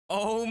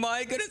Oh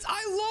my goodness,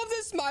 I love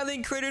the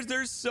smiling critters.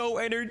 They're so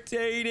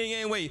entertaining.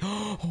 And wait,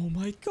 oh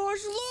my gosh,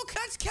 look,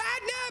 that's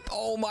Catnap.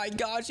 Oh my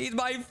gosh, he's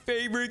my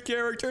favorite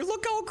character.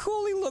 Look how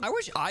cool he looks. I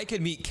wish I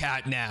could meet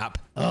Catnap.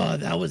 Oh,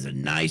 that was a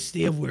nice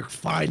day of work.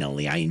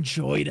 Finally, I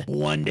enjoyed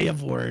one day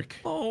of work.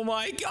 Oh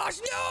my gosh,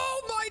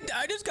 no! My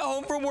dad just got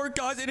home from work,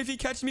 guys, and if he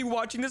catches me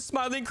watching the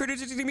smiling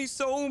critters, he's gonna be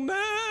so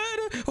mad.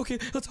 Okay,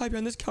 let's hide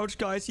behind this couch,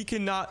 guys. He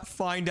cannot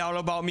find out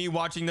about me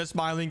watching the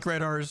smiling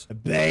critters.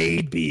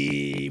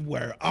 Baby,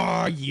 where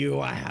are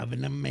you? I have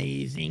an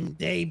amazing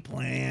day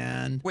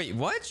planned. Wait,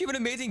 what? You have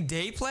an amazing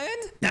day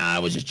planned? Nah, I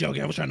was just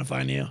joking. I was trying to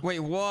find you. Wait,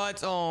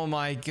 what? Oh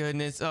my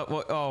goodness.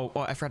 Oh,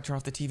 I forgot to turn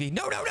off the TV.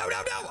 No.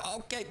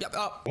 Okay.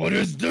 What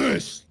is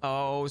this?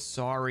 Oh,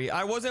 sorry.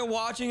 I wasn't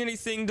watching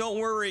anything. Don't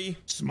worry.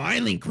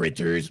 Smiling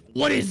critters?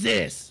 What is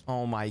this?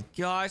 Oh my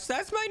gosh,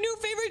 that's my new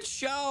favorite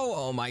show.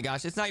 Oh my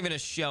gosh, it's not even a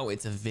show.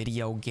 It's a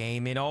video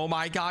game. And oh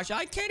my gosh,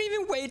 I can't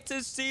even wait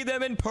to see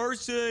them in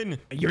person.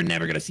 You're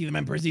never going to see them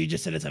in person. You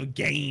just said it's a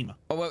game.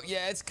 Oh, well,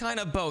 yeah, it's kind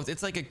of both.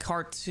 It's like a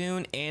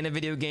cartoon and a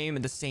video game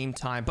at the same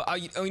time.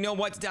 But you know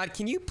what, Dad?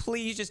 Can you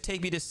please just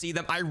take me to see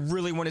them? I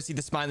really want to see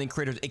the smiling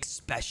critters,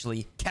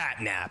 especially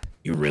Catnap.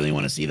 You really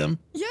want to see them?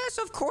 Yes,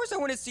 of course I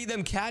want to see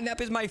them.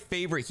 Catnap is my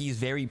favorite. He's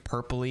very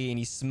purpley and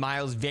he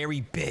smiles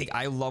very big.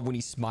 I love when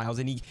he smiles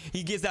and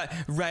he gives that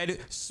red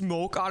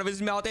smoke out of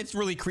his mouth. It's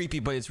really creepy,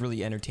 but it's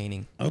really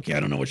entertaining. Okay, I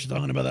don't know what you're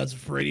talking about. That's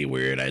pretty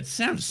weird. It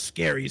sounds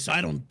scary, so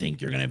I don't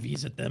think you're going to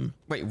visit them.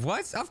 Wait,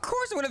 what? Of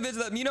course I want to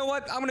visit them. You know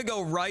what? I'm going to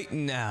go right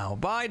now.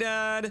 Bye,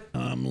 Dad.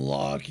 I'm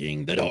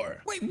locking the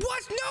door. Wait,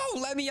 what?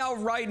 No, let me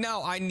out right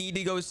now. I need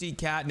to go see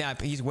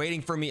Catnap. He's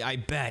waiting for me, I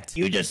bet.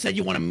 You just said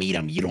you want to meet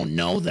him. You don't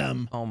know them.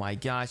 Oh my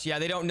gosh. Yeah,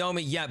 they don't know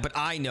me yet, but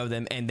I know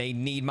them and they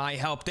need my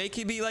help. They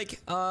could be like,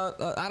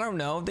 I don't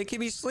know. They could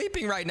be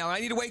sleeping right now.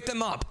 I need to wake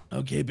them up.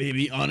 Okay,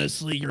 baby.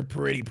 Honestly, you're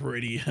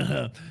pretty.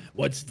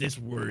 What's this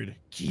word?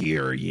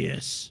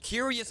 Curious.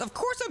 Curious? Of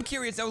course I'm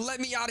curious. Now let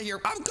me out of here.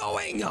 I'm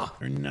going.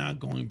 You're not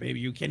going, baby.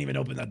 You can't even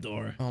open that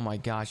door. Oh my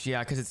gosh. Yeah,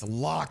 because it's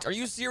locked. Are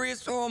you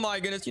serious? Oh my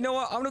goodness. You know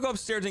what? I'm going to go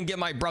upstairs and get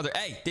my brother.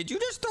 Hey, did you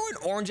just throw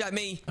an orange at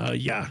me?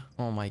 Yeah.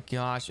 Oh my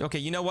gosh. Okay,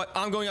 you know what?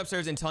 I'm going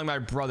upstairs and telling my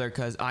brother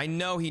because I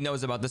know he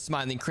knows about the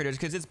smiling critters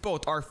because it's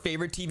both our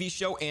favorite TV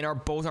show and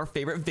both our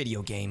favorite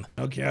video game.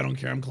 Okay, I don't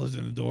care. I'm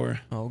closing the door.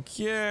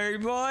 Okay,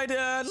 bye,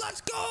 Dad.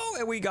 Let's go.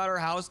 And we got our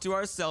house to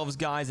ourselves,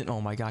 guys. And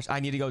oh my gosh, I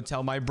need to go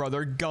tell my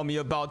brother Gummy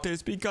about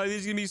this because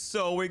he's gonna be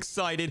so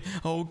excited.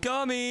 Oh,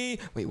 Gummy.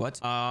 Wait, what?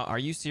 Are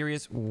you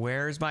serious?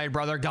 Where's my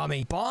brother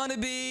Gummy?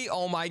 Barnaby.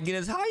 Oh my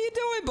goodness. How you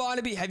doing,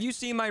 Barnaby? Have you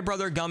seen my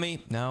brother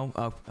Gummy? No?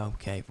 Oh,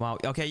 okay. Well,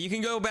 okay. You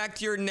can go back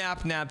to your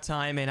nap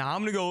time and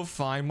I'm gonna go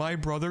find my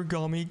brother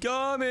Gummy.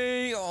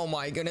 Gummy. Oh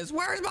my goodness.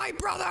 Where's my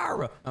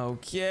brother?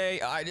 Okay.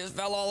 I just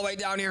fell all the way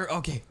down here.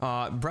 Okay.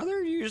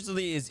 Brother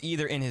usually is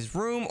either in his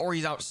room or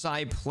he's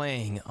outside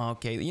playing.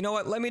 Okay. You know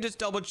what? Let me just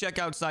double check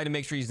outside and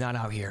make sure he's not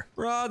out here.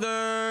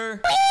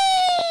 Brother.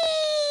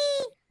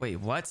 Wait,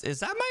 what?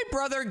 Is that my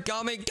brother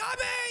Gummy?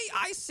 Gummy!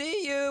 I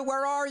see you.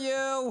 Where are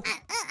you?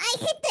 I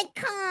hit the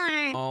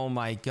car. Oh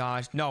my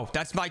gosh. No,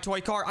 that's my toy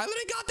car. I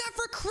literally got that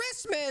for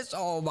Christmas.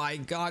 Oh my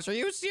gosh. Are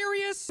you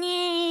serious?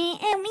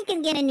 We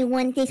can get a new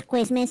one this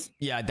Christmas.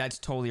 Yeah, that's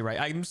totally right.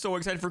 I'm so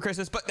excited for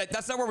Christmas, but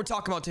that's not what we're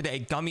talking about today.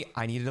 Gummy,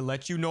 I needed to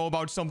let you know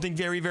about something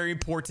very, very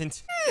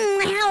important.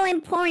 How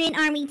important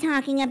are we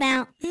talking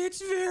about? It's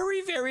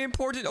very, very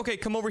important. Okay,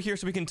 come over here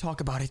so we can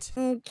talk about it.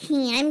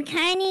 Okay, I'm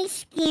kind of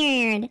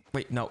scared.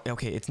 Wait, no.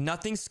 Okay, it's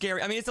nothing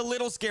scary. I mean, it's a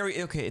little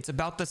scary. Okay, it's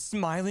about the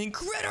smiling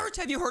critters.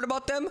 Have you heard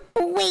about them?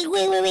 Wait.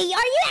 Are you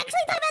actually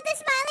talking about the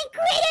smiling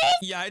critters?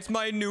 Yeah, it's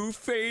my new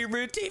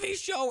favorite TV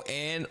show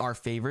and our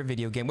favorite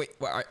video game. Wait,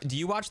 do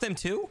you watch them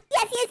too? Yes.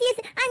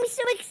 I'm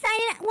so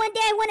excited. One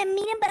day I want to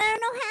meet him, but I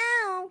don't know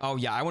how. Oh,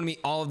 yeah, I want to meet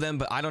all of them,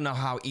 but I don't know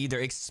how either,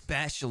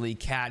 especially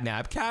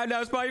Catnap.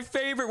 Catnap's my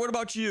favorite. What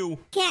about you?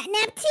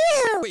 Catnap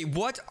too. Wait,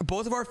 what?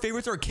 Both of our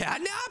favorites are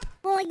Catnap?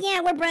 Well, yeah,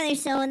 we're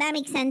brothers, so that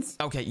makes sense.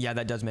 Okay, yeah,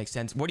 that does make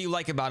sense. What do you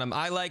like about him?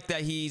 I like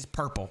that he's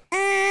purple.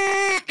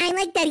 I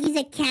like that he's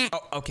a cat.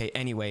 Oh, okay,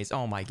 anyways.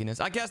 Oh, my goodness.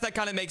 I guess that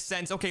kind of makes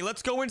sense. Okay,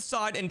 let's go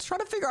inside and try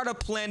to figure out a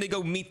plan to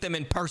go meet them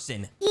in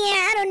person. Yeah,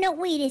 I don't know.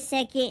 Wait a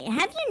second.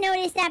 Have you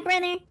noticed that,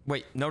 brother?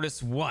 Wait,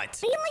 notice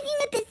what? Are you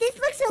looking at this? This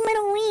looks a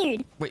little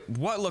weird. Wait,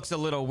 what looks a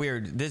little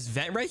weird? This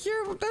vent right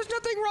here? There's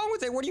nothing wrong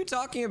with it. What are you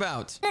talking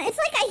about? It's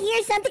like I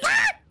hear something.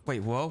 Ah!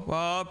 Wait, whoa,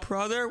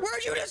 brother,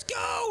 where'd you just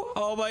go?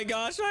 Oh my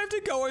gosh, I have to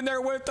go in there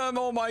with them.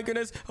 Oh my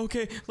goodness.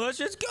 Okay, let's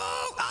just go.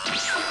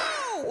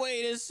 Oh,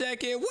 wait a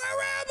second. Where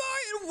am I?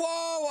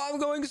 Whoa, I'm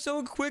going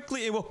so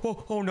quickly.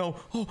 Whoa, oh no.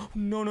 Oh,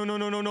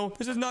 no.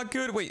 This is not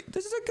good. Wait,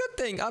 this is a good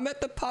thing. I'm at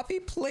the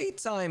Poppy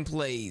Playtime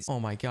place. Oh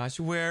my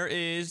gosh, where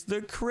is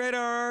the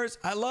critters?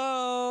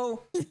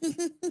 Hello?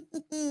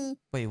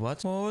 Wait,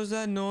 what? What was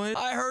that noise?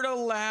 I heard a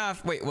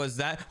laugh. Wait, was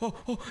that? Oh,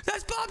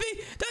 that's Poppy.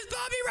 That's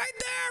Poppy right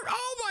there.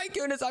 Oh my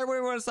goodness. I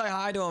really want to say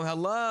hi to him.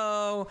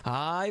 Hello.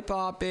 Hi,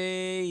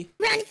 Poppy.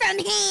 Run from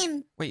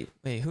him. Wait,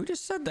 who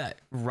just said that?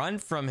 Run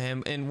from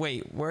him. And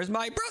wait, where's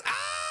my brother?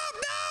 Oh,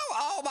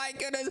 no. Oh my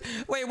goodness.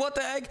 Wait, what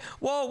the heck?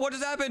 Whoa, what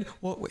just happened?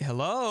 Whoa, wait,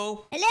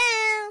 hello?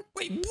 Hello?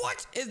 Wait,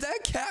 what? Is that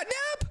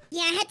Catnap?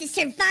 Yeah, I had to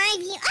survive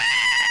you.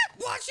 Ah!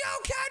 Watch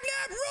out,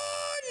 Catnap,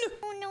 run!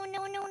 Oh, no,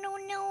 no, no, no,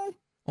 no.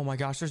 Oh my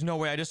gosh, there's no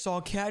way. I just saw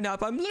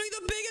Catnap. I'm literally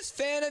the biggest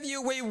fan of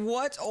you. Wait,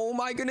 what? Oh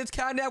my goodness,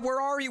 Catnap, where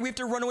are you? We have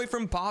to run away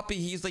from Poppy.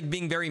 He's like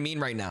being very mean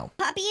right now.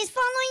 Poppy is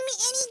following me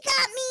and he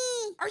got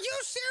me. Are you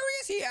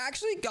serious? He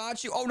actually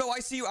got you. Oh no, I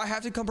see you. I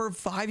have to come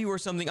revive you or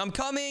something. I'm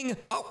coming.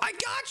 Oh, I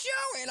got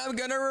you. And I'm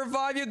gonna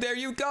revive you. There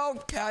you go.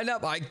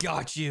 Catnap, I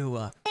got you.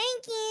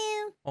 Thank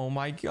you. Oh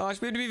my gosh,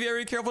 we have to be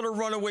very careful to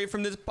run away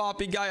from this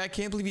Poppy guy. I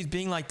can't believe he's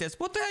being like this.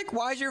 What the heck?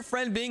 Why is your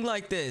friend being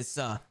like this?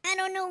 I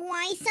don't know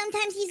why.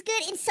 Sometimes he's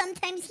good and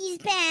sometimes he's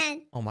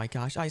bad. Oh my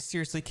gosh, I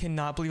seriously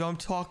cannot believe I'm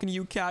talking to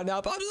you,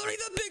 Catnap. I'm literally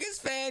the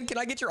biggest fan. Can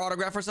I get your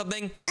autograph or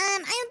something? I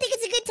don't think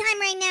it's a good time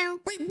right now.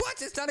 Wait,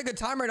 what? It's not a good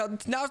time right now.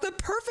 Now's the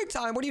perfect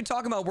time. What are you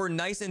talking about? We're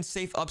nice and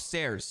safe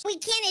upstairs. We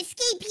can't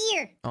escape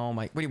here. Oh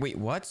my, wait,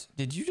 what?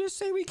 Did you just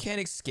say we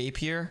can't escape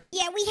here?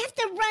 Yeah, we have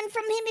to run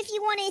from him if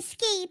you want to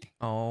escape.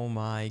 Oh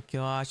my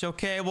gosh.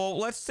 Okay, well,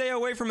 let's stay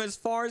away from him as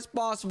far as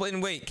possible.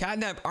 And wait,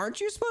 Catnap, aren't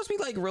you supposed to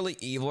be like really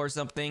evil or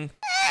something? He's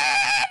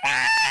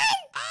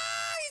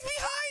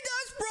behind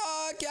us, bro.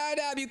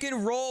 Catnap, you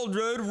can roll,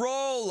 dude.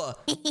 Roll.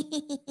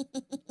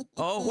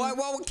 Oh, what?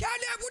 Whoa,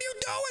 Catnap, what are you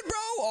doing, bro?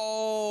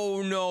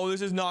 Oh, no,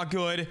 this is not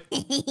good.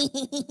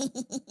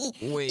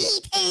 Wait.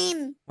 Eat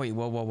him. Wait,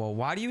 whoa.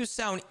 Why do you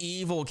sound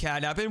evil,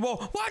 Catnap? And whoa,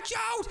 watch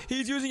out.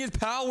 He's using his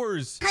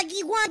powers.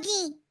 Huggy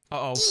Wuggy.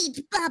 Uh-oh.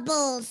 Eat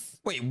bubbles.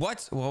 Wait,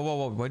 what?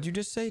 Whoa. What did you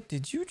just say?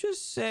 Did you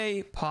just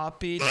say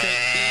Poppy? Bubbles?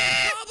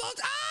 What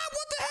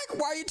the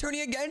heck? Why are you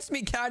turning against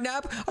me,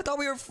 Catnap? I thought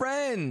we were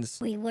friends.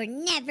 We were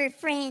never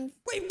friends.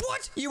 Wait,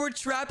 what? You were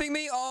trapping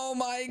me? Oh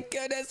my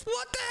goodness.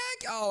 What the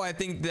heck? Oh, I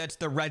think that's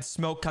the red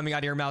smoke coming out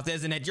of your mouth,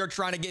 isn't it? You're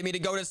trying to get me to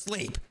go to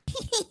sleep.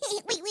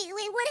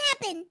 Wait, what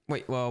happened?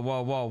 Wait,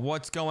 whoa.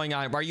 What's going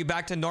on? Are you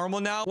back to normal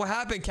now? What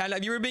happened,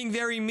 Catnap? You were being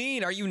very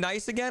mean. Are you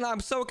nice again? I'm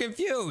so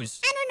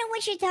confused. I don't know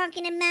what you're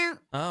talking about.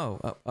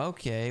 Oh,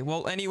 okay.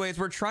 Well, anyways,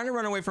 we're trying to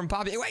run away from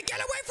Poppy. Wait, get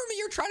away from me.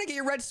 You're trying to get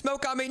your red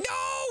smoke on me.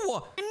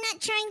 No! I'm not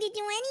trying to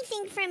do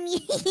anything from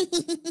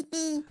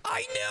you. I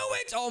knew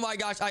it. Oh my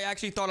gosh. I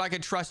actually thought I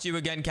could trust you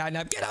again,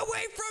 Catnap. Get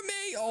away from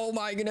me. Oh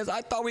my goodness.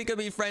 I thought we could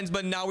be friends,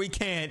 but now we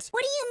can't.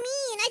 What do you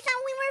mean? I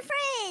thought we were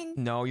friends.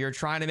 No, you're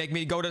trying to make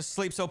me go to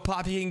sleep so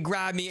Poppy can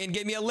grab me and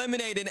get me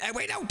eliminated. And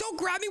wait, no, don't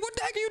grab me. What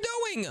the heck are you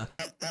doing?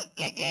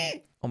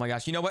 Oh my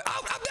gosh. You know what?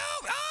 Oh, no.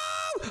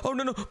 Oh,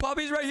 no.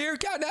 Poppy's right here.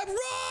 Catnap,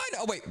 run.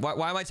 Oh, wait.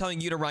 Why am I telling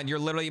you to run? You're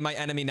literally my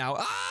enemy now.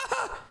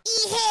 Ah!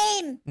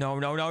 Eat him. No.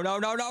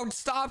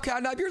 Stop,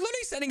 Catnap. You're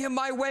literally sending him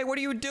my way. What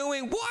are you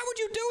doing? Why would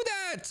you do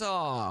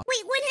that?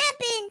 Wait, what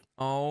happened?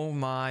 Oh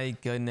my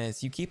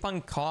goodness. You keep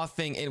on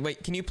coughing. And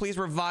wait, can you please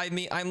revive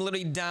me? I'm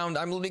literally down.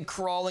 I'm literally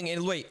crawling.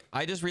 And wait,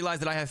 I just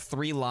realized that I have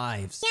 3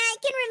 lives. Yeah, I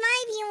can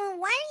revive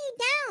you. Why are you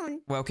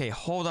down? Well, okay,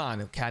 hold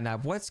on,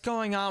 Catnap. What's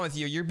going on with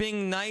you? You're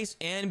being nice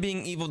and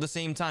being evil at the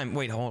same time.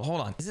 Wait,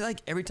 hold on. Is it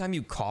like every time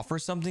you cough or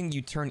something,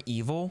 you turn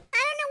evil? I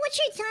don't know what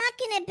you're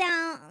talking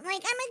about.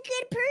 Like, I'm a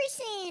good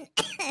person.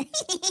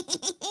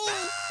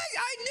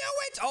 I knew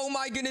it! Oh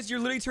my goodness, you're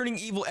literally turning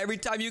evil every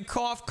time you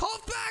cough.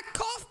 Cough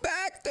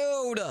back,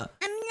 dude. I'm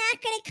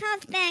not gonna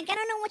cough back. I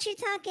don't know what you're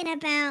talking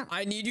about.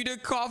 I need you to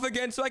cough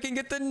again so I can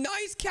get the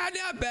nice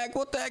Catnap back.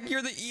 What the heck?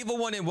 You're the evil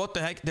one. And what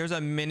the heck? There's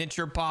a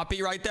miniature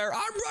Poppy right there.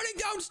 I'm running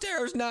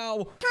downstairs now.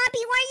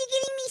 Poppy, why are you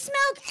giving me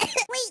smoke?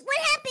 Wait, what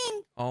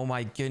happened? Oh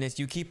my goodness,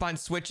 you keep on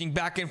switching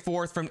back and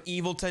forth from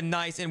evil to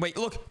nice. And wait,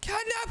 look,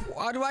 Catnap,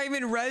 why do I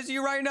even res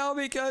you right now?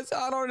 Because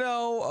I don't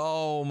know.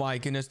 Oh my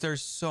goodness,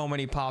 there's so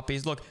many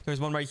Poppies. Look, there's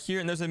one right here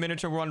and there's a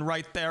miniature one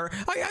right there.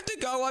 I have to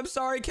go. I'm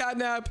sorry,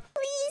 Catnap.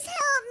 Please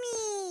help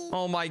me.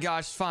 Oh my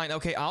gosh, fine.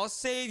 Okay, I'll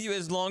save you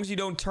as long as you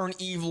don't turn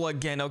evil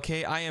again,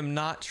 okay? I am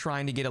not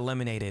trying to get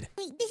eliminated.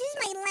 Wait, this is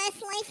my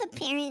last life,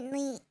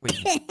 apparently.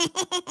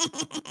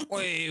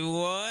 Wait,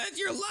 what?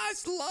 Your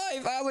last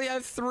life? I only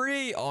have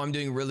 3. Oh, I'm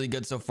doing really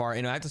good so far.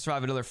 And I have to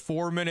survive another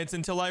 4 minutes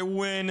until I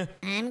win.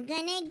 I'm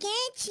gonna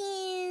get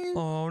you.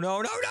 Oh,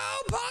 no.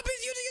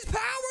 Poppy's using his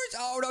powers.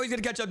 Oh, no, he's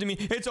gonna catch up to me.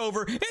 It's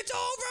over.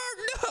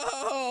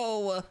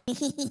 No.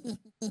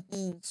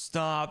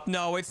 Stop.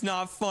 No, it's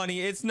not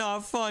funny.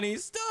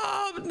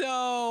 Stop.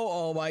 No.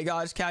 Oh, my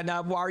gosh,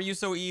 Catnap, why are you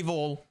so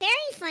evil? Very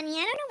funny.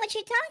 I don't know what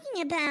you're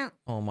talking about.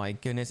 Oh, my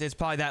goodness. It's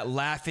probably that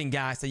laughing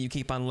gas that you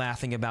keep on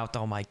laughing about.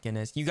 Oh, my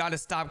goodness. You gotta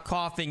stop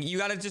coughing. You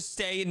gotta just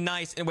stay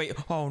nice. And wait.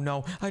 Oh,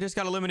 no. I just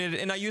got eliminated,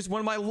 and I used one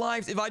of my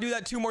lives. If I do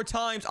that 2 more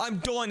times, I'm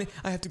done.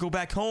 I have to go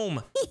back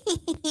home.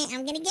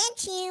 I'm gonna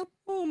get you.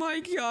 Oh my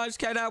gosh,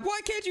 Catnap,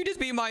 why can't you just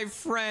be my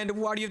friend?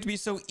 Why do you have to be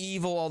so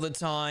evil all the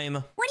time?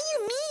 What do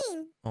you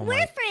mean? Oh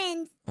We're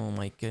friends. Oh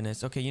my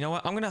goodness. Okay, you know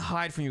what? I'm gonna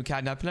hide from you,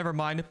 Catnap. Never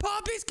mind.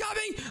 Poppy's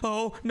coming!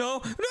 Oh,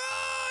 no.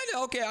 Run!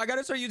 Okay, I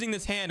gotta start using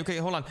this hand. Okay,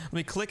 hold on. Let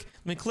me click.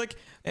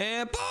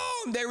 And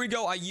boom! There we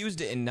go. I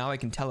used it, and now I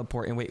can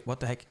teleport. And wait, what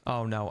the heck?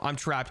 Oh, no. I'm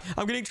trapped.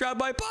 I'm getting trapped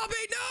by Poppy.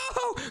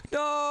 No!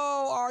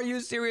 No! Are you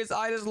serious?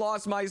 I just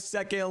lost my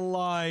second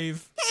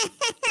life.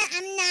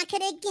 I'm not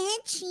gonna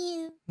get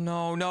you.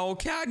 No,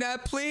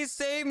 Catnap. Please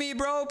save me,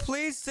 bro.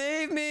 Please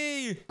save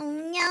me. Oh,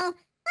 no.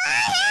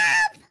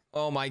 Help!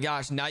 Oh my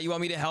gosh, now you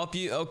want me to help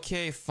you?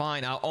 Okay,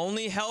 fine. I'll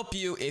only help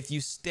you if you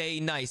stay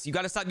nice. You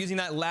gotta stop using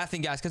that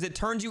laughing gas because it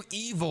turns you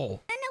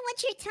evil. I don't know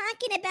what you're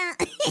talking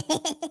about.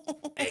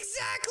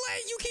 Exactly!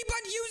 You keep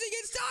on using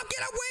it! Stop!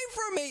 Get away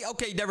from me!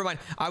 Okay, never mind.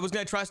 I was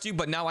gonna trust you,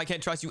 but now I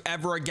can't trust you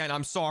ever again.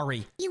 I'm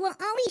sorry. You will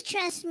always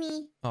trust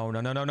me. Oh,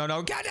 no.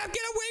 Catnap, get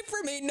away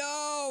from me!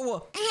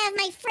 No! I have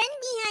my friend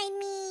behind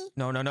me.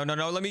 No.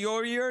 Let me go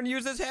over here and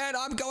use this hand.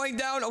 I'm going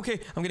down. Okay,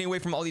 I'm getting away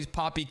from all these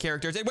Poppy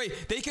characters. Hey,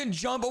 wait, they can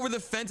jump over the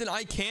fence and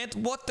I can't?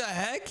 What the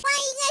heck? Why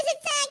are you guys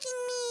attacking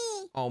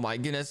me? Oh my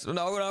goodness.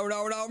 No. Run!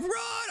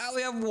 I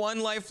only have 1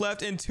 life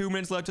left and 2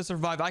 minutes left to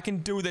survive. I can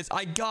do this.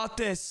 I got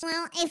this.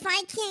 Well, if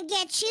I can't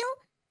get you,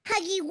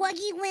 Huggy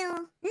Wuggy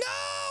will. No!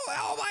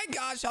 Oh my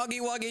gosh,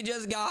 Huggy Wuggy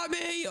just got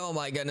me. Oh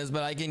my goodness,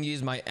 but I can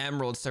use my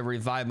emeralds to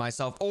revive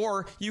myself.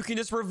 Or you can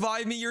just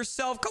revive me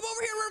yourself. Come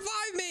over here and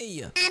revive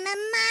me. I'm a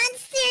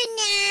monster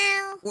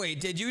now.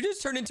 Wait, did you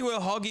just turn into a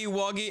Huggy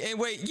Wuggy? And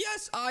wait,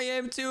 yes, I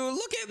am too.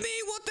 Look at me.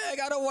 What the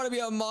heck? I don't want to be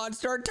a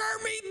monster.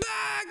 Turn me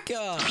back.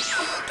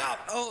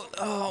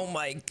 Oh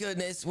my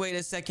goodness. Wait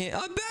a second.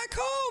 I'm back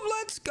home.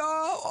 Let's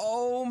go.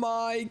 Oh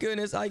my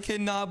goodness. I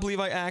cannot believe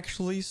I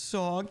actually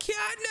saw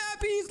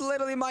Catnap. He's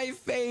literally my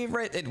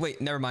favorite. And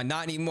wait, never mind.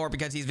 Not anymore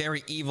because he's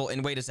very evil.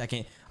 And wait a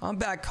second. I'm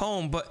back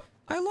home, but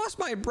I lost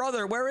my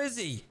brother. Where is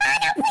he?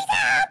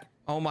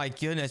 Oh my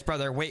goodness,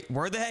 brother. Wait,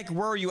 where the heck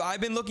were you?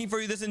 I've been looking for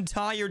you this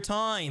entire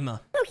time.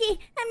 Okay,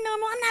 I'm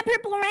normal. I'm not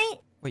purple, right?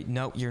 Wait,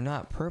 no, you're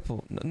not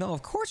purple. No,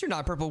 of course you're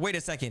not purple. Wait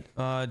a second.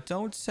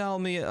 Don't tell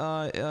me,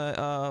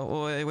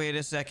 wait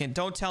a second.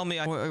 Don't tell me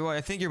what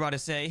I think you're about to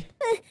say.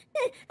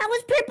 I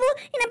was purple,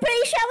 and I'm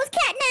pretty sure I was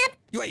catnap.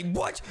 Wait,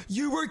 what?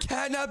 You were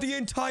catnapped the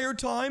entire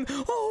time?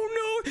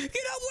 Oh no, get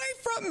away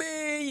from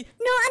me!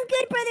 No, I'm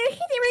good, brother.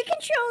 They were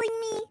controlling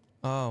me.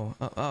 Oh,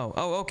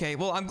 okay.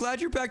 Well, I'm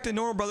glad you're back to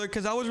normal, brother,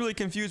 because I was really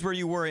confused where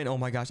you were. And oh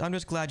my gosh, I'm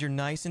just glad you're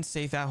nice and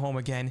safe at home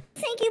again.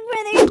 Thank you,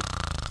 brother.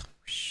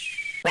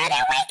 Brother,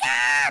 wake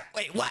up!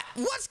 Wait, what?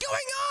 What's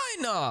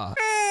going on?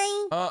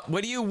 Hi.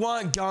 What do you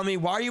want, Gummy?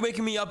 Why are you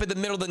waking me up in the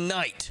middle of the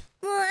night?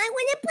 Well, I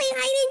want to play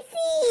hide and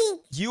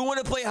seek. You want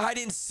to play hide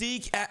and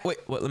seek at... Wait,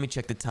 let me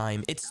check the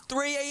time. It's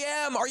 3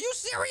 a.m. Are you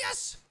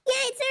serious? Yeah,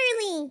 it's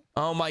early.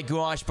 Oh my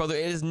gosh, brother.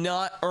 It is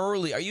not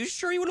early. Are you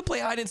sure you want to play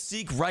hide and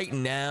seek right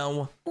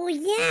now? Oh,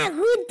 yeah.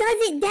 Who does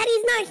it?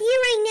 Daddy's not here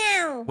right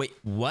now. Wait,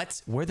 what?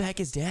 Where the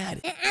heck is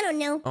Dad? I don't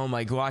know. Oh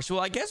my gosh.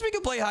 Well, I guess we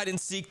can play hide and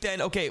seek then.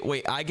 Okay,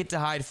 wait. I get to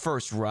hide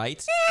first,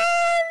 right?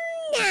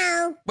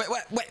 No. Wait,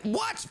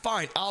 what?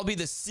 Fine. I'll be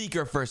the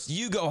seeker first.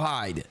 You go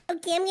hide.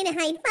 Okay, I'm gonna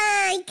hide.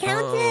 Bye.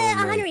 Count to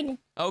 100.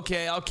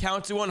 Okay, I'll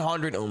count to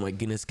 100. Oh my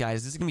goodness,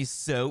 guys. This is gonna be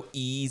so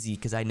easy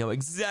because I know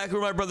exactly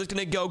where my brother's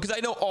gonna go because I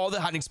know all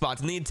the hiding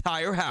spots in the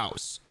entire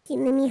house. Okay,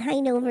 let me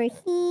hide over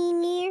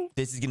here.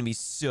 This is gonna be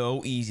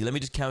so easy. Let me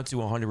just count to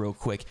 100 real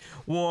quick.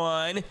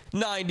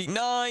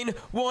 199,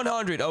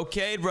 100.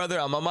 Okay, brother,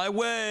 I'm on my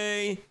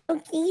way.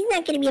 Okay, he's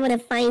not gonna be able to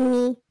find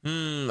me.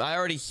 I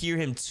already hear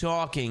him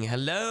talking.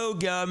 Hello,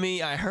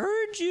 Gummy. I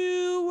heard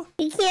you.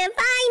 You can't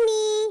find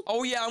me.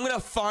 Oh, yeah, I'm gonna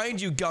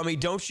find you, Gummy.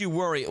 Don't you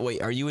worry.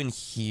 Wait, are you in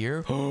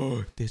here?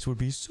 Oh, this would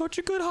be such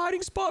a good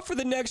hiding spot for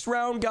the next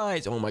round,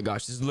 guys. Oh, my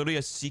gosh. This is literally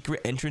a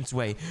secret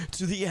entranceway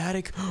to the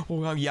attic.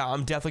 Oh, yeah,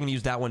 I'm definitely gonna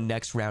use that one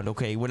next round,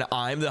 okay? When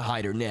I'm the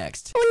hider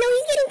next. Oh, no,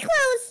 he's getting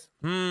close.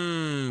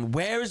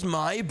 Where's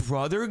my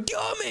brother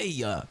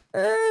Gummy?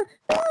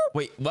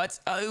 Wait, what?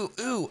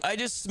 Ooh, I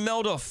just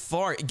smelled a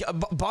fart.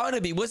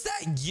 Barnaby, was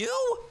that you?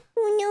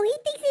 Oh, no, he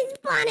thinks it's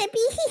Barnaby.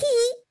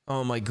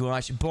 Oh my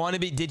gosh,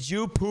 Barnaby, did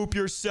you poop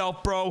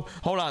yourself, bro?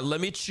 Hold on,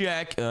 let me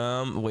check.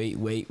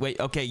 Wait.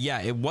 Okay,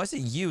 yeah, it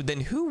wasn't you.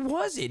 Then who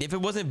was it if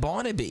it wasn't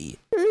Barnaby?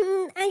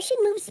 I should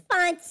move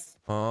spots.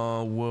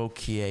 Oh,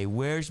 okay.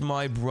 Where's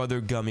my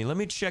brother Gummy? Let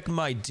me check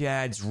my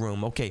dad's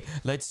room. Okay,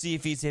 let's see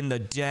if he's in the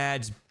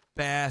dad's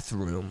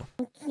bathroom.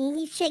 Okay,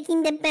 he's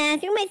checking the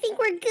bathroom. I think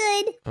we're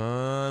good.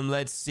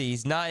 Let's see.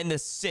 He's not in the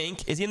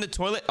sink. Is he in the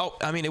toilet? Oh,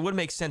 I mean, it would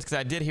make sense because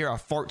I did hear a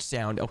fart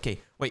sound. Okay,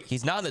 wait,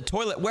 he's not in the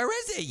toilet. Where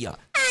is he?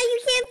 You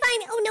can't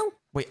find... Oh, no.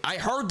 Wait, I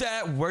heard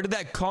that. Where did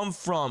that come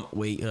from?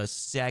 Wait a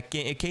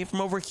second. It came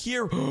from over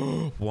here.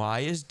 Why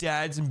is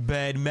Dad's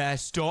bed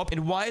messed up?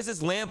 And why is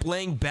this lamp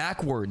laying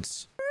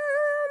backwards?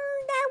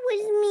 That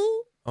was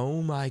me.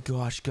 Oh my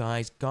gosh,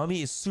 guys.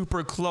 Gummy is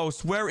super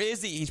close. Where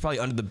is he? He's probably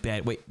under the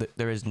bed. Wait,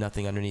 there is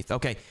nothing underneath.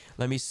 Okay,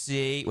 let me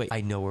see. Wait,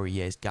 I know where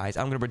he is, guys.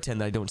 I'm gonna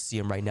pretend that I don't see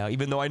him right now,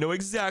 even though I know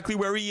exactly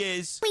where he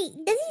is. Wait,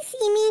 does he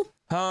see me?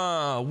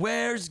 Huh,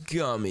 where's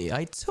Gummy?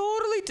 I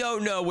totally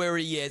don't know where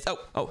he is.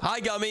 Oh, hi,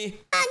 Gummy.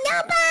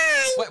 No,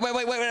 bye. Wait.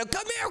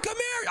 Come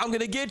here. I'm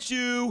gonna get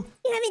you.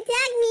 You haven't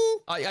tagged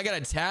me. I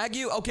gotta tag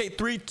you? Okay,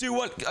 3, 2,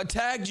 1. I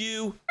tagged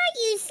you. Are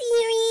you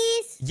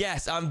serious?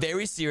 Yes, I'm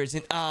very serious,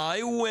 and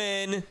I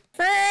win.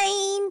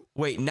 Fine.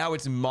 Wait, now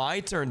it's my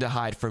turn to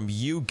hide from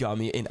you,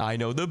 Gummy, and I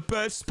know the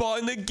best spot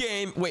in the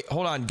game. Wait,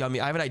 hold on, Gummy.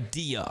 I have an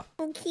idea.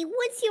 Okay,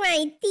 what's your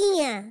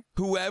idea?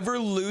 Whoever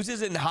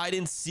loses in hide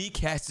and seek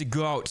has to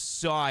go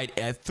outside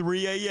at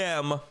 3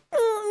 a.m.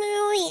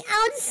 Oh, wait,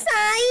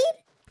 outside?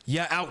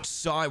 Yeah,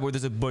 outside where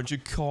there's a bunch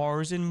of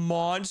cars and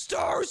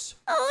monsters.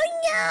 Oh,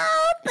 no,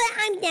 but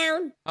I'm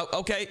down. Oh,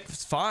 okay,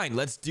 fine.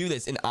 Let's do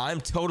this, and I'm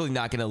totally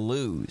not gonna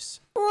lose.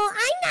 Well,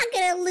 I'm not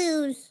gonna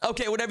lose.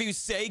 Okay, whatever you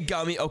say,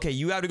 Gummy. Okay,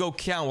 you have to go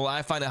count while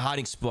I find a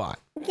hiding spot.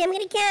 Okay, I'm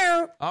gonna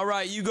count. All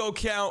right, you go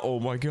count. Oh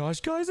my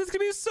gosh, guys, it's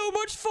gonna be so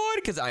much fun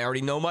because I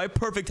already know my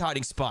perfect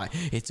hiding spot.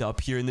 It's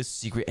up here in the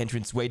secret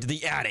entranceway to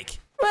the attic.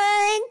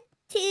 1,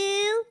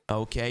 2.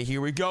 Okay,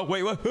 here we go.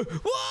 Wait, what?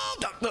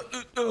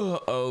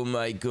 Whoa! Oh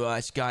my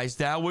gosh, guys,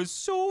 that was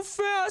so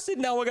fast.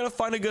 And now I gotta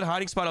find a good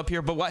hiding spot up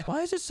here. But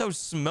why is it so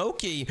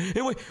smoky?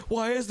 And wait,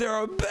 why is there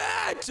a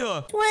bat?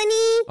 20.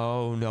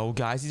 Oh no,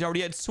 guys, he's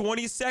already at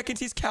 20 seconds.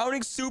 He's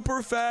counting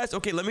super fast.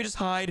 Okay, let me just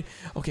hide.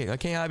 Okay, I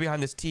can't hide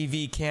behind this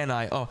TV, can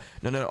I? Oh,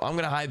 no. I'm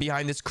gonna hide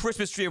behind this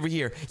Christmas tree over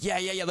here. Yeah.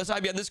 Let's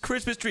hide behind this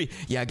Christmas tree.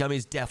 Yeah,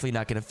 Gummy's definitely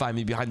not gonna find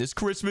me behind this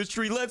Christmas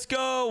tree. Let's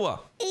go.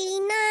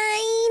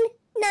 89.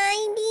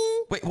 90.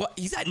 Wait, what?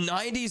 He's at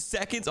 90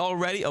 seconds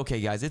already? Okay,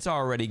 guys, it's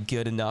already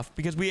good enough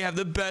because we have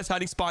the best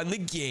hiding spot in the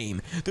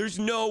game. There's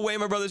no way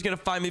my brother's gonna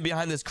find me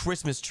behind this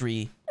Christmas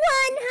tree.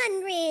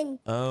 100.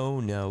 Oh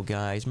no,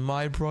 guys,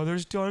 my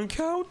brother's done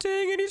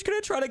counting and he's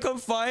gonna try to come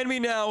find me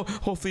now.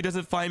 Hopefully he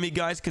doesn't find me,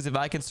 guys, because if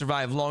I can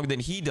survive longer than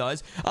he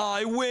does,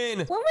 I win.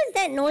 What was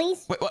that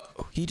noise? Wait, what?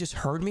 He just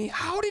heard me?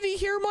 How did he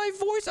hear my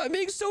voice? I'm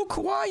being so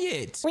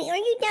quiet. Wait, are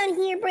you down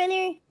here,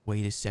 brother?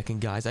 Wait a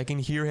second, guys. I can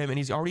hear him and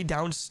he's already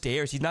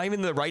downstairs. He's not even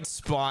in the right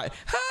spot.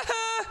 Ha ha!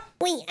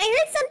 Wait, I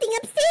heard something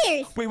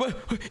upstairs. Wait, what?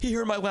 He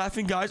heard my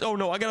laughing, guys. Oh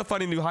no, I gotta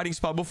find a new hiding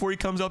spot before he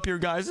comes up here,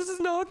 guys. This is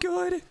not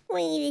good.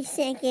 Wait a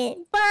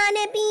second.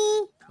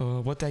 Barnaby.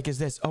 What the heck is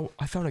this? Oh,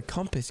 I found a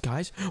compass,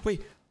 guys.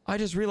 Wait, I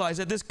just realized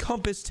that this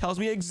compass tells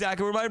me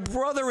exactly where my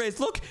brother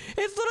is. Look,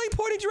 it's literally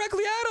pointing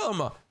directly at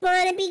him.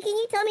 Barnaby, can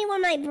you tell me where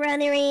my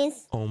brother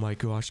is? Oh my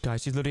gosh,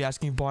 guys. He's literally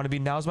asking Barnaby.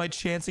 Now's my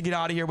chance to get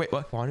out of here. Wait,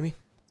 what? Barnaby?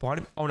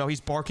 Oh no,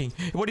 he's barking.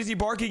 What is he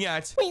barking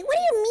at? Wait, what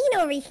do you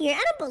mean over here?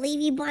 I don't believe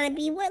you,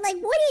 Barnaby. What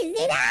is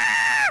it?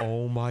 Ah!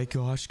 Oh my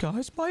gosh,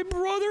 guys. My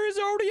brother is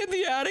already in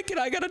the attic and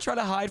I gotta try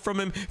to hide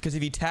from him because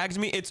if he tags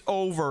me, it's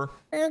over.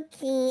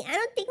 Okay, I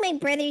don't think my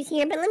brother's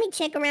here, but let me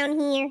check around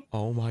here.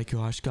 Oh my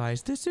gosh,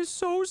 guys. This is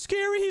so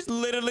scary. He's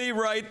literally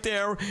right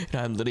there. And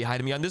I'm literally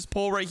hiding behind this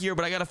pole right here,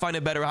 but I gotta find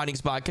a better hiding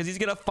spot because he's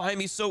gonna find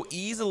me so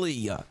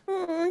easily.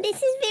 This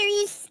is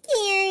very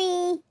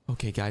scary.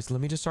 Okay, guys,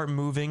 let me just start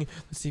moving.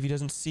 Let's see if he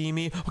doesn't see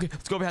me. Okay,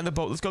 let's go behind the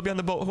boat. Let's go behind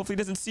the boat. Hopefully he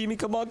doesn't see me.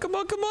 Come on.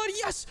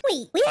 Yes!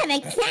 Wait, we have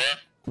a cat?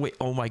 Wait,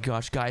 oh my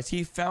gosh, guys.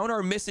 He found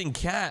our missing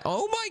cat.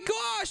 Oh my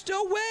gosh,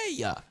 no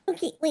way!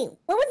 Okay, wait,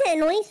 what was that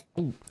noise?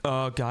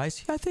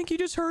 Guys, I think he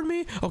just heard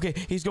me. Okay,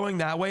 he's going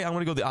that way. I'm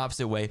gonna go the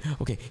opposite way.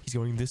 Okay, he's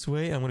going this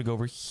way. I'm gonna go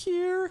over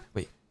here.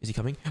 Wait, is he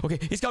coming? Okay,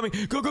 he's coming.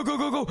 Go.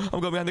 I'm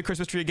going behind the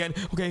Christmas tree again.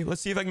 Okay,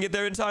 let's see if I can get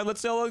there in time.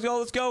 Let's go.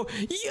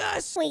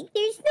 Yes! Wait,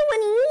 there's no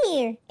one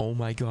here. Oh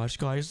my gosh,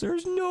 guys.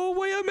 There's no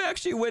way I'm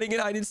actually winning in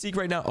hide and seek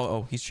right now.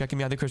 Oh, he's checking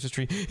me on the Christmas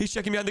tree. This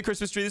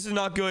is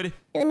not good.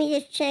 Let me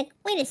just check.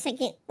 Wait a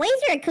second. Why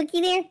is there a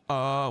cookie there?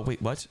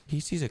 Wait, what? He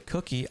sees a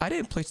cookie. I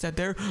didn't place that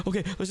there.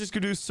 Okay, let's just go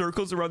do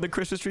circles around the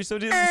Christmas tree so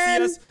he doesn't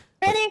see us.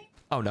 Brother?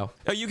 Oh, no.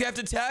 Oh, you have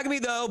to tag me,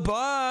 though.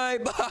 Bye.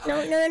 No,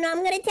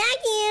 I'm gonna tag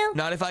you.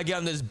 Not if I get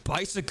on this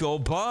bicycle.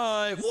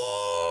 Bye.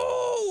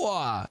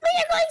 Whoa! But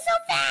you're going so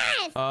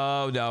fast.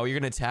 Oh, no. You're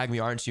going to tag me,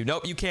 aren't you?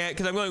 Nope, you can't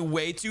because I'm going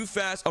way too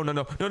fast. Oh,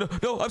 no.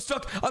 I'm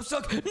stuck.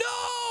 No!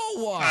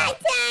 I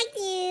tagged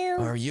you.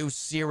 Are you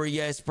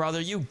serious, brother?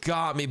 You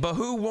got me. But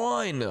who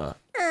won?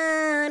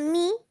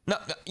 Me. No,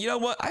 you know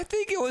what? I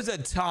think it was a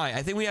tie.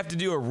 I think we have to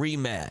do a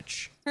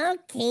rematch.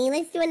 Okay,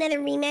 let's do another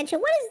rematch.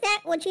 And what is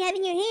that? What you have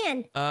in your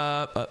hand?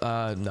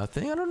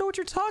 Nothing. I don't know what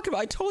you're talking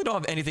about. I totally don't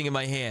have anything in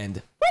my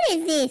hand. What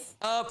is this?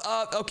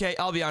 Okay,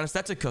 I'll be honest.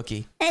 That's a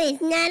cookie. That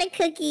is not a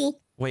cookie.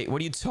 Wait,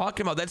 what are you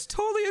talking about? That's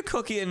totally a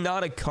cookie and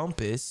not a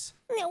compass.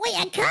 No, wait,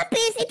 a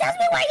compass? It tells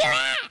me where you're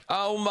at.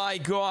 Oh my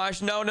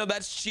gosh. No,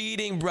 that's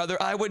cheating, brother.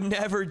 I would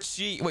never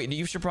cheat. Wait,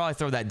 you should probably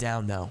throw that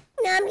down, though.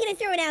 No, I'm gonna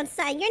throw it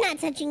outside. You're not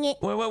touching it.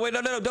 Wait,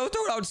 no. Don't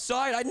throw it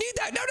outside. I need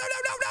that.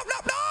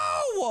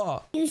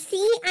 No. You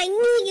see? I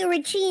knew you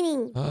were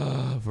cheating.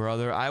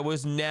 brother, I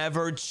was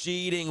never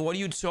cheating. What are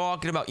you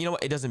talking about? You know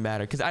what? It doesn't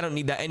matter because I don't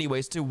need that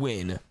anyways to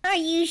win. Are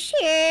you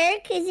sure?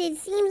 Because it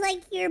seems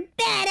like you're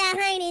bad at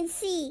hide and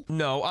seek.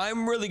 No,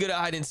 I'm really good at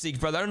hide and seek,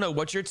 brother. I don't know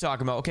what you're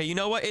talking about. Okay, you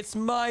know what? It's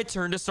my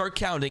turn to start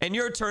counting and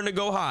your turn to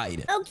go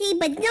hide. Okay,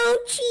 but no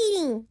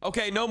cheating.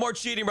 Okay, no more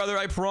cheating, brother.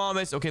 I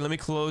promise. Okay, let me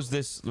close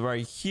this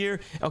right here.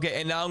 Okay,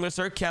 and now I'm gonna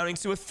start counting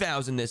to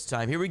 1,000 this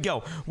time. Here we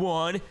go.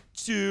 1,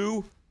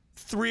 2,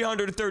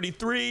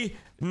 333,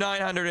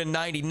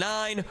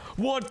 999,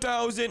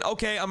 1,000.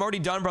 Okay, I'm already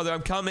done, brother.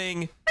 I'm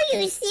coming. Are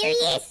you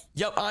serious?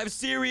 Yep, I'm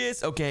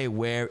serious. Okay,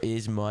 where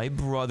is my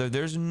brother?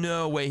 There's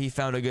no way he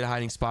found a good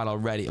hiding spot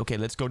already. Okay,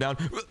 let's go down.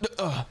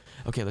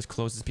 Okay, let's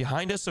close this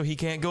behind us so he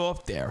can't go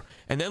up there.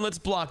 And then let's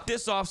block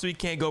this off so he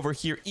can't go over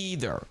here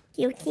either.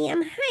 Okay,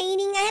 I'm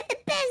hiding. I have the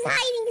best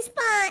hiding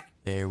spot.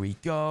 There we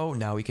go.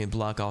 Now we can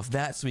block off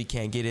that so he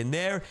can't get in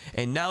there.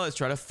 And now let's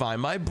try to find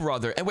my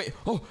brother. And wait,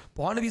 oh,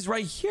 Barnaby's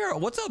right here.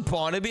 What's up,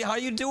 Barnaby? How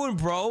you doing,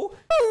 bro?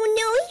 Oh,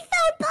 no, he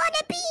found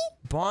Barnaby.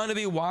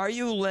 Barnaby, why are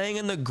you laying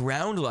on the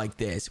ground like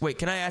this? Wait,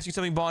 can I ask you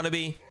something,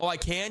 Barnaby? Oh, I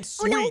can?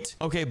 Sweet.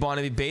 Oh, no. Okay,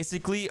 Barnaby,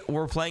 basically,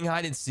 we're playing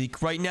hide and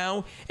seek right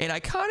now, and I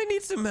kind of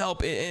need some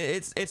help.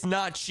 It's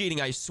not cheating,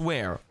 I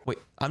swear. Wait,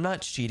 I'm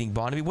not cheating,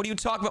 Barnaby. What are you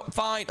talking about?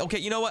 Fine. Okay,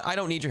 you know what? I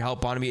don't need your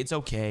help, Barnaby. It's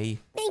okay.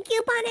 Thank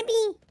you,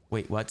 Barnaby.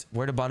 Wait, what?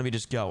 Where did Barnaby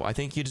just go? I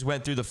think he just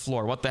went through the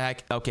floor. What the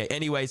heck? Okay,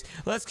 anyways,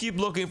 let's keep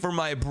looking for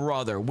my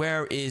brother.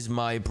 Where is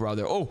my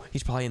brother? Oh,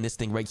 he's probably in this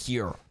thing right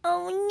here.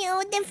 Oh,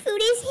 no, the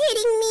food is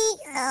hitting me.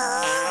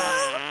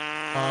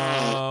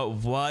 Oh.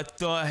 What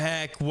the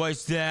heck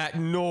was that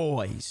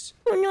noise?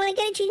 Oh, no, I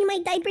gotta change my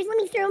diapers. Let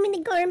me throw them in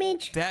the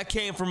garbage. That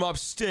came from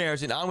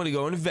upstairs, and I'm gonna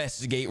go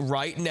investigate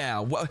right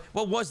now. What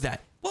was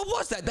that? What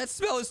was that? That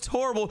smell is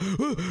horrible.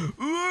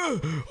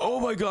 Oh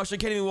my gosh, I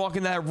can't even walk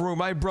in that room.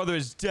 My brother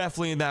is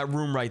definitely in that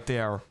room right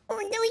there. Oh, no,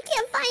 he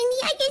can't find me.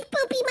 I just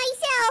poopy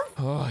myself.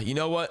 Oh, you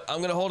know what?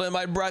 I'm gonna hold in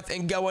my breath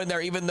and go in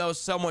there even though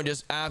someone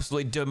just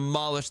absolutely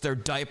demolished their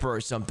diaper or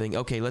something.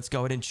 Okay, let's go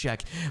ahead and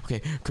check.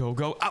 Okay,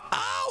 go. Ow,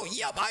 ow!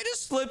 Yep, I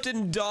just slipped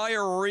in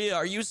diarrhea.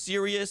 Are you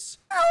serious?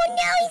 Oh, no,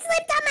 he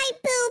slipped on my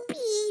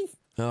poopies.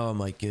 Oh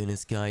my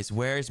goodness, guys.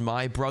 Where's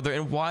my brother?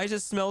 And why does it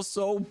smell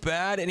so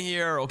bad in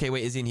here? Okay,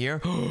 wait, is he in here?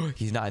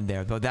 He's not in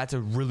there, but that's a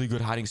really good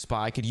hiding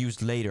spot I could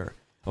use later.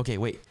 Okay,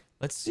 wait.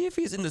 Let's see if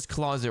he's in this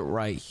closet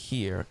right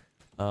here.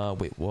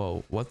 Wait,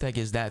 whoa. What the heck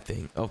is that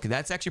thing? Okay,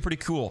 that's actually pretty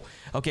cool.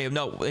 Okay,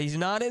 no, he's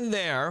not in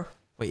there.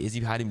 Wait, is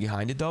he hiding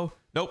behind it, though?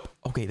 Nope.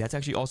 Okay, that's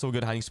actually also a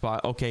good hiding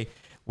spot. Okay,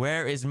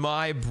 where is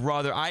my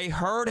brother? I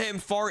heard him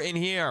fart in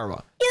here.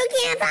 You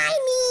can't find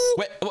me.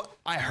 Wait,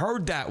 I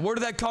heard that. Where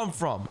did that come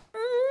from?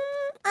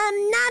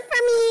 Not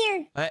from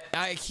here.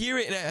 I hear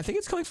it, and I think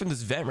it's coming from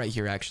this vent right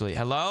here, actually.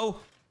 Hello?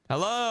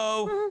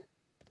 Hello?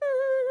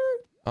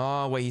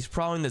 Oh, wait, he's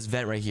probably in this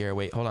vent right here.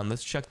 Wait, hold on.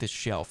 Let's check this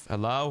shelf.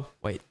 Hello?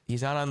 Wait,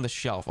 he's not on the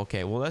shelf.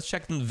 Okay, well, let's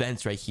check the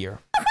vents right here.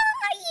 Are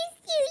you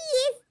serious?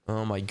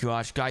 Oh my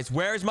gosh, guys,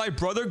 where's my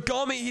brother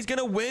Gummy? He's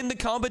gonna win the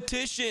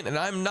competition, and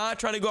I'm not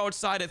trying to go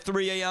outside at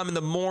 3 a.m. in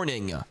the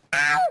morning.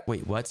 Ow!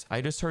 Wait, what? I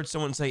just heard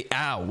someone say,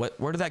 ow.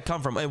 Where did that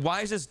come from? And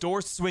why is this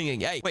door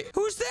swinging? Hey, wait,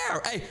 who's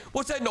there? Hey,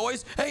 what's that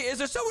noise? Hey, is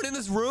there someone in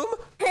this room?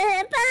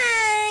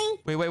 Bye.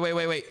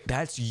 Wait.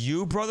 That's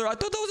you, brother? I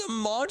thought that was a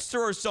monster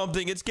or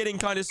something. It's getting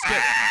kind of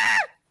scary.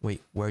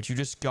 Wait, where'd you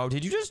just go?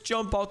 Did you just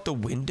jump out the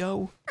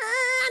window? I'm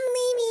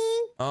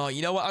leaving. Oh,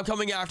 you know what? I'm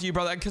coming after you,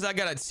 brother, because I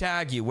gotta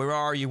tag you. Where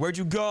are you? Where'd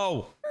you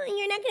go?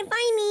 You're not gonna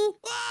find me.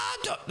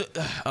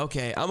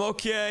 Okay, I'm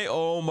okay.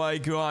 Oh my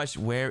gosh,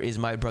 where is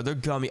my brother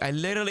Gummy? I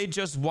literally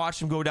just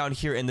watched him go down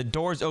here and the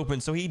door's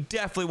open, so he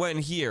definitely went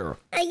in here.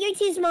 You're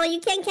too small. You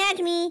can't catch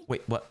me.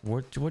 Wait, what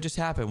just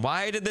happened?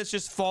 Why did this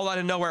just fall out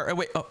of nowhere?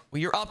 Wait, oh,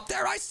 you're up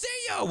there. I see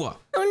you.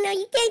 Oh no,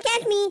 you can't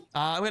catch me.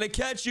 I'm gonna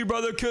catch you,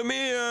 brother. Come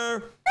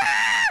here.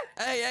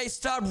 Hey,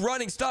 stop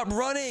running. Stop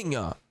running.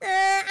 I'm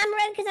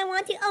running because I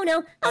want to. Oh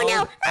no. Oh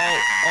no.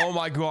 Oh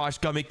my gosh,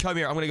 Gummy, come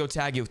here. I'm gonna go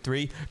tag you.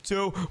 3,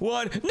 2,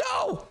 1.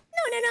 No.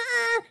 No. Can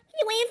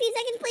you wait a few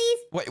seconds, please?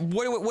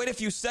 Wait a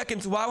few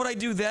seconds. Why would I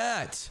do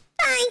that?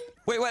 Bye.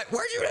 Wait,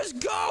 where'd you just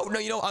go? No,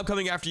 you know, I'm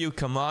coming after you.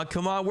 Come on.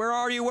 Where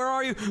are you?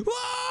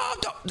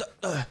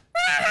 Whoa!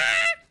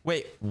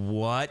 Wait,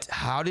 what?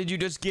 How did you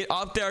just get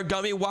up there,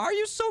 Gummy? Why are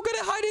you so good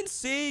at hide and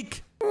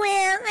seek?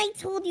 Well, I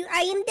told you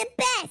I am the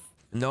best.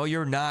 No,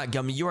 you're not,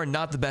 Gummy. You are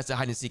not the best at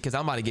hide and seek because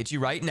I'm about to get you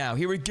right now.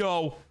 Here we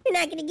go. You're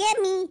not gonna get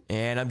me.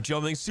 And I'm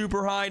jumping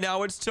super high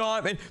now. It's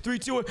time. And 3,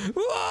 2, 1.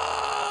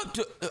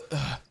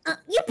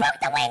 You broke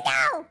the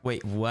window.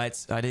 Wait,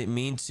 what? I didn't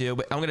mean to.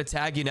 But I'm gonna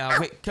tag you now.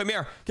 Wait, come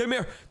here. No,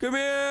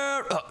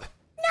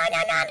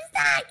 I'm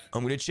stuck.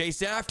 I'm gonna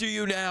chase after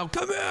you now.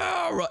 Come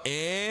here.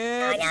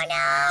 And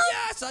No.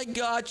 yes, I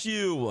got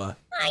you.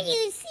 Are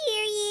you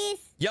serious?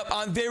 Yep,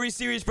 I'm very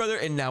serious, brother.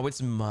 And now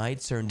it's my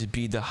turn to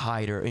be the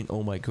hider. And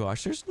oh my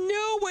gosh, there's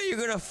no way you're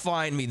gonna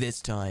find me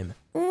this time.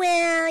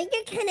 Well,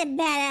 you're kind of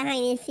bad at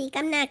hide and seek.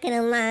 I'm not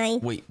gonna lie.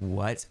 Wait,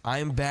 what?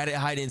 I'm bad at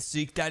hide and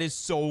seek? That is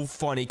so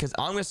funny because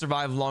I'm gonna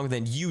survive longer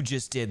than you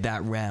just did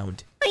that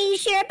round. Are you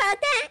sure about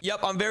that? Yep,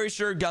 I'm very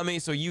sure, Gummy.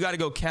 So you got to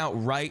go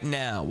count right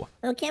now.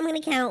 Okay, I'm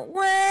gonna count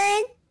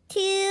 1,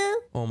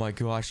 2. Oh my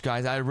gosh,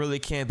 guys, I really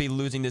can't be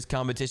losing this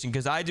competition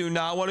because I do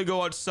not want to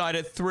go outside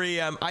at 3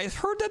 a.m. I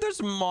heard that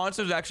there's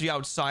monsters actually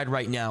outside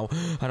right now.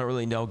 I don't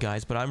really know,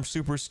 guys, but I'm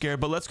super scared.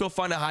 But let's go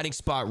find a hiding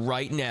spot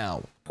right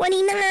now.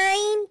 29, 30.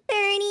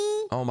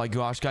 Oh my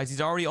gosh, guys,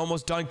 he's already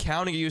almost done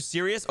counting. Are you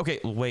serious? Okay,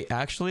 wait,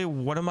 actually,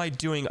 what am I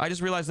doing? I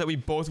just realized that we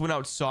both went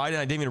outside and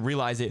I didn't even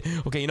realize it.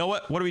 Okay, you know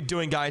what? What are we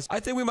doing, guys? I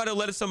think we might have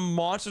let some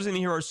monsters in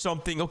here or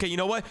something. Okay, you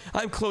know what?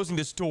 I'm closing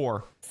this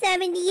door.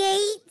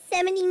 78,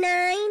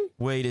 79.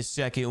 Wait a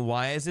second.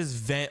 Why is this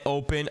vent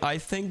open? I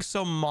think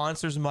some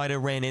monsters might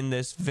have ran in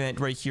this vent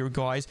right here,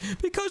 guys.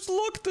 Because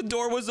look, the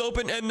door was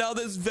open and now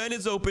this vent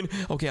is open.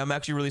 Okay, I'm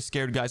actually really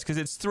scared, guys, because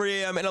it's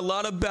 3 a.m. and a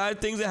lot of bad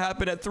things that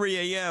happen at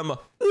 3 a.m.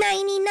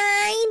 99,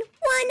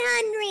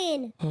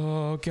 100.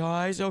 Oh,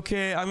 guys.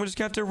 Okay, I'm just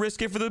gonna have to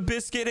risk it for the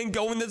biscuit and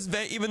go in this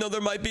vent, even though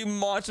there might be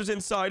monsters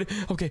inside.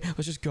 Okay,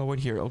 let's just go in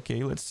here.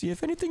 Okay, let's see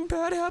if anything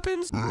bad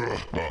happens.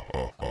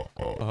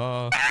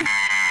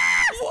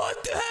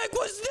 What the heck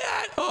was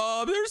that?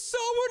 There's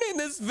someone in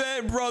this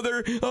vent,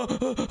 brother. I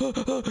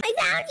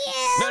found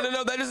you.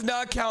 No, that does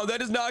not count. That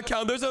does not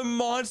count. There's a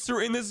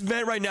monster in this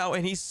vent right now,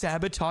 and he's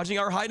sabotaging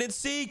our hide and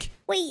seek.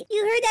 Wait,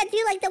 you heard that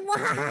too? Like the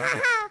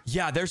wahahaha.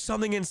 Yeah, there's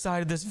something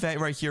inside of this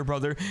vent right here,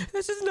 brother.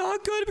 This is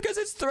not good because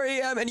it's 3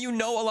 a.m. and you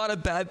know a lot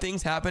of bad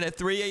things happen at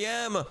 3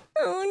 a.m.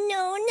 Oh,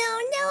 no.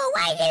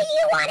 Why do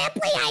you want to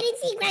play hide and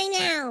seek right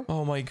now?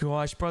 Oh my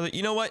gosh, brother.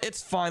 You know what?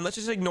 It's fine. Let's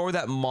just ignore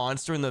that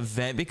monster in the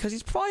vent because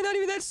he's probably not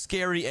even that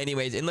scary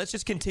anyways. And let's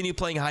just continue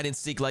playing hide and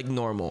seek like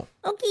normal.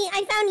 Okay,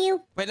 I found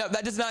you. Wait, no,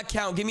 that does not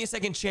count. Give me a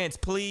second chance,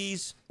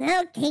 please.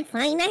 Okay,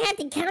 fine. I have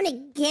to count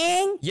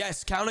again.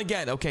 Yes, count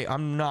again. Okay,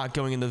 I'm not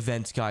going in the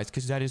vents, guys,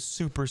 because that is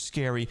super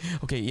scary.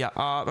 Okay, yeah,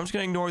 I'm just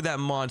gonna ignore that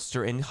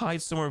monster and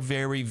hide somewhere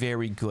very,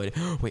 very good.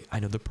 Wait, I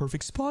know the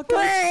perfect spot,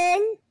 guys.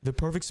 1. The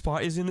perfect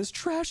spot is in this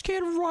trash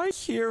can right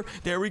here.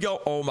 There we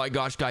go. Oh my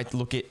gosh, guys,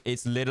 look,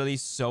 it's literally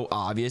so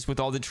obvious with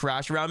all the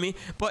trash around me,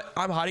 but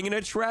I'm hiding in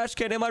a trash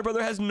can and my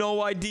brother has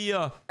no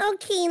idea.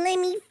 Okay, let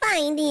me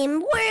find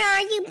him. Where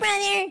are you,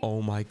 brother?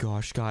 Oh my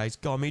gosh, guys,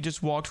 Gummy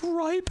just walked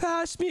right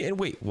past me. And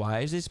wait, why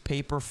is this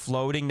paper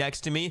floating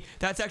next to me?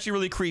 That's actually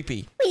really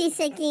creepy. Wait a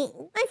second.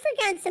 I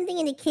forgot something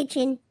in the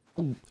kitchen.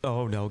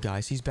 Oh no,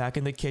 guys, he's back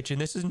in the kitchen.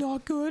 This is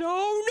not good.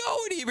 Oh no,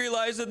 and he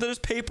realized that there's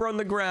paper on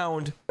the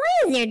ground.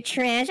 Why is there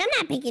trash? I'm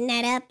not picking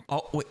that up.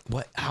 Oh, wait,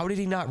 what? How did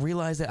he not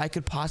realize that I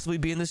could possibly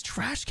be in this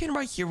trash can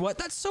right here? What?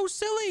 That's so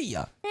silly.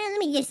 Let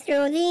me just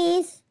throw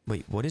these.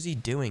 Wait, what is he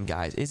doing,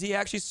 guys? Is he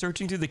actually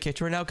searching through the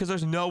kitchen right now? Because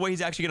there's no way he's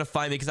actually going to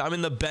find me because I'm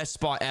in the best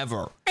spot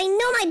ever. I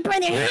know my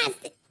brother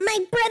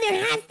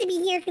has to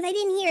be here because I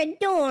didn't hear a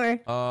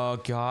door.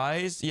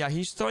 Guys, yeah,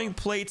 he's throwing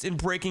plates and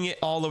breaking it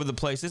all over the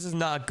place. This is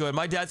not good.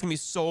 My dad's gonna be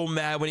so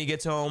mad when he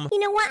gets home. You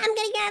know what? I'm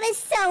gonna grab a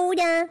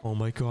soda. Oh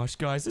my gosh,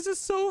 guys, this is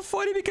so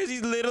funny because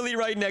he's literally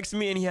right next to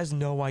me and he has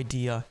no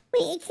idea.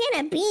 Wait, it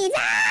cannot be.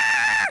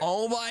 Ah!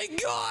 Oh my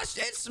gosh,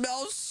 it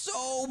smells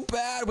so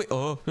bad. Wait,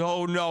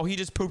 oh no, he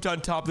just pooped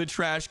on top of the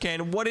trash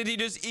can. What did he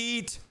just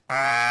eat?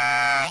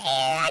 I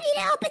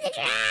need to open the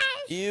trash.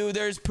 Ew,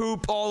 there's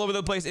poop all over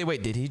the place. Hey,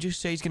 wait, did he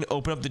just say he's gonna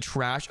open up the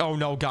trash? Oh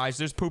no, guys,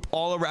 there's poop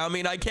all around me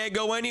and I can't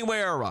go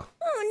anywhere.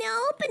 Oh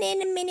no, open it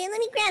in a minute. Let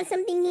me grab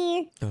something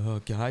here. Oh,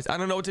 guys, I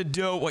don't know what to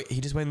do. Wait, he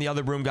just went in the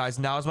other room, guys.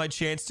 Now's my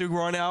chance to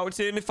run out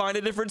and find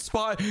a different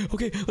spot.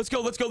 Okay, let's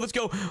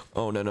go.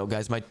 Oh, no,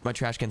 guys, my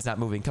trash can's not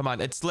moving. Come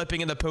on, it's slipping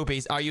in the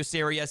poopies. Are you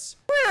serious?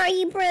 Where are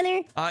you,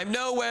 brother? I'm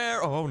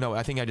nowhere. Oh, no,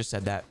 I think I just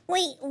said that.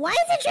 Wait, why is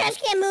the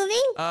trash can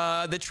moving?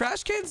 The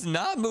trash can's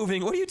not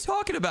moving. What are you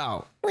talking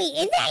about? Wait,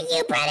 is that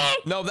you, brother?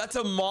 No, that's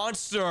a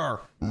monster.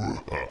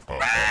 Come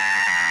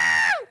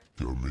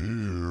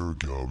here,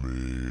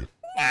 Gummy.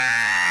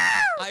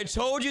 I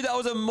told you that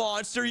was a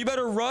monster. You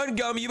better run,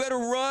 Gummy. You better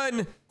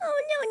run.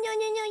 Oh, no.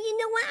 You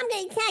know what? I'm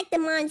going to attack the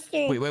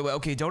monster. Wait.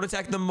 Okay, don't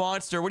attack the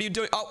monster. What are you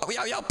doing? Oh,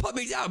 yo, put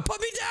me down. Put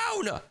me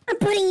down. I'm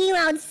putting you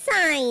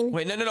outside.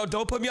 Wait, no.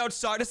 Don't put me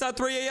outside. It's not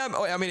 3 a.m.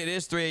 Oh, I mean, it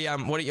is 3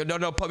 a.m. What are you?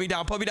 No. Put me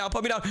down. Okay,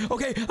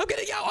 I'm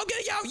getting out.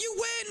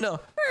 You win.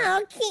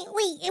 Oh, okay.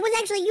 Wait, it was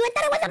actually you. I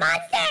thought it was a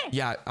monster.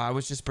 Yeah, I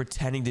was just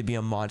pretending to be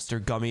a monster,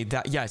 Gummy.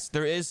 Yes,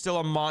 there is still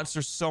a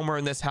monster somewhere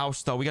in this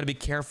house, though. We got to be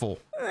careful.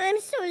 I'm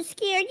so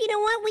scared. You know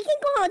what? We can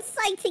go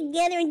outside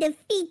together and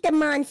defeat the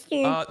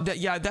monster.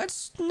 Yeah,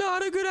 that's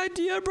not a good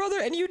idea, brother.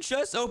 And you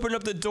just opened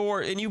up the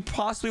door, and you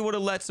possibly would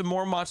have let some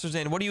more monsters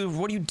in. What are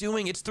you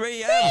doing? It's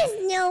 3 a.m.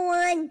 There's no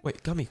one.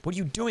 Wait, Gummy, what are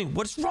you doing?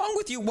 What's wrong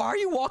with you? Why are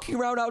you walking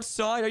around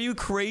outside? Are you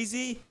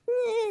crazy?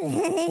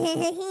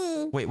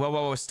 Wait,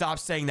 whoa. Stop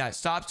saying that.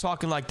 Stop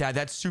talking like that.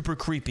 That's super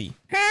creepy.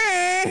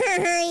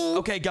 Hi.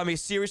 Okay, Gummy,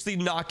 seriously,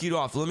 knock it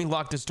off. Let me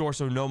lock this door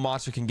so no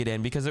monster can get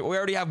in because we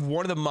already have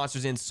one of the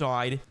monsters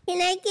inside.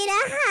 Can I get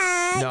a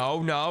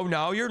hug?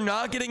 No. You're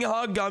not getting a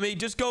hug, Gummy.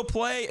 Just go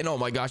play. And oh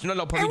my gosh, no,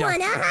 put I me down.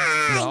 want a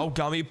hug. No,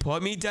 Gummy,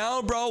 put me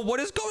down, bro. What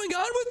is going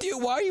on with you?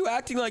 Why are you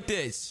acting like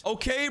this?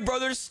 Okay,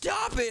 brother,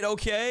 stop it,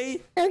 okay?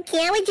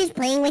 Okay, I was just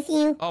playing with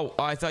you. Oh,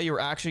 I thought you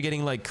were actually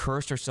getting like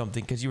cursed or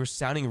something because you were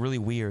sounding really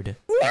weird.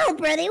 No,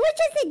 brother, it was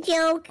just a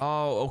joke.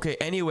 Oh, okay.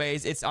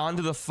 Anyways, it's on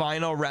to the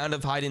final round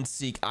of hide and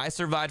seek. I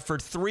survived for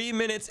 3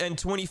 minutes and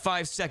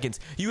 25 seconds.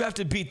 You have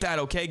to beat that,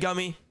 okay,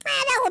 Gummy?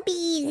 That would be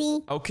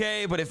easy.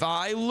 Okay, but if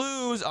I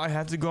lose, I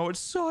have to go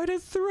outside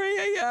at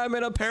 3 a.m.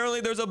 And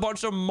apparently there's a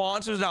bunch of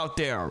monsters out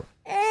there.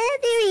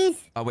 There is.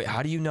 Oh, wait,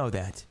 how do you know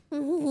that?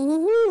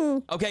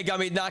 Okay,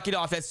 Gummy, knock it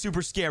off. That's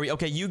super scary.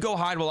 Okay, you go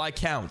hide while I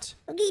count.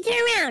 Okay, turn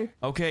around.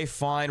 Okay,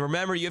 fine.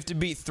 Remember, you have to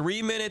beat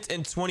 3 minutes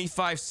and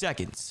 25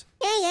 seconds.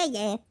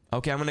 Yeah.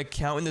 Okay, I'm gonna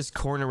count in this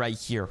corner right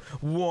here.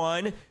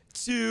 1,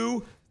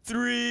 2,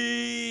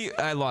 3.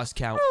 I lost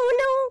count.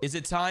 Oh, Is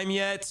it time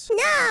yet?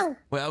 no.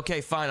 Well,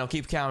 okay, fine. I'll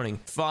keep counting.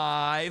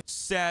 5,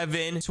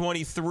 7,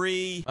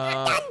 23.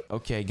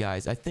 Okay,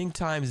 guys. I think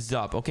time's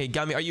up. Okay,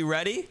 Gummy, are you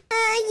ready?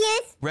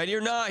 Yes. Ready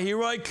or not,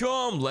 here I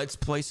come. Let's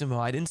play some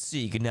hide and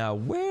seek. Now,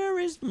 where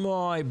is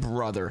my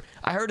brother?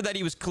 I heard that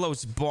he was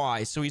close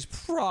by, so he's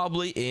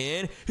probably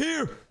in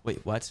here.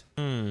 Wait, what?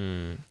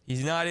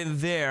 He's not in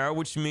there,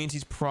 which means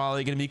he's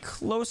probably gonna be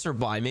closer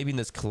by. Maybe in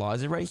this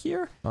closet right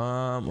here.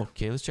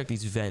 Okay, let's check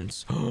these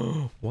vents.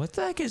 What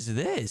the heck is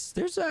this?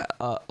 There's a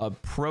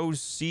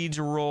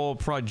procedural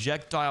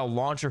projectile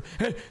launcher.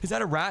 Hey, is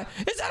that a rat?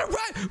 Is that a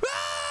rat?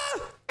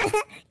 Ah!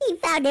 He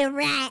found a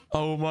rat.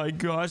 Oh my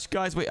gosh,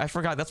 guys. Wait, I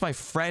forgot. That's my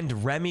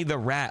friend, Remy the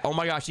rat. Oh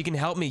my gosh, he can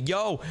help me.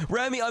 Yo,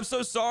 Remy, I'm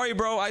so sorry,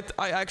 bro. I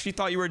actually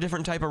thought you were a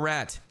different type of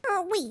rat.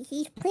 Oh, wait,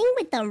 he's playing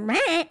with the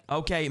rat.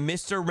 Okay,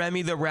 Mr.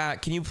 Remy the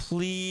rat, can you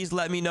please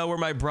let me know where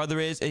my brother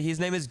is? His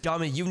name is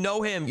Gummy. You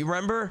know him. You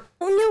remember?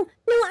 Oh, no,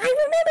 I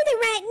remember the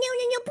rat.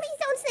 No, please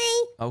don't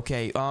say.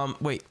 Okay,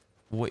 wait.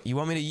 What, you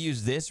want me to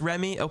use this,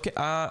 Remy? Okay,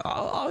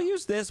 I'll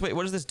use this. Wait,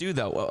 what does this do,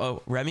 though?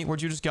 Oh, Remy,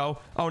 where'd you just go?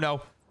 Oh,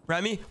 no.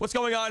 Remy, what's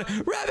going on?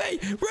 Remy!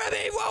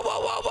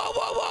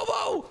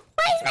 Whoa!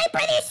 Why is my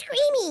brother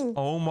screaming?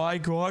 Oh my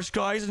gosh,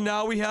 guys,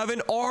 now we have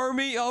an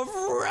army of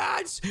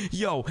rats.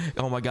 Yo,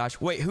 oh my gosh.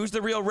 Wait, who's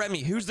the real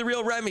Remy? Who's the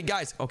real Remy?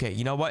 Guys, okay,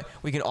 you know what?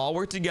 We can all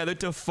work together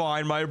to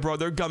find my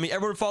brother Gummy.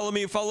 Everyone follow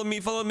me.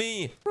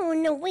 Oh,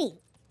 no, wait.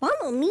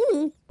 Follow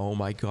me? Oh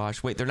my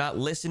gosh. Wait, they're not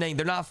listening.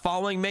 They're not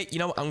following me. You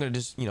know what? I'm going to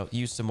just,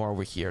 use some more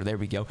over here. There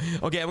we go.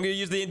 Okay, I'm going to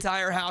use the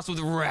entire house with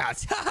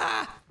rats. Ew,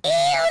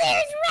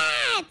 there's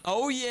rats.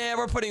 Oh yeah,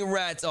 we're putting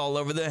rats all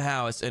over the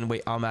house. And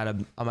wait, I'm out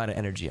of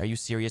energy. Are you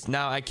serious?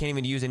 Now I can't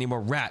even use any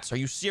more rats. Are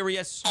you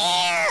serious?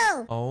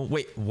 Ew. Oh,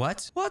 wait,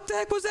 what? What the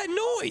heck was that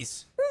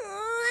noise?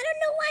 I don't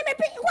know why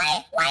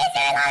why is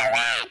there a lot of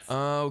rats?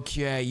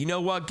 Okay, you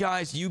know what,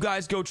 guys? You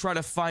guys go try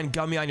to find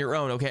Gummy on your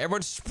own, okay?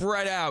 Everyone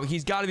spread out.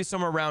 He's got to be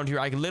somewhere around here.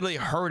 I literally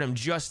heard him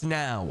just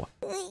now.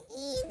 This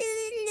is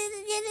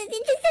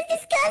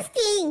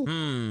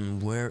disgusting.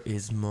 Where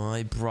is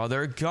my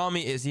brother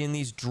Gummy? Is he in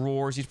these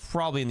drawers? He's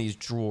probably in these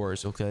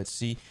drawers. Okay, let's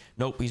see.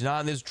 Nope, he's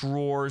not in these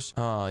drawers.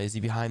 Is he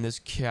behind this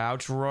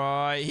couch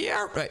right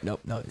here? Right, nope,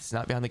 no, it's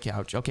not behind the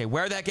couch. Okay,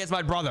 where the heck is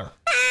my brother?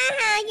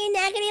 You're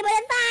not gonna be able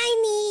to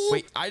find me.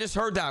 Wait, I just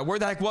heard that. Where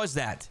the heck was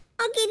that?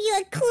 I'll give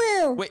you a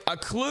clue. Wait, a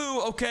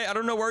clue? Okay, I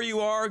don't know where you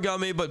are,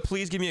 Gummy, but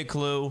please give me a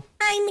clue.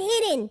 I'm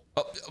hidden.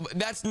 Oh,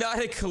 that's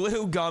not a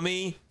clue,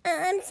 Gummy.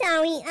 I'm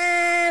sorry.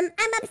 I'm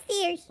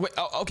upstairs. Wait,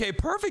 okay,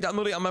 perfect. I'm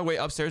literally on my way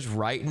upstairs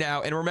right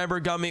now. And remember,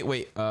 Gummy,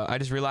 wait, I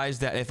just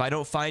realized that if I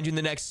don't find you in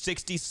the next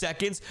 60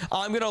 seconds,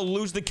 I'm gonna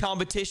lose the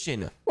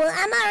competition. Well,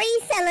 I'm already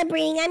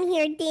celebrating. I'm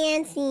here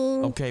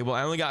dancing. Okay, well,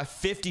 I only got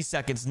 50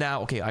 seconds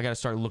now. Okay, I gotta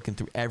start looking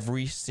through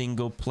every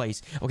single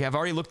place. Okay, I've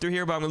already looked through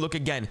here, but I'm gonna look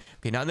again.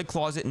 Okay, not in the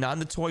closet, not in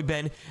the toy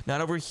bin,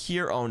 not over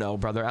here. Oh, no,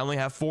 brother. I only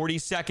have 40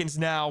 seconds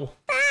now.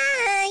 Bye.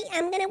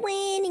 I'm gonna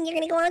win, and you're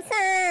gonna go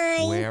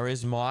outside. Where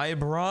is my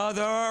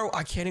brother?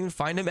 I can't even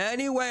find him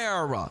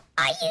anywhere. Are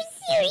you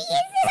serious?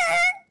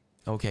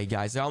 Okay,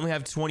 guys, I only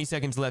have 20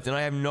 seconds left, and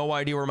I have no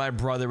idea where my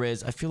brother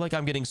is. I feel like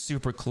I'm getting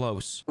super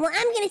close. Well,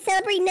 I'm gonna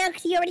celebrate now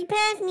because you already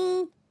passed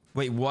me.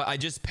 Wait, what? I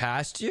just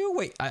passed you?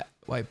 Wait, I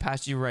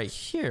passed you right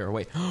here.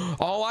 Wait.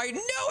 Oh, I knew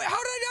it. How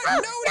did I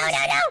not know this?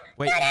 No.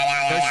 Wait,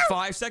 No. there's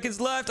 5 seconds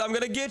left. I'm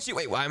gonna get you.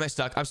 Wait, why am I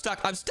stuck? I'm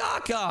stuck.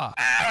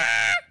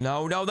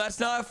 No, that's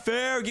not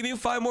fair. Give me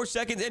 5 more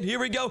seconds, and here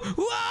we go.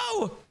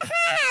 Whoa!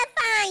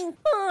 Fine.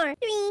 4,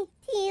 3,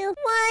 2, 1.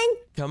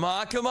 Come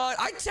on.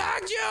 I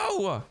tagged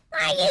you. Are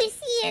you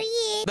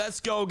serious?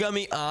 Let's go,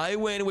 Gummy. I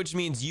win, which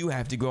means you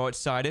have to go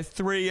outside at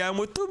 3 a.m.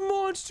 with the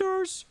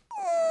monsters.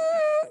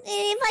 And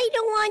if I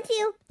don't want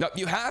to? No,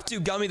 you have to,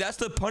 Gummy. That's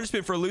the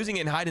punishment for losing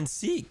in hide and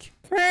seek.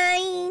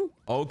 Fine.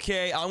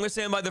 Okay, I'm gonna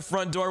stand by the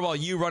front door while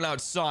you run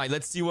outside.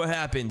 Let's see what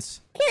happens.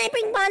 Can I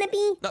bring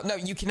Barnaby? No,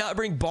 you cannot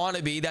bring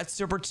Barnaby. That's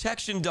a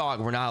protection dog.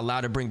 We're not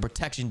allowed to bring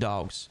protection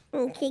dogs.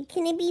 Okay,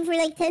 can it be for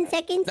like 10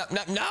 seconds?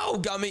 No,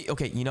 Gummy.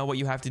 Okay, you know what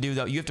you have to do,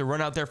 though? You have to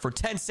run out there for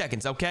 10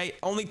 seconds, okay?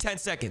 Only 10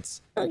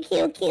 seconds.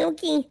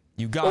 Okay.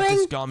 You got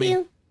this, Gummy.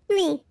 1,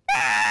 2, 3.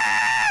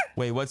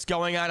 Wait, what's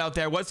going on out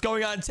there? What's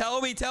going on?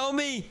 Tell me. It's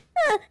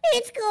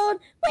cold.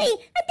 Wait,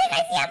 I think I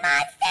see a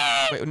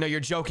monster. Wait, no, you're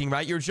joking,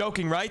 right? You're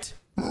joking, right?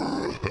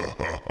 I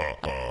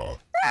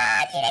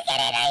need to get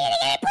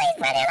in. Please,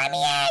 brother, let me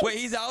in. Wait,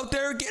 he's out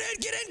there? Get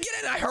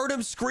in. I heard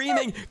him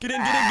screaming. Get in.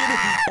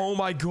 Oh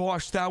my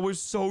gosh, that was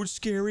so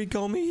scary,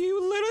 Gummy. He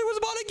literally was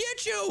about to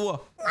get you.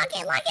 Lock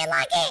it.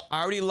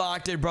 I already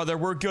locked it, brother.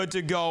 We're good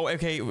to go.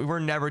 Okay, we're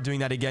never doing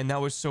that again.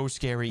 That was so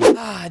scary.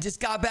 I just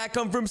got back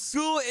home from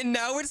school, and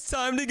now it's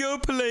time to go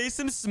play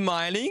some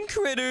smiling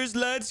critters.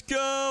 Let's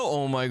go.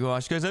 Oh my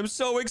gosh, guys, I'm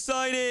so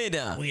excited.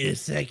 Wait a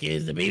second,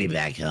 is the baby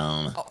back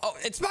home? Oh,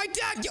 it's my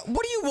dad.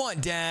 What do you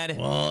want, Dad?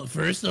 Well,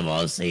 first of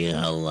all, say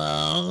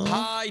hello.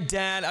 Hi,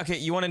 Dad. Okay,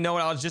 you want to know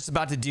what I was just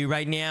about to do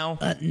right now?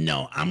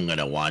 No, I'm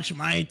gonna watch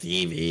my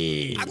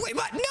TV. Wait,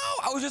 what? No,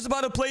 I was just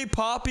about to play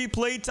Poppy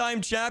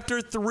Playtime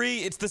Chapter 3.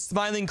 It's the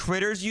smiling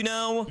critters, you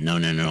know? No,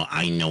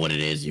 I know what it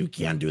is. You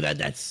can't do that.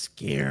 That's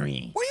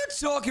scary. What are you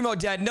talking about,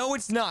 Dad? No,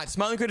 it's not.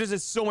 Smiling critters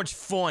is so much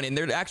fun, and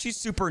they're actually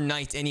super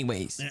nice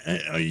anyways.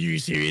 Are you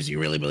serious? You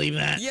really believe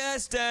that?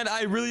 Yes, Dad,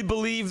 I really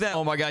believe that.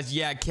 Oh my gosh,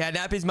 yeah,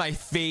 catnap is my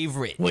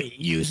favorite. Wait,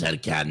 you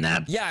said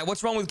catnap? Yeah,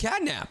 what's wrong with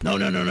catnap?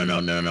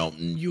 No.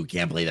 You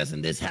can't play this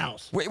in this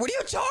house. Wait, what are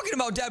you talking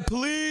about, Dad?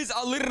 Please,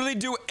 I'll literally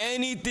do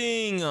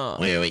anything.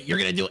 Wait, you're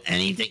gonna do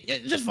anything?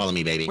 Just follow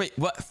me, baby. Wait,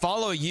 what?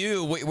 Follow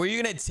you? Wait, where are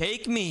you gonna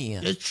take me?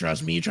 Just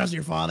trust me. You trust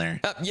your father?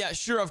 Yeah,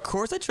 sure, of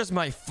course I trust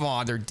my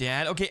father,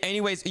 Dad. Okay,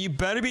 anyways, you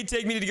better be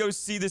taking me to go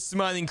see the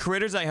smiling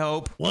critters, I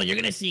hope. Well, you're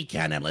gonna see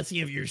catnap. Let's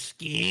see if you're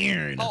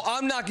scared. Oh,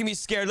 I'm not gonna be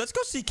scared. Let's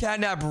go see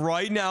catnap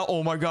right now.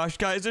 Oh my gosh,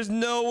 guys, there's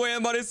no way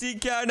I'm about to see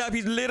catnap.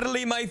 He's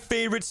literally my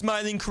favorite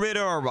smiling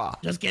critter.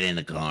 Just get in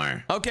the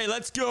car. Okay,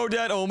 let's go,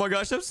 Dad. Oh my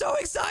gosh, I'm so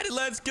excited.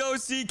 Let's go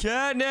see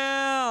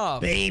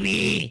catnap.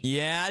 Baby.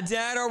 Yeah,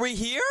 Dad, are we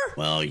here?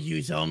 Well,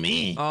 you tell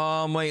me.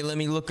 Wait, let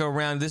me look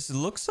around. This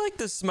looks like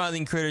the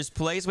smiling critters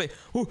place. Wait,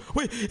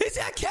 is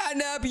that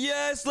catnap?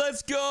 Yes,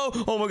 let's go.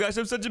 Oh my gosh,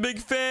 I'm such a big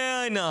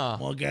fan.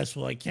 Well, guess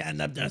what?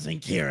 Catnap doesn't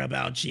care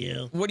about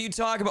you. What are you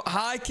talking about?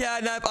 Hi,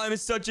 catnap. I'm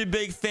such a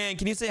big fan.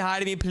 Can you say hi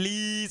to me,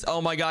 please?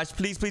 Oh my gosh,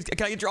 please. Can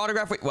I get your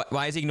autograph? Wait,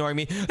 why is he ignoring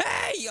me? Hey!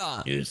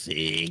 You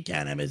see,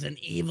 catnap is an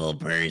evil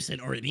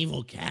person or an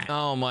evil cat.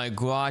 Oh my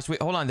gosh.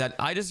 Wait, hold on, Dad.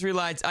 I just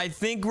realized I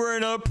think we're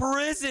in a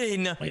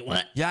prison. Wait,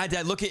 what? Yeah,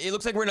 Dad, look, it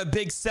looks like we're in a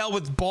big cell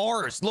with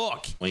bars.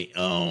 Look. Wait,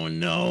 oh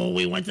no,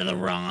 we went to the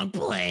wrong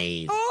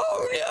place.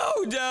 Oh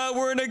no, Dad,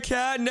 we're in a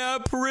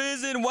catnap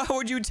prison. Why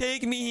would you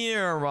take me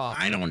here?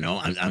 I don't know.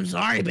 I'm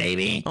sorry,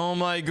 baby. Oh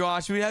my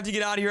gosh, we have to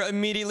get out of here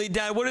immediately,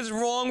 Dad. What is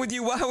wrong with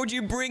you? Why would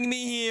you bring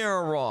me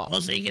here?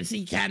 Well, so you can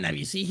see catnap.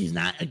 You see, he's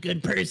not a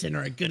good person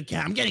or a good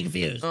cat. I'm getting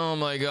confused. Oh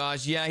my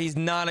gosh, yeah, he's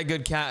not a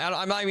good cat.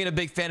 I'm not even a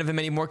big fan of him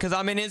anymore because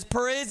I'm in his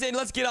prison.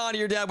 Let's get out of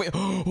here, Dad. Wait,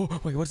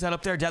 wait, what's that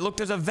up there, Dad? Look,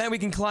 there's a vent we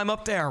can climb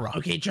up there.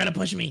 Okay, try to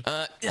push me.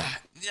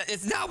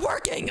 It's not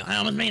working. I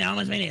almost made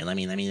it. Let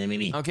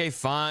me. Okay,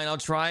 fine. I'll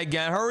try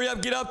again. Hurry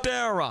up, get up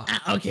there.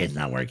 Okay, it's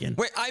not working.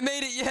 Wait, I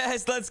made it.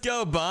 Yes, let's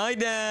go. Bye,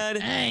 Dad.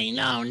 Hey,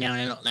 no.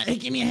 Hey,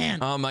 give me a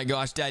hand. Oh my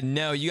gosh, Dad,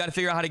 no. You got to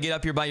figure out how to get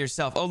up here by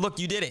yourself. Oh, look,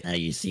 you did it.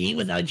 You see,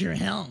 without your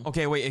help.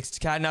 Okay, wait, it's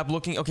catnap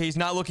looking. Okay, he's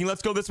not looking.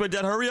 Let's go this way,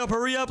 Dad. Hurry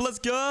up, let's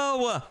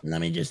go.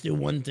 Let me just do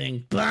one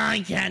thing.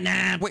 Bye,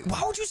 catnap. Wait,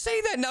 why would you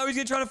say that? Now he's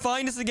gonna try to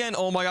find us again.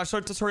 Oh my gosh,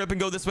 let's hurry up and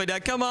go this way,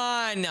 Dad. Come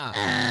on.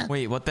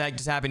 Wait, what the heck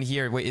just happened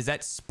here? Wait, is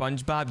that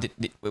SpongeBob?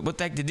 What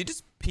the heck? Did he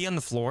just pee on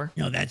the floor?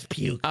 No, that's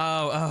puke.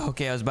 Oh,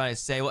 okay. I was about to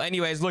say. Well,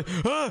 anyways, look.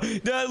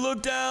 Dad,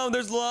 look down.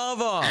 There's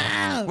lava.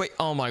 Ow. Wait,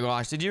 oh my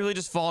gosh. Did you really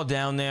just fall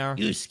down there?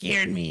 You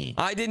scared me.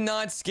 I did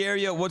not scare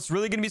you. What's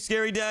really going to be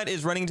scary, Dad,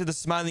 is running into the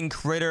smiling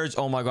critters.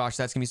 Oh my gosh,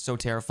 that's going to be so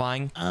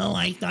terrifying. Oh,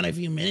 I thought a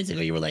few minutes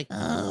ago you were like,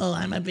 oh,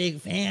 I'm a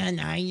big fan.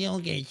 I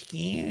don't get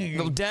scared.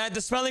 No, Dad,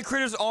 the smiling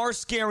critters are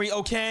scary,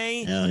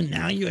 okay? Oh,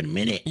 now you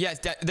admit it. Yes,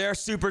 Dad, they're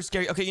super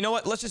scary. Okay, you know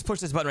what? Let's just push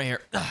this button right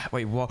here.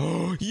 Wait,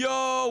 whoa.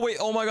 Yo, wait.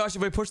 Oh my gosh,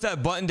 if I push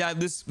that button, Dad,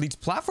 these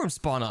platforms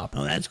spawn up.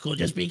 Oh, that's cool.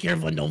 Just be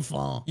careful and don't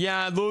fall.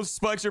 Yeah, those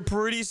spikes are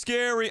pretty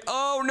scary.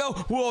 Oh no.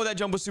 Whoa, that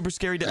jump was super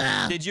scary.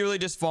 Did you really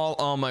just fall?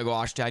 Oh my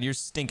gosh, Dad, you're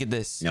stinking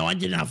this. No, I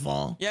did not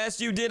fall.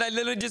 Yes, you did. I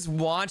literally just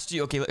watched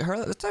you. Okay,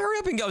 let's hurry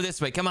up and go this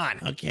way. Come on.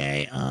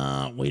 Okay,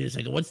 wait a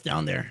second. What's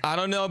down there? I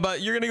don't know,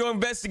 but you're gonna go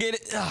investigate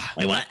it.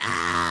 Wait, what?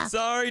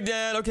 Sorry,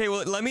 Dad. Okay,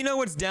 well, let me know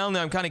what's down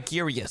there. I'm kind of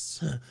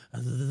curious.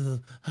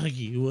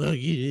 Huggy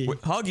Wuggy.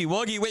 Wait, Huggy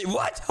Wuggy. Wait,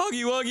 what?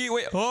 Huggy Wuggy.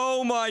 Wait.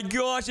 Oh my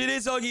gosh, it is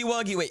this Huggy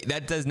Wuggy. Wait,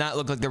 that does not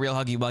look like the real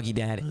Huggy Wuggy,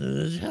 Dad.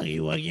 Huggy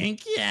Wuggy and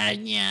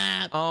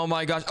Catnap. Oh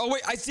my gosh. Oh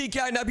wait, I see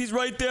Catnap. He's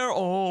right there.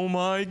 Oh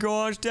my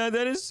gosh, Dad,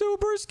 that is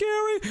super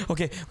scary.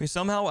 Okay, wait,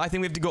 somehow I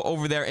think we have to go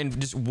over there and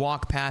just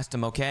walk past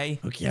him, okay?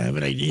 Okay, I have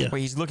an idea.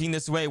 Wait, he's looking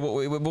this way.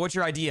 What's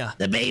your idea?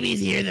 The baby's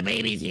here. The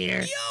baby's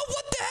here. Yo,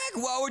 what the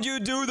heck? Why would you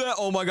do that?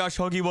 Oh my gosh,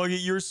 Huggy Wuggy,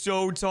 you're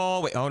so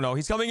tall. Wait, oh no,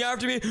 he's coming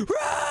after me.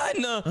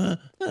 Run!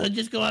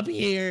 Just go up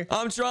here.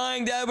 I'm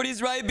trying, Dad, but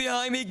he's right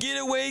behind me. Get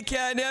away,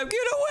 Catnap.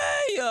 Get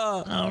away!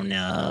 Oh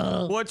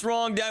no. What's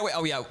wrong, Dad? Wait,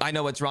 oh yeah, I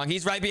know what's wrong.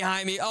 He's right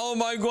behind me. Oh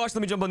my gosh,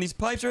 let me jump on these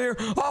pipes right here.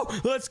 Oh,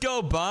 let's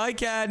go. Bye,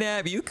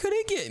 Catnap. You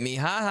couldn't get me.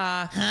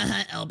 Haha.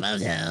 El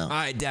Bozo. All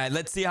right, Dad,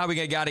 let's see how we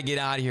gotta get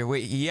out of here.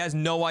 Wait, he has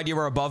no idea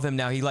we're above him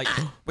now. He like,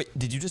 wait,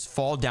 did you just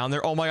fall down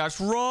there? Oh my gosh,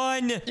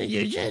 run! Did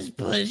you just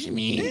push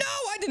me? No,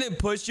 I didn't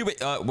push you.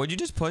 Wait, what'd you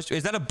just push?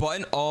 Is that a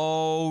button?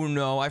 Oh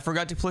no, I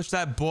forgot to push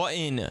that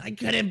button. I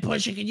couldn't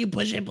push it. Can you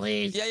push it,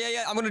 please?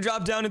 Yeah. I'm gonna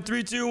drop down in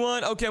 3, 2,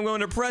 1. Okay, I'm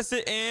going to press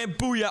it and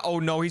booyah. Oh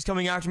no, he's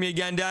coming after me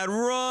again, Dad.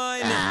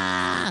 Run!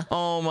 Ah!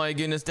 Oh my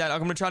goodness, Dad. I'm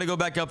gonna try to go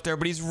back up there,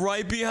 but he's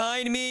right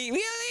behind me. Leave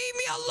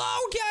me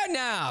alone,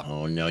 Catnap.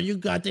 Oh no, you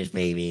got this,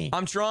 baby.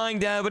 I'm trying,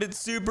 Dad, but it's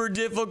super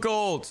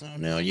difficult. Oh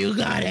no, you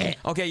got it.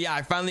 Okay, yeah,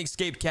 I finally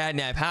escaped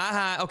Catnap.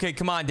 Ha. Okay,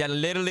 come on, Dad.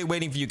 I'm literally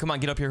waiting for you. Come on,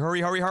 get up here.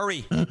 Hurry.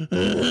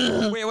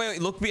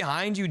 Wait. Look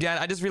behind you, Dad.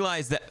 I just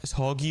realized that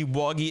Huggy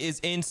Wuggy is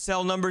in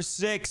cell number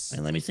 6.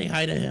 Wait, let me say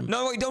hi to him.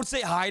 No, wait, don't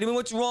say hi to him.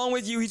 What's wrong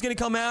with you? He's gonna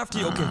come after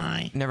you. Okay,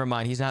 Hi. never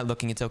mind. He's not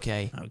looking. It's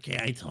okay. Okay,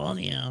 I told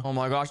you. Oh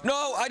my gosh.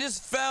 No, I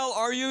just fell.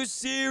 Are you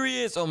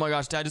serious? Oh my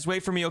gosh, Dad, just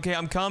wait for me. Okay,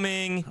 I'm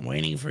coming. I'm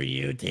waiting for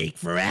you. Take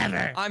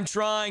forever. I'm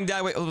trying,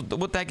 Dad. Wait,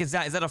 what the heck is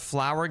that? Is that a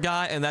flower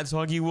guy? And that's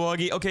Huggy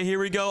Wuggy. Okay, here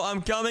we go.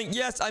 I'm coming.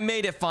 Yes, I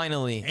made it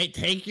finally. Hey,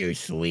 take your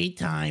sweet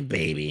time,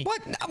 baby.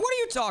 What are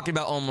you talking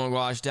about? Oh my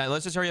gosh, Dad.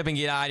 Let's just hurry up and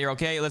get out of here,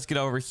 okay? Let's get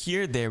over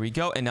here. There we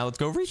go. And now let's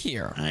go over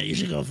here. You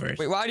should go first.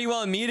 Wait, why do you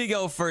want me to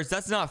go first?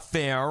 That's not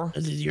fair.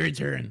 This is your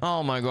turn.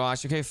 Oh my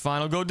gosh. Okay,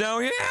 fine. I'll go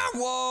down here.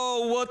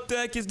 Whoa, what the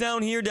heck is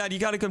down here, Dad? You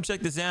gotta come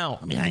check this out.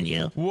 I'm behind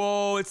you.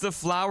 Whoa, it's the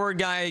flower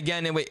guy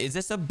again. And wait, is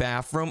this a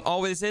bathroom?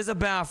 Oh, this is a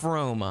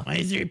bathroom. Why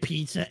is there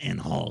pizza and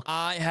Hulk?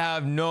 I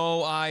have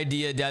no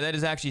idea, Dad. That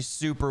is actually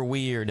super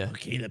weird.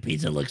 Okay, the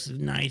pizza looks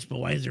nice, but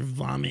why is there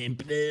vomit and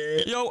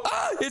bleh? Yo,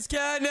 it's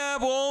Catnap.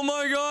 Oh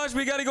my gosh,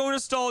 we gotta go in a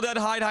stall, Dad.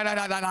 Hide.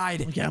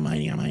 Okay, I'm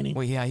hiding.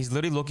 Wait, yeah, he's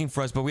literally looking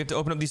for us, but we have to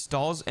open up these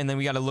stalls, and then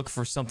we gotta look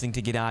for something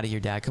to get out of here,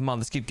 Dad. Come on,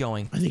 let's keep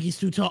going. I think he's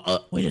too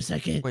tall. Wait a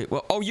second. Wait,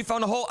 well, oh, you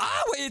found a hole.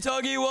 Wait, it's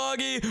Huggy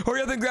Wuggy.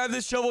 Hurry up and grab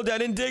this shovel,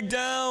 Dad, and dig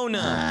down.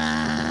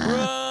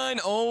 Run.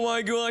 Oh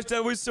my gosh,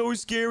 that was so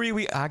scary.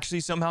 We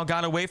actually somehow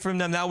got away from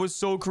them. That was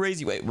so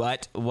crazy. Wait,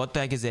 what? What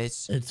the heck is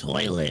this? The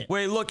toilet.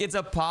 Wait, look, it's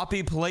a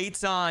Poppy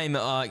Playtime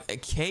a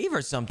cave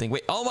or something.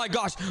 Wait, oh my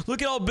gosh,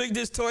 look at how big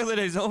this toilet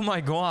is. Oh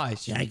my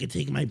gosh. Yeah, I could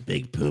take my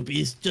big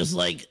poopies just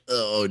like,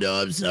 oh no,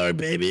 I'm sorry,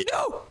 baby.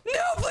 No,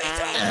 please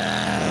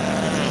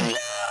don't. No!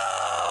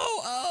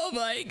 Oh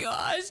my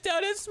gosh,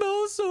 Dad, it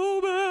smells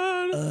so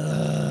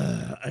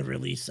bad. I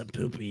released some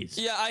poopies.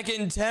 Yeah, I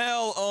can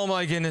tell. Oh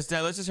my goodness,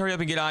 Dad. Let's just hurry up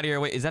and get out of here.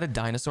 Wait, is that a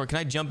dinosaur? Can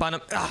I jump on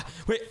him?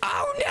 Wait,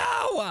 oh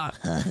no!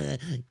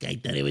 I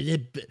thought it was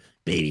a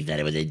baby thought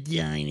it was a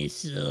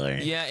dinosaur.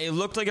 Yeah, it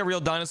looked like a real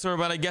dinosaur,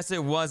 but I guess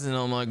it wasn't.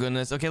 Oh my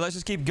goodness. Okay, let's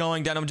just keep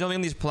going, Dad. I'm jumping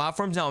on these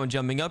platforms now. I'm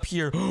jumping up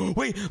here.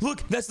 Wait,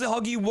 look, that's the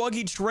Huggy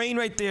Wuggy train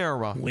right there.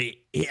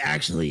 Wait, it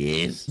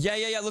actually is? Yeah.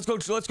 Let's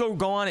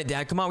go on it,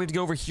 Dad. Come on, we have to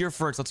go over here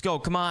first. Let's go.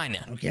 Come on.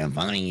 Okay, I'm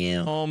following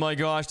you. Oh my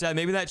gosh, Dad.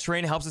 Maybe that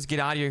train helps us get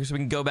out of here so we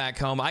can go back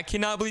home. I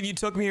cannot believe you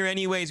took me here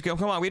anyways.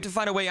 Come on, we have to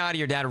find a way out of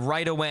here, Dad,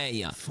 right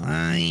away.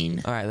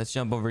 Fine. All right, let's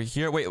jump over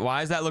here. Wait,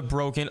 why does that look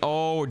broken?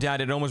 Oh, Dad,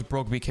 it almost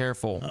broke. Be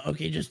careful.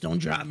 Okay, just don't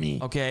drop me.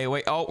 Okay,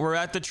 wait. Oh, we're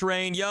at the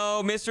train.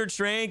 Yo, Mr.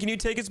 Train, can you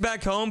take us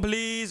back home,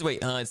 please? Wait,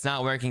 it's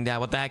not working, Dad.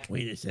 What the heck?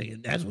 Wait a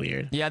second. That's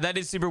weird. Yeah, that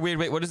is super weird.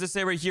 Wait, what does it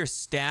say right here?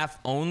 Staff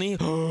only?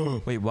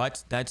 Wait,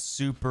 what? That's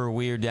super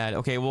weird, Dad.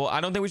 Okay, well, I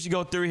don't think we should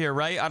go through here,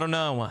 right? I don't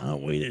know. Oh,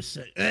 wait a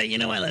second. You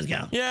know what? Let's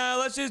go. Yeah,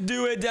 let's just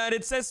do it, Dad.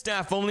 It says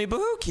staff only, but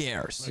who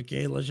cares?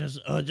 Okay, let's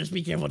just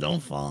be careful. Don't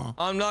fall.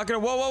 I'm not gonna.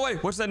 Whoa,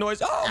 wait. What's that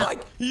noise? Oh my.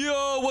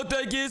 Yo, what the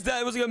heck is that?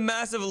 It was like a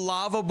massive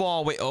lava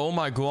ball. Wait, oh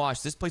my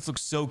gosh. This place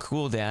looks so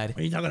cool, Dad. What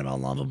are you talking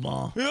about, lava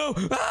ball? Yo,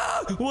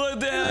 what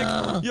the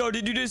heck? Yo,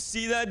 did you just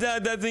see that,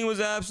 Dad? That thing was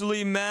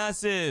absolutely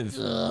massive.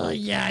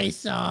 Yeah, I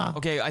saw.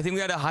 Okay, I think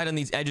we gotta hide on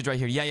these edges right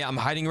here. Yeah, I'm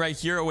hiding right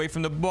here away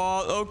from the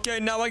ball.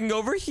 Okay, now I can go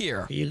over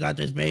here. You got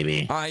this,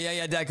 baby. All right,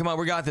 yeah, Dad, come on,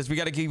 we got this. We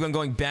gotta keep on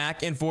going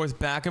back and forth,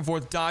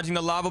 dodging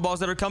the lava balls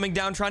that are coming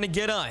down, trying to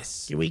get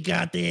us. We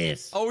got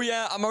this. Oh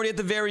yeah, I'm already at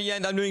the very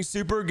end. I'm doing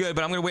super good,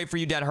 but I'm gonna wait for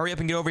you, Dad. Hurry up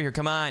and get over here.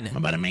 Come on. I'm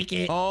about to make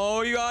it.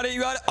 Oh, you got it.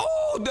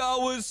 Oh, that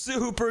was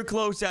super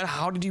close. Dad.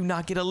 How did you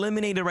not get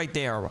eliminated right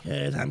there?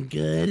 Good, I'm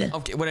good.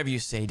 Okay, whatever you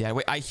say, Dad.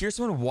 Wait, I hear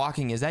someone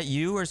walking. Is that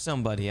you or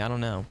somebody? I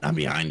don't know. I'm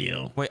behind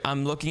you. Wait,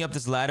 I'm looking up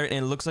this ladder, and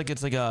it looks like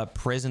it's like a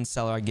prison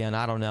cellar again.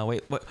 I don't know.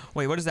 Wait,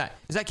 what is that?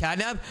 Is that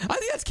Catnap? I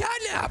think that's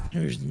Catnap.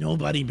 There's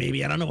nobody,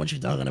 baby. I don't know what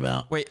you're talking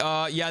about. Wait,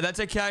 yeah, that's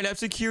a Catnap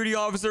security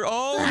officer.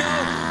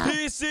 Oh, no.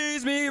 He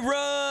sees me.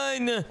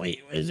 Run.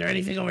 Wait, is there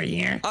anything over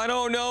here? I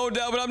don't know,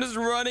 Dad, but I'm just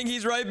running.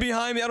 He's right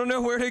behind me. I don't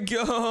know where to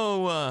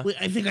go. Wait,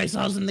 I think I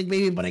saw something,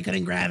 baby, but I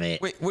couldn't grab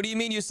it. Wait, what do you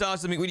mean you saw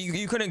something?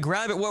 You couldn't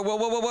grab it? What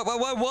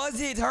was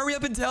it? Hurry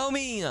up and tell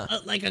me.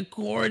 Like a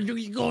cord. You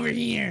can go over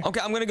here. Okay,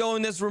 I'm gonna go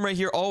in this room right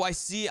here. Oh, I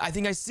see it. I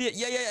think I see it.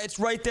 Yeah, it's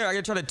right there. I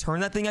gotta try to turn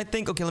that thing, I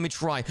think. Okay, let me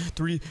try.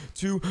 3,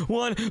 2,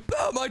 1.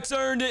 Boom, I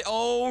turned it.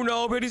 Oh,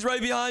 no, but he's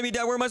right behind me,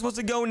 Dad. Where am I supposed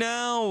to go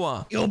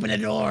now? You open the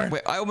door.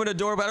 Wait, I opened a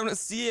door, but I don't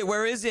see it.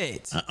 Where is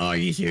it? Are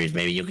you serious,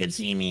 baby? You can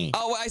see me.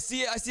 Oh, I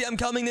see it. I'm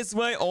coming this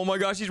way. Oh, my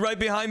gosh, he's right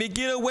behind me.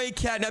 Get away,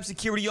 Catnap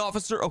security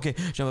officer. Okay,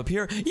 jump up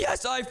here.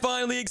 Yes, I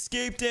finally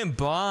escaped him.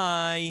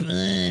 Bye.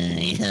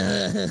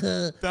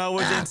 That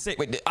was insane.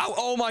 Wait,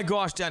 oh my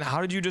gosh, Dad.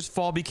 How did you just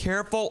fall? Be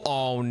careful.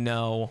 Oh,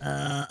 no.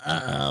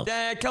 Uh-oh.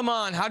 Dad, come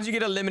on. How did you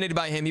get eliminated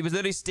by him? He was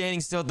literally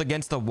standing still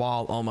against the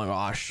wall. Oh, my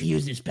gosh. He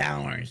used his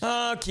powers.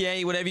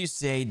 Okay, whatever you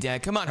say,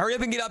 Dad. Come on, hurry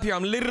up and get up here.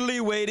 I'm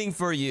literally waiting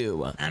for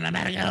you. I'm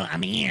about to go.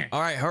 I'm here.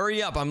 All right,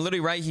 hurry up. I'm literally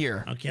right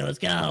here. Okay, let's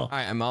go. All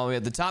right, I'm all the way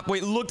at the top.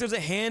 Wait, look, there's a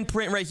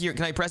handprint right here.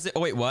 Can I press it?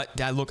 Oh, wait, what?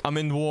 Dad, look, I'm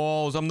in the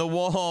walls. I'm the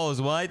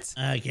walls. What?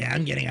 Okay,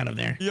 I'm getting out of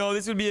there. Yo,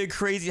 this would be a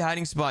crazy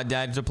hiding spot,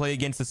 Dad, to play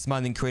against the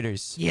smiling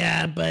critters.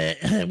 Yeah, but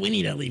we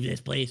need to leave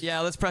this place. Yeah,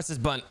 let's press this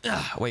button.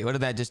 Wait, what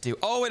did that just do?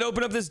 Oh, it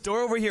opened up this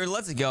door over here.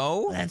 Let's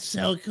go. That's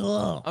so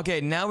cool.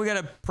 Okay, now we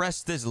gotta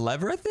press this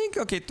lever, I think.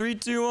 Okay, 3,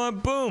 2, 1,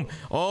 boom.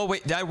 Oh,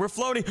 wait, Dad, we're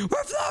floating.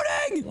 We're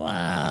floating.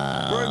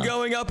 Wow. We're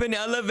going up an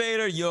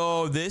elevator.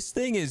 Yo, this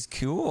thing is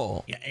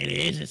cool. Yeah, it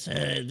is.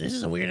 This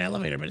is a weird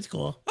elevator, but it's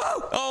cool.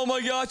 Oh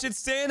my gosh, it's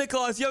Santa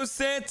Claus. Yo,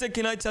 Santa,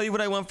 can I tell you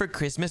what I want for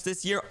Christmas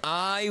this year?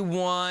 I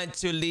want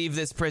to leave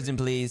this prison,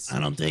 please. I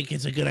don't think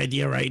it's a good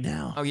idea right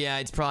now. Oh, yeah,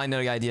 it's probably not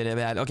a good idea to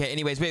bad. Okay,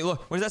 anyways, wait,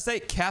 look. What does that say?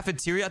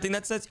 Cafeteria? I think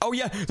that says... Oh,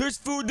 yeah, there's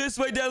food this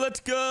way, Dad. Let's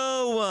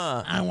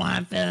go. I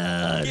want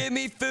food. Give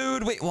me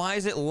food. Wait, why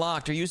is it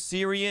locked? Are you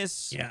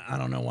serious? Yeah, I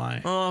don't know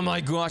why. Oh,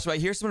 my gosh. I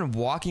hear someone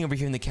walking over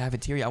here in the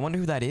cafeteria. I wonder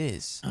who that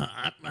is.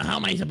 How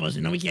am I supposed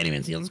to know? We can't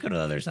even see. Let's go to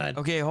the other side.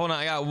 Okay, hold on.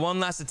 I got one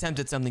last attempt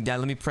at something, Dad.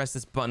 Let me press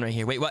this button right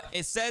here. Wait, what?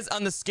 It says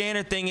on the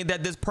scanner thing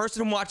that this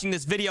person watching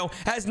this video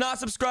has not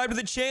subscribed to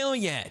the channel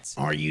yet.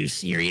 Are you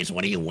serious?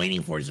 What are you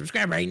waiting for?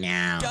 Subscribe right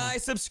now.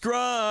 Guys,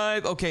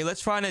 subscribe. Okay,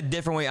 let's try a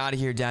different way out of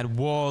here, Dad.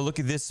 Whoa, look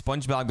at this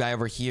SpongeBob guy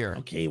over here.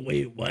 Okay,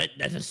 wait, what?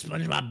 That's a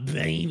SpongeBob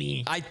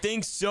baby. I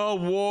think so.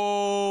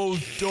 Whoa,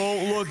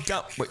 don't look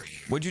down. Wait,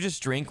 what'd you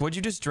just drink? What'd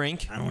you just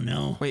drink? I don't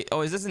know. Wait,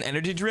 oh, is this an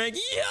energy drink?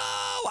 Yo!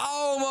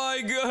 Oh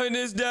my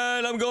goodness,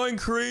 Dad. I'm going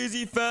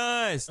crazy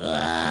fast.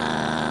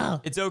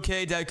 It's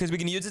okay, Dad, because we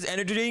can use this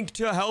energy drink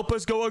to help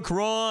us go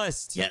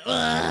across.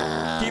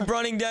 Yeah. Keep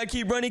running, Dad.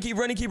 Keep running, keep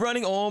running, keep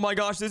running. Oh my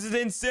gosh, this is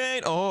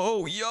insane.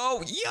 Oh,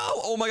 yo.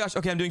 Oh my gosh.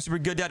 Okay, I'm doing super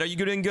good, Dad. Are you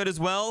doing good as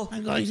well?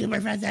 I'm going super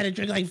fast. I had to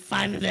drink like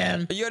 5 of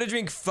them. You had to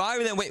drink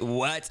 5 of them. Wait,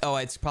 what? Oh,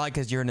 it's probably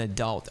because you're an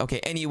adult. Okay,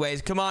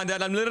 anyways, come on,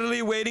 Dad. I'm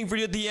literally waiting for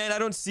you at the end. I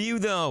don't see you,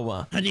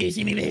 though. How do you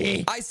see me,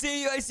 baby? I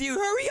see you. I see you.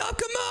 Hurry up.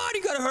 Come on.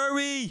 You gotta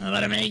hurry. I'm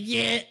gonna make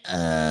it.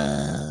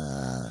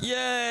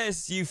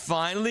 Yes, you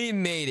finally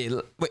made it.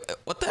 Wait,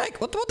 what the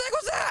heck? What the heck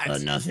was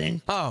that?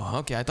 Nothing. Oh,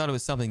 okay. I thought it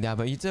was something, Dad,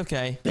 but it's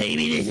okay.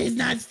 Baby, this is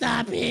not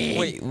stopping.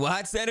 Wait,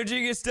 what? The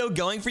energy is still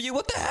going for you?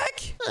 What the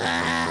heck?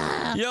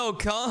 Yo,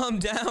 calm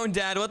down,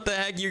 Dad. What the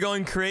heck? You're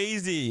going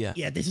crazy.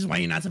 Yeah, this is why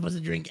you're not supposed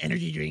to drink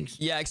energy drinks.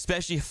 Yeah,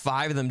 especially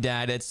 5 of them,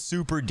 Dad. It's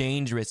super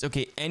dangerous.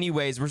 Okay,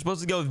 anyways, we're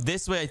supposed to go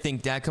this way, I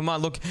think, Dad. Come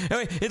on, look.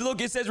 Hey,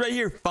 look, it says right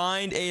here,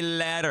 find a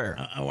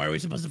ladder. Why are we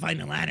supposed to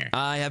find a ladder?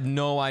 I have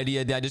no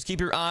idea, Dad. Just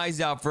keep your eyes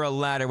out for a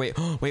ladder. Wait,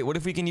 what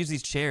if we can use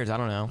these chairs? I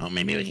don't know. Oh,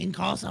 maybe we can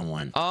call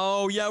someone.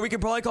 Oh, yeah, we can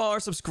probably call our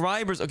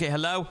subscribers. Okay,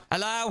 hello?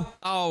 Hello?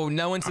 Oh,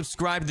 no one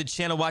subscribed to the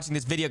channel watching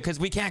this video because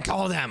we can't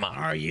call them.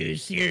 Are you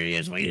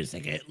serious? Wait a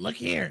second. Look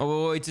here.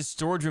 Oh, it's a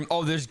storage room.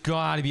 Oh, there's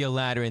gotta be a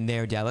ladder in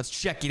there, Dad. Let's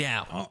check it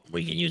out. Oh,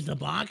 we can use the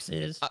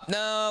boxes.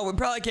 No, we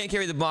probably can't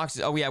carry the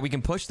boxes. Oh, yeah, we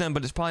can push them,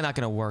 but it's probably not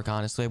gonna work,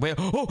 honestly. Wait,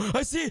 oh,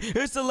 I see.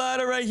 It's the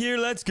ladder right here.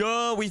 Let's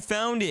go. We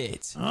found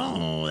it.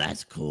 Oh,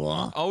 that's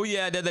cool. Oh,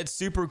 yeah, Dad, that's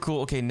super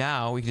cool. Okay,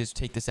 now we can just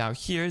take this out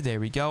here. There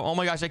we go. Oh,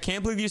 my gosh, I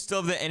can't believe you still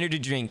have the energy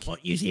drink. Well,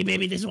 you see,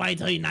 baby, this is why I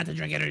tell you not to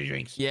drink energy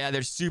drinks. Yeah,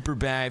 they're super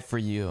bad for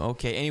you.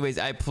 Okay, anyways,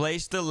 I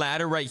placed the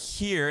ladder right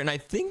here, and I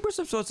think we're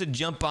supposed to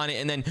jump on it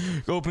and then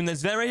open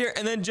this vent right here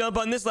and then jump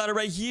on this ladder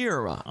right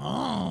here. Oh.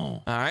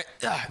 All right,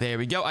 there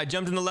we go. I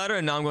jumped in the ladder,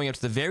 and now I'm going up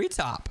to the very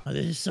top. Oh,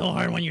 this is so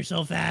hard when you're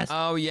so fast.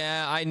 Oh,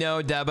 yeah, I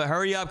know, Dad, but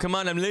hurry up. Come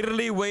on, I'm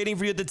literally waiting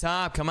for you at the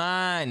top. Come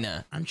on.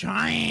 I'm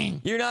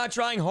trying. You're not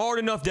trying hard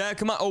enough, Dad.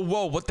 Come on. Oh,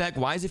 whoa, what the heck?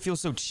 Why does it feel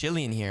so chilly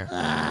in here.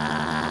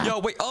 Yo,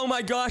 wait. Oh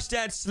my gosh,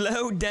 Dad,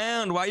 slow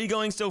down. Why are you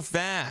going so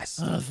fast?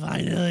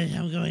 Finally,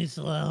 I'm going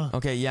slow.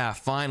 Okay, yeah,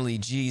 finally.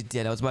 Jeez,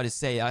 Dad, I was about to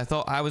say,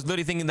 I was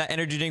literally thinking that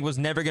energy drink was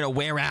never gonna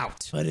wear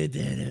out. But it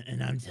didn't,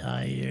 and I'm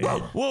tired.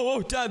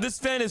 Whoa, Dad, this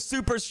fan is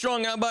super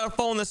strong. I'm about to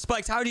fall on the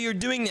spikes. How are you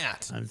doing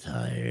that? I'm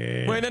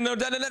tired. Wait, no,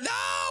 Dad,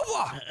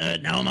 no!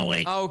 Now I'm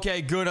awake.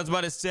 Okay, good. I was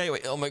about to say,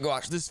 wait, oh my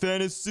gosh, this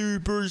fan is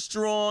super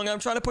strong. I'm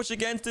trying to push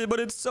against it, but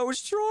it's so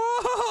strong.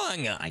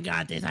 I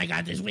got this.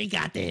 We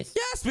got this.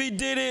 Yes, we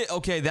did it.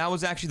 Okay, that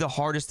was actually the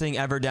hardest thing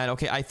ever, Dad.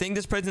 Okay, I think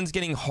this prison's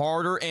getting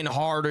harder and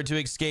harder to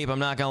escape. I'm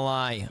not gonna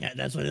lie. Yeah,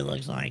 that's what it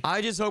looks like.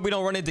 I just hope we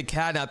don't run into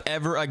Catnap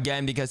ever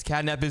again because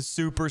Catnap is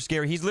super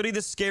scary. He's literally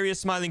the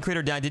scariest smiling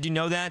critter, Dad. Did you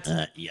know that?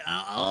 Yeah,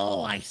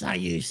 I saw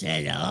you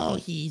said, oh,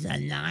 he's a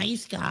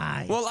nice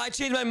guy. Well, I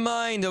changed my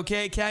mind,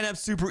 okay?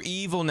 Catnap's super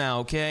evil now,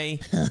 okay?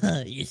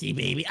 You see,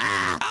 baby.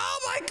 Ah! Oh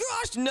my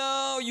gosh,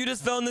 no! You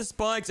just fell in the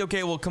spikes.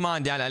 Okay, well, come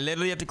on, Dad. I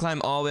literally have to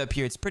climb all the way up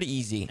here. It's pretty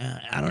easy.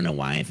 I don't know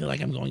why I feel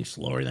like I'm going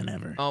slower than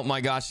ever. Oh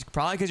my gosh,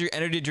 probably because your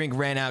energy drink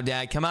ran out,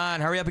 Dad. Come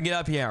on, hurry up and get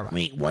up here.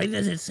 Wait, why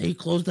does it say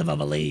close the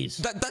valise?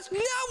 That's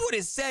not what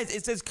it says.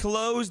 It says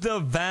close the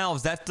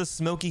valves. That's the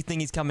smoky thing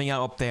he's coming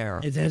out up there.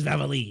 It says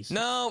valise.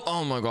 No.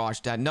 Oh my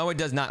gosh, Dad. No, it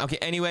does not. Okay,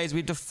 anyways, we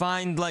have to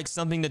find like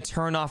something to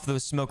turn off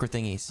those smoker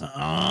thingies.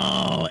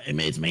 Oh,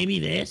 it's maybe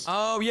this?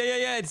 Oh,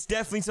 yeah. It's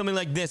definitely something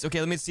like this. Okay,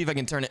 let me see if I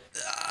can turn it.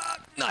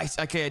 Nice.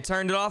 Okay, I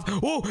turned it off.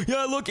 Oh,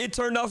 yeah, look, it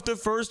turned off the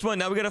first one.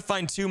 Now we gotta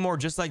find 2 more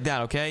just like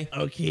that, okay?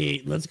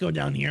 Okay, let's go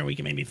down here. We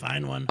can maybe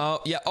find one.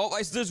 Oh, yeah. Oh,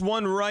 there's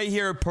one right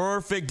here.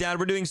 Perfect, Dad.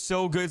 We're doing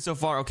so good so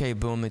far. Okay,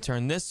 boom. Let me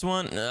turn this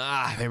one.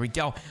 There we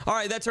go. All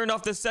right, that turned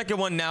off the second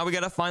one. Now we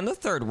gotta find the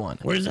third one.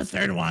 Where's the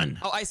third one?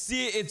 Oh, I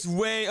see it. It's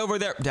way over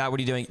there. Dad, what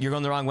are you doing? You're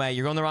going the wrong way.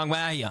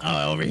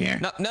 Oh, over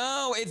here?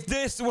 No, it's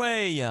this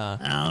way.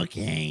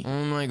 Okay.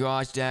 Oh my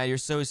gosh, Dad, you're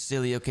so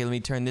silly. Okay, let me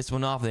turn this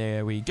one off.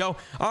 There we go.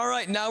 All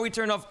right, now we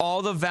turn off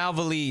all the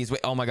valvolees.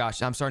 Wait, oh my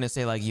gosh, I'm starting to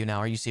say like you now.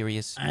 Are you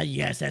serious?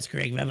 Yes, that's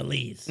correct.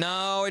 Valvolees.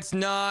 No, it's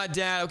not,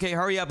 Dad. Okay,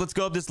 hurry up. Let's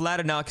go up this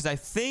ladder now because I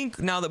think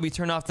now that we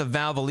turn off the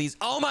valvolees.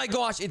 Oh my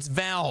gosh, it's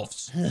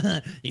valves.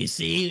 You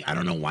see, I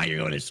don't know why you're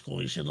going to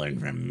school. You should learn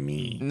from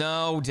me.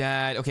 No,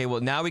 Dad. Okay, well,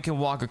 now we can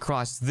walk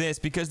across this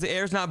because the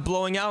air's not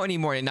blowing out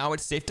anymore, and now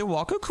it's safe to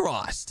walk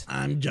across.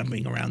 I'm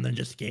jumping around then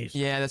just in case.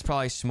 Yeah, that's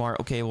probably smart.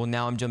 Okay, well,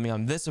 now I'm jumping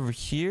on this over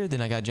here.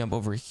 Then I gotta jump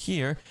over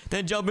here.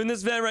 Then jump in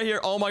this vent right here.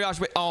 Oh my gosh,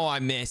 wait. Oh, I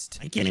missed.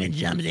 I can't even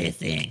jump this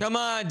thing. Come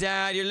on,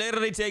 Dad. You're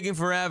literally taking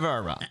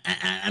forever.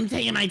 I'm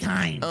taking my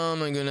time. Oh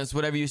my goodness.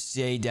 Whatever you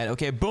say, Dad.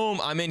 Okay, boom.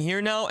 I'm in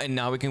here now, and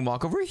now we can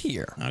walk over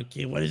here.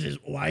 Okay, what is this?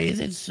 Why is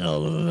it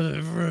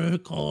so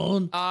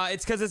cold?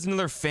 It's because it's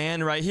another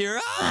fan right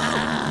here.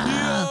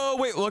 Yo,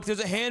 wait, look, there's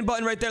a hand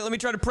button right there. Let me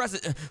try to press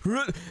it.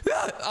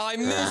 I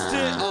missed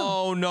it.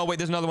 Oh no, wait,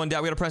 there's another one,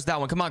 Dad. We gotta press that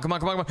one. Come on.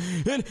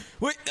 And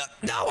wait,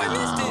 no, I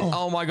missed it.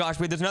 Oh my gosh,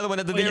 wait, there's another one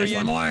at the very there's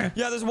end. One more.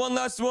 Yeah, there's one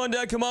last one,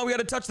 Dad. Come on, we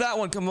gotta touch that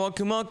one. Come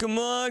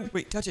on.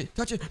 Wait, touch it.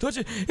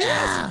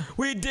 Yes,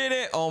 we did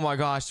it. Oh my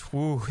gosh.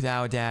 Woo,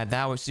 Dad,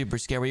 that was super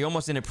scary. You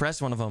almost didn't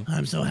press one of them.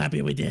 I'm so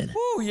happy we did.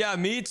 Woo, yeah,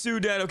 me too,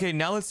 Dad. Okay,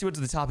 now let's see what's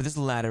at the top of this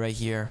ladder right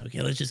here.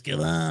 Okay, let's just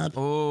go up.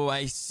 Oh,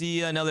 I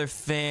see another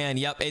fan.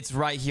 Yep, it's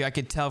right here. I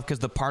could tell because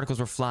the particles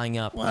were flying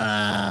up.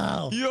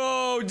 Wow.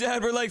 Yo,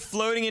 Dad, we're like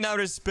floating in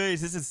outer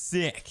space. This is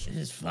sick. This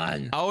is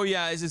fun. Oh,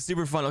 yeah, this is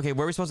super fun. Okay,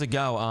 where are we supposed to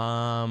go?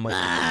 Wait.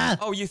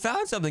 Oh, you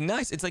found something.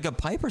 Nice. It's like a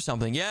pipe or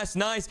something. Yes,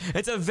 nice.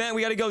 It's a vent.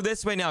 We got to go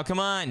this way now. Come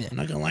on. I'm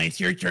not gonna lie, it's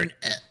your turn.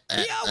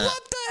 Yeah,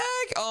 what the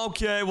heck?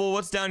 Okay, well,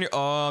 what's down here?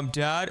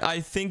 Dad, I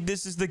think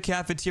this is the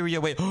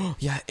cafeteria. Wait,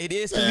 yeah, it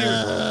is.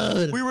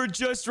 We were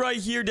just right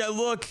here, Dad.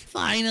 Look.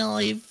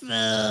 Finally, food.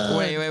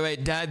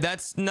 Wait, Dad,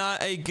 that's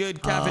not a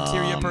good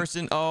cafeteria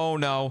person. Oh,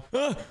 no.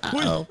 Wait,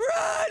 run!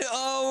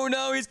 Oh,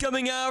 no, he's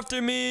coming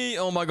after me.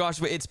 Oh, my gosh,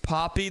 wait, it's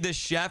Poppy, the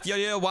chef.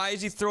 Yo, why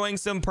is he throwing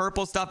some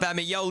purple stuff at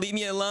me? Yo, leave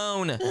me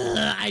alone.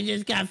 I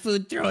just got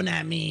food thrown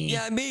at me.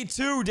 Yeah, me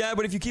too, Dad,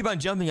 but if you keep on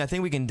jumping, I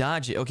think we can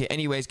dodge it. Okay,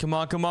 anyways, come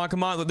on.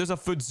 Look, there's a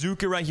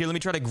Fuzooka right here. Let me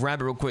try to grab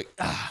it real quick.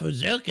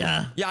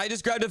 Fuzooka? Yeah, I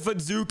just grabbed a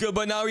Fuzooka,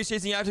 but now he's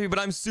chasing after me, but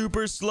I'm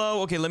super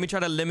slow. Okay, let me try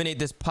to eliminate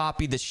this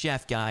Poppy, the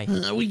chef guy.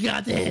 We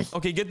got this.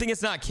 Okay, good thing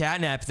it's not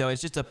Catnap, though.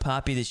 It's just a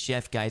Poppy, the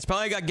chef guy. It's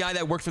probably a guy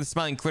that worked for the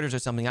Smiling Critters or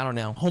something. I don't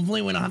know.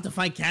 Hopefully we don't have to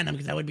fight Catnap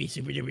because that would be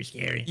super duper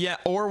scary. Yeah,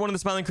 or one of the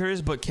Smiling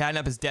Critters, but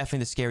Catnap is definitely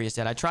the scariest,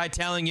 Dad. I tried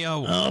telling you.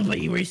 Oh, but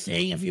you were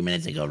saying a few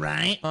minutes ago,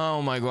 right?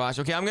 Oh my gosh.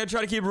 Okay, I'm gonna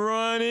try to keep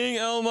running.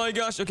 Oh my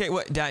gosh. Okay,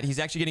 what, Dad? He's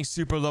actually getting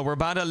super low. We're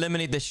about to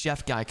eliminate the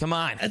chef guy. Come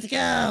on. Let's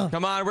go.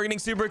 Come on, we're getting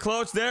super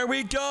close. There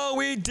we go.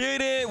 We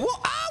did it. Whoa,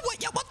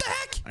 what the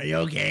heck? Are you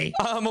okay?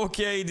 I'm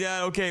okay,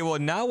 Dad. Okay, well,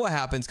 now what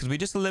happens? Because we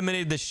just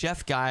eliminated the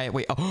chef guy.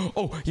 Wait,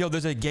 yo,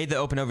 there's a gate that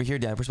opened over here,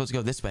 Dad. We're supposed to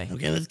go this way.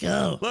 Okay, let's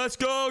go. Let's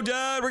go,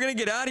 Dad. We're going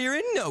to get out of here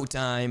in no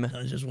time.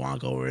 Let's just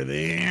walk over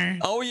there.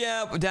 Oh,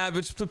 yeah, Dad,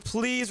 but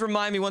please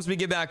remind me once we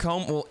get back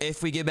home, well,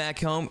 if we get back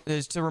home,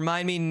 is to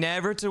remind me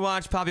never to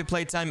watch Poppy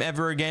Playtime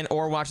ever again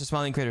or watch the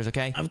Smiling Critters,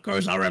 okay? Of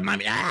course, I'll remind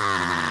me.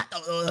 Ah!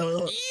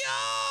 Yo!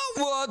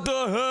 What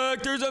the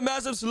heck? There's a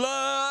massive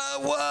slide.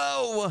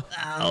 Whoa.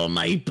 Oh,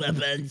 my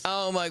puppets.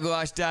 Oh my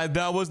gosh, Dad.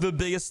 That was the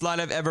biggest slide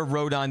I've ever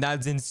rode on.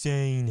 That's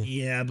insane.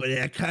 Yeah, but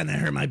that kind of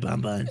hurt my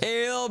bum bun.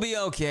 It'll be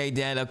okay,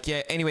 Dad.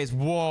 Okay. Anyways,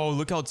 whoa.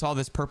 Look how tall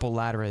this purple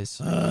ladder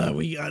is.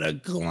 We gotta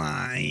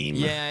climb.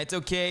 Yeah, it's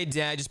okay,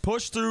 Dad. Just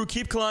push through.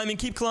 Keep climbing.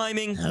 Keep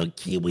climbing.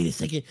 Okay, wait a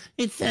second.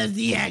 It says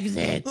the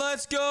exit.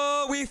 Let's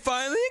go. We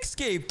finally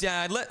escaped,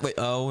 Dad. Wait.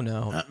 Oh,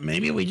 no.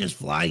 Maybe we just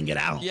fly and get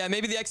out. Yeah,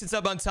 maybe the exit's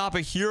up on top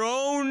of here.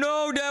 Oh,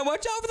 no, Dad.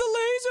 Watch out for the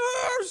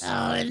lasers.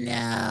 Oh,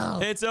 no.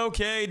 It's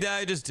okay,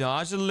 Dad. Just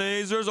dodge the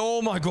lasers.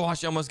 Oh, my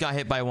gosh. I almost got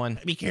hit by one.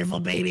 Be careful,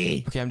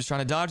 baby. Okay, I'm just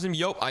trying to dodge them.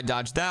 Yup, I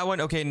dodged that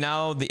one. Okay,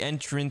 now the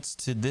entrance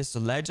to this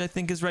ledge, I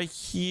think, is right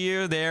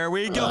here. There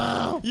we go.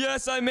 Oh.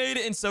 Yes, I made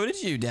it, and so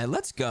did you, Dad.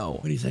 Let's go.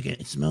 Wait a second.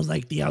 It smells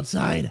like the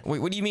outside. Wait,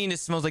 what do you mean it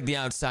smells like the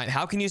outside?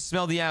 How can you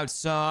smell the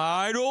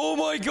outside? Oh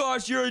my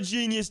gosh, you're a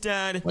genius,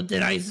 Dad. What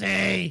did I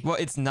say? Well,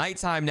 it's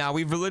nighttime now.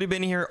 We've literally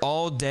been here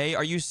all day.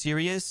 Are you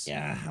serious?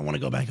 Yeah, I want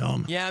to go back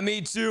home. Yeah,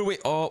 me too.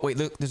 Wait,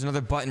 look, there's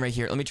another button right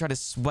here. Let me try to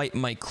swipe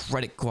my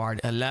credit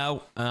card.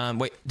 Hello?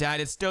 Wait, Dad,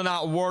 it's still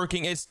not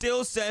working. It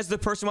still says the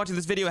person watching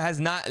this video has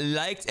not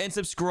liked and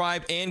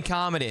subscribed and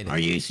commented. Are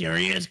you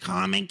serious?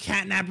 Comment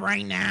catnap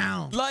right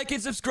now. Like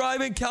and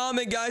subscribe and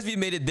comment, guys, if you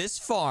made it this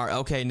far.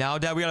 Okay, now,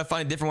 Dad, we gotta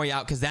find a different way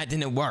out because that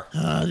didn't work.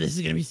 This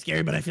is gonna be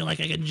scary, but I feel like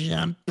I could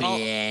jump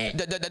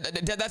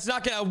it. That's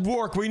not gonna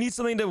work. We need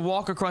something to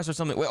walk across or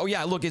something. Wait, oh,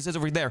 yeah, look, it says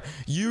over there.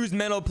 Use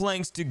metal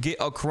planks to get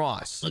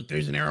across. Look,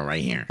 there's an arrow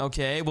right here.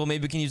 Okay, well,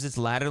 maybe we can use this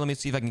ladder. Let me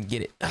see if I can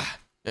get it.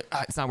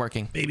 It's not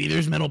working. Baby,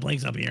 there's metal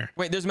planks up here.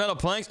 Wait, there's metal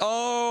planks?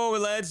 Oh,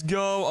 let's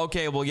go.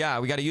 Okay, well, yeah,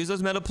 we got to use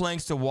those metal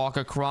planks to walk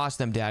across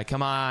them, Dad.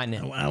 Come on.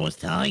 I was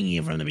telling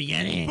you from the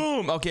beginning.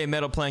 Boom. Okay,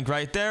 metal plank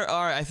right there.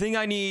 All right, I think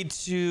I need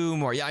 2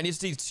 more. Yeah, I need to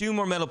see 2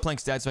 more metal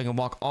planks, Dad, so I can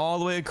walk all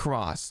the way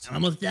across.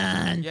 Almost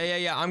done.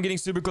 Yeah. I'm getting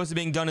super close to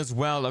being done as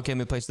well. Okay, let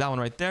me place that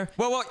one right there.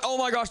 Whoa. Oh,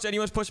 my gosh, Dad, you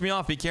must push me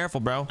off. Be careful,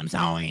 bro. I'm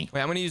sorry.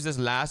 Wait, I'm going to use this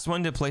last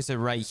one to place it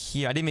right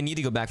here. I didn't even need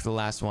to go back to the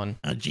last one.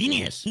 A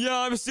genius. Yeah,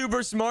 I'm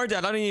super smart,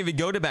 Dad. I don't even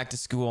go back to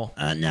school.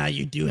 No,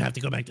 you do have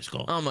to go back to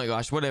school. Oh my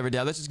gosh, whatever,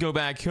 Dad. Let's just go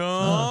back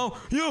home.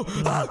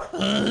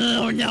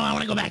 Oh no, I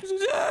want to go back.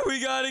 Dad,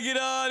 we gotta get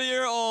out of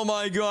here. Oh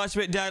my gosh,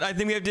 but Dad, I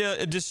think we have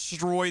to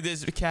destroy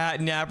this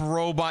catnap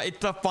robot. It's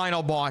the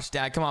final boss,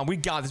 Dad. Come on, we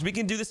got this. We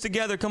can do this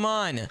together. Come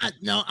on.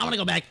 No, I want to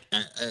go back.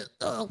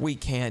 We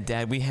can't,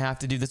 Dad. We have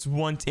to do this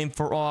once and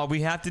for all.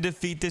 We have to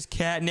defeat this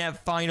catnap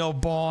final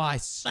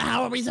boss. But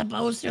how are we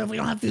supposed to if we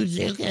don't have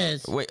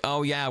Fuzukas? Wait,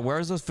 oh yeah,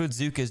 where's those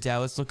Fuzukas, Dad?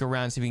 Let's look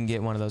around and see if we can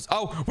get one of those.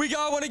 Oh, we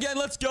got one again.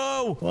 Let's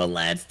go. Well,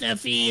 let's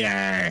defeat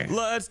her.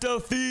 Let's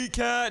defeat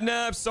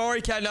Catnap.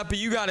 Sorry, Catnap, but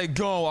you gotta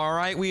go, all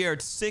right? We are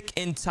sick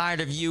and tired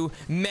of you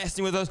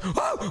messing with us.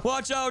 Oh,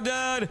 watch out,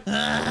 Dad.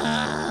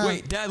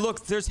 Wait, Dad,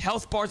 look. There's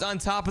health bars on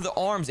top of the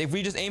arms. If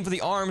we just aim for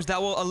the arms,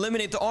 that will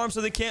eliminate the arms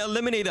so they can't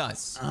eliminate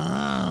us. Oh.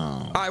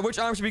 All right, which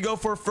arm should we go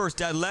for first,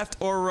 Dad? Left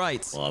or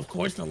right? Well, of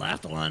course, the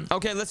left one.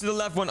 Okay, let's do the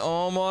left one.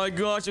 Oh, my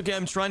gosh. Okay,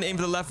 I'm trying to aim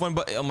for the left one,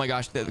 but oh, my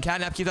gosh. The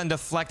Catnap keeps on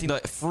deflecting the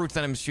fruits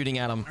that I'm shooting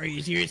at him. Are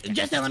you serious?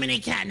 Just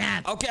eliminate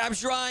Catnap. Okay, I'm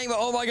trying, but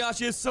oh my gosh,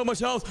 he has so much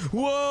health.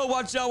 Whoa,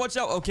 watch out, watch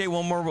out. Okay,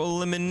 one more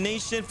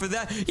elimination for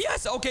that.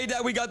 Yes, okay,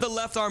 Dad, we got the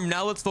left arm.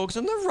 Now let's focus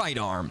on the right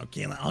arm.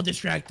 Okay, I'll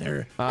distract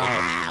her.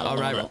 All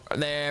right,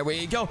 there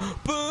we go.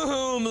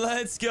 Boom,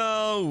 let's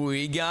go.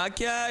 We got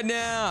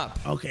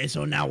Catnap. Okay,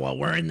 so now what?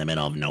 We're in the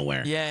middle of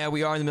nowhere. Yeah,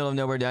 we are in the middle of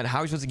nowhere, Dad. How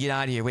are we supposed to get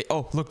out of here? Wait,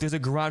 oh, look, there's a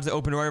garage that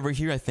opened right over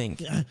here, I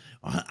think.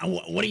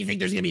 What do you think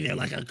there's gonna be there?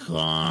 Like a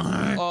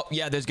car? Oh,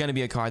 yeah, there's gonna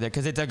be a car there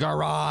because it's a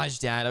garage,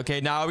 Dad.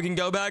 Okay, now we can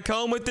go back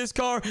home with this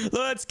car.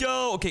 Let's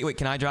go. Okay, wait,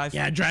 can I drive?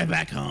 Yeah, drive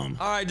back home.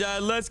 All right,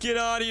 Dad, let's get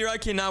out of here. I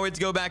cannot wait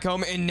to go back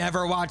home and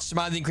never watch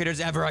Smiling Critters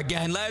ever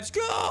again. Let's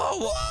go.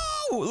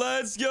 Whoa,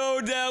 let's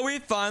go, Dad. We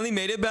finally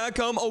made it back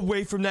home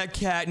away from that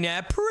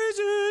catnap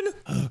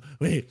prison.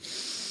 Wait.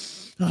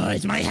 Oh,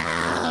 it's my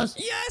house.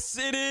 Yes,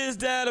 it is,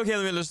 Dad. Okay,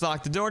 let me just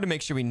lock the door to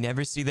make sure we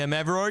never see them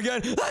ever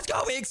again. Let's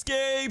go. We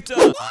escaped.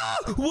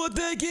 What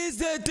the heck is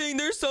that thing?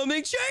 There's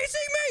something chasing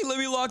me. Let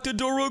me lock the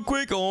door real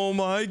quick. Oh,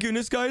 my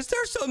goodness, guys.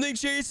 There's something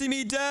chasing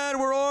me, Dad.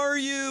 Where are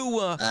you?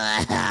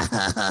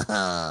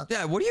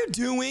 Dad, what are you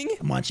doing?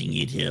 I'm watching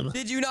YouTube.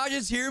 Did you not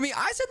just hear me?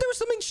 I said there was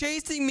something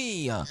chasing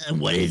me.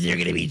 What is there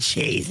gonna be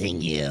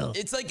chasing you?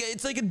 It's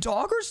like a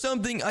dog or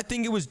something. I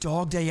think it was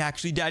Dog Day,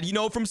 actually, Dad. You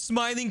know, from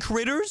Smiling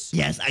Critters?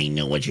 Yes, I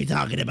know what you're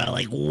talking about.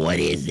 Like, what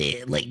is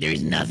it? Like,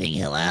 there's nothing.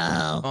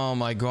 Hello? Oh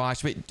my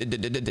gosh. Wait,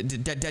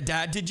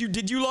 Dad, did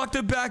you lock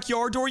the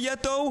backyard door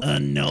yet, though?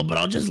 No, but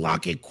I'll just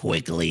lock it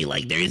quickly.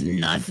 Like, there's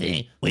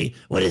nothing. Wait,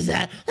 what is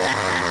that?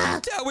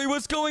 Dad, wait,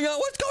 what's going on?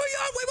 What's going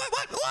on? Wait,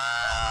 what?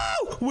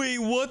 Whoa! Wait,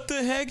 what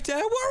the heck,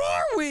 Dad? Where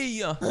are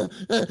we?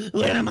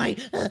 Where am I?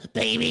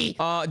 Baby?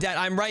 Dad,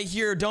 I'm right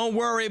here. Don't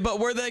worry, but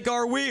where the heck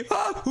are we?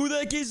 Who the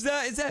heck is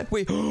that? Is that?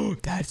 Wait,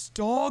 that's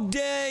Dog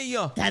Day.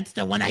 That's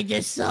the one I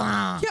just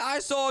saw. Yeah, I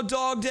saw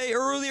Dog Day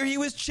earlier. He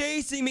was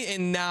chasing me.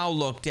 And now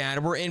look,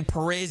 Dad, we're in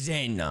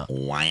prison.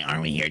 Why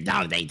are we here?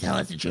 Dog Day, tell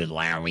us the truth.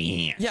 Why are we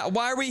here? Yeah,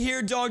 why are we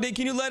here, Dog Day?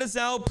 Can you let us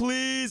out,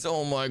 please?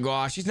 Oh my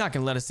gosh, he's not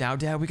gonna let us out,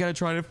 Dad. We gotta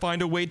try to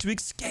find a way to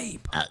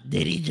escape.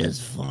 Did he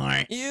just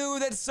fart? Ew,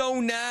 that's so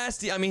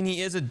nasty. I mean,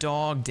 he is a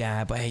dog,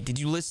 Dad, but hey, did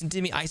you listen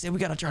to me? I said we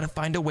gotta try to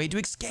find a way to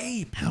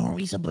escape. How are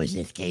we supposed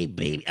to escape,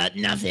 baby?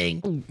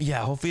 Nothing.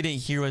 Yeah, hopefully he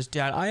didn't hear us,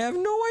 Dad. I have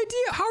no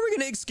idea. How are we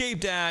gonna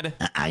escape, Dad?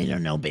 I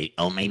don't know, baby.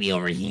 Oh, maybe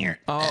over here.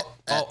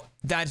 Oh,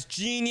 that's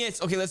genius.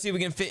 Okay, let's see if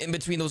we can fit in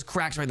between those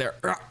cracks right there.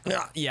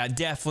 Yeah,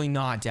 definitely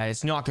not, Dad.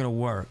 It's not gonna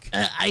work.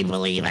 I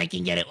believe I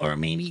can get it, or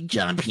maybe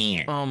jump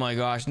here. Oh my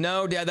gosh,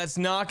 no, Dad, that's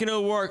not gonna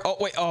work. Oh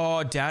wait,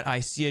 oh, Dad, I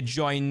see a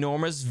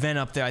ginormous vent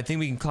up there. I think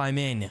we can climb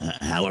in.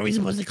 How are we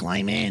supposed to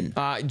climb in?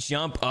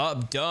 Jump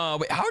up, duh.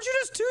 Wait, how'd you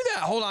just do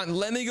that? Hold on,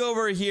 let me go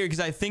over here because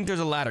I think there's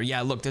a ladder.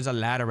 Yeah, look, there's a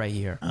ladder right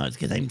here. Oh, it's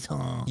because I'm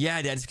tall.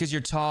 Yeah, Dad, it's because you're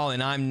tall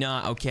and I'm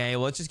not. Okay,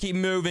 well, let's just keep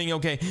moving.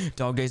 Okay,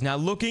 Dog Day's not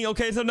looking.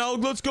 Okay, so now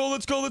let's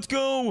go.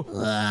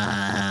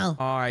 Wow.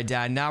 All right,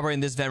 Dad, now we're in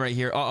this vent right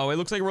here. Uh-oh, it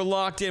looks like we're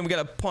locked in. We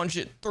gotta punch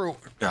it through.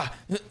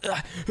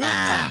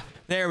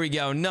 There we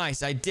go.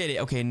 Nice, I did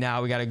it. Okay,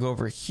 now we gotta go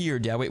over here,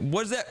 Dad. Wait,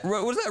 what is that?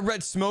 What is that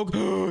red smoke?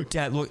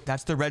 Dad, look,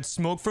 that's the red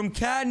smoke from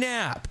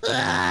Catnap.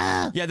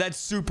 Yeah, that's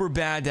super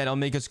bad, Dad. It'll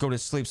make us go to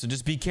sleep, so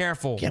just be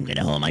careful. Okay, I'm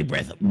gonna hold my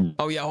breath.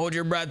 Oh, yeah, hold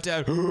your breath,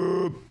 Dad.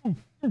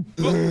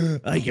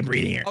 I can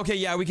breathe here. Okay,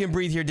 yeah, we can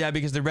breathe here, Dad,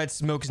 because the red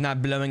smoke is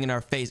not blowing in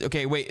our face.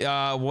 Okay, wait,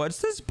 what's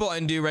this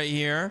button do right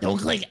here? Don't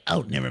click.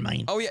 Oh, never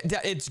mind. Oh, yeah,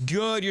 Dad, it's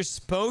good. You're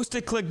supposed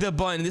to click the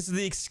button. This is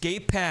the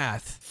escape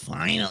path.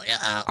 Finally.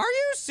 Are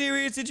you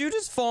serious? Did you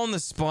just fall in the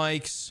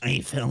spikes? I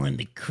fell in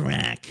the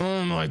crack.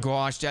 Oh my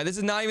gosh, Dad, this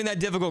is not even that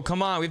difficult.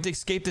 Come on, we have to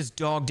escape this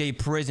Dog Day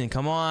prison.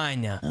 Come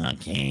on.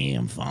 Okay,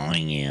 I'm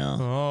following you.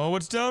 Oh,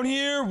 what's down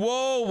here?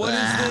 Whoa, what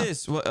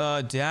is this?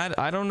 Dad,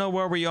 I don't know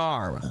where we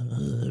are.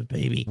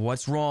 Baby.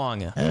 What's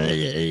wrong?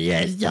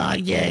 Yes,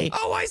 Dog Day.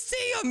 Oh, I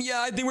see him.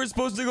 Yeah, I think we're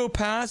supposed to go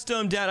past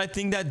him, Dad. I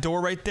think that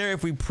door right there,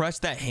 if we press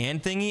that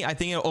hand thingy, I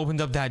think it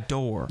opens up that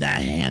door.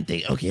 That hand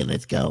thing. Okay,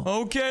 let's go.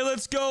 Okay,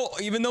 let's go.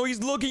 Even though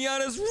he's looking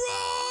at us, run!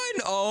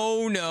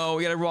 Oh, no.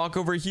 We gotta walk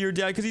over here,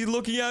 Dad, because he's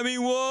looking at me.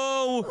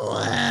 Whoa.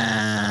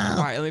 Wow.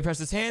 All right, let me press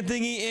this hand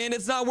thingy, and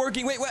it's not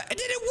working. Wait, what? It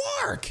didn't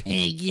work.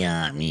 He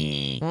got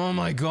me. Oh,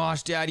 my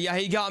gosh, Dad. Yeah,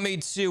 he got me,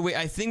 too. Wait,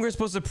 I think we're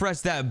supposed to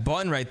press that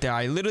button right there.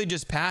 I literally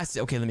just passed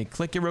it. Okay, let me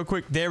click it real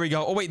quick. There we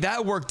go. Oh, wait,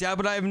 that worked, Dad,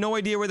 but I have no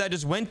idea where that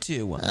just went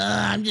to.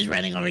 I'm just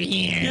running over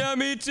here. Yeah,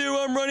 me too.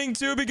 I'm running,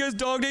 too, because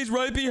Dog Day's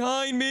right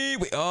behind me.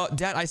 Wait,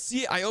 Dad, I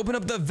see it. I opened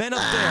up the vent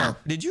up there.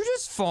 Did you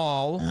just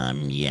fall?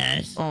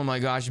 Yes. Oh, my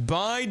gosh.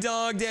 Bye,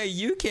 Dog Day.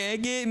 You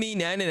can't get me.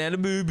 Na-na-na,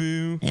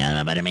 boo-boo. Yeah,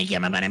 I'm about to make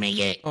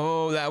it.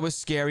 Oh, that was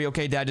scary.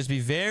 Okay, Dad, just be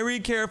very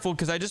careful,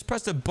 because I just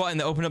pressed a button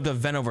that opened up the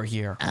vent over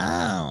here.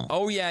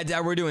 Oh, yeah,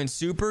 Dad, we're doing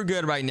super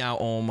good right now.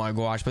 Oh, my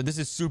gosh, but this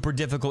is super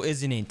difficult,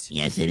 isn't it?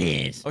 Yes, it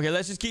is. Okay,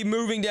 let's just keep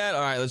moving, Dad.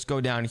 All right, let's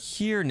go down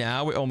here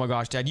now. Wait, oh, my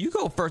gosh, Dad, you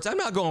go first. I'm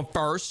not going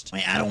first.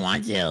 Wait, I don't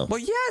want to. Well,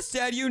 yes,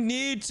 Dad, you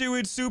need to.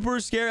 It's super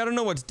scary. I don't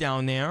know what's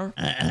down there.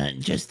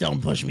 Just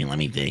don't push me. Let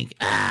me think.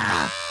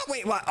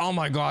 Wait, what? Oh,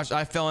 my gosh,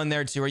 I fell in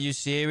there, too. Are you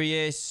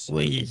serious?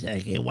 Wait a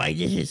second. Why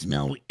does it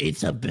smell?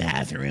 It's a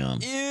bathroom.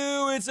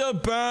 Ew, it's a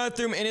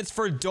bathroom, and it's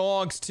for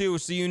dogs, too,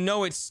 so you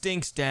know it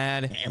stinks,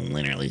 Dad. It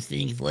literally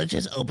stinks. Let's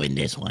just open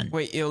this one.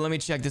 Wait, ew, let me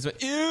check this one.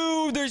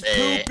 Ew, there's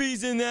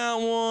poopies in that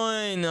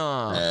one.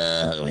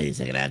 Wait a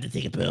second. I have to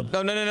take a poop.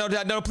 No,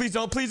 Dad, no, please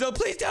don't.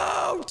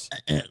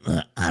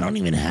 I don't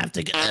even have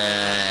to go.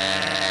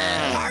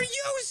 Are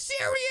you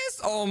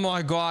serious? Oh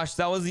my gosh,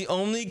 that was the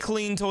only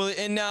clean toilet,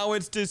 and now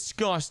it's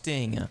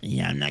disgusting.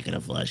 Yeah, I'm not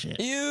gonna flush it.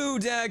 Ew,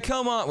 Dad,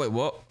 come on. Wait,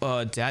 what?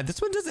 Dad,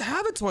 this one doesn't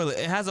have a toilet.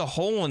 It has a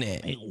hole in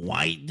it. Wait,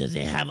 why does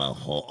it have a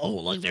hole? Oh,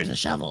 look, there's a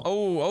shovel.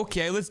 Oh,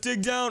 okay, let's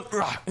dig down.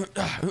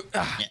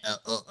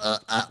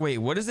 Wait,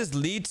 what does this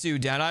lead to,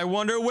 Dad? I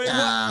wonder. Wait,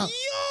 what?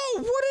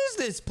 Yo, what is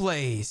this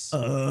place?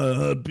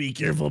 Be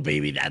careful,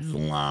 baby. That's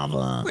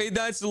lava. Wait,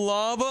 that's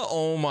lava?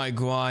 Oh my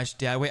gosh,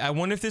 Dad. Wait, I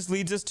wonder if this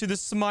leads us to the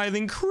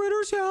Smiling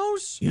Critter's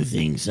house. You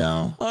think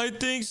so? I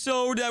think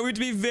so, Dad. We have to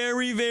be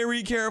very,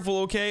 very careful,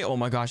 okay? Oh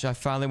my gosh, I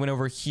finally went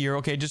over here.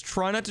 Okay, just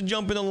try not to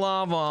jump in the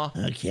lava.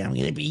 Okay, I'm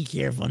gonna be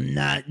careful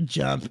not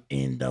jump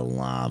in the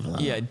lava.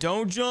 Yeah,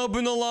 don't jump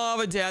in the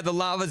lava, Dad. The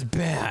lava's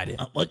bad.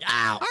 Look,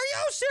 ow. Are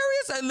you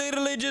serious? I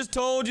literally just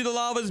told you the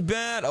lava's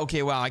bad.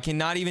 Okay, wow, I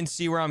cannot even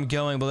see where I'm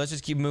going, but let's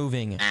just keep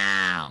moving.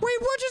 Ow. Wait,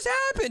 what just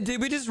happened?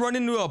 Did we just run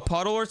into a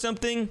puddle or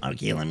something?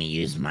 Okay, let me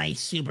use my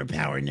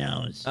superpower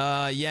nose.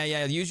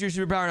 Yeah, use your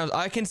superpower nose.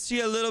 I can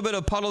see a little bit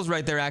of puddles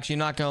right there, actually,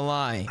 not gonna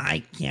lie.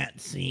 I can't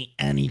see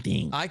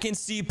anything. I can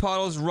see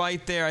puddles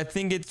right there. I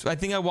think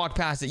I walked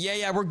past it.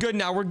 Yeah, we're good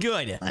now. We're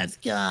good. Let's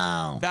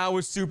go. That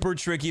was super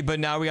tricky, but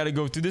now we gotta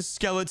go through the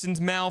skeleton's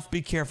mouth.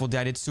 Be careful,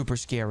 Dad. It's super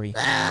scary.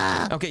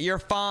 Okay, you're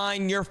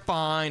fine.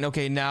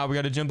 Okay, now we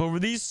gotta jump over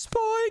these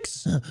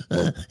spikes.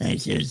 I'm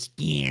so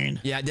scared.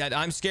 Yeah, Dad,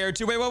 I'm scared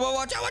too. Wait,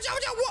 watch out. watch out,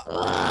 watch out. What?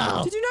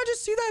 Whoa. Did you not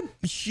just see that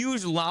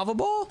huge lava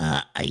ball?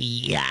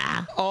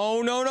 Yeah.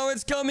 Oh, no,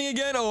 it's coming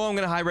again. Oh, I'm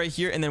going to hide right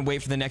here and then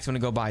wait for the next one to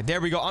go by.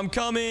 There we go. I'm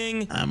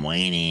coming. I'm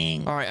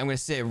waiting. All right, I'm going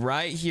to sit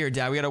right here,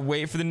 Dad. We got to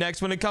wait for the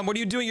next one to come. What are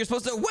you doing? You're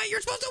supposed to wait.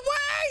 You're supposed to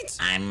wait.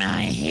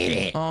 I hit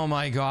it. Oh,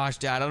 my gosh,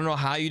 Dad. I don't know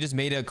how you just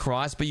made it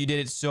across, but you did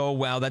it so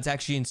well. That's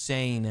actually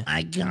insane.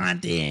 I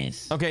got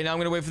this. Okay, now I'm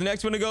going to wait for the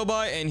next one to go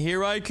by, and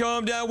here I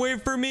come, Dad.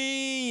 Wait for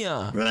me.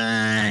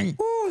 Run.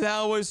 Ooh,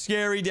 that was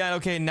scary, Dad.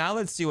 Okay, now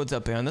let's see what's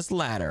up here on this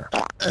ladder.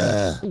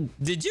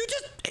 Did you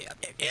just...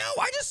 Ew,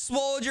 I just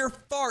swallowed your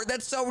fart.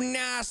 That's so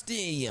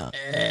nasty.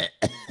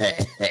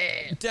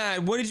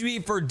 Dad, what did you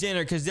eat for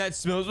dinner? Because that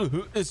smells...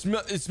 It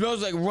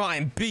smells like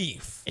rotten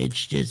beef.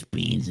 It's just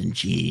beans and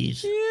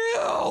cheese. Ew.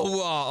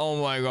 Oh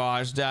my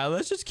gosh, Dad.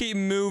 Let's just keep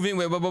moving.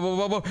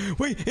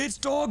 Wait, it's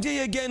dog day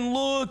again.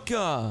 Look.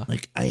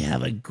 Like, I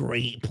have a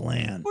great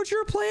plan. What's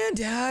your plan,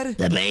 Dad?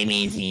 The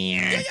baby's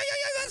here. Yeah.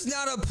 That's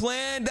not a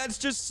plan. That's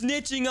just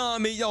snitching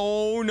on me.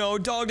 Oh, no.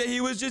 Dog day,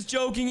 he was just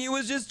joking.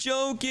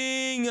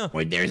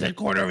 Wait, there's a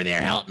cord over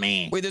there. Help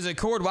me. Wait, there's a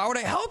cord. Why would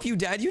I help you,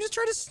 Dad? You just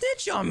tried to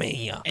snitch on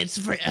me. It's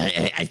for...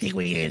 I think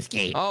we can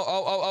escape.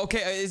 Oh,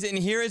 okay. Is it in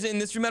here? Is it in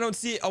this room? I don't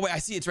see it. Oh, wait, I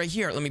see it. It's right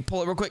here. Let me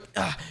pull it real quick.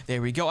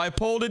 There we go. I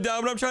pulled it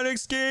down, but I'm trying to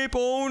escape.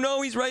 Oh,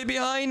 no. He's right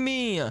behind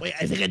me. Wait,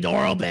 I think a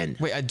door opened.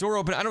 Wait, a door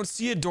open? I don't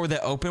see a door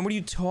that opened. What are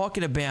you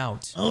talking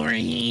about? Over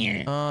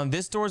here.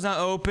 This door's not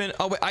open.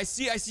 Oh, wait, I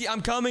see.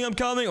 I'm coming.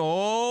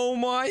 Oh,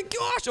 my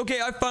gosh. Okay,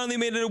 I finally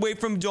made it away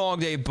from Dog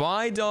Day.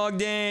 Bye, Dog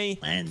Day.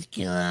 Let's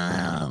kill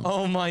him.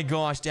 Oh, my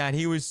gosh, Dad.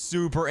 He was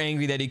super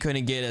angry that he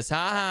couldn't get us.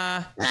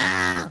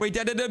 Wait,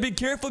 Dad, be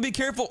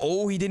careful.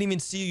 Oh, he didn't even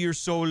see you. You're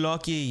so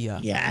lucky.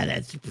 Yeah,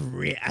 that's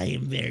great. I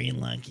am very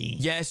lucky.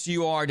 Yes,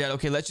 you are, Dad.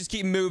 Okay, let's just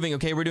keep moving.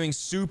 Okay, we're doing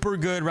super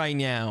good right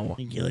now.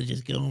 Okay, let's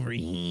just go over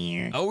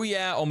here. Oh,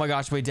 yeah. Oh, my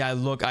gosh. Wait, Dad,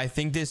 look. I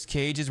think this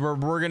cage is where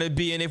we're going to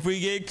be, and if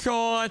we get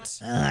caught...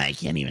 I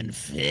can't even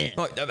fit.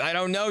 Oh, I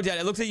don't know, Dad.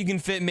 It looks like you can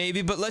fit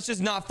maybe, but let's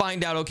just not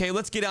find out, okay?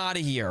 Let's get out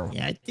of here.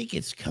 Yeah, I think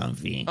it's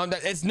comfy.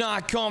 It's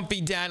not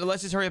comfy, Dad.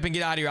 Let's just hurry up and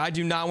get out of here. I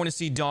do not want to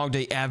see Dog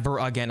Day ever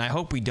again. I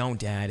hope we don't,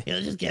 Dad. Yeah,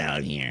 let's just get out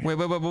of here. Wait.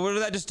 What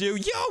did that just do? Yo,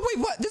 wait,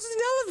 what? This is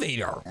an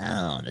elevator.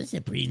 Oh, this is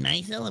a pretty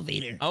nice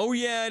elevator. Oh,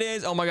 yeah, it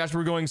is. Oh, my gosh,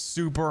 we're going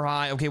super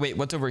high. Okay, wait,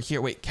 what's over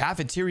here? Wait,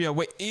 cafeteria.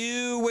 Wait,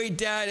 ew, wait,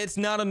 Dad. It's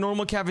not a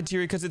normal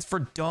cafeteria because it's for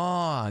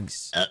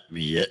dogs.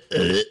 Yeah,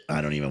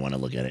 I don't even want to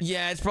look at it.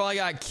 Yeah, it's probably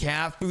got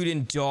cat food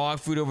and dog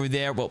food over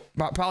there. Well,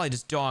 probably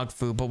just dog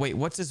food. But wait,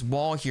 what's this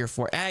wall here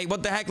for? Hey,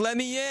 what the heck? Let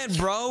me in,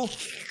 bro.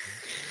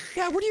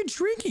 Yeah, what are you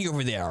drinking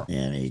over there?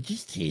 Yeah, it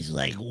just tastes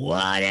like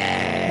water.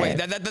 Wait,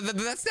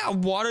 that's not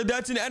water.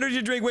 That's an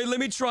energy drink. Wait, let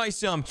me try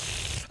some.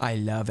 I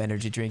love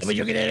energy drinks. But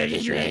you can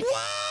energy drink.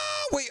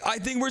 Wait, I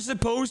think we're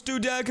supposed to,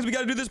 Dad, because we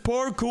got to do this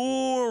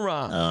parkour.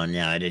 Oh,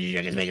 no, energy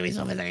drink is making me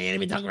so fast I can't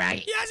even talk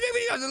right. Yeah,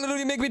 it's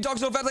literally making me talk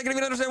so fast I can't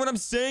even understand what I'm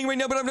saying right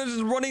now, but I'm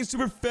just running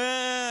super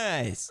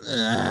fast.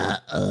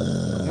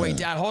 Wait,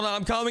 Dad, hold on.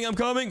 I'm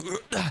coming.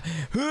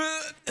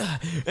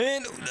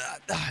 And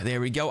there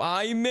we go.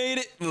 I made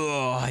it.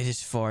 Oh, I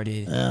just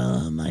farted.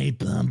 Oh, my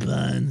bum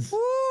buns.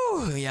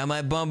 Woo, yeah,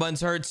 my bum buns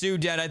hurt too,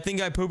 Dad. I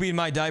think I pooped in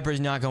my diapers,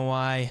 not gonna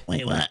lie.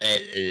 Wait, what?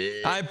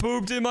 I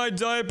pooped in my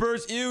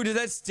diapers. Ew, does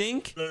that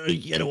stink?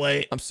 Get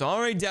away. I'm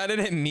sorry, Dad. I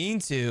didn't mean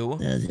to.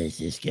 No, that's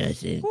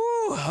disgusting.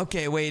 Woo,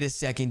 okay, wait a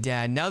second,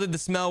 Dad. Now that the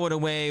smell went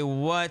away,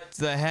 what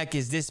the heck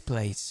is this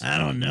place? I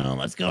don't know.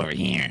 Let's go over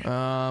here.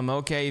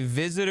 Okay,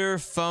 visitor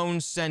phone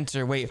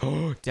center. Wait,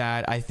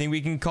 Dad, I think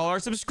we can call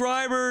our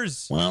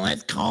subscribers. Well,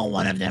 let's call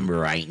one of them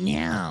right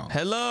now.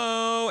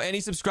 Hello, any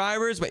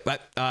subscribers? Wait,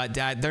 what?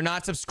 Dad, they're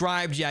not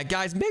subscribed yet.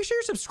 Guys, make sure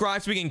you're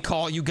subscribed so we can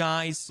call you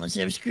guys. Let's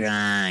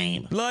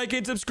subscribe. Like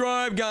and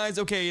subscribe, guys.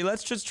 Okay,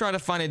 let's just try to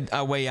find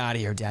a way out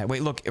of here, Dad.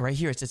 Wait, look, right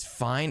here. It says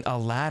find a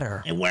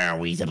ladder. And where are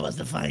we supposed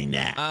to find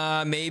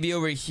that? Maybe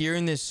over here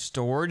in this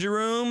storage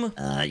room?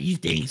 You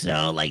think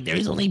so? Like,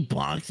 there's only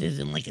boxes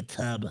and, like, a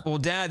tub. Well,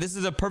 Dad, this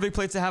is a perfect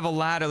place to have a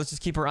ladder. Let's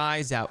just keep our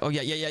eyes out. Oh,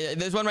 yeah.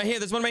 There's one right here.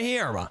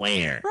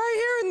 Where? Right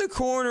here in the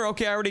corner.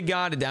 Okay, I already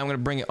got it, Dad. I'm going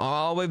to bring it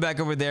all the way back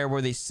over there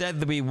where they said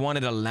that we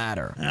wanted a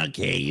ladder.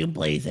 Okay, you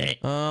place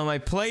it. I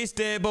placed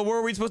it, but where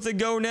are we supposed to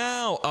go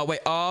now? Oh, wait.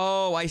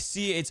 Oh, I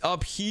see. It's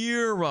up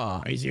here.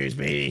 Are you serious,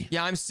 baby?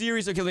 Yeah, I'm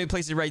serious. Okay, let me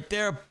place it right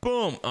there.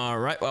 Boom. All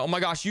right. Well, oh, my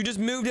gosh. You just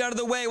moved out of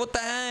the way. What the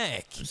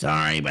heck?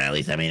 Sorry, but at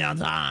least I made it on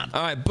top.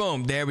 All right.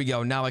 Boom. There we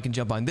go. Now I can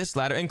jump on this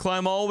ladder and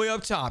climb all the way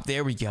up top.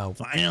 There we go.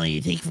 Finally,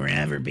 you take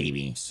forever,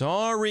 baby.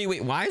 Sorry.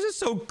 Wait, why is it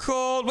so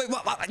cold? Wait,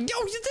 what? Yo,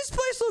 this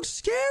place looks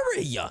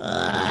scary.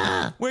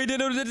 Wait,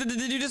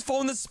 did you just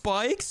fall in the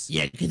spikes?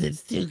 Yeah, because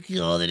it's too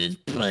cold and it's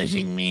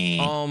pushing me.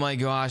 Oh, my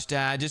gosh,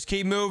 Dad. Just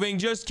keep moving.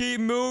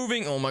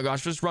 Oh, my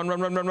gosh. Just run.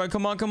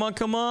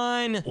 Come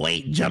on.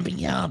 Wait, jumping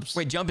helps.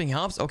 Wait, jumping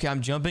helps? Okay,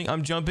 I'm jumping.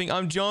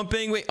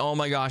 Wait, oh,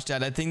 my gosh,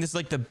 Dad. I think this is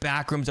like the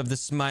back rooms of the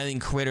smiling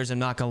critters, I'm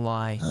not gonna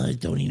lie.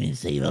 Don't even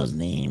say those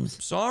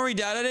names. Sorry,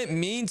 Dad, I didn't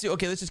mean to.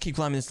 Okay, let's just keep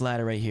climbing this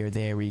ladder right here.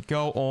 There we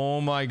go. Oh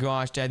my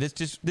gosh, Dad, this.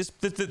 What?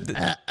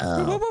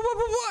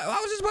 I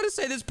was just about to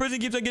say, this prison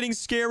keeps on getting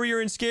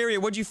scarier and scarier.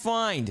 What'd you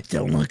find?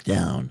 Don't look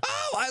down.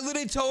 Oh, I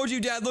literally told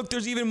you, Dad. Look,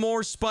 there's even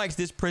more spikes.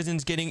 This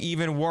prison's getting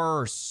even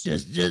worse.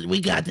 Just,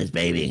 we got this,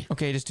 baby.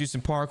 Okay, just do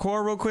some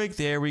parkour real quick.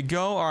 There we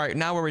go. All right,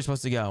 now where are we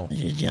supposed to go?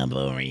 Let's just jump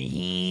over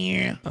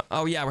here.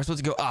 Oh, yeah, we're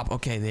supposed to go up.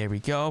 Okay, there we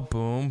go.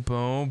 Boom,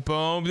 boom,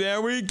 boom.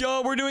 There we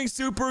go. We're doing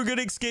super good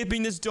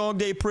escaping this dog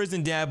day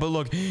prison, Dad. But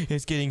look,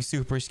 it's getting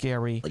super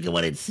scary. Look at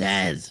what it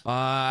says.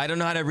 I don't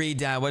know how to read,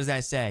 Dad. What does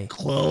that say?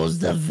 Close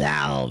the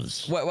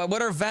valves.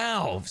 What are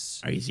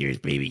valves? Are you serious,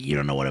 baby? You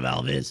don't know what a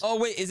valve is? Oh,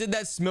 wait, is it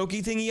that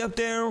smoky thingy up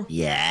there?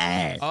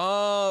 Yes.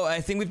 Oh,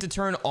 I think we have to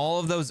turn all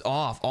of those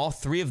off. All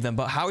 3 of them.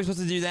 But how are we supposed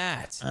to do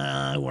that?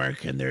 Where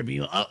can there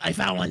be? Oh, I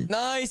found one.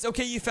 Nice.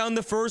 Okay, you found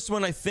the first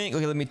one, I think.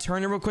 Okay, let me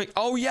turn it real quick.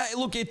 Oh, yeah,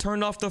 look, it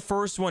turned off the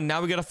first one.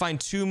 Now we gotta find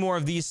 2 more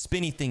of these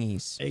spinny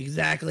thingies.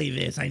 Exactly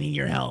this. I need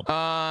your help.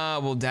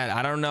 Well, Dad,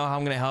 I don't know how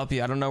I'm gonna help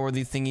you. I don't know where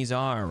these thingies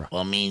are.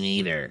 Well, me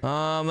neither.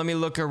 Let me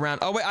look around.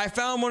 Oh, wait, I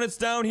found one. It's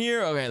down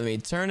here. Okay, let me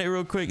turn it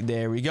real quick.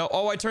 There we go.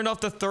 Oh, I turned off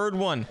the 3rd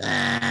one.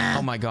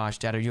 Oh my gosh,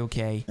 Dad, are you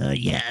okay?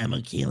 Yeah, I'm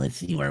okay. Let's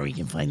see where we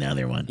can find the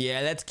other one.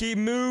 Yeah, let's keep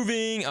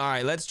moving. All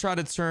right, let's try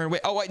to turn.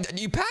 Wait, oh, wait,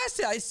 you passed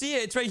it. I see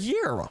it. It's right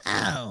here.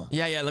 Oh.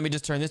 Yeah, let me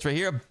just turn this right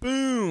here.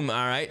 Boom.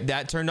 All right,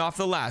 that turned off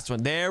the last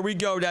one. There we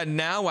go, Dad.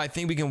 Now I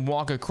think we can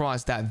walk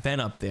across that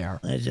vent up there.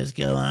 Let's just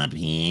go up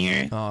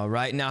here. All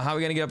right, now how are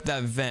we going to get up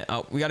that vent?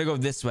 Oh, we got to go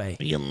this way.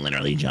 We can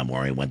literally jump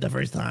where we went the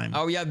first time.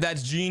 Oh, yeah,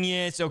 that's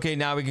genius. Okay,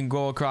 now we can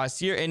go across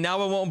here, and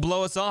now it won't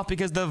blow us off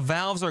because the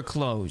valves are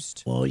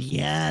closed. Well,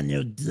 yeah,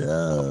 no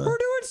duh. We're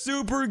doing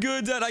super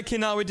good, Dad. I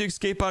cannot wait to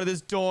escape out of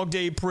this dog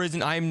day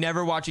prison. I am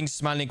never watching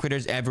Smiling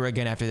Critters ever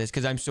again after this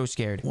because I'm so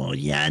scared. Well,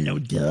 yeah, no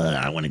duh.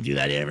 I want to do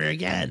that ever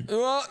again.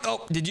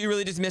 Oh, did you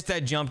really just miss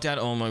that jump, Dad?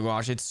 Oh my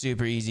gosh, it's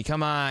super easy.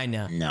 Come on.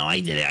 No, I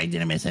did it. I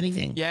didn't miss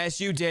anything. Yes,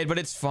 you did, but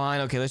it's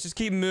fine. Okay, let's just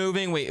keep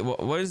moving. Wait,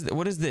 what is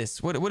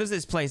this? What is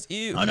this place?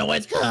 Ew. Oh, no,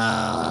 what's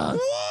called?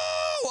 Whoa!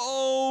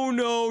 Oh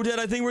no, Dad,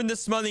 I think we're in the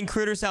Smiling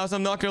Critters house.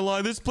 I'm not gonna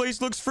lie, this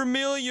place looks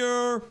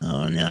familiar.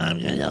 Oh no, I'm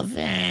gonna go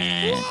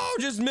fast. Whoa,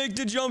 just make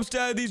the jumps,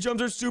 Dad. These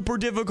jumps are super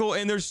difficult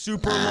and they're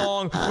super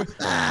long. No,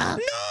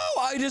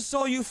 I just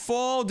saw you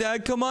fall,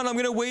 Dad. Come on, I'm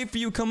gonna wait for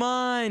you. Come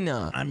on.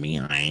 I'm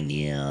behind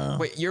you.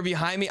 Wait, you're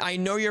behind me? I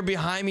know you're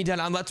behind me, Dad.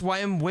 That's why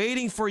I'm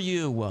waiting for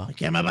you.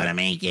 Okay, I'm about to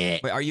make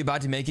it. Wait, are you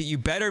about to make it? You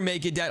better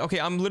make it, Dad. Okay,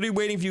 I'm literally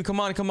waiting for you. Come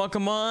on, come on,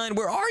 come on.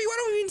 Where are you? I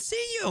don't even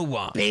see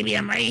you. Baby,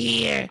 I'm right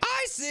here.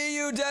 I see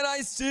you, Dad.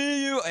 I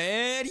see you.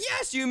 And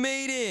yes, you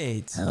made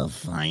it. Oh,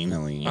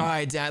 finally. All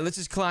right, Dad, let's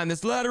just climb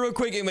this ladder real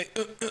quick. And wait.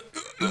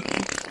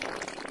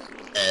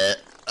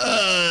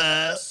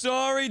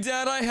 Sorry,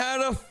 Dad, I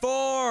had a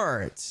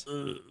fart.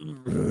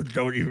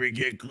 Don't even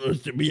get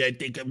close to me. I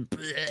think I'm...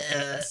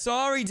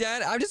 Sorry,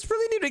 Dad. I just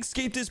really need to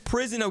escape this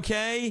prison,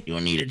 okay?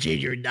 You'll need to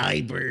change your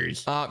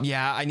diapers.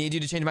 Yeah, I need you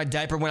to change my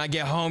diaper when I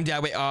get home,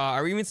 Dad. Wait,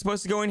 are we even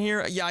supposed to go in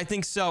here? Yeah, I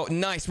think so.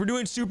 Nice. We're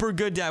doing super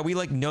good, Dad. We,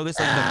 like, know this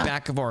like the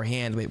back of our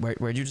hand. Wait,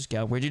 where'd you just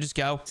go? Where'd you just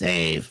go?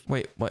 Save.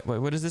 Wait,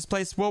 what is this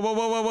place? Whoa,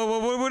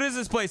 what is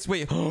this place?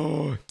 Wait,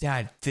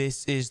 Dad,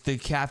 this is the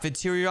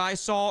cafeteria I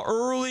saw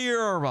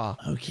earlier.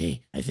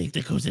 Okay, I think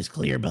the coast is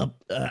clear, bub.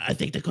 I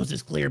think the coast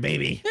is clear,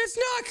 baby. It's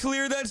not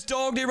clear. That's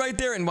Dog Day right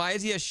there. And why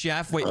is he a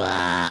chef? Wait,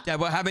 Dad,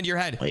 what happened to your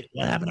head? Wait,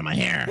 what happened to my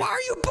hair? Why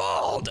are you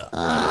bald?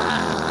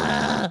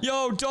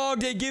 Yo, Dog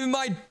Day, give me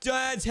my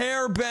dad's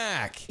hair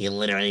back. He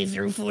literally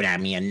threw food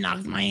at me and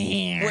knocked my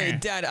hair. Wait,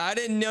 Dad, I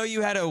didn't know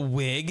you had a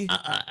wig.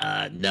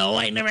 No,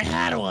 I never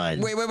had one.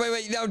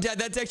 Wait. No, Dad,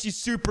 that's actually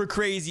super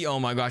crazy. Oh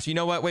my gosh. You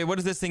know what? Wait, what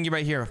is this thing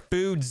right here?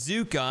 Food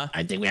Zuka.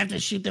 I think we have to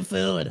shoot the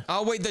food.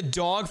 Oh, wait, the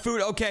dog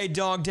food? Okay,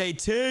 Dog Day,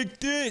 take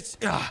this.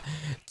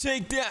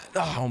 Take that.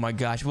 Oh my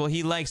gosh. Well,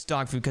 he likes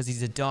dog food because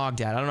he's a dog,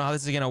 Dad. I don't know how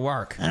this is gonna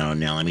work. I don't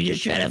know. Let me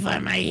just try to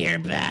find my hair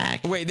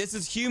back. Wait, this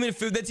is human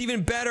food. That's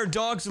even better.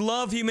 Dogs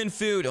love human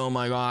food. Oh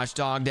my gosh,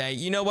 Dog Day.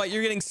 You know what?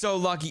 You're getting so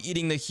lucky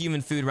eating the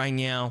human food right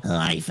now. Oh,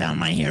 I found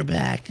my hair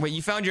back. Wait,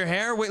 you found your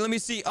hair? Wait, let me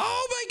see.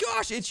 Oh my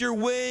gosh, it's your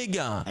wig.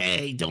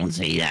 Hey, don't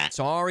say that.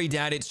 Sorry,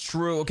 Dad. It's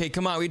true. Okay,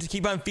 come on. We have to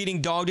keep on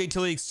feeding Dog Day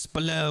till he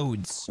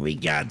explodes. We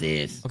got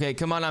this. Okay,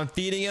 come on. I'm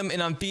feeding him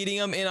and I'm feeding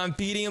him and I'm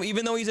feeding him,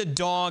 even though he's a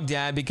dog,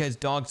 Dad, because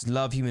dogs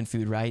love human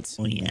food, right?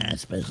 Oh, yeah,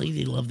 especially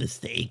they love the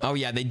steak. Oh,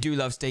 yeah, they do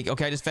love steak.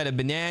 Okay, I just fed a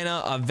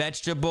banana, a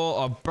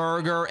vegetable, a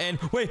burger, and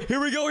wait, here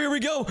we go. Yo,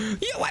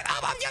 what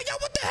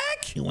the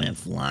heck? He went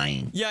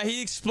flying. Yeah,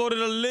 he exploded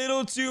a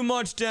little too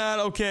much, Dad.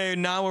 Okay,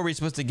 now where are we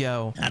supposed to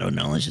go? I don't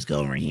know. Let's just go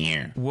over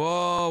here.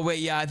 Whoa, wait,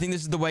 yeah, I think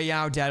this is the way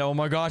out, Dad. Oh,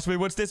 my gosh. Wait,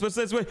 what's this? Wait,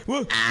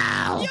 whoa.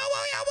 Ow. Yo,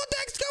 what the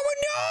heck's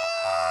going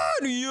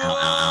on? Yo.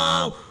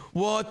 Ow.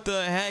 What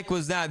the heck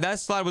was that? That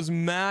slide was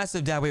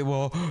massive, Dad. Wait,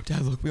 whoa.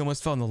 Dad, look, we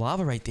almost fell in the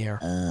lava right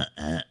there.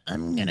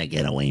 I'm gonna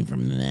get away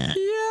from that.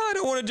 Yeah, I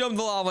don't want gonna jump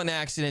the lava in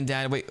accident,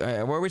 Dad. Wait,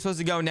 where are we supposed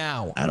to go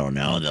now? I don't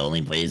know. The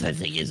only place I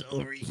think is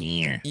over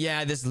here.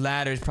 Yeah, this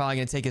ladder is probably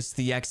gonna take us to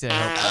the exit. Yo,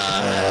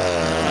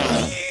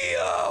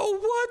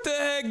 what the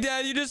heck,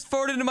 Dad? You just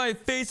farted into my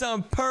face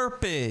on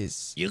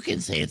purpose. You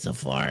can say it's a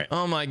fart.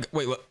 Oh my!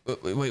 Wait, what?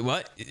 Wait,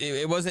 what?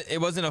 It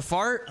wasn't a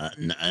fart.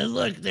 No,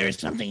 look, there's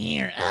something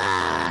here. Yo,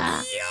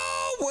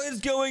 what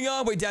is going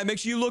on? Wait, Dad, make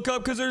sure you look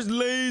up because there's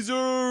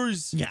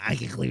lasers. Yeah, I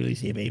can clearly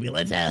see it, baby.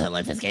 Let's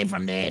escape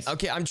from this.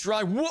 Okay, I'm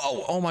trying.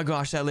 Whoa! Oh my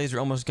gosh, that laser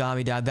almost got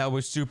me, Dad. That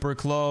was super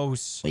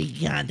close. We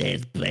got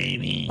this,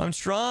 baby. I'm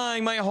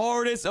trying my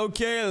hardest.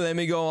 Okay, let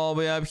me go all the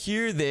way up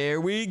here. There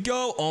we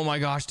go. Oh my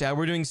gosh, Dad,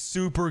 we're doing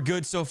super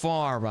good so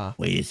far.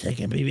 Wait a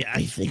second, baby.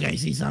 I think I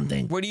see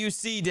something. What do you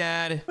see,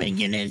 Dad? We're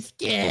gonna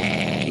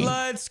escape.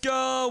 Let's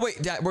go.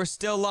 Wait, Dad, we're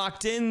still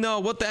locked in though.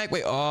 What the heck?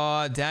 Wait,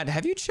 Dad,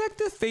 have you checked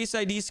the Face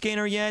ID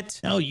scanner yet?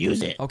 No,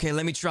 use it. Okay,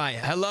 let me try it.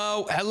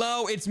 Hello,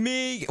 it's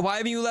me. Why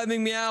haven't you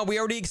letting me out? We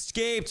already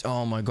escaped.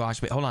 Oh my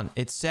gosh, wait, hold on.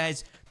 It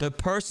says the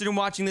person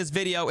watching this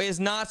video is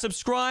not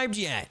subscribed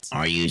yet.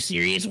 Are you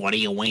serious? What are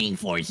you waiting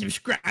for?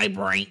 Subscribe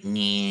right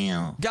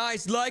now.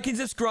 Guys, like and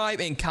subscribe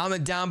and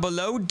comment down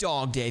below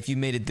Dog Day if you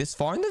made it this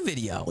far in the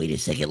video. Wait a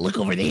second. Look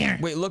over there.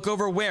 Wait, look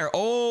over where?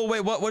 Oh,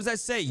 wait, what does that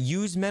say?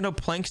 Use metal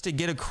planks to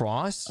get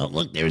across? Oh,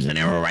 look, there's an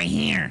arrow right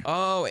here.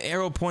 Oh,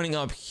 arrow pointing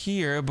up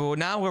here. But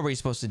now what are we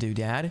supposed to do,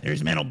 Dad?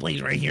 There's metal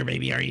plates right here,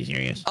 baby. Are you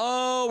serious?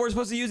 Oh, we're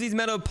supposed to use these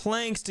metal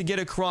planks to get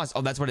across.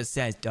 Oh, that's what it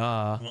says.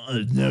 Duh.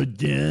 No,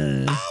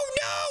 duh. Oh,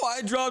 no!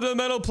 I dropped a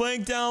metal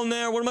plank down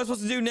there. What am I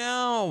supposed to do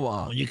now?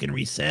 Well, you can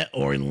reset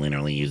or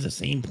literally use the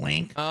same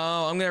plank.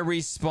 Oh, I'm going to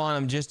respawn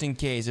them just in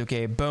case.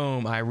 Okay,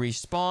 boom. I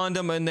respawned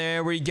them, and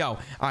there we go. All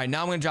right,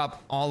 now I'm going to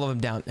drop all of them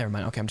down. Never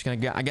mind. Okay,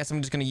 I guess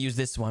I'm just going to use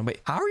this one. Wait,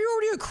 how are you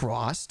already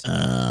across?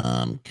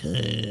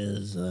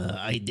 Cause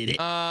I did it.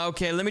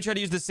 Okay, let me try to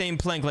use the same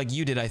plank like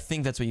you did. I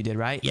think that's what you did,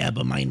 right? Yeah,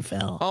 but mine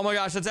fell. Oh my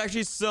gosh, that's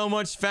actually so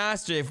much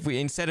faster if we,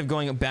 instead of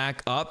going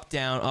back, up,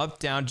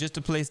 down, just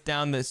to place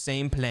down the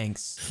same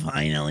planks.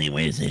 Finally,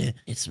 wait a second.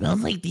 It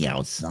smells like the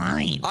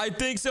outside. I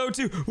think so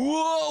too.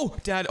 Whoa,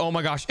 Dad! Oh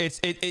my gosh,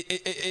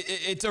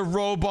 it's a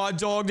robot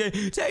dog. Take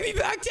me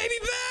back! Take me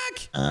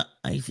back!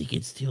 I think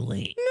it's too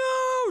late.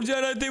 No,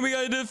 Dad, I think we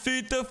gotta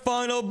defeat the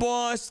final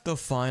boss. The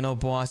final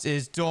boss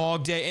is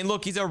Dog Day. And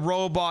look, he's a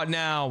robot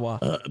now.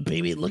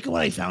 Baby, look at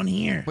what I found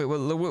here. Wait,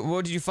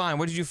 what did you find?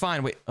 What did you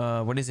find? Wait,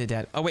 what is it,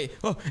 Dad? Oh, wait.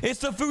 Oh,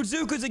 it's the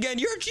Fuzukas again.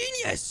 You're a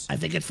genius. I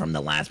think it's from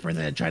the last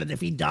person that tried to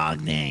defeat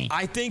Dog Day.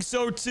 I think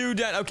so too,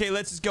 Dad. Okay,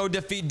 let's just go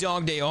defeat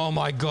Dog Day. Oh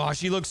my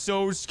gosh, he looks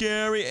so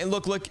scary. And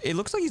look, it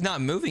looks like he's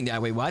not moving,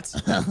 Dad. Wait, what?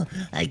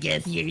 I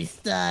guess you're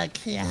stuck.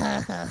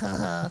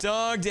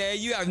 Dog Day,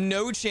 you have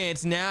no chance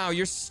now.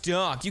 You're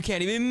stuck. You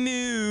can't even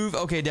move.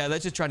 Okay, Dad,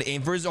 let's just try to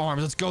aim for his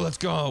arms. Let's go.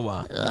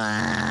 All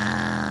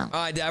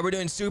right, Dad, we're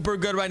doing super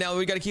good right now.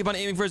 We got to keep on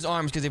aiming for his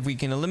arms because if we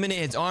can eliminate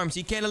his arms,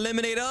 he can't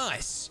eliminate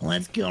us.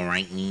 Let's go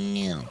right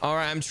now. All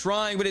right, I'm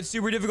trying, but it's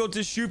super difficult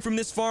to shoot from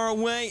this far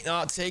away.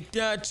 Oh, take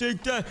that.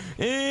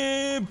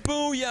 And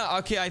booyah.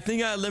 Okay, I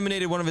think I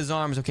eliminated one of his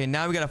arms. Okay,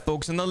 now we got to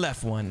focus on the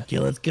left one. Okay,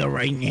 let's go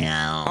right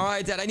now. All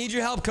right, Dad, I need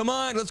your help. Come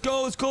on, let's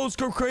go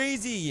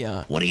crazy.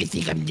 What do you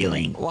think I'm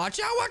doing?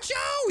 Watch out.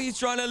 He's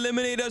trying to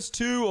eliminate us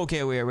too.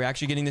 Okay, we're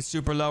actually getting this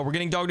super low. We're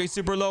getting Dog Day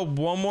super low.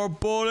 One more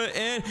bullet,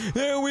 and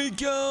there we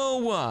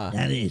go.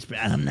 That is,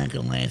 I'm not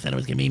gonna lie, I thought it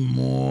was gonna be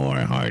more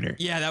harder.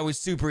 Yeah, that was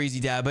super easy,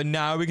 Dad, but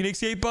now we can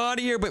escape out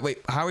of here. Wait,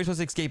 how are we supposed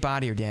to escape out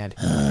of here, Dad?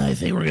 I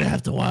think we're gonna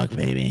have to walk,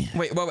 baby.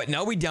 Wait,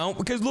 no, we don't,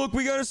 because look,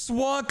 we got a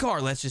SWAT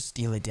car. Let's just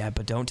steal it, Dad,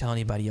 but don't tell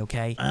anybody,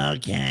 okay?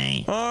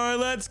 Okay. All right,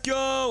 let's go.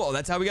 Oh,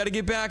 that's how we got to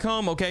get back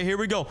home. Okay, here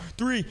we go.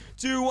 3,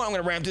 2, 1. I'm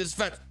gonna ram through this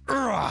fence.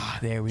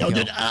 There we go.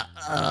 Dude,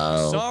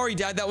 Sorry,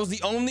 Dad. That was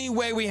the only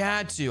way we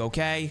had to,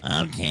 okay?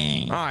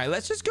 Okay. All right,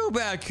 let's just go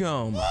back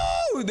home.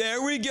 Woo!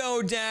 There we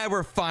go, Dad.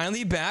 We're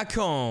finally back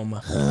home.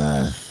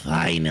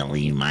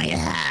 Finally, my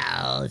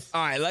house.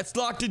 All right, let's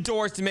lock the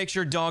doors to make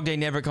sure Dog Day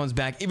never comes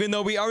back, even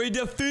though we already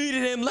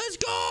defeated him. Let's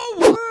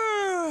go!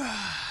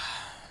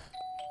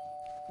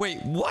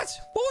 Wait, what?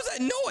 What was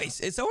that noise?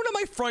 Is someone at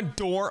my front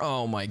door?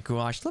 Oh my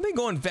gosh. Let me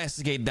go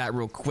investigate that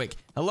real quick.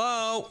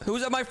 Hello?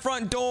 Who's at my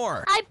front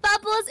door? Hi,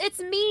 Bubbles.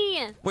 It's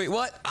me. Wait,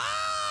 what?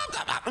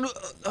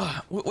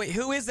 Wait,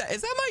 who is that?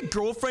 Is that my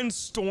girlfriend,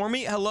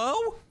 Stormy?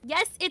 Hello?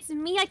 Yes, it's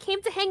me. I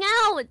came to hang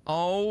out.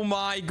 Oh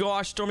my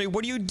gosh, Stormy,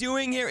 what are you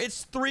doing here?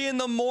 It's 3 in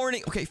the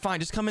morning. Okay, fine,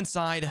 just come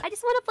inside. I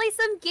just want to play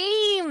some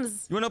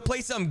games. You want to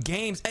play some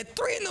games? At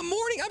 3 in the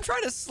morning? I'm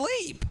trying to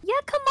sleep. Yeah,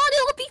 come on.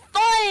 It'll be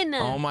fun.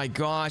 Oh my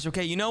gosh.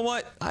 Okay, you know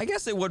what? I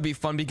guess it would be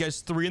fun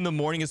because 3 in the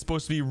morning is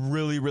supposed to be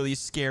really, really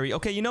scary.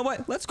 Okay, you know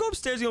what? Let's go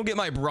upstairs and go get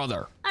my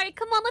brother. All right,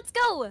 come on. Let's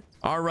go.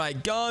 All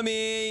right,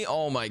 Gummy.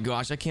 Oh my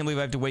gosh, I can't believe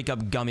I have to wake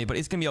up Gummy, but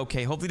it's going to be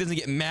okay. Hopefully he doesn't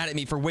get mad at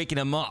me for waking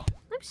him up.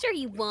 I'm sure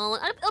he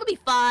won't. It'll be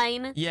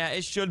fine. Yeah,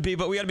 it should be,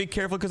 but we gotta be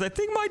careful because I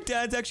think my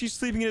dad's actually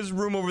sleeping in his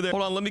room over there.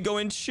 Hold on, let me go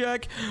and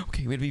check.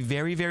 Okay, we gotta be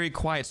very, very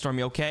quiet,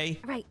 Stormy, okay?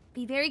 All right,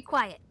 be very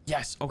quiet.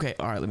 Yes, okay,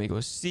 all right, let me go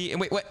see.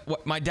 And wait,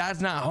 what? My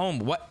dad's not home.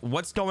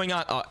 What's going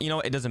on? You know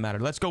what? It doesn't matter.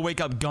 Let's go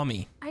wake up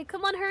Gummy. All right,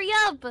 come on, hurry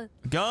up.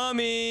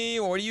 Gummy,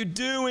 what are you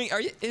doing?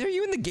 Are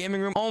you in the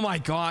gaming room? Oh my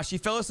gosh, he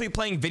fell asleep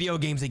playing video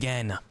games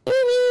again.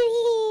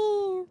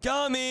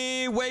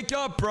 Gummy, wake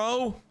up,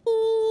 bro.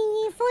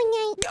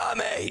 Fortnite.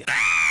 Gummy!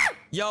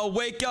 Yo,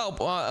 wake up.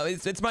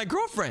 It's my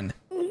girlfriend.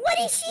 What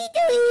is she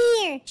doing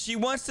here? She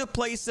wants to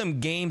play some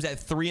games at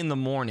 3 in the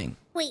morning.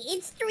 Wait,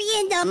 it's 3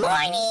 in the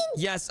morning?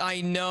 Yes,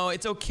 I know.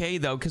 It's okay,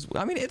 though, because,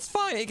 I mean, it's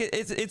fine.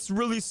 It's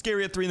really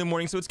scary at 3 in the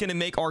morning, so it's going to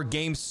make our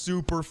game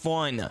super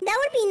fun. That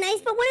would be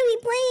nice, but what are we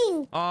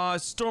playing?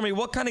 Stormy,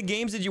 what kind of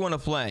games did you want to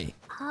play?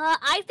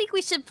 I think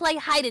we should play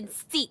hide and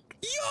seek.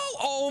 Yo!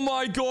 Oh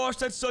my gosh,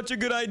 that's such a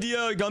good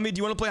idea. Gummy, do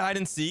you want to play hide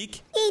and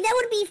seek? Hey, that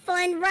would be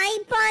fun, right,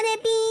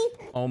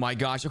 Barnaby? Oh my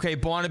gosh. Okay,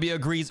 Barnaby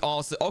agrees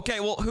also. Okay,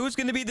 well, who's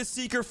going to be the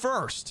seeker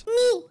first?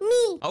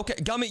 Me. Okay,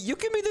 Gummy, you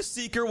can be the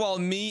seeker while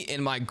me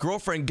and my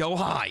girlfriend go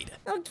hide.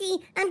 Okay,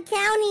 I'm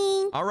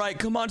counting. All right,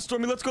 come on,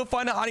 Stormy. Let's go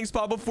find a hiding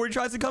spot before he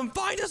tries to come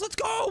find us. Let's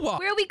go.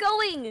 Where are we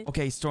going?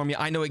 Okay, Stormy,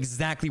 I know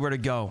exactly where to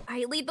go. All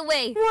right, lead the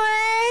way. 1,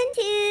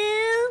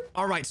 2.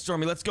 All right,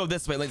 Stormy, let's go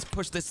this way. Let's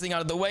push this thing out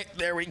of the way.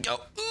 There we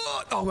go.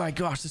 Oh my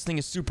gosh, this thing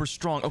is super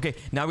strong. Okay,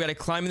 now we gotta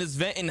climb in this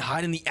vent and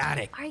hide in the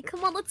attic. All right,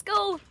 come on, let's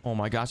go. Oh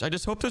my gosh, I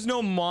just hope there's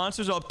no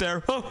monsters up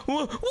there.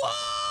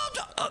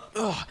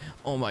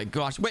 Oh my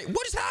gosh. Wait,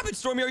 what just happened,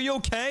 Stormy? Are you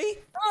okay?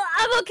 Oh,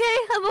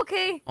 I'm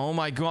okay. Oh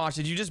my gosh,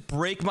 did you just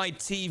break my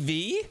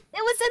TV? It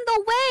was in the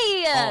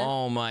way.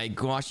 Oh my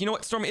gosh. You know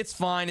what, Stormy? It's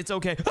fine. It's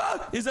okay.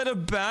 Is that a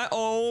bat?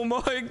 Oh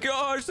my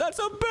gosh, that's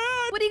a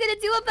bat. What are you gonna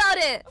do about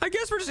it? I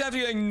guess we're just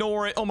having to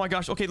ignore it. Oh my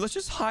gosh. Okay, let's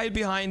just hide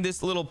behind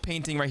this little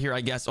painting right here,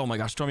 I guess. Oh my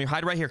gosh, Stormy,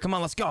 hide right here. Come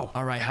on, let's go.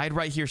 All right, hide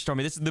right here,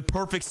 Stormy. This is the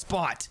perfect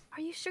spot.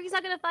 Are you sure he's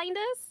not gonna find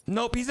us?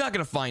 Nope, he's not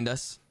gonna find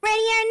us. Ready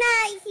or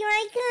not, here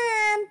I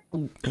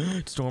come.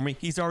 Stormy,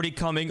 he's already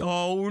coming.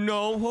 Oh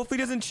no, hopefully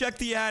he doesn't check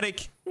the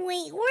attic.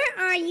 Wait, where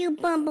are you,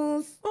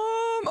 Bumbles?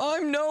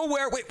 I'm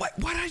nowhere. Wait,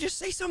 why did I just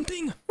say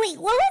something? Wait,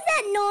 what was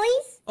that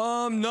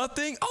noise?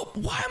 Nothing. Oh,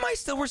 why am I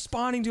still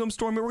responding to him,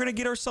 Stormy? We're gonna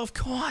get ourselves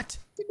caught.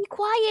 Be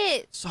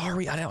quiet.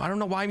 Sorry, I don't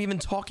know why I'm even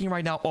talking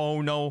right now.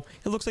 Oh no,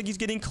 it looks like he's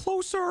getting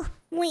closer.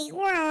 Wait,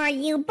 where are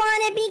you?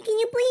 Barnaby, can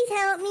you please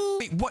help me?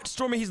 Wait, what,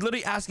 Stormy? He's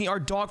literally asking our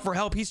dog for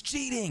help. He's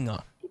cheating.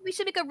 We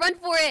should make a run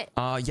for it.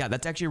 Yeah,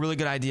 that's actually a really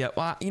good idea.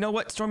 You know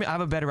what, Stormy? I have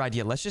a better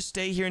idea. Let's just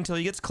stay here until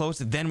he gets close,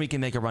 then we can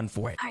make a run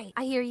for it. All right,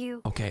 I hear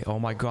you. Okay, oh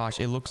my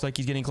gosh, it looks like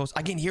he's getting close.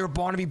 I can hear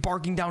Barnaby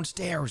barking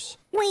downstairs.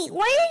 Wait,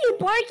 why are you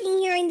barking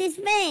here in this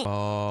vent?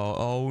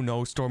 Oh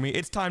no, Stormy.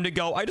 It's time to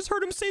go. I just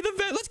heard him say the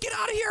vent. Let's get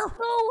out of here.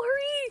 Oh,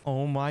 hurry.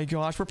 Oh my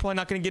gosh, we're probably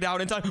not going to get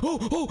out in time.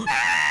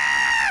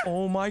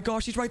 Oh my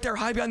gosh, he's right there.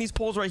 Hide behind these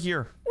poles right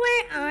here.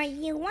 Where are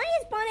you? Why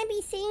is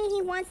Barnaby saying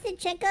he wants to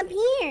check up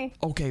here?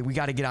 Okay, we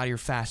got to get out of here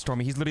fast,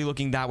 Stormy. He's literally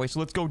looking that way. So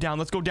let's go down.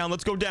 Let's go down.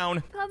 I'm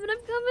coming.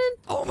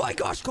 Oh my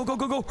gosh, go.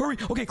 Hurry.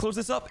 Okay, close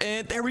this up.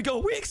 And there we go.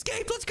 We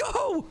escaped. Let's go.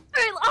 All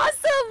right,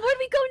 awesome. Where do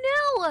we go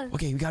now?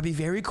 Okay, we got to be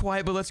very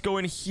quiet, but let's go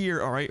in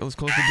here. All right, let's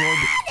close the door.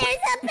 There's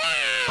a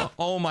bat!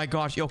 Oh my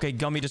gosh. Okay,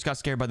 Gummy just got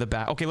scared by the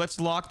bat. Okay, let's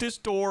lock this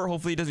door.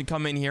 Hopefully he doesn't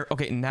come in here.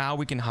 Okay, now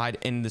we can hide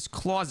in this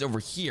closet over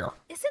here.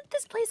 Isn't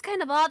this place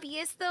kind of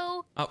obvious,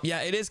 though? Oh,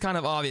 yeah, it is kind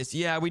of obvious.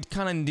 Yeah, we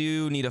kind of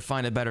do need to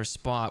find a better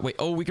spot.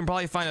 Wait, we can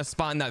probably find a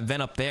spot in that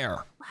vent up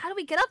there. How do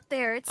we get up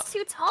there? It's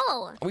too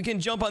tall. We can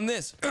jump on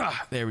this.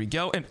 There we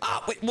go. And,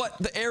 wait, what?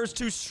 The air is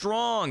too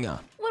strong.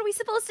 What are we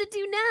supposed to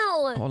do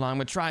now? Hold on, I'm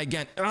gonna try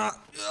again.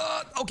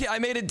 Okay, I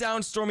made it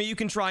down, Stormy. You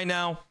can try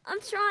now. I'm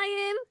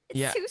trying.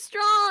 Yeah. It's too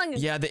strong.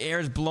 Yeah, the air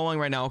is blowing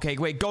right now. Okay,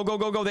 wait, go.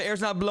 The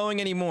air's not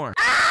blowing anymore.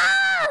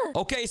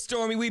 Okay,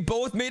 Stormy, we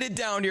both made it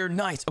down here.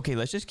 Nice. Okay,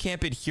 let's just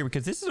camp it here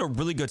because this is a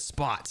really good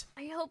spot.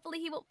 Hopefully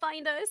he won't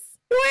find us.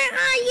 Where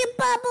are you,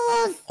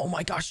 Bubbles? Oh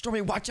my gosh,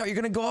 Stormy, watch out. You're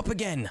gonna go up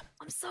again.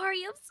 I'm sorry.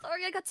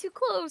 I got too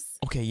close.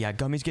 Okay, yeah,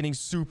 Gummy's getting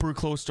super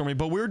close, Stormy,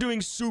 but we're doing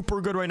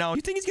super good right now.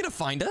 You think he's gonna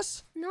find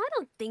us? No, I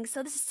don't think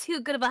so. This is too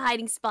good of a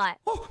hiding spot.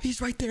 Oh,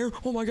 he's right there.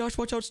 Oh my gosh,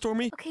 watch out,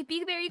 Stormy. Okay,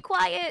 be very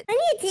quiet. I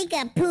need to take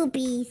a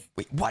poopies.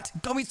 Wait, what?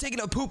 Gummy's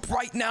taking a poop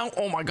right now?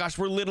 Oh my gosh,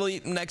 we're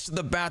literally next to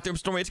the bathroom,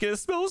 Stormy. It's gonna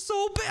smell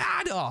so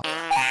bad. Gummy,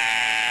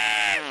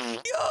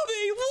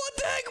 what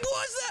the heck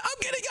was that? I'm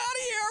getting out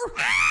of here.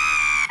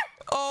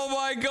 Oh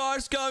my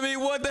gosh, Gummy,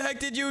 what the heck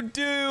did you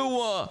do?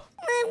 Why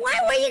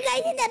were you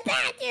guys in the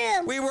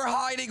bathroom? We were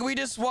hiding. We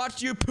just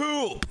watched you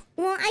poop.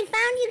 Well, I found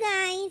you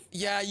guys.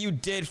 Yeah, you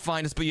did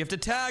find us, but you have to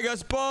tag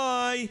us.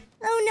 Bye.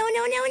 Oh, no.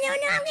 I'm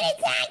gonna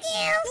attack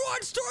you.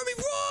 Run, Stormy,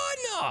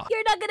 run!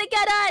 You're not gonna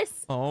get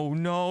us. Oh,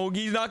 no.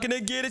 He's not going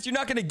to get us. You're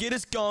not going to get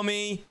us,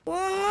 Gummy. Oh,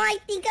 I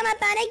think I'm about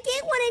to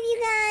get one of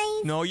you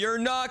guys. No, you're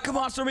not. Come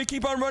on, Stormy.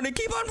 Keep on running.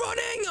 Keep on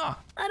running.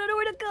 I don't know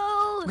where to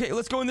go. Okay,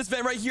 let's go in this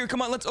vent right here.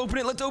 Come on, let's open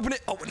it. Let's open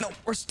it. Oh, no.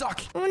 We're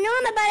stuck. Oh, no,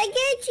 I'm about to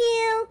get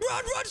you.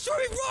 Run,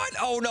 Stormy, run!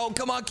 Oh no,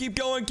 come on, keep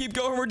going.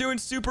 We're doing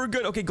super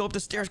good. Okay, go up the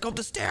stairs.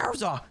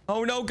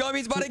 Oh no,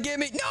 Gummy's about to get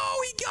me.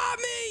 No, he got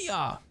me!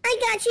 I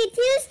got you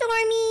too,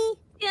 Stormy.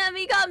 Yeah,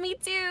 me got me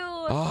too.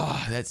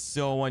 Oh, that's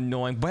so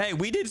annoying. But hey,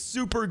 we did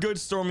super good,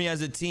 Stormy,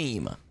 as a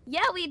team.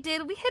 Yeah, we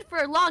did. We hid for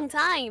a long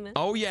time.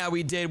 Oh yeah,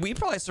 we did. We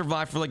probably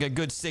survived for like a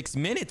good 6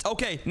 minutes.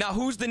 Okay, now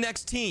who's the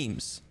next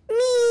teams?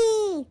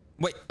 Me.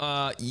 Wait,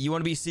 you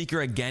want to be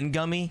Seeker again,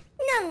 Gummy?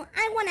 No,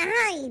 I want to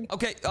hide.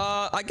 Okay,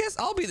 I guess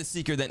I'll be the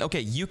Seeker then.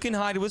 Okay, you can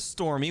hide with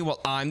Stormy while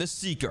I'm the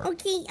Seeker.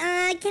 Okay,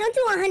 count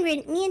to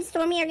 100. Me and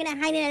Stormy are gonna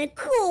hide in a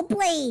cool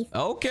place.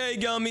 Okay,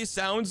 Gummy,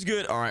 sounds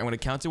good. All right, I'm gonna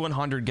count to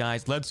 100,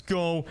 guys. Let's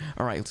go.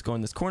 All right, let's go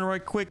in this corner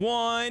right quick.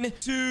 1,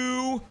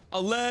 2,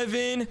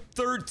 11,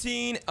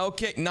 13.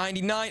 Okay,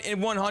 99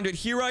 and 100.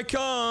 Here I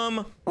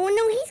come. Oh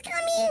no, he's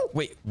coming.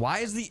 Wait, why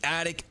is the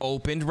attic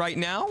opened right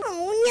now?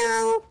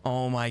 Oh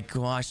Oh my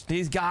gosh,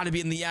 he's got to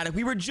be in the attic.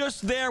 We were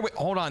just there. Wait,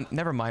 hold on.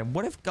 Never mind.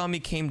 What if Gummy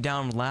came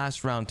down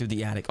last round through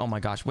the attic? Oh my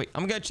gosh. Wait,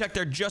 I'm gonna check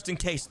there just in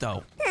case,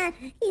 though. no.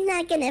 He's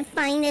not gonna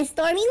find us,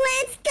 Stormy.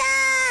 Let's go.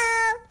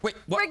 Wait,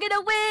 what? We're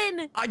gonna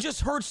win. I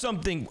just heard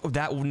something. Oh,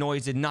 that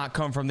noise did not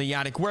come from the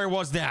attic. Where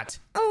was that?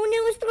 Oh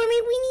no,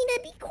 Stormy, we need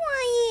to be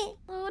quiet.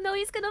 Oh no,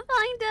 he's gonna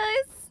find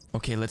us.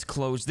 Okay, let's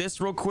close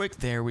this real quick.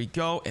 There we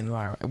go. And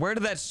where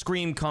did that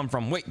scream come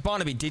from? Wait,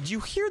 Barnaby, did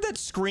you hear that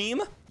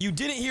scream? You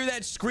didn't hear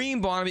that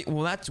scream, Barnaby.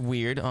 Well, that's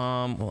weird.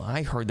 Well,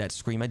 I heard that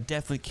scream. It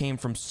definitely came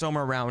from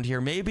somewhere around here.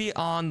 Maybe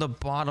on the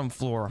bottom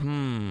floor.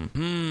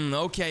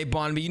 Okay,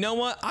 Barnaby. You know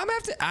what? I'm gonna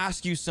have to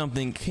ask you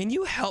something. Can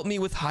you help me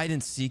with hide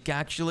and seek,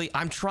 actually?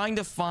 I'm trying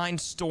to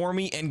find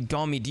Stormy and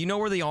Gummy. Do you know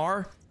where they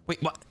are?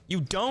 Wait, what?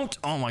 You don't?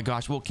 Oh my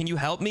gosh. Well, can you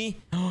help me?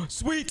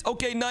 Sweet.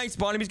 Okay, nice.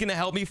 Barnaby's gonna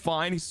help me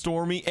find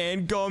Stormy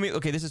and Gummy.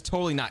 Okay, this is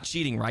totally not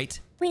cheating, right?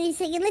 Wait a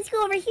second. Let's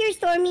go over here,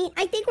 Stormy.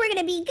 I think we're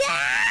gonna be good.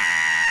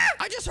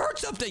 I just heard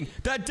something.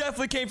 That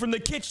definitely came from the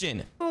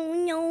kitchen. Oh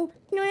no,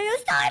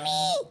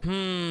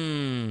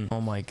 Stormy. Oh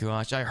my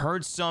gosh. I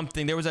heard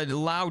something. There was a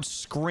loud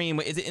scream.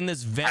 Wait, is it in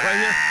this vent right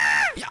here?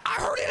 Yeah,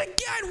 I heard it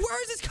again.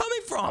 Where is this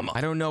coming from?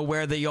 I don't know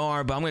where they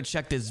are, but I'm gonna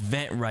check this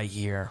vent right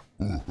here.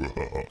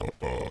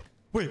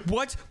 Wait,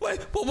 what?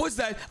 What was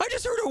that? I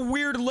just heard a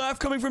weird laugh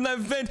coming from that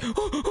vent.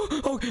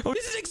 Oh,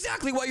 this is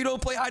exactly why you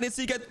don't play hide and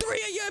seek at 3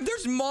 a.m.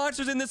 There's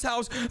monsters in this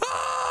house.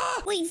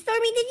 Ah! Wait,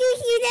 Stormy, did you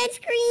hear that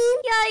scream?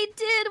 Yeah, I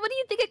did. What do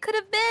you think it could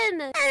have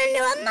been? I don't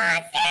know, a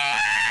monster.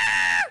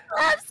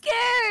 I'm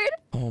scared.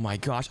 Oh my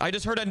gosh, I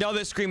just heard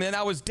another scream and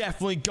that was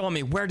definitely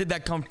Gummy. Where did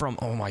that come from?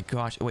 Oh my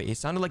gosh. Wait, it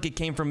sounded like it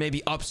came from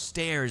maybe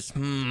upstairs.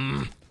 Oh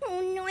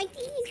no, I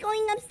think he's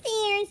going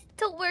upstairs.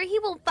 Don't worry, he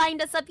won't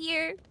find us up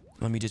here.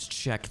 Let me just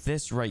check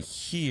this right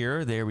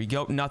here. There we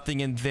go.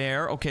 Nothing in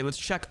there. Okay, let's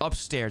check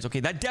upstairs. Okay,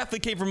 that definitely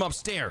came from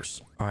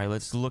upstairs. All right,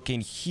 let's look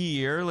in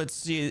here. Let's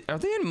see. Are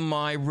they in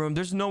my room?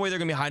 There's no way they're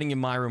gonna be hiding in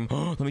my room.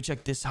 Let me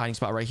check this hiding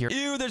spot right here.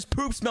 Ew, there's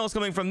poop smells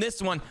coming from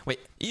this one.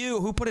 Wait,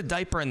 ew, who put a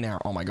diaper in there?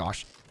 Oh my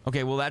gosh.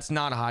 Okay, well, that's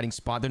not a hiding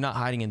spot. They're not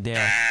hiding in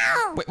there.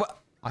 Ow! Wait, what?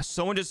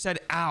 Someone just said,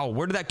 ow.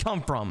 Where did that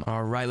come from?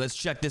 All right, let's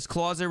check this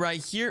closet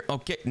right here.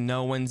 Okay,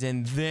 no one's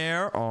in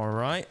there. All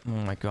right. Oh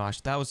my gosh,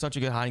 that was such a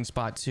good hiding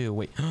spot too.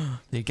 Wait,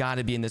 they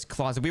gotta be in this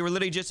closet. We were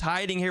literally just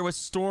hiding here with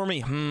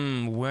Stormy.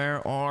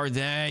 Where are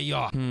they?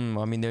 I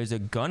mean, there's a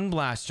gun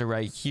blaster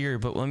right here,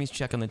 but let me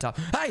check on the top.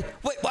 Hey,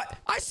 wait, what?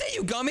 I see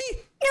you, Gummy.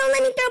 No,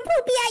 let me throw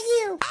poopy at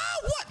you. Ow,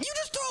 what? You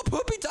just throw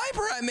a poopy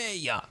diaper at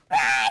me.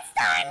 Ah,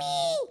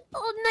 Stormy.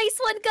 Oh, nice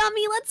one,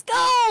 Gummy. Let's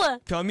go.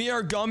 Come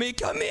here, Gummy.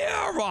 Come here.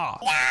 No.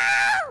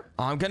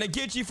 I'm gonna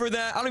get you for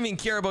that. I don't even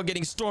care about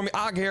getting Stormy.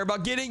 I care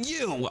about getting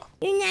you.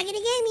 You're not gonna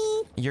get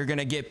me. You're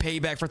gonna get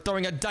payback for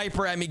throwing a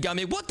diaper at me,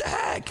 Gummy. What the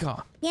heck?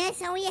 Yeah,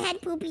 so you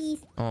had poopies.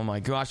 Oh my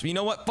gosh. You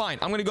know what? Fine.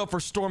 I'm gonna go for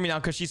Stormy now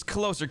because she's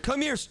closer.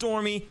 Come here,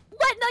 Stormy.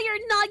 What? No,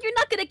 you're not. You're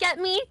not gonna get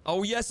me.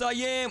 Oh, yes, I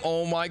am.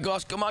 Oh my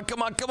gosh. Come on,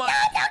 come on, come on.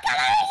 Don't come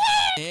over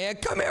here.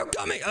 And come here,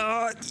 Gummy.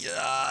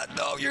 Yeah.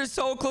 No, you're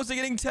so close to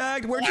getting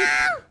tagged. Where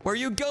are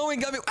you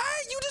going, Gummy?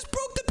 Hey, you just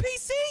broke the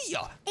PC.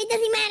 It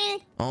doesn't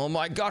matter. Oh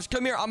my gosh.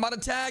 Come here. I'm about to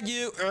tag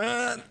you.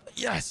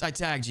 Yes, I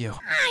tagged you.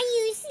 Are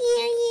you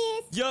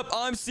serious? Yup,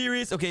 I'm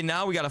serious. Okay,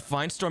 now we gotta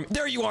find Stormy.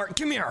 There you are.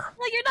 Come here.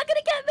 No, you're not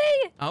gonna get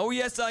me. Oh,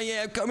 yes, I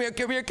am. Come here,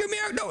 come here, come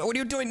here. No, what are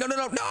you doing? No, no,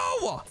 no,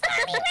 no.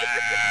 Stormy,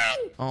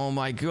 run. Oh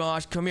my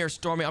gosh. Come here,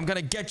 Stormy. I'm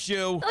gonna get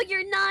you. No,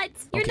 you're not.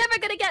 You're Okay. never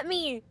gonna get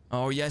me.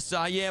 Oh, yes,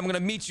 I am. I'm gonna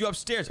meet you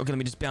upstairs. Okay, let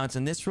me just bounce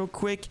on this real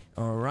quick.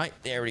 All right,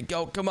 there we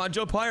go. Come on,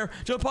 jump higher.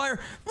 Jump higher.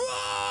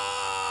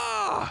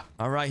 Ah!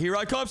 All right, here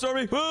I come,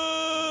 Stormy.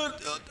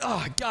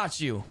 I got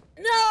you.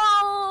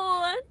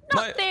 No,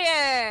 not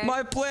fair.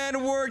 My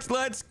plan worked.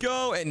 Let's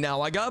go. And now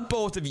I got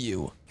both of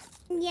you.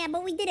 Yeah,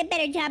 but we did a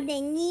better job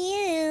than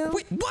you.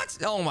 Wait, what?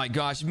 Oh my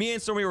gosh. Me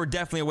and Stormy were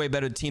definitely a way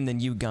better team than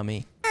you,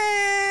 Gummy.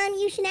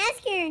 You should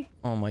ask her.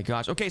 Oh my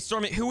gosh. Okay,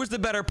 Stormy, who was the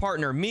better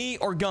partner, me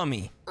or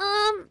Gummy?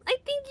 I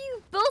think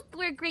you both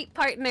were great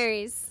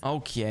partners.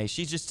 Okay,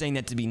 she's just saying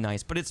that to be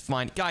nice, but it's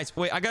fine. Guys,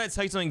 wait, I gotta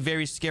tell you something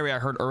very scary I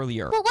heard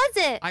earlier. What was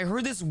it? I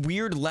heard this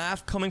weird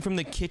laugh coming from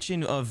the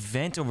kitchen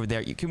vent over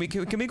there. Can we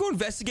go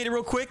investigate it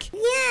real quick?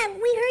 Yeah,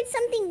 we heard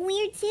something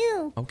weird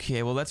too.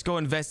 Okay, well, let's go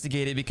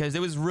investigate it because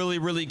it was really,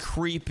 really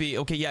creepy.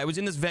 Okay, yeah, it was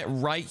in this vent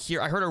right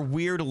here. I heard a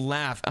weird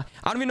laugh. I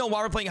don't even know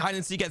why we're playing hide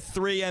and seek at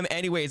 3 a.m.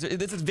 anyways.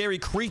 This is very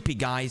creepy,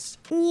 guys.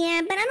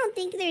 Yeah, but I don't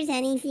think there's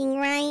anything,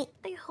 right?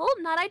 I hope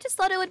not. I just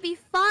thought it would be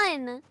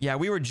fun. Yeah,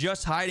 we were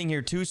just hiding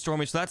here too,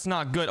 Stormy, so that's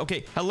not good.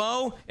 Okay,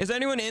 hello? Is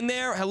anyone in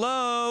there?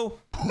 Hello?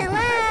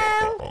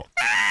 Hello?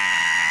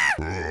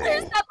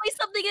 There's definitely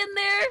something in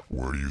there.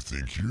 Where do you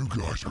think you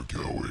guys are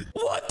going?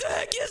 What the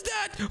heck is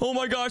that? Oh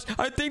my gosh,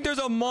 I think there's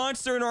a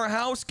monster in our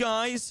house,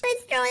 guys.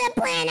 Let's throw the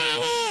plant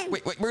at him.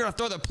 Wait, we're gonna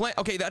throw the plant.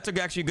 Okay, that's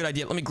actually a good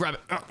idea. Let me grab it.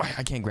 Oh,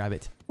 I can't grab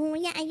it. Oh,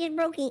 yeah, I just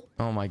broke it.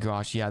 Oh my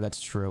gosh, yeah,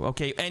 that's true.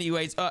 Okay,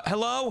 anyways,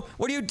 hello?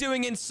 What are you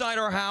doing inside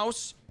our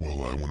house?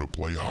 Well, I want to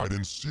play hide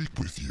and seek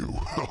with you.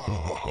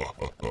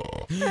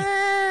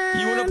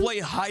 You want to play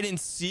hide and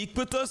seek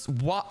with us?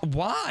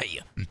 Why?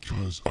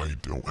 Because I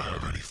don't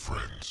have any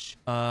friends.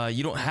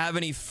 You don't have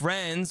any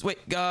friends?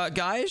 Wait,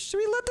 guys, should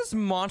we let this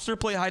monster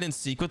play hide and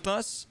seek with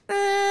us?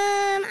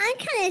 I'm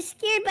kind of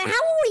scared, but how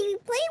will you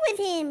play with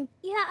him?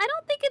 Yeah, I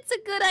don't think it's a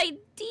good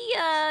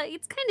idea.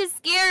 It's kind of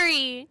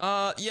scary.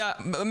 Yeah,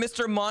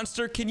 Mr.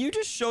 Monster, can you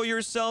just show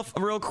yourself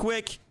real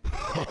quick?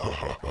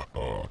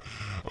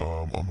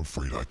 I'm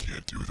afraid I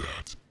can't do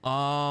that.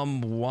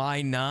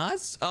 Why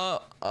not?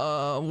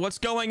 What's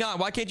going on?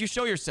 Why can't you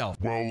show yourself?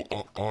 Well,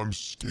 I'm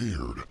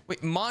scared.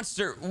 Wait,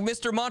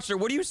 Mr. Monster,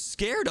 what are you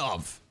scared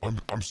of?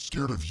 I'm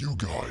scared of you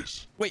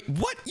guys. Wait,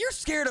 what? You're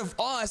scared of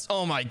us?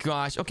 Oh my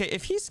gosh. Okay,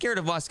 if he's scared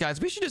of us, guys,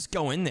 we should just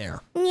go in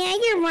there. Yeah,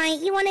 you're right.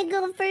 You want to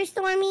go first,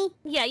 Stormy?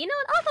 Yeah, you know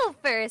what? I'll go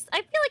first.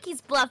 I feel like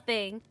he's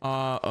bluffing.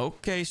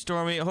 Okay,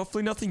 Stormy.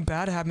 Hopefully nothing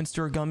bad happens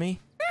to her,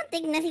 Gummy. I don't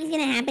think nothing's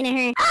gonna happen to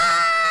her.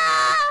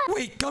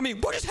 Wait, Gummy,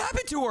 what just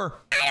happened to her?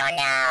 I don't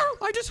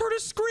know. I just heard a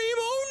scream.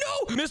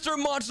 Oh no! Mr.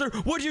 Monster,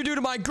 what'd you do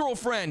to my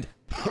girlfriend?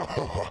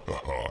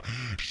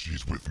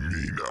 She's with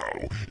me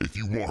now. If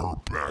you want her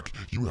back,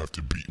 you have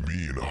to beat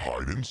me in a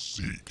hide and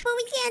seek. But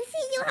we can't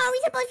see you. How are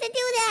we supposed to do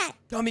that?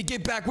 Gummy,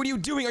 get back. What are you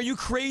doing? Are you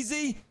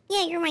crazy?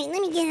 Yeah, you're right.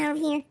 Let me get out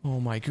of here. Oh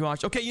my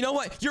gosh. Okay, you know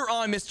what? You're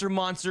on, Mr.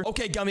 Monster.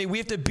 Okay, Gummy, we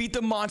have to beat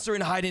the monster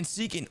in hide and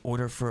seek in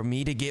order for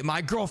me to get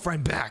my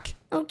girlfriend back.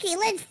 Okay,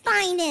 let's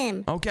find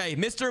him. Okay,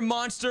 Mr.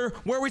 Monster,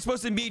 where are we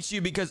supposed to meet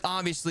you? Because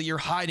obviously you're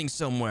hiding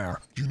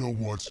somewhere. You know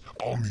what?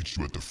 I'll meet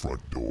you at the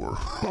front door.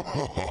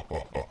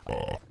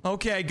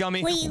 Okay,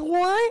 Gummy. Wait,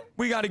 what?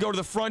 We gotta go to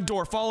the front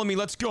door. Follow me.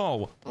 Let's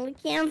go.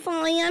 Okay, I'm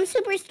following you. I'm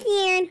super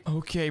scared.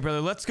 Okay, brother.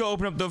 Let's go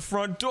open up the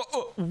front door.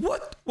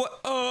 What? What?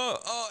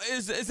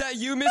 Is that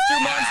you, Mr.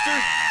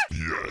 Monster?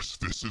 Yes,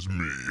 this is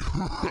me.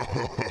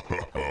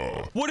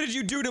 What did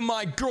you do to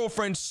my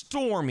girlfriend,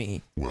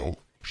 Stormy? Well,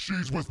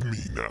 she's with me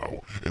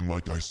now, and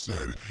like I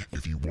said,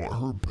 if you want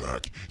her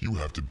back, you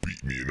have to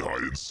beat me in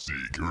hide and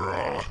seek.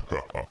 Well,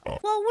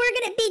 we're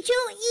gonna beat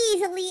you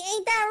easily.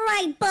 Ain't that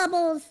right,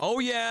 Bubbles? Oh,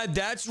 yeah,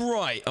 that's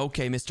right.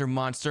 Okay, Mr.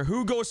 Monster.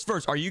 Who goes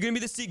first? Are you gonna be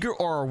the seeker,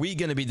 or are we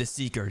gonna be the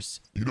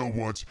seekers? You know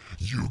what?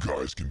 You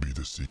guys can be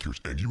the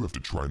seekers, and you have to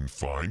try and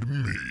find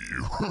me.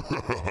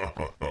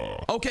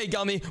 Okay,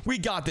 Gummy, we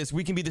got this.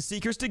 We can be the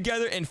seekers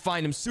together and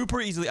find him super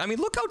easily. I mean,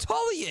 look how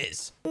tall he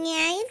is. Yeah,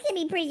 it's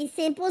gonna be pretty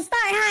simple. Start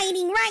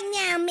hiding right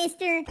now,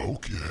 mister.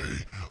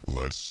 Okay,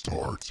 let's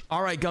start.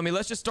 All right, Gummy,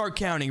 let's just start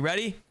counting.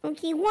 Ready?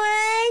 Okay, 1,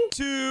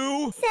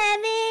 2. 7.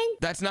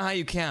 That's not how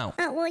you count.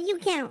 Oh, well, you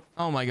count.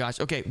 Oh my gosh.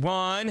 Okay,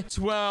 1,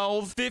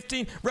 12,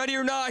 15. Ready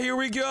or not, here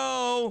we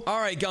go. All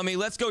right, Gummy,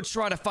 let's go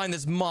try to find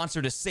this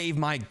monster to save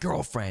my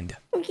girlfriend.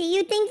 Okay,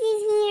 you think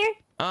he's here?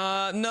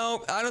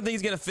 No, I don't think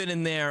he's gonna fit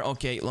in there.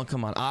 Okay, look,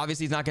 come on.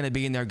 Obviously, he's not gonna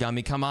be in there,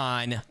 Gummy. Come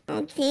on.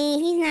 Okay,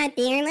 he's not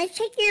there. Let's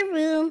check your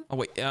room. Oh,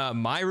 wait,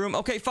 my room?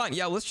 Okay, fine.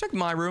 Yeah, let's check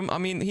my room. I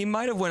mean, he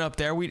might have went up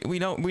there. We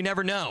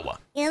never know.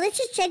 Yeah, let's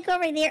just check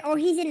over there, or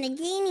he's in the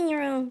gaming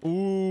room.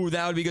 Ooh,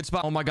 that would be a good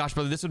spot. Oh my gosh,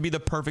 brother, this would be the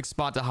perfect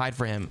spot to hide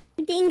for him.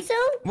 You think so?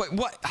 Wait,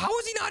 what? How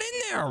is he not in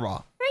there?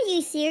 Are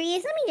you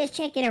serious? Let me just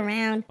check it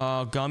around.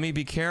 Gummy,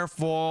 be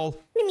careful.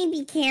 Let me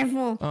be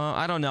careful.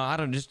 I don't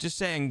know. Just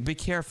saying, be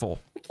careful.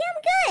 Okay,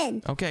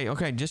 I'm good.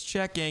 Okay, just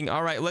checking.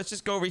 All right, let's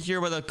just go over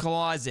here with a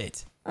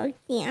closet.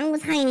 Okay, I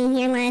was hiding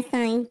here last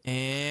time.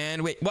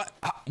 And wait, what?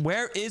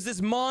 Where is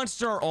this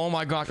monster? Oh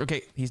my gosh.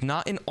 Okay, he's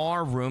not in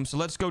our room, so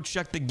let's go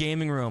check the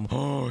gaming room.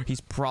 Oh, he's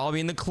probably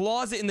in the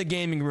closet in the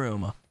gaming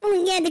room.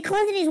 Oh, yeah, the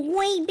closet is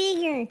way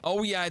bigger.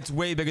 Oh, yeah, it's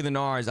way bigger than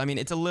ours. I mean,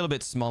 it's a little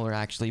bit smaller,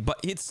 actually, but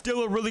it's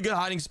still a really good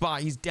hiding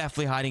spot. He's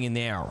definitely hiding in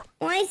there.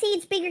 Well, I say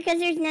it's bigger because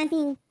there's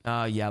nothing.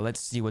 Yeah,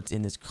 let's see what's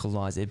in this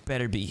closet. It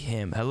better be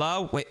him.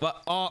 Hello? Wait,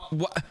 what?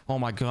 What? Oh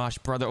my gosh,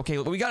 brother. Okay,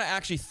 we gotta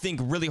actually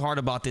think really hard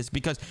about this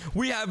because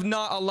we have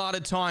not a lot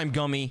of time,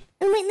 Gummy.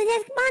 Oh, wait, let's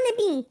ask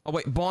Barnaby. Oh,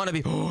 wait,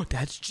 Barnaby. Oh,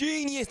 that's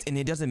genius. And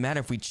it doesn't matter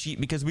if we cheat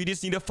because we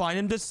just need to find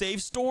him to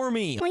save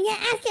Stormy. Well, yeah,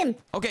 ask him.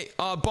 Okay,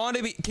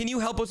 Barnaby, can you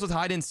help us with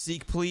hide and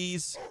seek,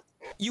 please?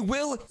 You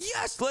will?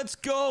 Yes, let's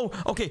go.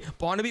 Okay,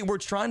 Barnaby, we're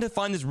trying to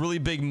find this really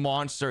big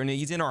monster, and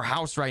he's in our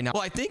house right now.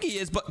 Well, I think he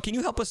is, but can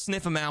you help us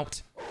sniff him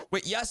out?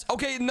 Wait, yes?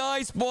 Okay,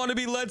 nice,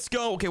 Barnaby, let's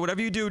go. Okay,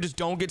 whatever you do, just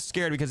don't get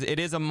scared because it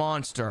is a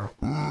monster.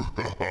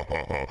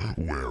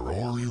 Where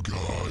are you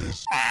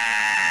guys?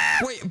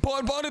 Wait,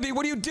 Barnaby,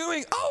 what are you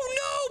doing? Oh,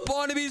 no,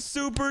 Barnaby's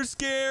super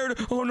scared.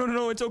 Oh,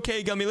 no, it's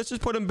okay, Gummy. Let's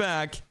just put him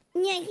back.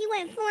 Yeah, he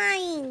went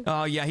flying.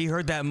 Oh, yeah, he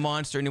heard that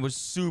monster, and it was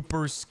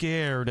super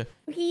scared.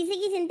 Okay, you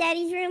think he's in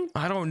Daddy's room?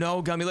 I don't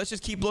know, Gummy. Let's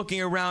just keep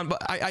looking around.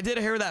 But I did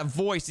hear that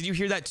voice. Did you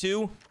hear that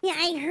too? Yeah,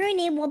 I heard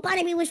it while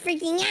Barnaby was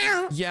freaking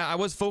out. Yeah, I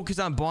was focused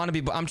on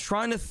Barnaby, but I'm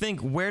trying to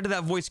think, where did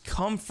that voice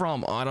come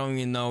from? I don't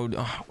even know.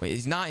 Oh, wait,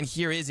 he's not in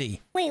here, is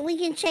he? Wait, we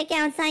can check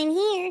outside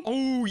here.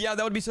 Oh, yeah,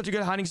 that would be such a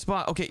good hiding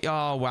spot. Okay,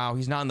 oh, wow,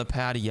 he's not in the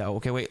patio.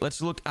 Okay, wait,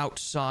 let's look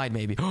outside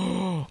maybe.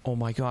 Oh,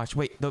 my gosh.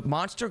 Wait, the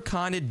monster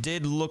kind of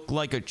did look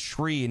like a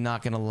tree,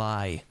 not gonna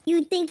lie.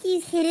 You think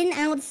he's hidden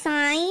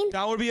outside?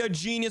 That would be a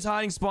genius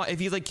hiding spot if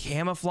he's like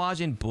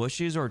camouflaged in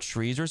bushes or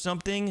trees or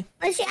something.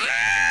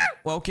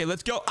 Well, okay,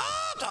 let's go.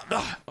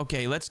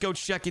 Okay, let's go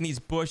check in these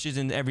bushes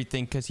and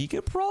everything because he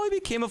could probably be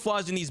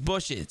camouflaged in these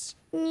bushes.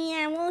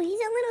 Yeah, well, he's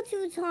a little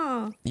too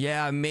tall.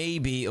 Yeah,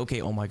 maybe.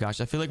 Okay, oh my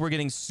gosh. I feel like we're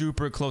getting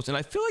super close. And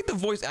I feel like the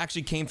voice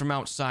actually came from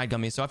outside,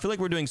 Gummy. So I feel like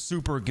we're doing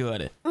super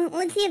good.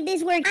 Let's see if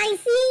this works. I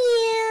see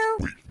you.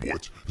 Wait,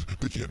 what?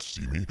 They can't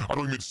see me. I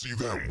don't even see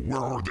them. Where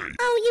are they?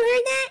 Oh, you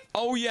heard that?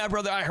 Oh, yeah,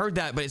 brother. I heard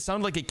that. But it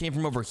sounded like it came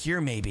from over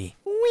here, maybe.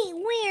 Wait,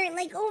 where?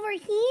 Like over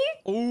here?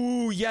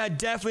 Oh, yeah,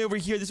 definitely over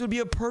here. This would be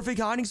a perfect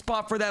hiding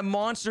spot for that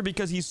monster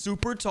because he's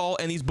super tall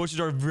and these bushes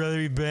are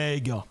very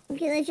big.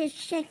 Okay, let's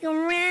just check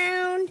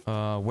around.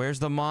 Where's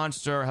the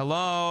monster?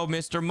 Hello,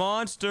 Mr.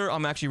 Monster.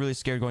 I'm actually really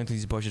scared going through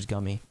these bushes,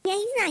 Gummy. Yeah,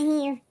 he's not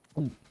here.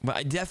 But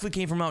I definitely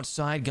came from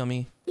outside,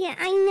 Gummy. Yeah,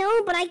 I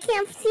know, but I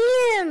can't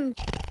see him.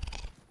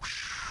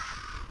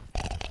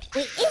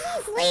 Wait, is he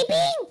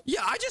sleeping? Yeah,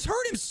 I just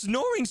heard him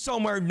snoring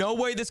somewhere. No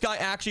way this guy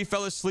actually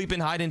fell asleep in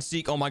hide and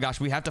seek. Oh my gosh,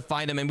 we have to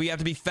find him and we have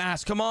to be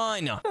fast. Come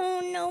on.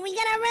 Oh no, we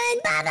gotta run,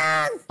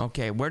 Bubbles.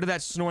 Okay, where did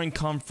that snoring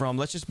come from?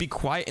 Let's just be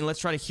quiet and let's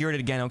try to hear it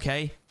again,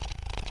 okay?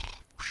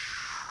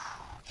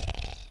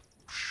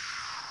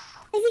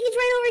 I think it's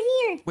right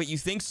over here. Wait, you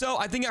think so?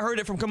 I think I heard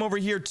it from come over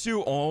here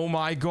too. Oh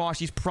my gosh,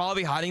 he's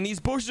probably hiding these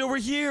bushes over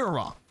here.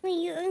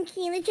 Wait,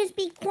 okay, let's just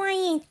be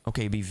quiet.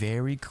 Okay, be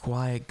very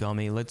quiet,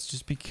 Gummy. Let's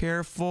just be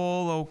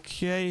careful,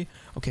 okay?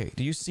 Okay,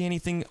 do you see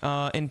anything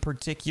in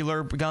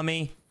particular,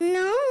 Gummy?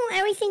 No,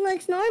 everything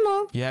looks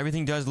normal. Yeah,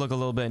 everything does look a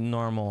little bit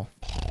normal.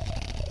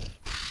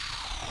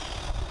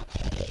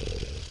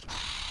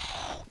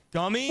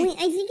 Gummy? Wait,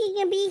 I think he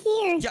can be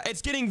here. Yeah,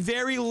 it's getting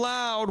very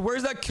loud.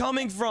 Where's that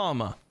coming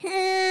from? He's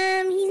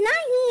not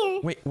here.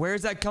 Wait,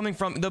 where's that coming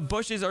from? The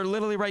bushes are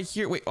literally right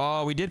here. Wait,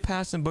 oh, we did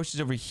pass some bushes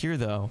over here,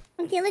 though.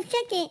 Okay, let's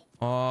check it.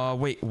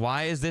 Wait,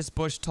 why is this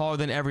bush taller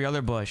than every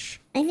other bush?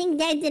 I think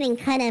Dad didn't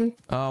cut him.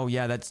 Oh,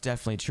 yeah, that's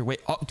definitely true.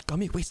 Wait, oh,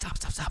 Gummy, wait, stop.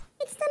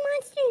 It's the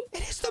monster.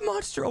 It is the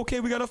monster. Okay,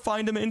 we gotta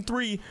find him in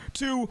 3,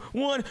 2,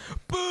 1.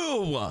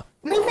 Boo!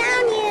 We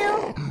found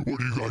you.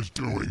 What are you guys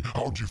doing?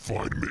 How'd you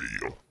find me?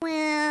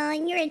 Well,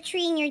 you're a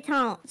tree and you're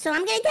tall, so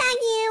I'm gonna tag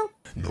you.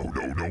 No,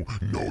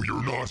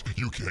 you're not.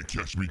 You can't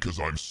catch me because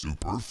I'm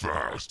super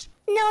fast.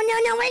 No,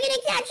 we're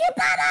gonna catch you,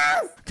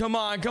 Bubbles.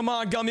 Come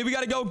on, Gummy. We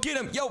gotta go get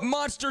him. Yo,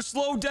 monster,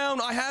 slow down.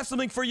 I have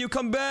something for you.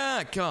 Come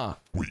back.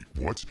 Wait,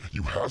 what?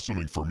 You have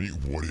something for me?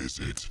 What is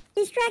it?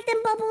 Distract them,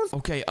 Bubbles.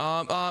 Okay,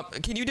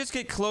 can you just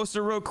get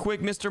closer real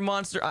quick, Mr.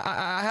 Monster?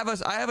 I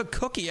have a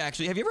cookie,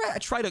 actually. Have you ever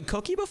tried a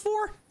cookie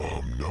before?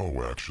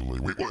 No, actually.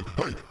 Wait, what?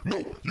 Hey, no,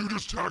 you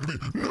just tagged me.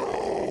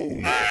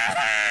 No!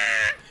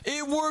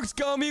 It works,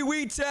 Gummy.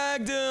 We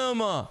tagged him.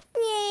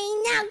 Yay,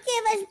 now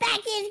give us back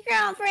his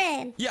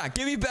girlfriend. Yeah,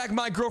 give me back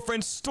my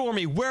girlfriend,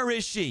 Stormy. Where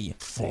is she?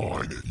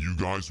 Fine, you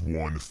guys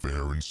won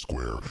fair and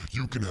square.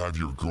 You can have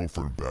your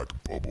girlfriend back,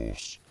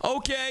 Bubbles.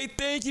 Okay,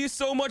 thank you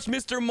so much,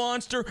 Mr.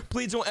 Monster.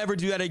 Please don't ever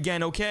do that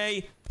again,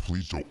 okay?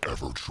 Please don't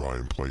ever try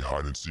and play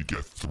hide and seek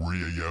at 3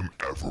 a.m.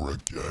 ever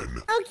again.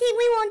 Okay,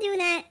 we won't do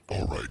that.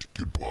 All right,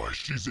 goodbye.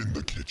 She's in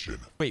the kitchen.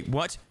 Wait,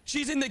 what?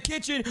 She's in the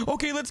kitchen.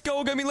 Okay, let's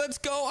go, Gummy. Let's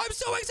go. I'm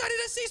so excited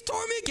to see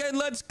Stormy again.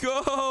 Let's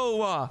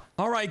go.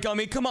 All right,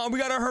 Gummy. Come on. We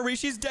gotta hurry.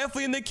 She's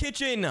definitely in the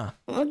kitchen.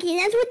 Okay,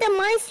 that's what the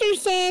monster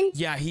said.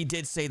 Yeah, he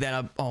did say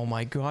that. Oh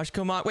my gosh.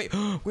 Come on. Wait,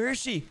 where is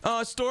she?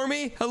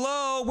 Stormy?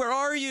 Hello? Where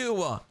are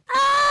you?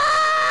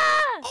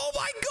 Oh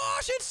my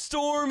gosh, it's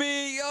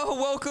Stormy. Oh,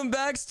 welcome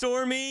back,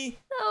 Stormy.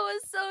 That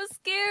was so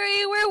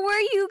scary. Where were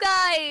you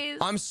guys?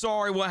 I'm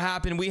sorry what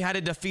happened. We had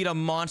to defeat a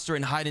monster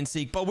in hide and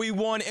seek, but we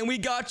won and we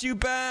got you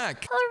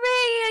back.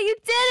 Hooray, you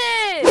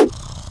did it.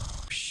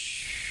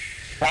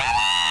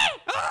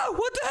 Oh,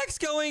 what the heck's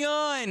going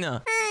on?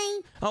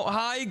 Hi. Oh,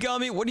 hi,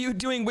 Gummy. What are you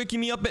doing waking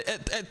me up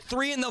at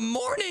 3 in the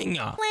morning?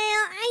 Well, I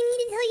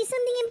need to tell you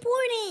something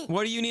important.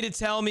 What do you need to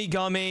tell me,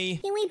 Gummy?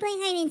 Can we play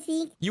hide and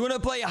seek? You want to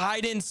play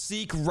hide and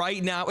seek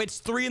right now? It's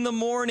 3 in the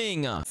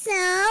morning. So?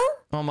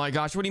 Oh my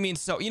gosh, what do you mean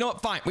so? You know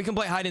what? Fine, we can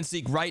play hide and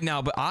seek right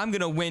now, but I'm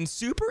gonna win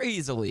super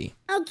easily.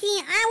 Okay,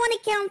 I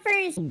want to count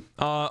first.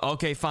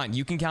 Okay, fine.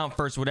 You can count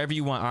first, whatever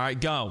you want. All right,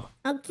 go.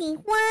 Okay, 1,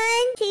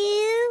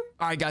 2.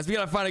 All right, guys, we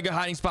gotta find a good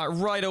hiding spot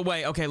right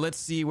away. Okay, let's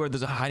see where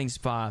there's a hiding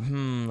spot. I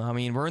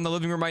mean, we're in the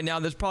living room right now.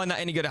 There's probably not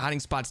any good hiding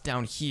spots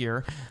down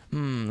here.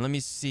 Let me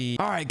see.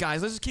 All right,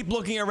 guys, let's just keep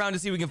looking around to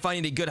see if we can find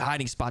any good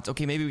hiding spots.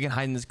 Okay, maybe we can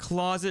hide in this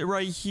closet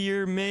right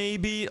here,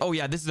 maybe. Oh,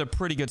 yeah, this is a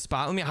pretty good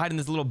spot. Let me hide in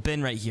this little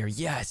bin right here.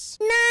 Yes.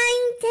 9,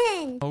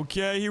 10.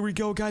 Okay, here we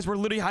go, guys. We're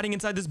literally hiding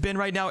inside this bin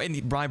right now,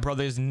 and my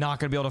brother is not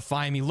gonna be able to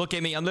find me. Look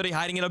at me. I'm literally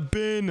hiding in a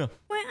bin.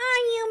 Where are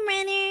you,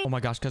 brother? Oh my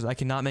gosh, because I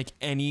cannot make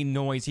any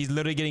noise. He's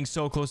literally getting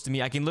so close to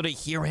me. I can literally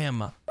hear him.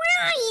 Where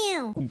are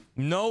you?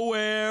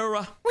 Nowhere.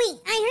 Wait,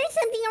 I heard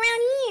something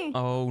around here.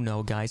 Oh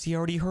no, guys. He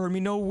already heard me.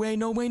 No way,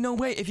 no way, no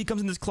way. If he comes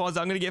in this closet,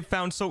 I'm gonna get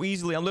found so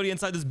easily. I'm literally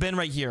inside this bin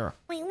right here.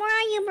 Wait, where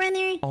are you,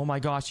 brother? Oh my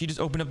gosh, he just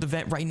opened up the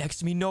vent right next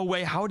to me. No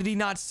way. How did he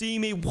not see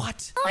me?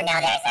 What? Oh no,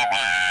 there's a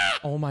rat!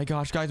 Oh my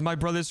gosh, guys. My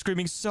brother's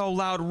screaming so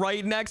loud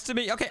right next to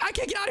me. Okay, I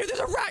can't get out of here. There's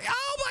a rat.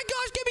 Oh my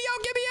gosh, get me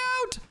out, get me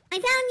out. I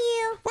found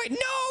you. Wait,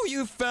 no,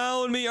 you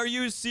found me. Are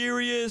you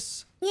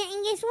serious? Yeah,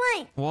 and guess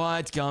what?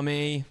 What,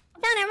 Gummy? I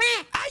found a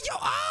rat.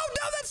 Oh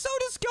no, that's so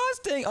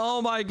disgusting.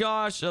 Oh my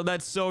gosh,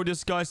 that's so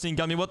disgusting,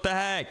 Gummy. What the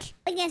heck?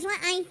 But guess what?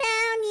 I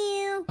found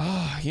you.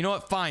 Oh, you know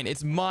what? Fine.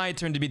 It's my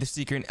turn to be the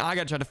seeker, and I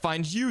gotta try to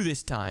find you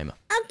this time.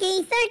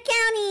 Okay, start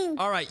counting.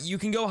 All right, you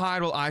can go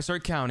hide while I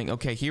start counting.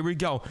 Okay, here we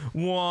go.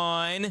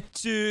 1,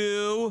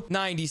 2,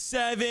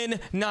 97,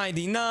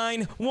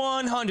 99,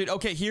 100.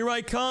 Okay, here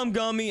I come,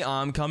 Gummy.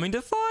 I'm coming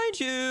to find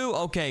you.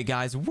 Okay,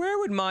 guys, where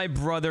would my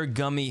brother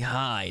Gummy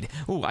hide?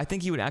 Oh, I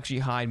think he would actually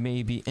hide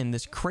maybe in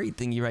this crate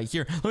thingy right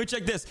here. Let me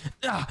check this.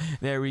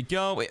 There we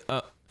go. Wait,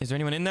 is there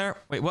anyone in there?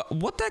 Wait,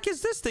 what the heck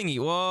is this thingy?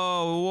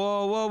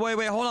 Whoa,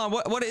 wait, hold on.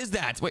 What is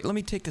that? Wait, let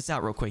me take this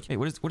out real quick. Wait,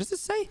 what does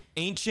this say?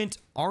 Ancient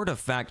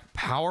artifact,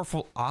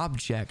 powerful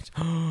object.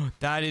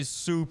 That is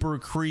super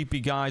creepy,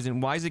 guys.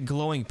 And why is it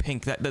glowing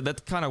pink?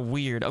 That's kind of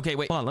weird. Okay,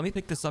 wait, hold on. Let me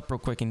pick this up real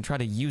quick and try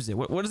to use it.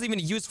 What is it even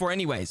used for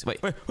anyways? Wait.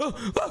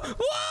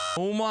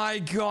 Oh my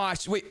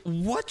gosh. Wait,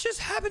 what just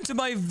happened to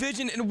my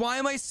vision? And why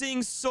am I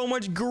seeing so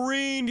much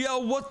green? Yo,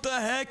 what the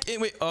heck?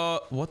 And wait,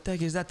 what the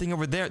heck is that thing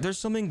over there? There's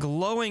something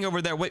glowing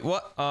over there. Wait,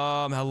 what?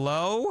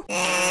 Hello?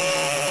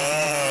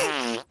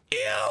 Ew,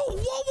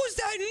 what was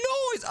that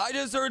noise? I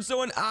just heard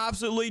someone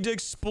absolutely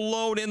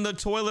explode in the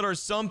toilet or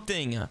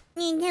something.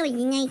 Man, that was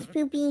nice,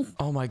 Poopy.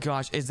 Oh my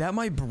gosh, is that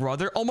my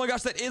brother? Oh my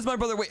gosh, that is my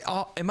brother. Wait,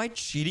 am I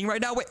cheating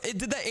right now? Wait, did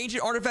that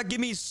ancient artifact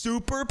give me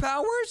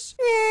superpowers?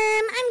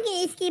 I'm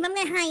gonna escape. I'm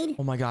gonna hide.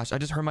 Oh my gosh, I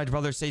just heard my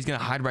brother say he's gonna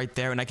hide right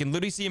there, and I can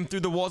literally see him through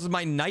the walls of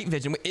my night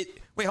vision.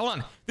 Wait, hold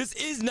on. This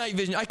is night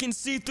vision. I can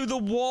see through the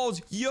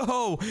walls.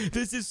 Yo,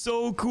 this is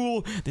so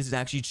cool. This is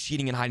actually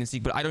cheating in hide and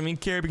seek, but I don't even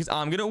care because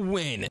I'm gonna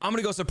win. I'm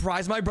gonna go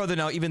surprise my brother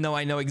now, even though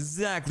I know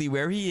exactly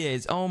where he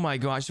is. Oh my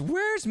gosh,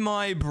 where's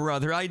my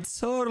brother? I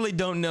totally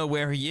don't know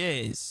where he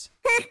is.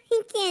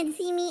 He can't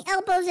see me.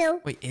 El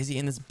Bozo. Wait, is he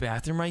in this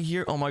bathroom right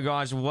here? Oh my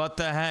gosh, what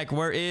the heck?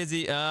 Where is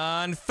he?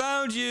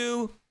 Found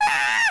you.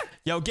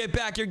 Yo, get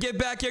back here, get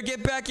back here,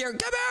 get back here.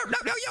 Come out.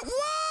 No, yo,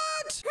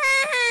 what?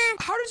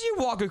 How did you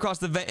walk across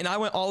the vent and I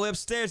went all the way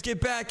upstairs? Get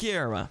back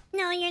here.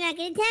 No, you're not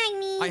gonna tag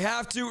me. I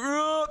have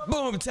to.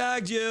 Boom,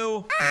 tagged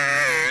you.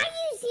 Are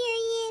you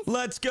serious?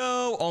 Let's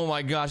go. Oh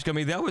my gosh,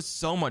 Gummy, that was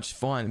so much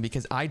fun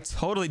because I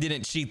totally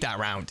didn't cheat that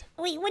round.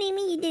 Wait, what do you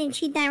mean you didn't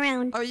cheat that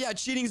round? Oh yeah,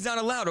 cheating's not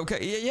allowed, okay?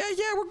 Yeah,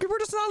 we're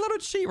just not allowed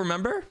to cheat,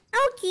 remember?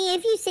 Okay,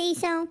 if you say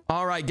so.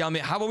 All right, Gummy,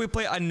 how about we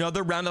play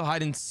another round of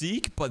hide and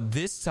seek, but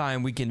this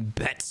time we can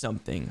bet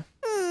something.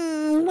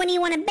 What do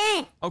you want to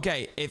bet?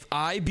 Okay, if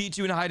I beat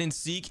you in hide and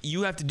seek,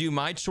 you have to do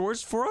my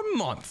chores for a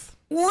month.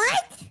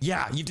 What?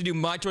 Yeah, you have to do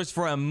my chores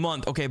for a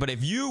month. Okay, but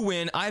if you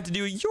win, I have to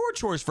do your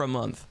chores for a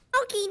month.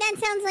 Okay, that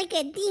sounds like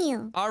a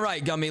deal. All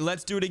right, Gummy,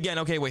 let's do it again.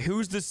 Okay, wait,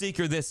 who's the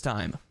seeker this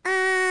time?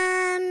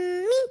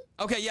 Me.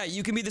 Okay, yeah,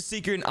 you can be the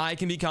seeker and I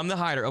can become the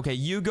hider. Okay,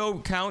 you go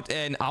count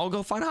and I'll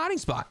go find a hiding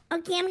spot.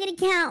 Okay, I'm gonna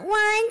count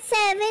 1,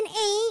 7,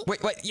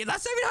 8. Wait, yeah,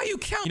 that's not even how you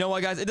count. You know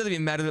what, guys? It doesn't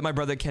even matter that my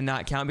brother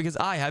cannot count because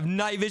I have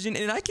night vision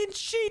and I can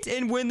cheat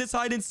and win this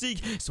hide and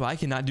seek. So I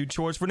cannot do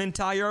chores for an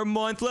entire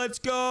month. Let's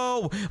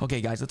go.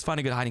 Okay, guys, let's find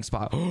a good hiding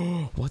spot.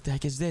 What the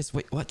heck is this?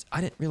 Wait, what? I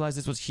didn't realize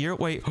this was here.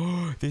 Wait,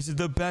 this is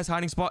the best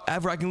hiding spot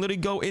ever. I can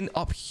literally go in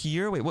up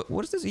here. Wait, what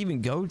does this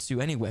even go to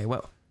anyway?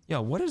 Well,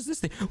 yo, what is this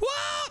thing? Whoa!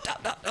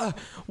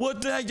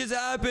 What the heck just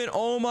happened?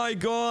 Oh my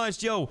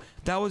gosh. Yo,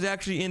 that was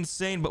actually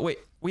insane. But wait,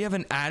 we have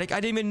an attic? I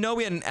didn't even know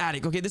we had an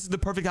attic. Okay, this is the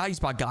perfect hiding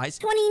spot, guys.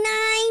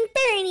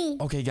 29,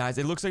 30. Okay, guys,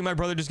 it looks like my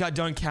brother just got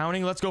done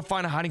counting. Let's go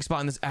find a hiding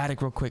spot in this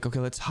attic real quick. Okay,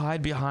 let's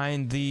hide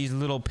behind these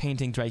little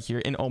paintings right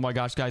here. And oh my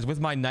gosh, guys, with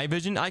my night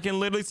vision, I can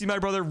literally see my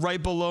brother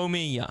right below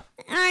me.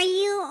 Are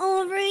you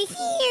over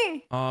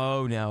here?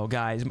 Oh no,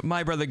 guys.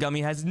 My brother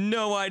Gummy has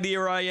no idea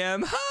where I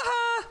am. Ha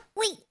ha!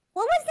 Wait,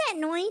 What was that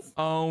noise?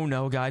 Oh,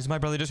 no, guys. My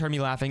brother just heard me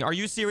laughing. Are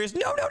you serious?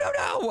 No, no, no,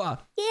 no.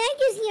 Did I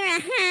just hear a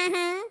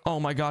ha-ha? Oh,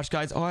 my gosh,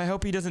 guys. Oh, I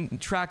hope he doesn't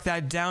track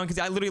that down because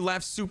I literally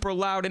laughed super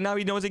loud and now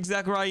he knows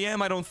exactly where I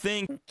am, I don't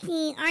think.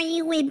 Okay, are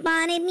you with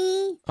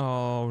Barnaby?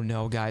 Oh,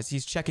 no, guys.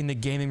 He's checking the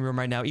gaming room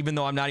right now, even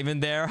though I'm not even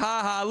there.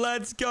 Haha,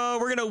 let's go.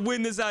 We're going to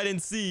win this hide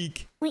and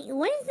seek. Wait,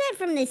 what is that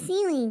from the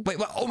ceiling? Wait,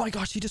 what? Oh, my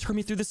gosh. He just heard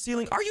me through the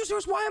ceiling. Are you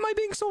serious? Why am I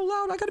being so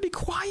loud? I got to be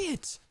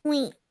quiet.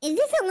 Wait, is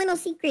this a little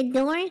secret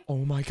door?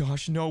 Oh, my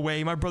gosh. No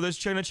way. My brother's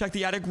trying to check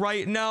the attic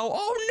right now.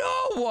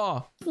 Oh,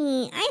 no.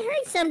 Okay, I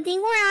heard something.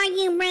 Where are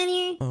you,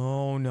 brother?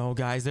 Oh, no,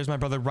 guys. There's my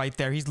brother right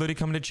there. He's literally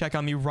coming to check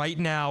on me right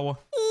now.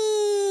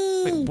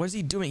 Wait, what is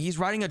he doing? He's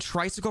riding a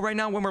tricycle right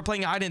now when we're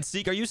playing hide and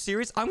seek. Are you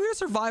serious? I'm going to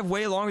survive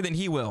way longer than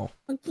he will.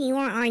 Okay,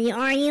 where are you?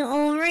 Are you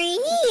over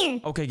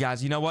here? Okay,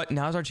 guys, you know what?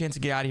 Now's our chance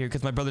to get out of here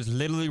because my brother's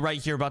literally right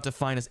here about to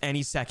find us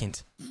any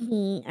second.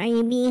 Okay, are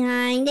you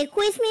behind the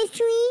Christmas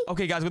tree?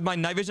 Okay, guys, with my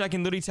night vision, I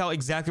can literally tell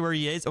exactly where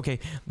he is. Okay,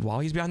 while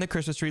he's behind the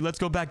Christmas tree, let's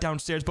go back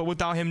downstairs, but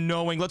without him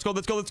knowing. Let's go,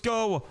 let's go, let's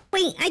go.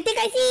 Wait, I think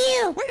I see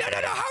you. Wait, no,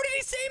 no, no. How did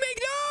he see me?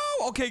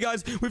 No. Okay,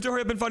 guys, we have to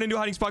hurry up and find a new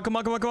hiding spot. Come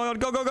on, come on, come on.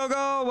 Go, go, go,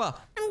 go.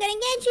 I'm gonna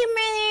get you,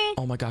 brother.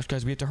 Oh my gosh,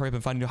 guys, we have to hurry up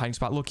and find a new hiding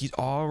spot. Look, he's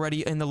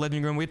already in the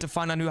living room. We have to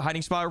find a new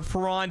hiding spot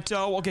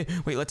pronto. Okay,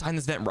 wait, let's hide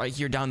this vent right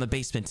here down in the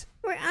basement.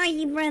 Where are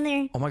you,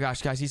 brother? Oh my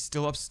gosh, guys, he's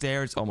still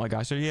upstairs. Oh my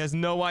gosh, he has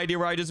no idea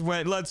where I just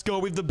went. Let's go.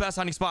 We have the best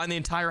hiding spot in the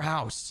entire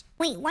house.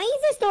 Wait, why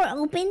is this door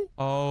open?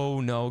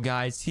 Oh no,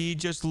 guys, he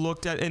just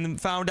looked at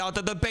and found out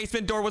that the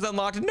basement door was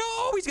unlocked.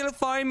 No, he's gonna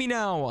find me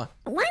now.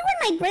 Why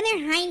would my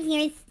brother hide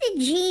here? It's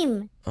the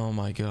gym. Oh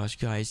my gosh,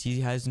 guys,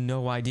 he has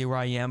no idea where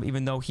I am,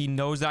 even though he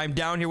knows that I'm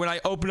down here when I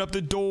open up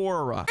the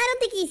door. I don't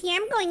think he's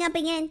here. I'm going up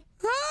again.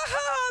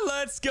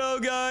 Let's go,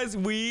 guys.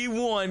 We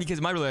won because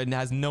my brother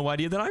has no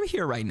idea that I'm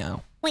here right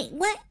now. Wait,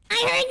 what?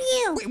 I heard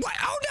you. Wait, what?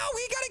 Oh no,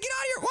 we gotta get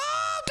out of here.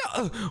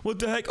 Whoa, no. What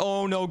the heck?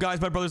 Oh no, guys,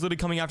 my brother's literally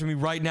coming after me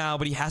right now,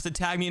 but he has to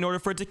tag me in order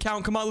for it to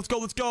count. Come on, let's go,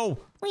 let's go.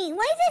 Wait,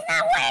 why is this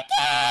not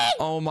working?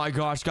 Oh my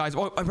gosh, guys.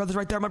 Oh, my brother's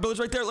right there. My brother's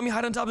right there. Let me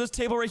hide on top of this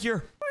table right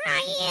here. Where are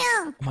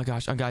you? Oh my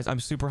gosh, guys, I'm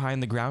super high on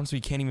the ground, so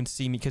he can't even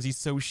see me because he's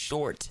so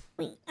short.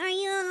 Wait, are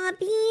you up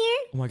here?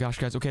 Oh my gosh,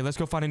 guys. Okay, let's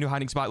go find a new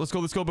hiding spot. Let's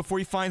go before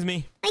he finds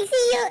me. I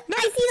see you. No.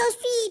 I see those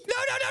feet. No,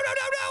 no, no, no,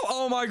 no,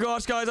 no. Oh my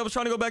gosh, guys. I was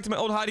trying to go back to my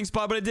old hiding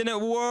spot, but it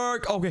didn't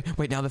work. Okay,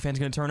 wait, now the fan's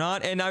gonna turn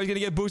on, and now he's gonna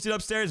get boosted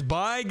upstairs.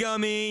 Bye,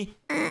 Gummy.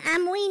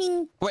 I'm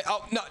waiting. Wait,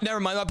 oh, no, never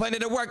mind. My plan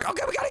didn't work.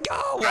 Okay, we gotta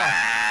go.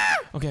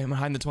 Okay, I'm gonna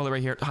hide in the toilet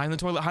right here. Hide in the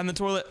toilet, hide in the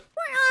toilet.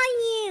 Where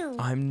are you?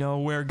 I'm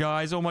nowhere,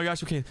 guys. Oh my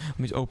gosh. Okay, let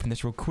me just open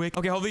this real quick.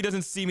 Okay, hopefully he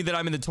doesn't see me that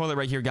I'm in the toilet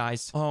right here,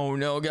 guys. Oh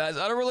no, guys.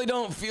 I really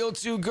don't feel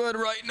too good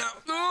right now.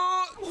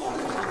 What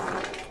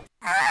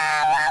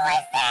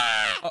was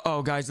that?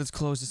 Uh-oh, guys. Let's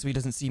close this so he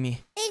doesn't see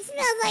me. It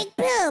smells like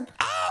poop.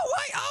 Oh,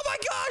 wait. Oh my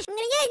gosh. I'm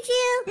gonna get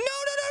you. No,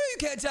 no, no. You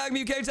can't tag me.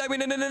 You can't tag me.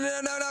 No, no, no, no,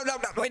 no, no, no,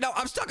 no. Wait, no.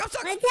 I'm stuck. I'm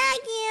stuck. I'm gonna tag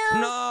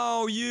you.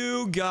 No,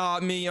 you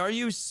got me. Are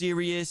you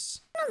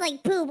serious? It smells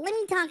like poop. Let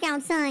me talk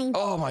outside.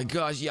 Oh my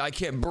gosh. Yeah, I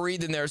can't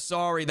breathe in there.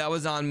 Sorry. That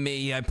was on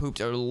me. I pooped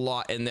a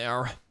lot in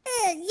there.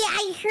 Yeah,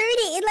 I heard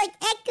it. It like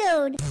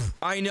echoed.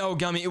 I know,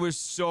 Gummy. It was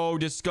so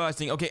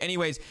disgusting. Okay,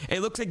 anyways,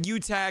 it looks like you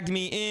tagged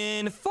me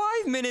in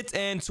 5 minutes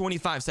and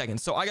 25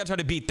 seconds. So I gotta try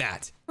to beat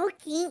that.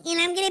 Okay, and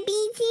I'm gonna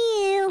beat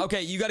you.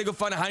 Okay, you gotta go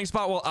find a hiding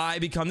spot while I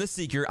become the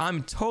seeker.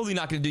 I'm totally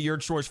not gonna do your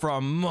chores for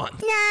a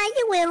month. Nah,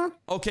 you will.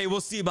 Okay,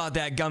 we'll see about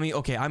that, Gummy.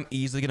 Okay, I'm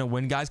easily gonna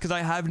win, guys, because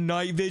I have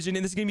night vision,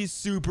 and this is gonna be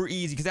super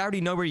easy, because I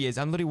already know where he is.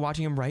 I'm literally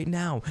watching him right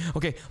now.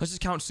 Okay, let's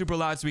just count super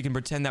loud so we can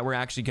pretend that we're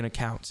actually gonna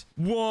count.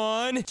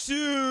 1,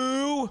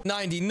 2,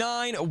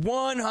 99,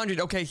 100.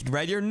 Okay,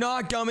 ready or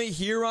not, Gummy?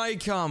 Here I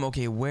come.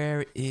 Okay,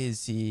 where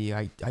is he?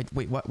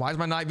 Wait, what? Why is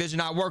my night vision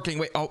not working?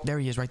 Wait, oh, there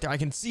he is right there. I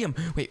can see him.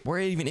 Wait, where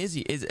even is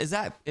he? Is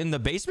that in the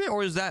basement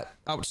or is that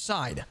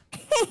outside?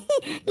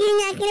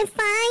 You're not gonna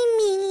find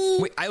me.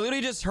 Wait, I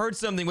literally just heard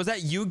something. Was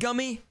that you,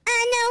 Gummy?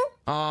 No.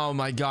 Oh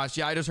my gosh,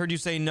 yeah, I just heard you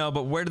say no,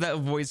 but where did that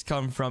voice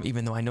come from?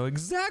 Even though I know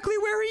exactly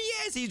where he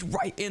is. He's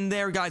right in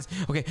there, guys.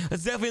 Okay,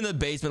 that's definitely in the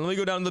basement. Let me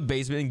go down to the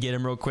basement and get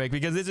him real quick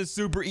because this is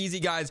super easy,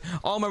 guys.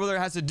 All my brother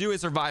has to do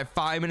is survive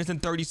 5 minutes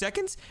and 30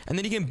 seconds, and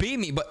then he can beat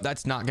me, but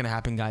that's not gonna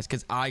happen, guys,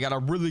 because I got a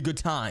really good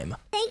time.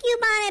 Thank you,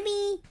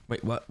 Barnaby.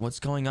 Wait, what? What's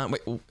going on?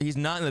 Wait, he's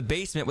not in the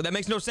basement. Well, that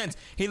makes no sense.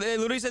 He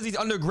literally says he's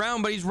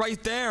underground, but he's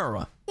right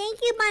there. Thank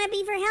you,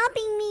 Barnaby, for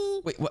helping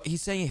me. Wait, what?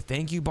 He's saying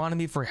thank you,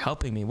 Barnaby, for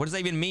helping me. What does that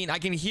even mean? I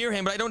can hear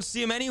him, but I don't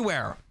see him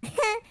anywhere.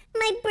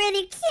 My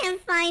brother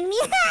can't find me.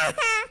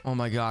 Oh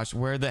my gosh,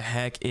 where the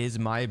heck is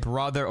my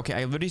brother? Okay,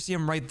 I literally see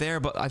him right there,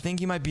 but I think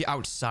he might be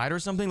outside or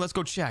something. Let's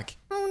go check.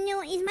 Oh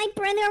no, is my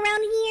brother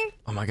around here?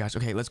 Oh my gosh,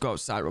 okay, let's go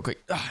outside real quick.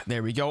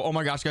 There we go. Oh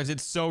my gosh, guys,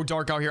 it's so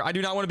dark out here. I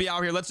do not want to be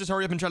out here. Let's just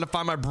hurry up and try to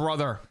find my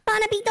brother.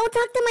 Barnaby, don't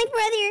talk to my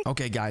brother.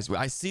 Okay, guys,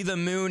 I see the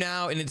moon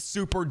out and it's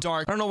super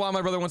dark. I don't know why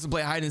my brother wants to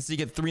play hide and seek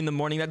at 3 in the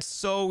morning. That's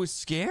so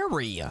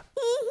scary.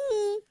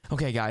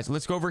 Okay, guys,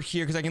 let's go over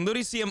here because I can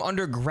literally see him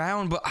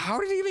underground. But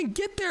how did he even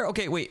get there?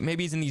 Okay, wait,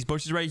 maybe he's in these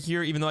bushes right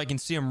here, even though I can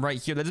see him right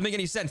here. That doesn't make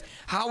any sense.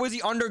 How is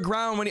he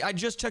underground when I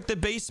just checked the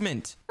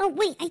basement? Oh,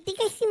 wait, I think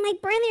I see my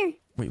brother.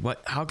 Wait,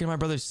 what? How can my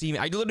brother see me?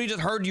 I literally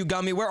just heard you,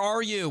 Gummy. Where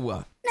are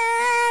you?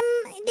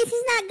 This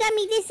is not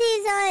Gummy. This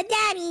is,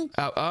 Daddy.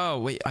 Oh,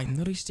 wait. I'm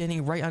literally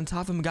standing right on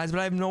top of him, guys, but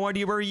I have no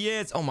idea where he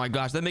is. Oh, my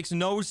gosh. That makes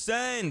no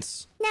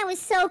sense. That was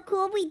so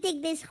cool. We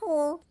dig this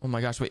hole. Oh,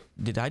 my gosh. Wait,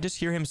 did I just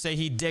hear him say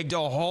he digged a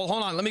hole?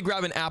 Hold on. Let me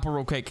grab an apple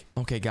real quick.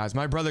 Okay, guys.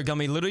 My brother,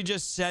 Gummy, literally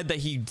just said that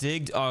he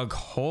digged a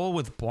hole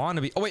with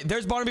Barnaby. Oh, wait.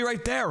 There's Barnaby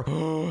right there.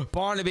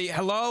 Barnaby,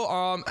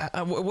 hello?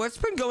 What's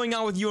been going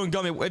on with you and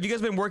Gummy? Have you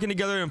guys been working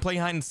together and playing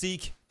hide and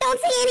seek? Don't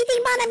say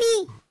anything,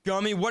 Barnaby.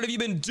 Gummy, what have you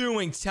been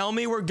doing? Tell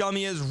me where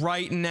Gummy is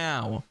right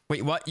now.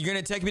 Wait, what? You're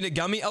gonna take me to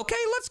Gummy? Okay,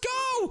 let's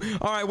go.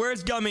 All right,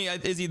 where's Gummy?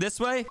 Is he this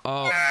way?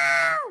 Oh,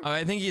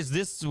 I think he's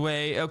this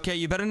way. Okay,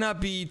 you better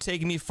not be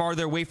taking me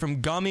farther away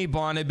from Gummy,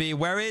 Barnaby.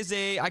 Where is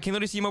he? I can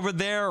literally see him over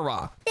there.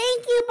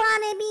 Thank you,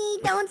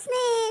 Barnaby. Don't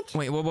snitch.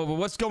 Wait,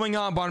 what's going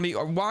on, Barnaby?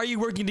 Why are you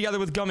working together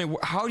with Gummy?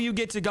 How do you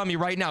get to Gummy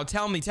right now?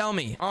 Tell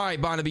me. All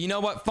right, Barnaby, you know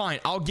what?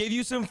 Fine. I'll give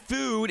you some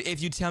food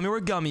if you tell me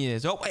where Gummy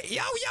is. Oh, wait,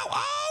 yo.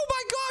 Oh,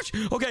 my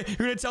gosh. Okay,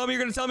 you're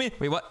gonna tell me?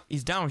 Wait, what?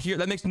 He's down here.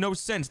 That makes no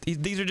sense.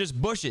 These are just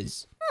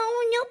bushes.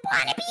 Oh, no,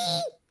 Barnaby.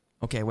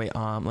 Okay, wait,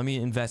 let me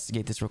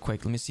investigate this real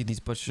quick. Let me see these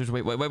bushes.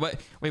 Wait,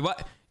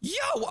 what?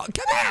 Yo,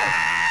 come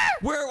here!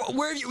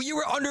 Where you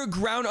were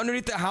underground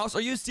underneath the house?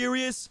 Are you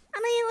serious?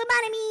 I'm here with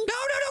Barnaby. No,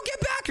 get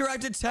back here. I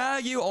have to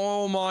tag you.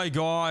 Oh my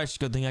gosh.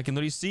 Good thing I can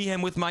literally see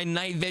him with my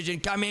night vision.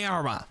 Come here.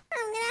 I'm gonna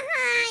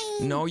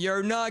hide. No,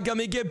 you're not.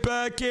 Gummy, get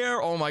back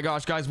here. Oh my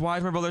gosh, guys. Why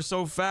is my brother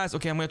so fast?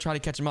 Okay, I'm gonna try to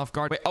catch him off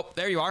guard. Wait, oh,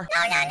 there you are.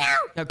 No.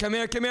 Now, come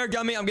here,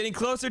 Gummy. I'm getting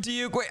closer to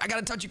you. Wait, I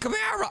gotta touch you. Come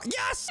here.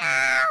 Yes!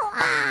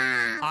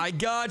 Ow. I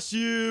got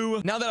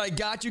you. Now that I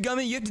got you,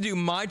 Gummy, you have to do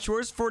my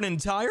chores for an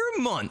entire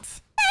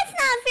month. That's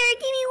not fair.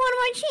 Give me one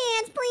more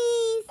chance,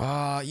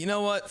 please. You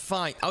know what?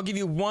 Fine. I'll give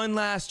you one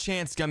last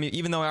chance, Gummy,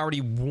 even though I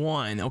already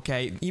won,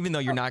 okay? Even though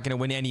you're not gonna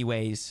win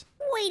anyways.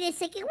 Wait a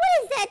second.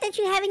 What is that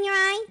you have in your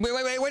eye?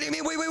 Wait. What do you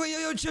mean? Wait.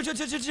 Yo, chill. Let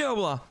me take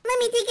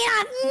it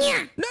off.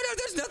 Yeah. No,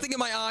 there's nothing in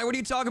my eye. What are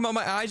you talking about?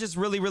 My eyes just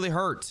really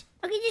hurt.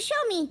 Okay, just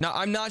show me. No,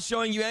 I'm not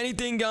showing you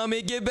anything,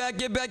 Gummy. Get back.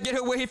 Get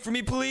away from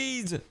me,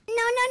 please. No.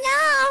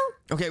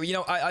 Okay, well, you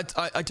know, I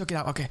took it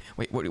out. Okay,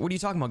 wait, what are you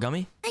talking about,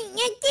 Gummy?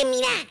 Give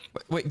me that.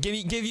 Wait,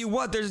 give you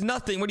what? There's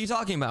nothing. What are you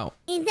talking about?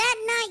 Is that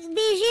night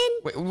vision?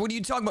 Wait, what are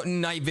you talking about?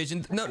 Night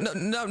vision? No,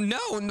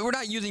 we're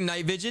not using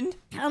night vision.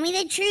 Tell me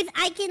the truth.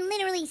 I can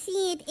literally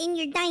see it in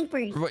your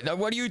diapers. Wait, now,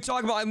 what are you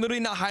talking about? I'm literally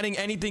not hiding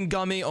anything,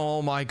 Gummy.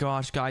 Oh my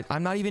gosh, guys.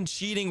 I'm not even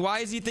cheating.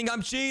 Why does he think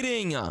I'm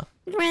cheating?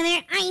 Brother,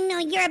 I know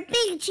you're a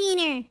big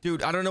cheater.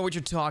 Dude, I don't know what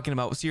you're talking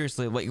about.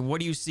 Seriously, like, what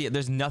do you see?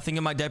 There's nothing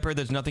in my diaper.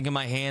 There's nothing in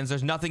my hands.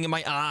 There's nothing in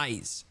my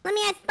eyes. Let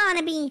me ask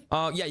Barnaby.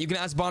 Yeah, you can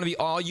ask Barnaby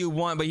all you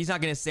want, but he's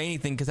not going to say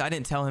anything because I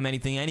didn't tell him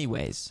anything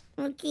anyways.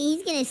 Okay,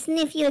 he's gonna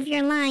sniff you if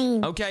you're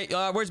lying. Okay,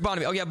 where's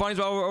Barnaby? Oh, yeah,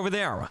 Barnaby's over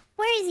there.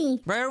 Where is he?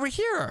 Right over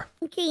here.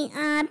 Okay,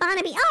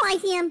 Barnaby. Oh, I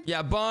see him.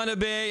 Yeah,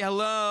 Barnaby,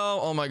 hello.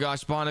 Oh my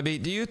gosh, Barnaby,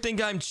 do you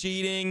think I'm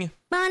cheating?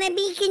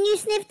 Barnaby, can you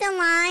sniff the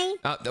lie?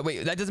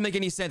 Wait, that doesn't make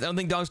any sense. I don't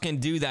think dogs can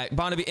do that.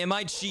 Barnaby, am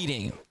I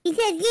cheating? He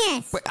said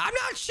yes. Wait, I'm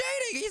not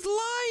cheating. He's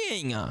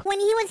lying. When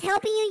he was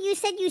helping you, you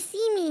said you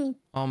see me.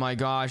 Oh my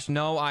gosh,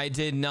 no, I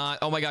did not.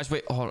 Oh my gosh,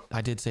 wait, hold on.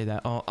 I did say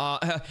that. Oh,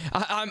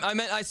 I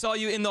meant I saw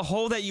you in the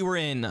hole that you were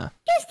in.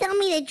 Just tell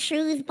me the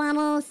truth,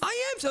 Bubbles.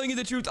 I am telling you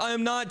the truth. I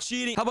am not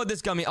cheating. How about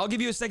this, Gummy? I'll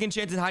give you a second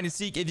chance in hide and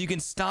seek if you can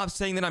stop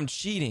saying that I'm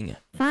cheating.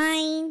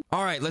 Fine.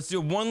 All right, let's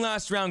do one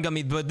last round,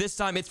 Gummy, but this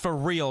time it's for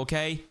real,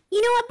 okay?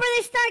 You know what,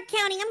 brother? Start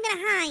counting. I'm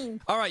gonna hide.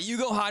 All right, you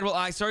go hide while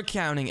I start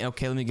counting.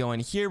 Okay, let me go in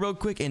here real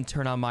quick and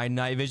turn on my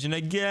night vision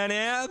again.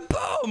 And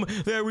boom!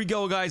 There we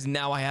go, guys.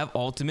 Now I have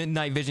ultimate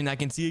night vision. I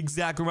can see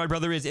exactly where my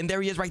brother is. And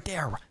there he is right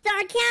there. Start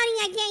counting.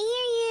 I can't hear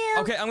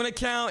you. Okay, I'm going to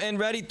count. And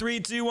ready? 3,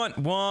 2, 1.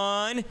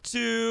 1,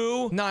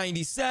 2,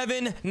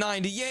 97,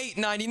 98,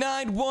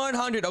 99,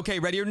 100. Okay,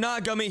 ready or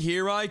not, Gummy?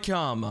 Here I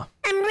come.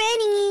 I'm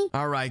ready.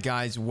 All right,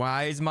 guys.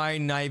 Why is my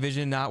night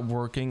vision not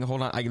working?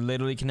 Hold on. I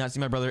literally cannot see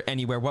my brother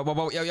anywhere.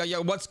 Whoa.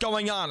 Yo. What's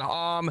going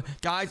on?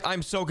 Guys,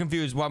 I'm so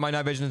confused why my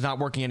night vision is not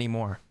working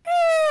anymore.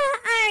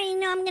 I already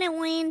know I'm gonna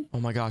win. Oh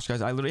my gosh,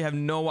 guys. I literally have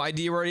no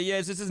idea where he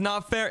is. This is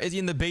not fair. Is he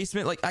in the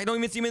basement? Like, I don't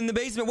even see him in the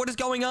basement. What is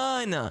going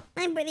on? My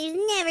brother's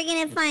never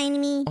gonna find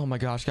me. Oh my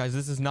gosh, guys.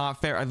 This is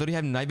not fair. I literally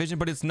have night vision,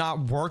 but it's not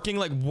working.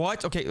 Like,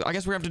 what? Okay, I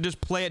guess we're gonna have to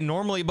just play it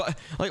normally, but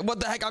like, what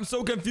the heck? I'm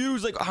so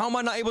confused. Like, how am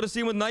I not able to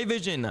see him with night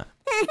vision?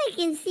 I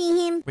can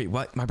see him. Wait,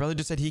 what? My brother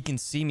just said he can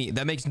see me.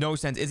 That makes no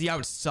sense. Is he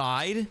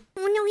outside?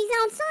 Oh no, he's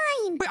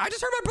outside. Wait, I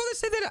just heard my brother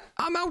say that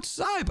I'm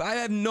outside, but I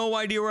have no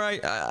idea where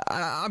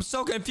I'm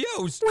so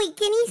confused. Wait,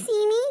 can he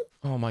see me?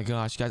 Oh my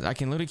gosh, guys. I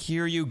can literally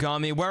hear you,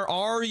 Gummy. Where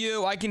are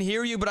you? I can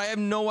hear you, but I have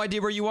no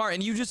idea where you are.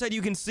 And you just said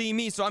you can see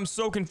me, so I'm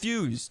so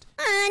confused.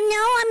 No,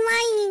 I'm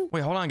lying.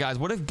 Wait, hold on, guys.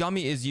 What if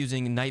Gummy is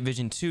using night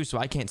vision too, so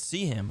I can't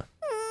see him?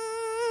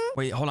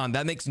 Wait, hold on.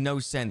 That makes no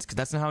sense because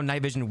that's not how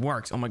night vision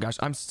works. Oh my gosh,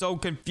 I'm so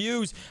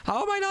confused.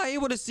 How am I not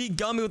able to see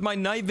Gummy with my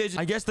night vision?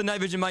 I guess the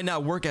night vision might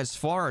not work as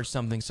far or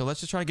something. So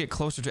let's just try to get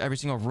closer to every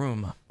single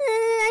room.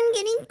 I'm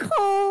getting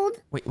cold.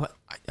 Wait, what?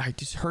 I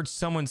just heard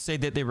someone say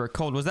that they were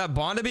cold. Was that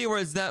Barnaby or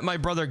is that my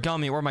brother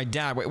Gummy or my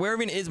dad? Wait, where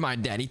even is my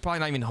dad? He's probably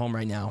not even home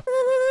right now.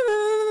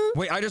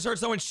 Wait, I just heard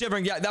someone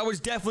shivering. Yeah, that was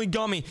definitely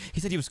Gummy. He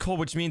said he was cold,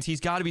 which means he's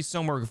got to be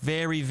somewhere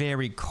very,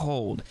 very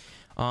cold.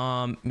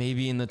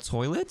 Maybe in the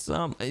toilets?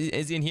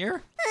 Is he in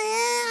here?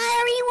 I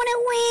already want to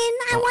win.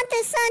 I want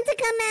the sun to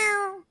come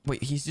out.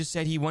 Wait, he's just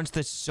said he wants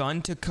the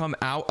sun to come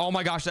out. Oh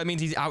my gosh, that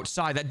means he's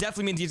outside. That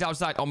definitely means he's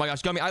outside. Oh my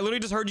gosh, Gummy, I literally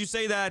just heard you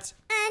say that.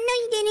 No,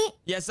 you didn't.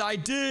 Yes, I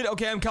did.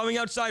 Okay, I'm coming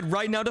outside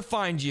right now to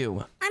find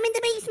you. I'm in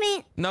the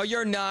basement. No,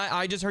 you're not.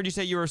 I just heard you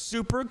say you were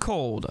super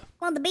cold.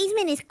 Well, the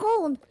basement is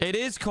cold. It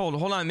is cold.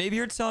 Hold on. Maybe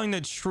you're telling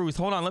the truth.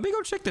 Hold on. Let me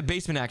go check the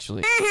basement,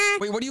 actually.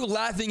 Wait, what are you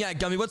laughing at,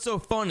 Gummy? What's so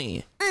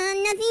funny?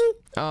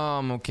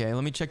 Nothing. Okay.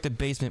 Let me check the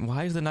basement.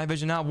 Why is the night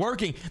vision not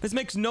working? This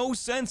makes no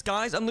sense,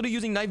 guys. I'm literally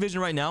using night vision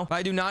right now, but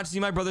I do not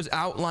see my brother's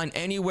outline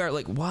anywhere.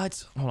 Like,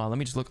 what? Hold on. Let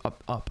me just look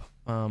up.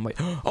 Wait.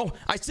 Oh,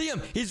 I see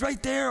him. He's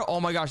right there. Oh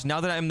my gosh. Now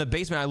that I'm in the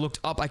basement, I looked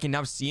up. I can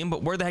now see him,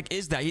 but where the heck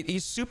is that?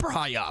 He's super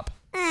high up.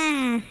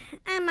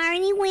 I'm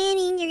already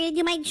winning. You're gonna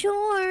do my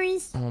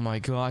chores. Oh my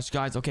gosh,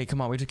 guys. Okay,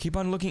 come on. We have to keep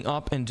on looking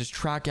up and just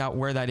track out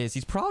where that is.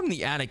 He's probably in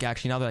the attic,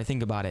 actually, now that I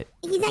think about it.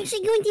 He's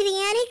actually going to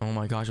the attic? Oh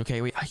my gosh.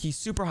 Okay, wait. He's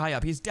super high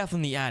up. He's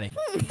definitely in the attic.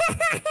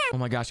 Oh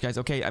my gosh, guys.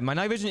 Okay, my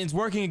night vision is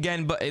working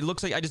again, but it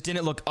looks like I just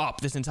didn't look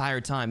up this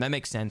entire time. That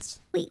makes sense.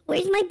 Wait,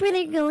 where's my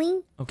brother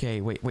going?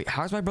 Okay, wait.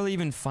 How's my brother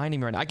even finding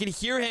me right now? I can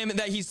hear him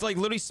that he's like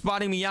literally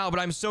spotting me out, but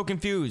I'm so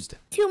confused.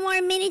 2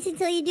 more minutes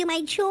until you do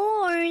my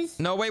chores.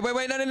 No, wait.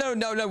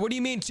 No. What do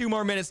you mean 2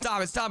 more minutes?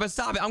 Stop it.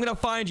 I'm gonna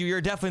find you.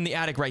 You're definitely in the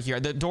attic right here.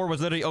 The door was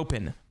literally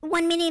open.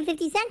 1 minute and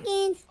 50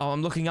 seconds. Oh,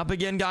 I'm looking up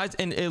again, guys,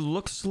 and it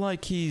looks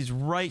like he's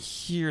right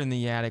here in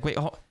the attic. Wait,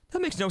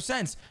 that makes no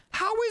sense.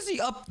 How is he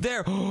up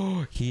there?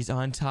 He's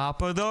on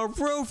top of the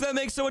roof. That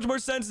makes so much more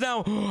sense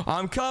now.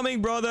 I'm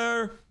coming,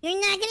 brother. You're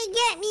not gonna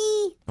get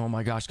me. Oh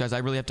my gosh, guys. I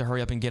really have to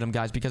hurry up and get him,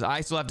 guys, because I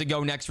still have to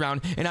go next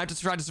round, and I have to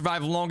try to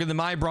survive longer than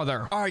my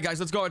brother. All right, guys,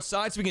 let's go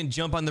outside so we can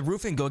jump on the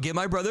roof and go get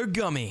my brother,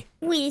 Gummy.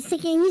 Wait a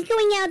second. He's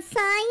going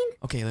outside?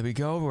 Okay, there we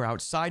go. We're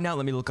outside now.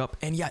 Let me look up.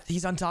 And yeah,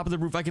 he's on top of the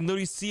roof. I can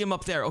literally see him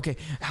up there. Okay,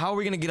 how are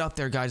we going to get up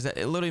there, guys? That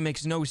it literally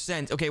makes no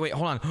sense. Okay, wait,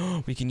 hold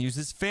on. We can use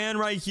this fan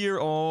right here.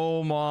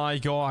 Oh my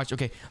gosh.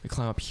 Okay, let me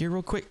climb up here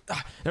real quick.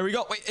 There we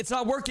go. Wait, it's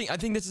not working. I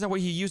think this is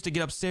what he used to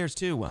get upstairs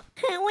too. What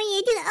do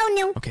you do? Oh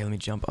no. Okay, let me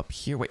jump up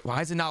here. Wait,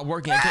 why is it not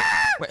working?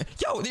 Wait,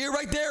 yo, you're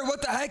right there.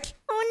 What the heck?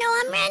 Oh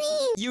no, I'm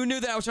ready. You knew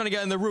that I was trying to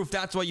get on the roof.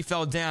 That's why you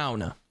fell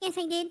down. Yes,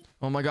 I did.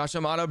 Oh my gosh,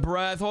 I'm out of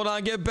breath. Hold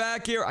on, get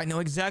back here. I know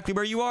exactly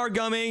where you are,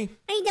 Gummy.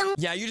 I don't.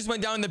 Yeah, you just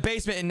went down in the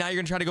basement and now you're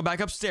gonna try to go back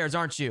upstairs,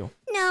 aren't you?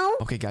 No.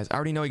 Okay, guys, I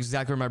already know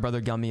exactly where my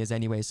brother Gummy is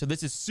anyway, so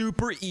this is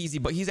super easy,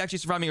 but he's actually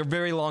surviving a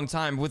very long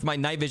time with my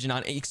night vision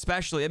on,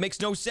 especially. It makes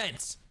no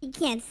sense. You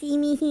can't see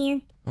me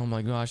here. Oh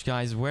my gosh,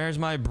 guys, where's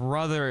my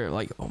brother?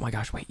 Like, oh my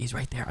gosh, wait, he's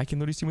right there. I can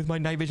literally see him with my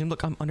night vision.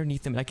 Look, I'm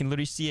underneath him and I can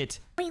literally see it.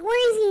 Wait,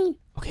 where is he?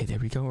 Okay, there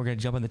we go. We're gonna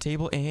jump on the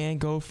table and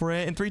go for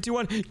it. In 3, 2,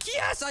 1.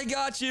 Yes, I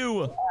got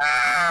you.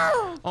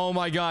 Oh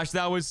my gosh,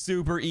 that was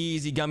super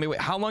easy, Gummy. Wait,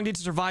 how long did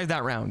you survive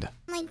that round?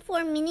 Like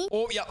 4 minutes.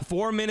 Oh, yeah,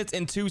 4 minutes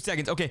and 2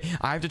 seconds. Okay,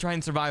 I have to try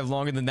and survive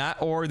longer than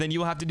that, or then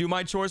you'll have to do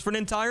my chores for an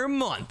entire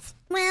month.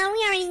 Well,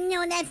 we already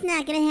know that's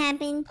not gonna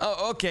happen.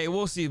 Oh, okay,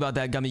 we'll see about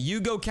that, Gummy.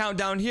 You go count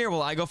down here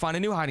while I go find a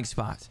new hiding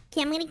spot.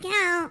 Okay, I'm gonna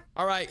count.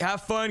 All right,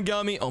 have fun,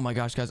 Gummy. Oh my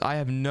gosh, guys, I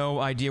have no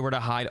idea where to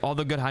hide. All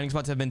the good hiding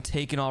spots have been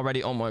taken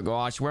already. Oh my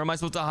gosh, where am I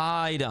supposed to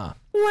hide? 1,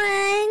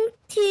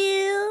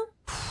 2.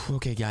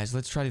 Okay, guys,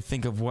 let's try to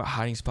think of what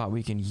hiding spot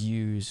we can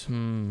use. I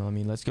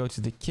mean, let's go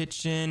to the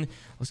kitchen.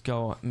 Let's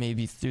go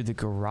maybe through the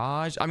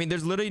garage. I mean,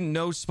 there's literally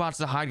no spots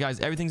to hide,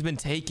 guys. Everything's been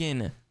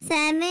taken.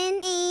 7,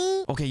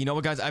 8. Okay, you know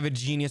what, guys? I have a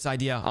genius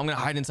idea. I'm gonna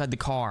hide inside the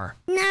car.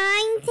 9,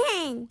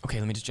 10. Okay,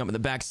 let me just jump in the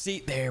back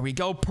seat. There we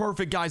go.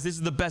 Perfect, guys. This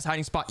is the best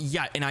hiding spot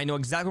yet, and I know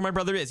exactly where my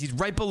brother is. He's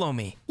right below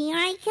me. Here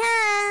I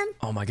come.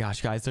 Oh my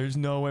gosh, guys. There's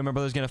no way my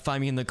brother's gonna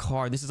find me in the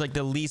car. This is like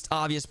the least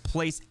obvious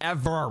place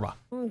ever.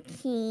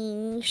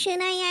 Okay, should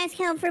I ask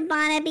help for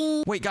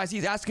Barnaby? Wait, guys,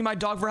 he's asking my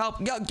dog for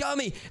help.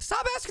 Gummy,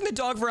 stop asking the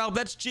dog for help.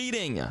 That's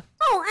cheating.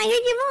 Oh, I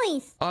heard your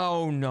voice.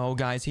 Oh no,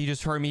 guys. He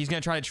just heard me. He's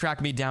gonna try to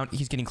track me down.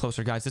 He's getting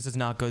closer, guys. This is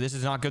not good. This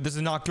is not good. This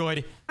is not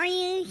good. Are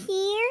you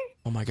here?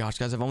 Oh my gosh,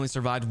 guys. I've only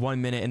survived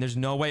 1 minute and there's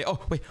no way. Oh,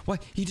 wait,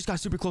 what? He just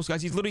got super close,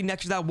 guys. He's literally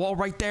next to that wall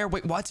right there.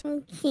 Wait, what?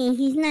 Okay,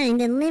 he's not in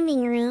the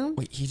living room.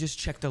 Wait, he just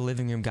checked the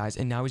living room, guys,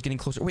 and now he's getting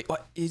closer. Wait,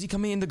 what? Is he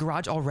coming in the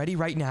garage already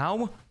right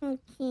now? Okay,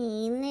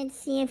 let's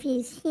see if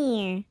he's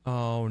here.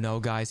 Oh no,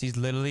 guys. He's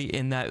literally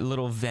in that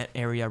little vent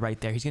area right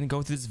there. He's gonna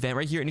go through this vent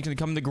right here and he's gonna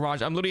come in the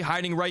garage. I'm literally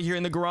hiding right here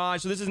in the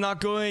garage, so this is not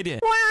good. Where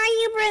are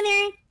you,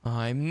 brother?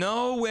 I'm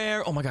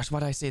nowhere. Oh my gosh, why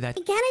did I say that?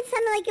 It kind of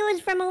sounded like it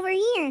was from over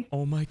here.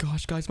 Oh my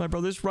gosh, guys, my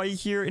brother's right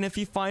here, and if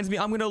he finds me,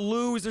 I'm gonna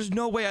lose. There's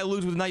no way I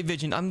lose with night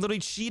vision. I'm literally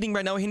cheating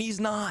right now, and he's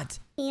not.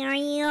 Are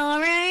you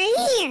over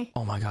here?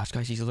 Oh my gosh,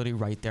 guys, he's literally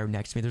right there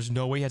next to me. There's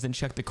no way he hasn't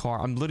checked the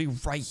car. I'm literally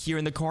right here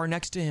in the car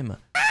next to him.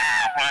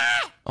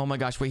 Oh my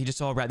gosh, wait, he just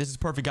saw a rat. This is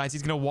perfect, guys.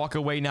 He's gonna walk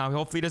away now.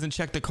 Hopefully he doesn't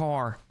check the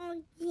car.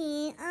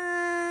 Okay,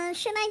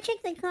 should I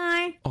check the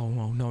car? Oh,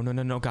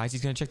 no, guys.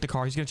 He's gonna check the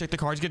car. He's gonna check the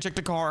car. He's gonna check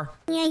the car.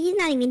 Yeah, he's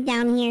not even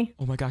down here.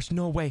 Oh my gosh,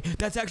 no way.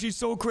 That's actually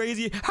so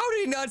crazy. How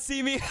did he not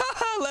see me?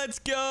 Haha, let's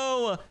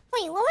go.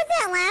 Wait, what was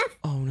that laugh?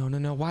 Oh,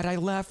 no. Why'd I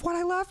laugh? No.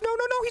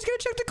 He's gonna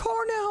check the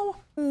car now.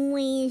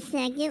 Wait a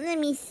second, let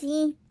me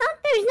see. Oh,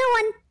 there's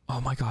no one.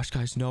 Oh my gosh,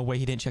 guys. No way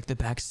he didn't check the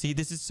back seat.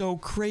 This is so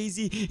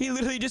crazy. He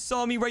literally just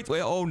saw me right.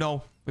 Wait, oh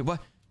no. Wait,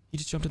 what? He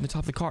just jumped in the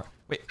top of the car.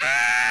 Wait.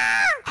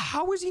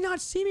 How is he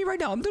not seeing me right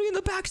now? I'm literally in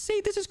the back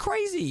seat. This is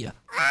crazy.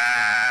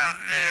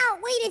 Ow,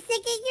 wait a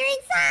second, you're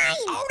inside.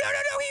 Oh, no.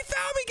 He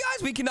found me,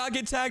 guys. We cannot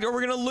get tagged or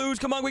we're going to lose.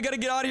 Come on, we got to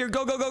get out of here.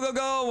 Go.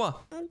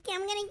 Okay,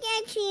 I'm gonna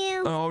get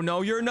you. Oh,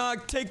 no, you're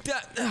not. Take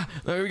that.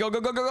 There we go.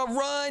 Go.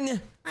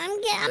 Run. I'm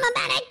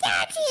about to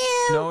catch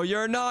you. No,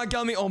 you're not,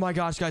 Gummy. Oh my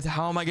gosh, guys.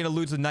 How am I going to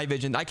lose with night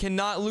vision? I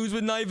cannot lose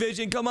with night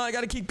vision. Come on, I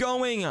got to keep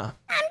going. I'm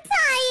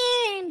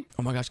tired.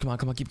 Oh my gosh, come on.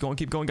 Keep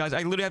going, guys. I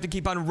literally have to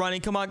keep on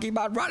running. Come on, keep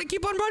on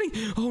running.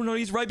 Oh no,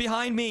 he's right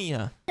behind me.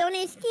 Don't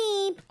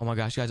escape. Oh my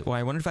gosh, guys. Well,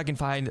 I wonder if I can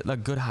find a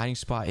good hiding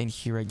spot in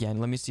here again.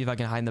 Let me see if I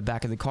can hide in the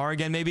back of the car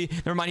again, maybe.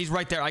 Never mind, he's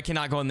right there. I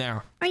cannot go in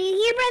there. Are you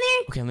here,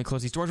 brother? Okay, let me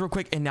close these doors real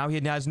quick. And now he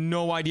has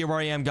no idea where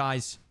I am,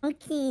 guys.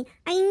 Okay,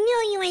 I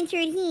knew you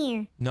entered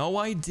here. No,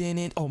 I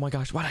didn't. Oh my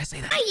gosh, why did I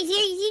say that? Are you serious?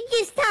 You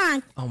just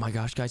talked. Oh my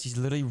gosh, guys. He's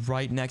literally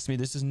right next to me.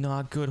 This is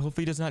not good.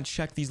 Hopefully he does not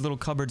check these little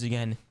cupboards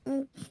again.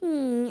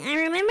 I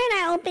remember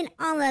I opened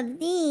all of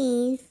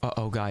these.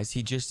 Uh-oh, guys.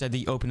 He just said that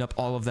he opened up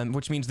all of them,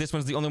 which means this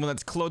one's the only one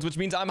that's closed, which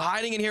means I'm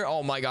hiding in here.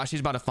 Oh my gosh, he's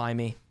about to find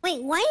me.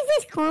 Wait, why is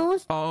this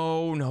closed?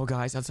 Oh no,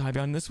 guys. Let's hide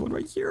behind this one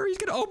right here. He's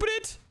gonna open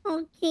it.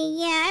 Okay,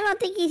 yeah, I don't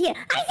think he's here.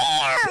 I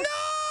see him! No!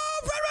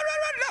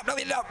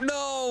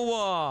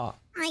 No!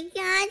 I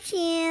got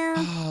you.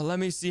 Let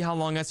me see how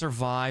long I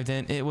survived,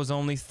 and it was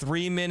only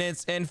 3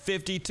 minutes and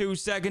 52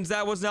 seconds.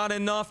 That was not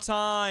enough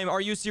time.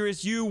 Are you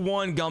serious? You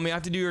won, Gummy. I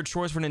have to do your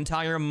chores for an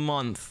entire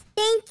month.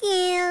 Thank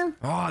you.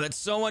 Oh, that's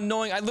so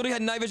annoying. I literally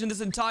had night vision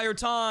this entire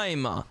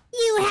time.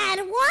 You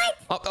had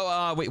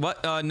what? Wait,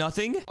 what?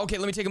 Nothing? Okay,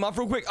 let me take him off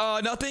real quick.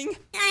 Nothing?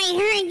 I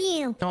heard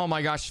you. Oh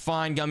my gosh,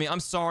 fine, Gummy. I'm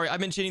sorry. I've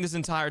been cheating this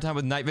entire time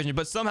with night vision,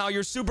 but somehow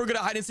you're super good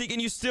at hide and seek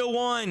and you still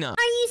won. Are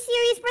you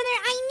serious, brother?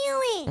 I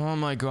knew it. Oh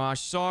my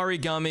gosh, sorry,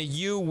 Gummy.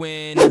 You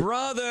win.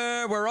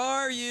 Brother, where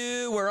are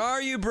you? Where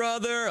are you,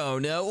 brother? Oh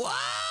no.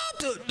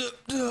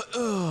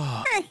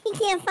 He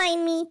can't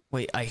find me.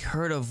 Wait, I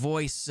heard a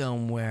voice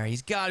somewhere.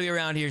 He's got to be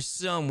around here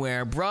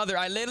somewhere. Brother,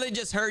 I literally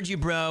just heard you,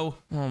 bro.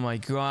 Oh my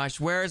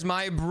gosh, where's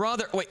my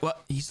brother? Wait,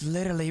 what? He's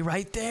literally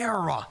right there.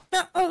 Oh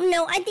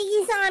no, I think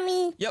he saw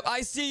me. Yep,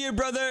 I see you,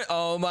 brother.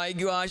 Oh my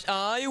gosh,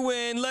 I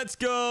win. Let's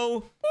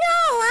go. No,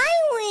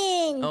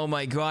 I win. Oh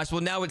my gosh,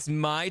 well now it's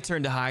my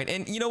turn to hide.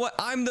 And you know what?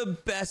 I'm the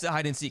best at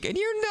hide and seek, and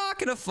you're not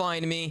gonna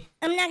find me.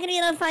 I'm not gonna be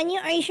able to find you.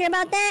 Are you sure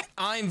about that?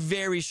 I'm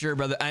very sure,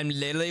 brother. I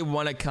literally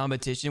won a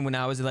competition when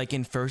I was like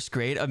in first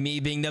grade of me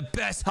being the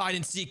best hide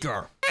and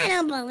seeker. I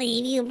don't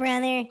believe you,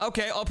 brother.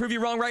 Okay, I'll prove you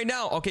wrong right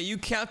now. Okay, you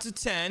count to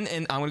 10,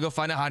 and I'm gonna go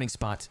find a hiding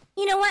spot.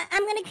 You know what?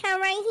 I'm gonna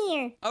count right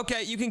here.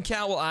 Okay, you can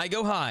count while I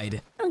go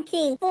hide.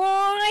 Okay,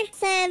 4,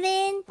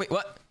 7. Wait,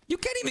 what? You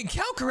can't even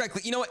count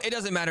correctly. You know what? It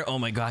doesn't matter. Oh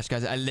my gosh,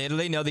 guys. I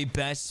literally know the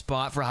best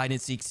spot for hide and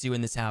seek too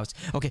in this house.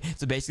 Okay,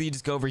 so basically you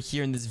just go over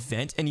here in this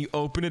vent and you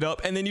open it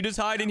up and then you just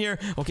hide in here.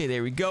 Okay,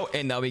 there we go.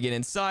 And now we get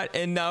inside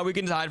and now we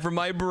can hide from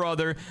my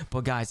brother.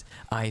 But guys,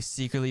 I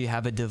secretly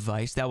have a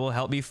device that will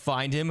help me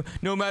find him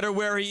no matter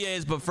where he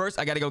is. But first,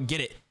 I gotta go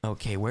get it.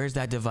 Okay, where's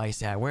that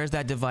device at? Where's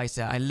that device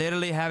at? I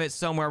literally have it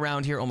somewhere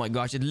around here. Oh my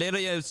gosh, it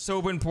literally is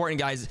so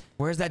important, guys.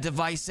 Where's that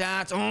device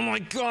at? Oh my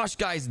gosh,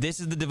 guys. This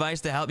is the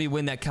device that helped me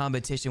win that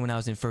competition when I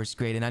was in first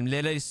grade. And I'm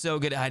literally so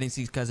good at hide and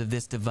seek because of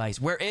this device.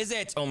 Where is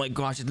it? Oh my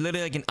gosh, it's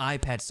literally like an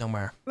iPad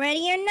somewhere.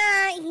 Ready or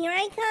not, here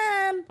I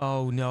come.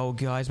 Oh no,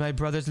 guys. My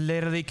brother's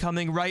literally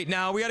coming right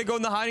now. We gotta go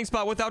in the hiding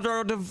spot without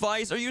our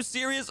device. Are you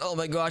serious? Oh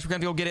my gosh, we're gonna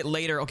have to go get it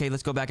later. Okay,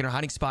 let's go back in our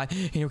hiding spot.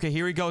 And okay,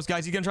 here he goes,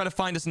 guys. He's gonna try to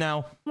find us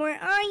now. Where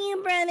are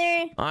you, brother?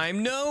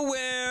 I'm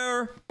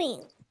nowhere. Wait,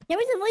 there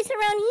was a voice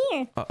around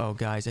here. Uh-oh,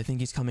 guys. I think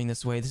he's coming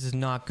this way. This is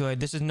not good.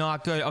 This is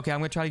not good. Okay, I'm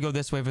gonna try to go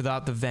this way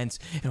without the vents,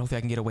 and hopefully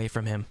I can get away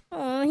from him.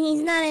 Oh,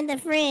 he's not in the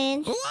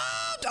fridge.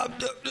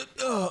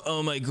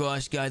 Oh my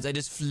gosh, guys. I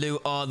just flew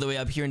all the way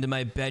up here into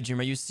my bedroom.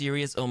 Are you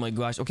serious? Oh my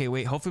gosh. Okay,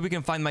 wait. Hopefully we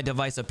can find my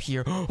device up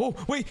here. Oh,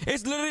 wait.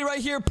 It's literally right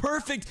here.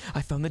 Perfect.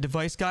 I found the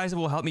device, guys. It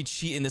will help me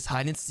cheat in this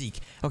hide and seek.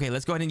 Okay,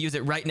 let's go ahead and use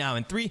it right now.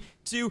 In 3,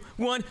 2,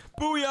 1.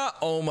 Booyah.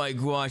 Oh my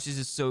gosh. This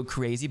is so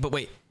crazy. But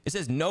wait. It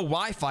says no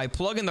Wi-Fi.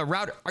 Plug in the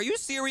router. Are you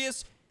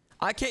serious?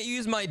 I can't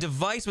use my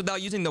device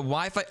without using the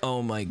Wi-Fi.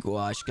 Oh my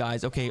gosh,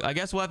 guys. Okay, I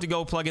guess we'll have to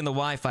go plug in the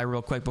Wi-Fi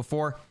real quick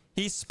before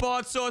He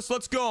spots us.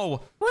 Let's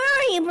go. Where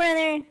are you,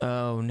 brother?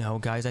 Oh, no,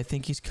 guys. I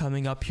think he's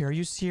coming up here. Are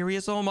you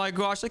serious? Oh, my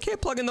gosh. I can't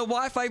plug in the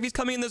Wi-Fi if he's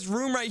coming in this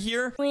room right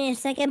here. Wait a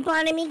second,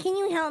 Barnaby. Can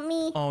you help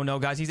me? Oh, no,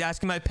 guys. He's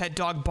asking my pet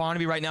dog,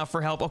 Barnaby, right now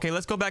for help. Okay,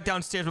 let's go back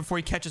downstairs before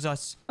he catches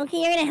us.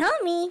 Okay, you're gonna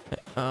help me.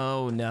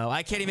 Oh, no.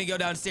 I can't even go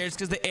downstairs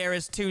because the air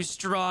is too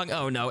strong.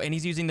 Oh, no. And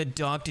he's using the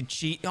dog to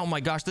cheat. Oh, my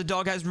gosh. The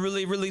dog has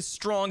really, really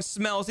strong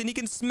smells, and he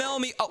can smell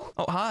me. Oh,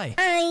 hi.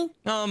 Hi.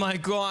 Oh, my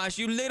gosh.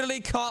 You literally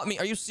caught me.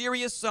 Are you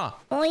serious? Oh,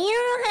 you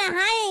don't know how to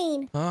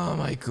hide. Oh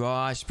my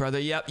gosh, brother.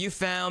 Yep, you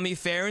found me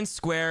fair and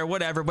square,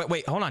 whatever. But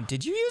wait, hold on.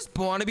 Did you use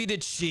Barnaby to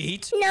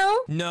cheat? No.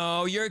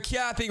 No, you're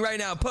capping right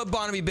now. Put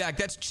Barnaby back.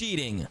 That's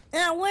cheating.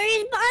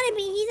 Where is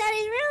Barnaby? He's at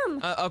his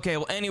room. Okay,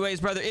 well,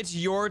 anyways, brother, it's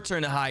your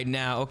turn to hide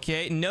now,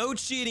 okay? No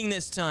cheating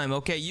this time,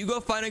 okay? You go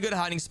find a good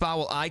hiding spot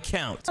while I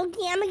count.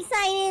 Okay, I'm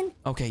excited.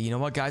 Okay, you know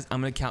what, guys?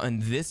 I'm gonna count in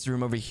this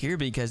room over here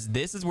because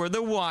this is where the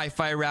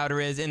Wi-Fi router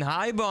is. And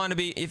hi,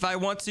 Barnaby. If I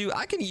want to,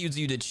 I can use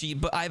you to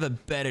cheat, but I have a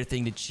better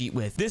thing to cheat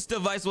with. This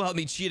device will help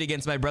me cheat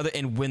against my brother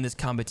and win this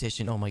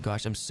competition. Oh my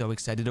gosh, I'm so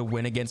excited to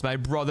win against my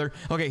brother.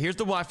 Okay, here's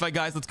the Wi-Fi,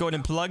 guys. Let's go ahead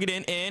and plug it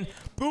in, and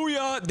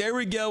booyah! There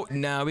we go.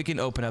 Now we can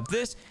open up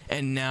this,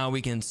 and now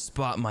we can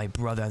spot my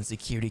brother on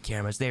security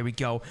cameras. There we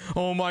go.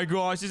 Oh my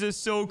gosh, this is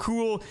so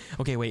cool.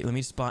 Okay, wait, let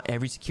me spot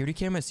every security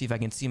camera and see if I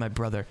can see my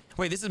brother.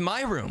 Wait, this is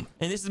my room,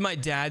 and this is my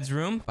dad's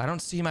room. I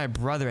don't see my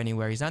brother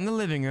anywhere. He's not in the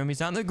living room.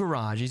 He's not in the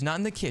garage. He's not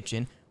in the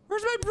kitchen.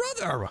 Where's my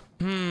brother?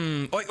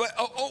 Wait,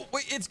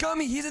 wait, it's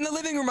Gummy. He's in the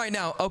living room right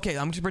now. Okay,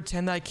 I'm just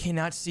pretend that I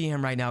cannot see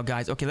him right now,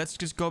 guys. Okay, let's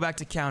just go back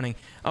to counting.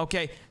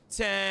 Okay,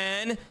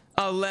 10,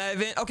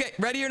 11. Okay,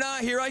 ready or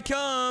not, here I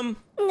come.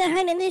 I'm gonna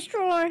hide in this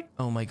drawer.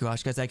 Oh my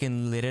gosh, guys, I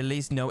can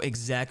literally know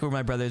exactly where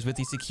my brother is with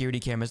these security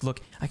cameras. Look,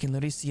 I can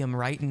literally see him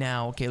right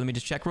now. Okay, let me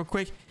just check real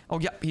quick. Oh,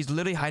 yeah, he's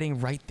literally hiding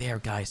right there,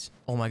 guys.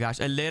 Oh my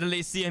gosh, I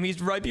literally see him.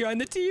 He's right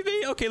behind the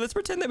TV. Okay, let's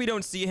pretend that we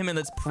don't see him and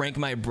let's prank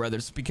my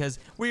brothers because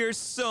we are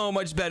so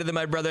much better than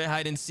my brother at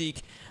hide and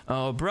seek.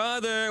 Oh,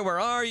 brother, where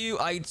are you?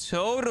 I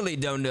totally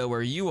don't know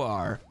where you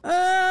are.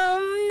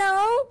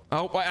 No.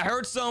 Oh, I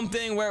heard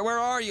something. Where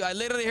are you? I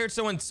literally heard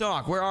someone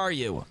talk. Where are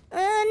you?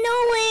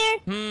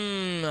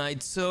 Nowhere. I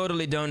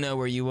totally don't know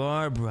where you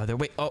are, brother.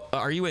 Wait, oh,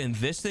 are you in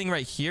this thing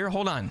right here?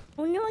 Hold on.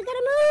 Oh, no, I gotta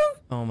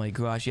move. Oh my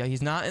gosh, yeah,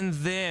 he's not in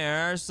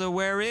there. So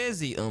where is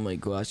he? Oh my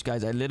gosh,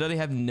 guys, I literally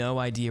have no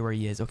idea where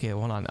he is. Okay,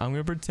 hold on. I'm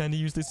gonna pretend to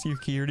use the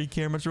security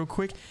cameras real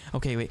quick.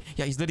 Okay, wait.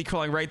 Yeah, he's literally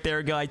crawling right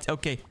there, guys.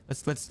 Okay,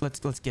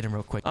 let's get him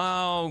real quick.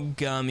 Oh,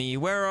 Gummy,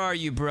 where are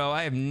you, bro?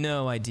 I have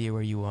no idea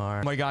where you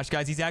are. Oh my gosh,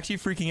 guys, he's actually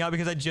freaking out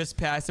because I just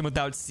passed him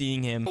without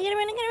seeing him. I gotta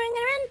run.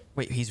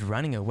 Wait, he's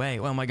running away.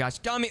 Oh my gosh,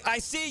 Gummy, I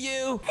see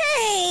you.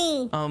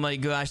 Hey. Oh my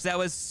gosh, that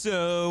was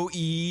so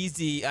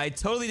easy. I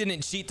totally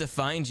didn't cheat to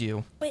find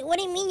you. Wait, what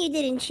do you mean you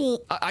didn't cheat?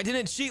 I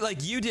didn't cheat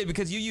like you did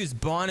because you used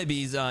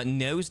Barnaby's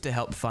nose to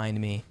help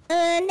find me.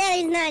 That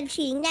is not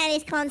cheating. That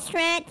is called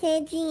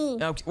strategy.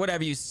 Okay,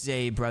 whatever you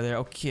say, brother.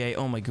 Okay,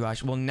 oh my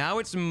gosh. Well, now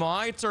it's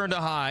my turn to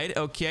hide.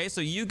 Okay, so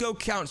you go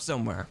count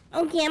somewhere.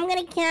 Okay, I'm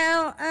gonna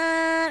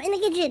count, in the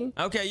kitchen.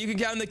 Okay, you can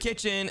count in the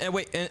kitchen. And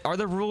wait, are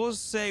the rules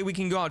say we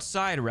can go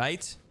outside,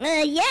 right?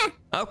 Yeah.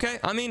 Okay,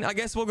 I mean, I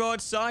guess we'll go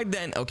outside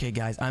then. Okay,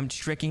 guys, I'm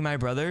tricking my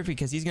brother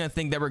because he's gonna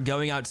think that we're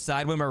going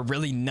outside when we're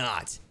really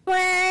not.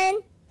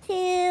 1,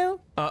 2.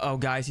 Uh-oh,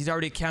 guys, he's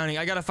already counting.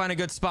 I gotta find a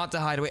good spot to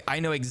hide. Wait, I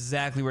know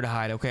exactly where to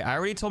hide. Okay, I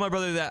already told my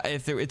brother that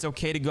if it's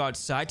okay to go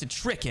outside to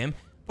trick him.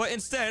 But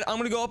instead, I'm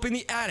gonna go up in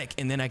the attic,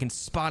 and then I can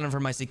spot him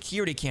from my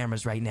security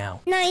cameras right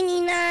now.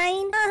 99,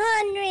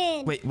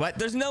 100. Wait, what?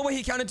 There's no way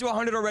he counted to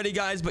 100 already,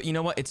 guys. But you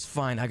know what? It's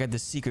fine. I got the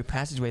secret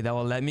passageway that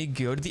will let me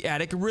go to the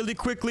attic really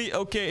quickly.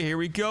 Okay, here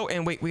we go.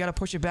 And wait, we gotta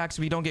push it back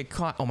so we don't get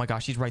caught. Oh my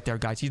gosh, he's right there,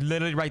 guys. He's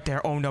literally right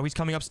there. Oh no, he's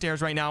coming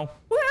upstairs right now.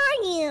 Where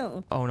are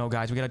you? Oh no,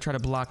 guys, we gotta try to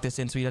block this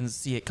in so he doesn't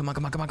see it. Come on,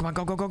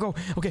 go.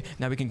 Okay,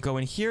 now we can go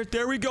in here.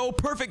 There we go.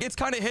 Perfect. It's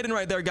kind of hidden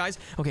right there, guys.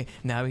 Okay,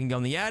 now we can go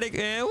in the attic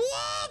and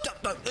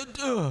What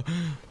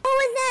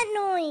was that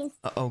noise?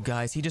 Uh-oh,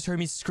 guys, he just heard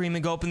me scream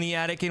and go up in the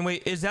attic. And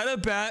wait, is that a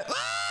bat? Wait,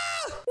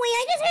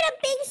 I just heard a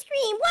big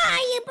scream. Where are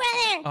you,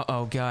 brother?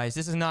 Uh-oh, guys,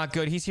 this is not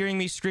good. He's hearing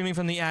me screaming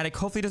from the attic.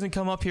 Hopefully he doesn't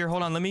come up here.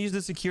 Hold on, let me use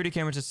the security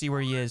camera to see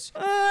where he is.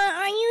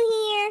 Are you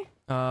here?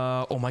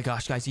 Oh my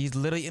gosh, guys, he's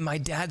literally in my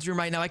dad's room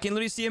right now. I can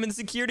literally see him in the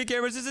security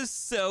cameras. This is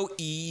so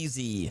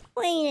easy.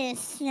 Wait a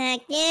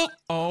second.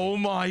 Oh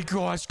my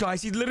gosh,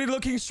 guys, he's literally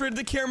looking straight at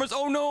the cameras.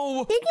 Oh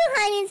no. Did you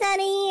hide inside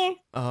of here?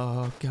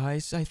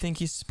 Guys, I think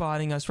he's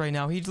spotting us right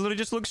now. He literally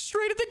just looked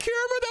straight at the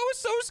camera. That was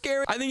so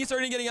scary. I think he's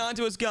starting getting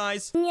onto us,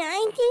 guys. Yeah,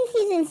 I think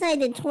he's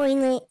inside the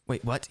toilet.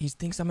 Wait, what? He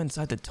thinks I'm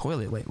inside the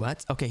toilet. Wait,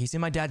 what? Okay, he's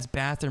in my dad's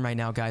bathroom right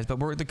now, guys. But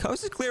the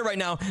coast is clear right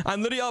now.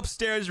 I'm literally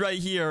upstairs right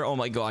here. Oh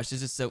my gosh,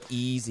 this is so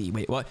easy.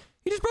 Wait, what?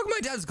 He just broke my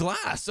dad's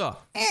glass. Oh.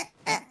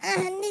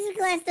 This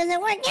glass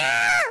doesn't work.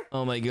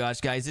 Oh my gosh,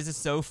 guys. This is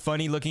so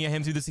funny looking at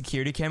him through the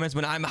security cameras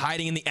when I'm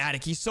hiding in the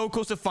attic. He's so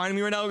close to finding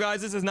me right now,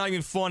 guys. This is not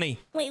even funny.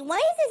 Wait, why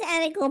is this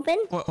attic open?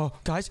 Oh,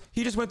 guys,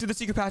 he just went through the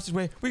secret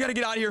passageway. We gotta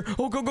get out of here.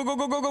 Oh, go. Come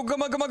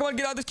on.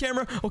 Get out of this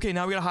camera. Okay,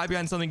 now we gotta hide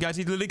behind something, guys.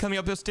 He's literally coming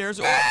up the stairs.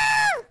 Oh.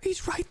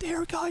 He's right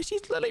there, guys.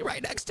 He's literally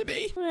right next to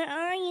me. Where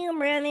are you,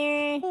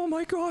 brother? Oh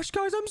my gosh,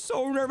 guys, I'm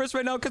so nervous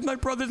right now because my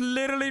brother's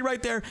literally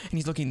right there. And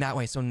he's looking that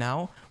way. So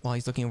now, while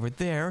he's looking over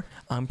there,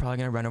 I'm probably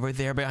going to run over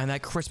there behind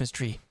that Christmas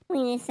tree.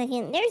 Wait a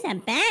second. There's a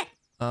bat.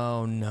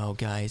 Oh no,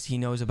 guys. He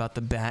knows about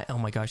the bat. Oh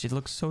my gosh, it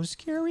looks so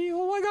scary.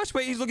 Oh my gosh,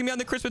 wait, he's looking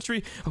behind the Christmas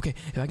tree. Okay,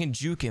 if I can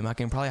juke him, I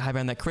can probably hide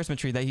behind that Christmas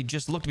tree that he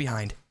just looked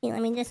behind. Okay,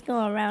 let me just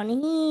go around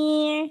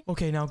here.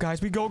 Okay, now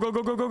guys, we go,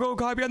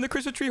 hide behind the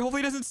Christmas tree.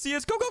 Hopefully he doesn't see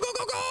us. Go.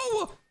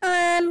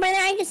 Brother,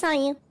 I just saw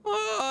you.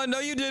 Oh, no,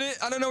 you didn't.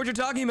 I don't know what you're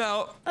talking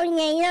about. Oh,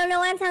 yeah, you don't know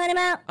what I'm talking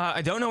about?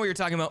 I don't know what you're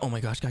talking about. Oh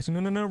my gosh, guys.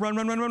 No, run.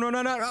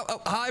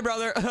 Oh, hi,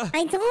 brother.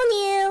 I told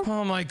you.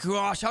 Oh my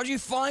gosh, how'd you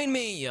find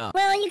me?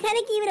 Well, you kind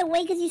of gave it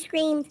away because you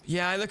screamed.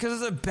 Yeah, look,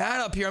 there's a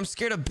bat up here. I'm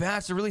scared of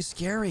bats. They're really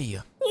scary.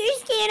 You're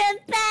scared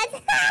of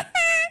bats.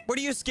 What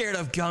are you scared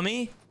of,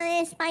 Gummy?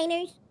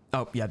 Spiders.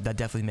 Oh, yeah, that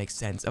definitely makes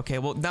sense. Okay,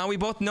 well, now we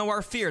both know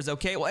our fears,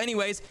 okay? Well,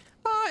 anyways,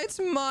 it's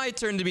my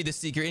turn to be the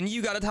secret, and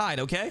you gotta hide,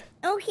 okay?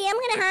 Okay, I'm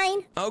gonna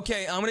hide.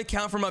 Okay, I'm gonna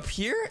count from up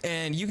here,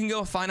 and you can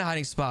go find a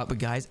hiding spot. But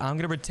guys, I'm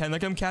gonna pretend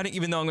like I'm counting,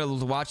 even though I'm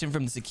gonna watch him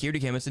from the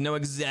security cameras to know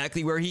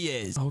exactly where he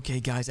is.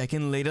 Okay, guys, I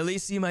can literally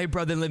see my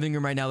brother in the living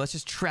room right now. Let's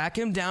just track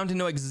him down to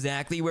know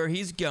exactly where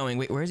he's going.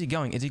 Wait, where is he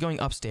going? Is he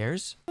going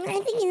upstairs? I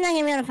think he's not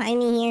gonna be able to find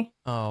me here.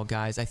 Oh,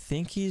 guys, I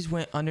think he's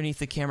went underneath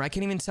the camera. I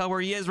can't even tell where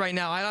he is right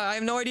now. I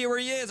have no idea where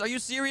he is. Are you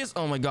serious?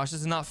 Oh my gosh, this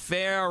is not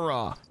fair.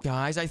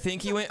 Guys, I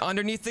think he went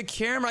underneath the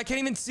camera. I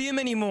can't even see him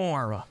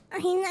anymore.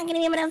 He's not gonna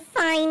be able to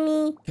find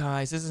me.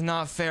 Guys, this is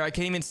not fair. I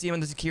can't even see him on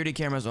the security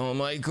cameras. Oh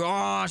my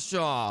gosh.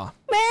 Brother,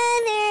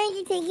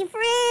 you're taking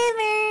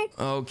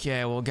forever.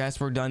 Okay, well, guess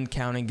we're done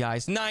counting,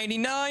 guys.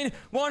 99,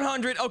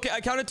 100. Okay,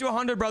 I counted to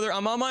 100, brother.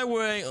 I'm on my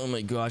way. Oh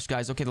my gosh,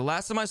 guys. Okay, the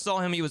last time I saw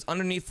him, he was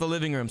underneath the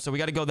living room, so we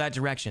gotta go that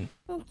direction.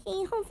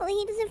 Okay, hopefully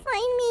he doesn't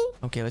find me.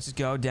 Okay, let's just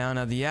go down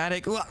out of the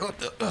attic.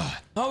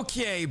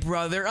 Okay,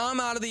 brother, I'm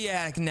out of the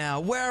attic now.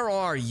 Where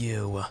are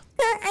you?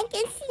 I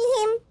can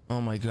see him.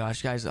 Oh my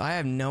gosh, guys, I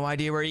have no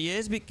idea where he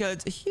is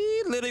because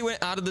he literally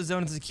went out of the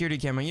zone of the security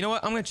camera. You know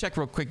what? I'm gonna check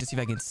real quick to see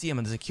if I can see him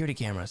on the security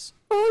cameras.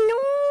 Oh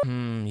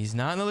He's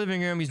not in the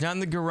living room. He's not in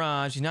the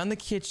garage. He's not in the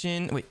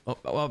kitchen. Wait,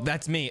 oh,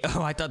 that's me.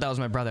 Oh, I thought that was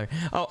my brother.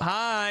 Oh,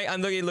 hi.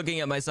 I'm looking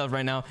at myself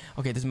right now.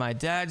 Okay, this is my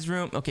dad's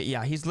room. Okay,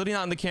 yeah, he's literally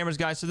not in the cameras,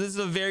 guys. So this is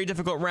a very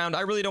difficult round.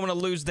 I really don't want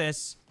to lose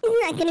this. no.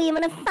 He's not gonna be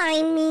able to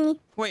find me.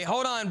 Wait,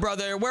 hold on,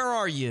 brother. Where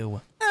are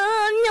you?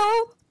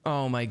 Oh, no.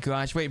 Oh my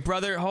gosh. Wait,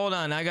 brother, hold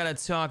on. I gotta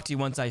talk to you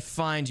once I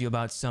find you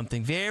about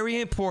something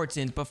very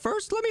important. But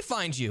first, let me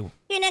find you.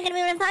 You're not gonna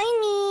be able to find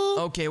me.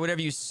 Okay,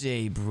 whatever you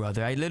say,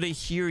 brother. I literally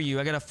hear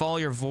you. I gotta follow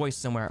your voice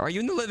somewhere. Are you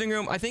in the living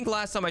room? I think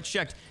last time I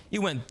checked,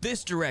 you went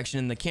this direction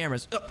in the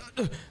cameras.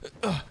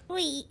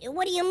 Wait,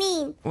 what do you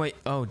mean? Wait,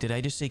 oh, did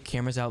I just say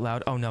cameras out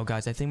loud? Oh no,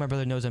 guys, I think my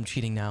brother knows I'm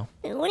cheating now.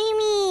 What do you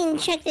mean,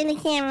 checked in the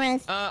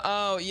cameras?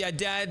 Oh, yeah,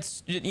 Dad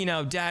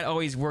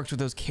always works with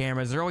those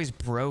cameras. They're always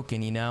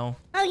broken, you know?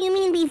 Oh, you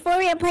mean before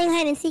we were playing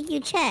hide and seek, you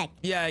checked?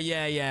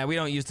 Yeah. We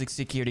don't use the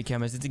security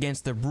cameras. It's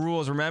against the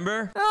rules,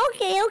 remember?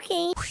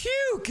 Okay.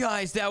 Phew,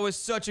 guys, that was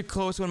such a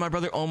close one. My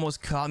brother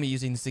almost caught me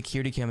using the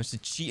security cameras to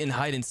cheat and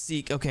hide and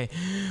seek. Okay,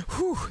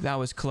 whew, that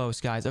was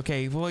close, guys.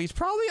 Okay, well, he's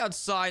probably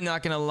outside,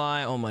 not gonna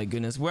lie. Oh my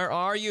goodness, where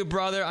are you,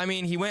 brother? I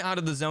mean, he went out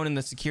of the zone in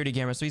the security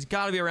camera, so he's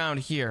gotta be around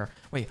here.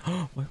 Wait,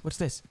 what's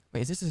this?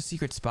 Wait, is this a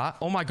secret spot?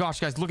 Oh my gosh,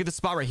 guys, look at this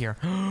spot right here.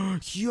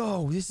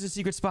 Yo, this is a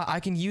secret spot I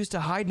can use to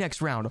hide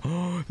next round.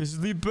 This is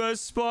the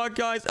best spot,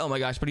 guys. Oh my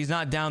gosh, but he's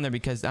not down there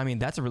because, I mean,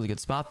 that's a really good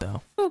spot,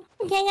 though.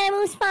 Okay, I gotta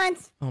move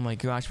spots. Oh my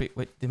gosh, wait,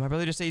 did my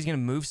brother just say he's gonna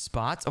move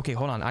spots? Okay,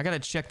 hold on, I gotta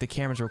check the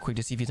cameras real quick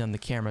to see if he's on the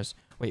cameras.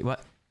 Wait,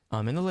 what?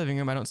 I'm in the living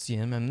room, I don't see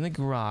him. I'm in the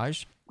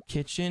garage,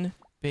 kitchen,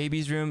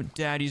 baby's room,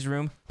 daddy's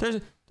room.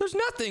 There's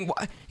nothing.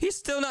 Why? He's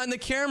still not in the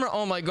camera.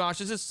 Oh my gosh,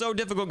 this is so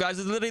difficult, guys.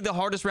 It's literally the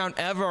hardest round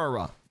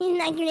ever. He's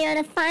not gonna be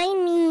able to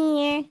find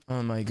me here.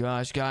 Oh my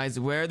gosh, guys,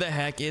 where the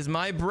heck is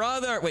my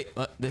brother? Wait,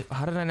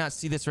 how did I not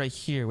see this right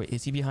here? Wait,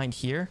 is he behind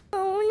here?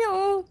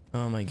 Oh no.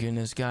 Oh my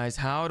goodness, guys,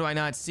 how do I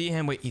not see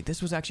him? Wait,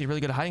 this was actually a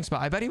really good hiding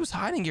spot. I bet he was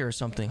hiding here or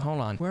something. Hold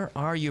on. Where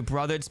are you,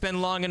 brother? It's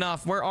been long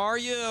enough. Where are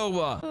you?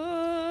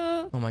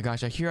 Oh my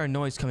gosh, I hear a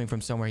noise coming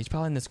from somewhere. He's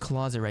probably in this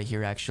closet right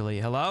here, actually.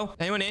 Hello?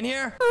 Anyone in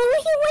here?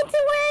 Oh, he went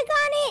to where I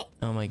got it.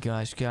 Oh my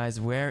gosh, guys,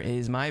 where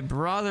is my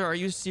brother? Are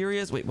you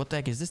serious? Wait, what the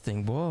heck is this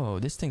thing? Whoa,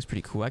 this thing's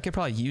pretty cool. I could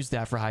probably use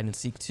that for hide and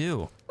seek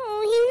too.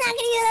 Oh, he's not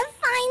gonna be able to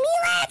find me.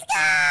 Let's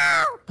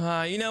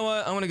go. You know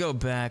what? I'm gonna go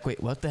back.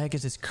 Wait, what the heck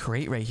is this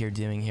crate right here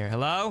doing here?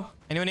 Hello?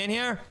 Anyone in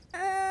here?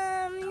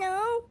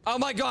 No. Oh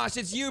my gosh,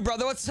 it's you,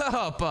 brother. What's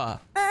up? Bye.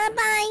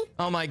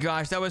 Oh my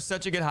gosh, that was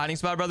such a good hiding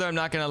spot, brother. I'm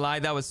not gonna lie,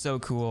 that was so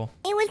cool.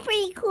 It was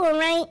pretty cool,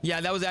 right? Yeah,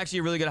 that was actually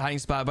a really good hiding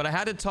spot, but I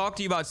had to talk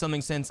to you about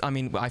something since,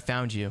 I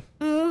found you.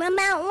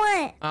 About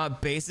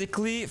what?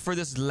 Basically, for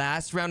this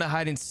last round of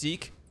hide and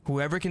seek,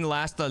 whoever can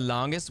last the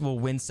longest will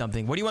win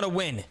something. What do you want to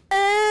win?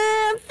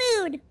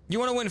 Food. You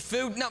want to win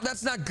food? No,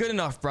 that's not good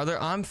enough,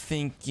 brother. I'm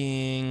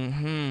thinking,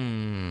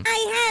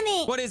 I have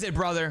it. What is it,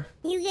 brother?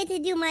 You get to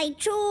do my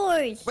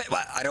chores. Wait,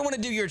 what? I don't want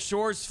to do your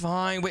chores.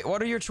 Fine. Wait,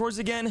 what are your chores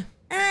again?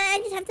 I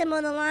just have to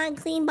mow the lawn,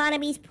 clean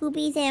Barnaby's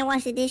poopies, and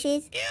wash the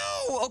dishes.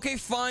 Ew. Okay,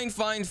 fine.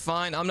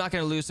 I'm not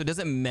gonna lose, so it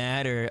doesn't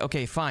matter.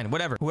 Okay, fine.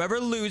 Whatever. Whoever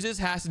loses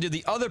has to do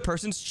the other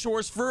person's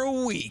chores for a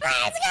week.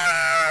 Let's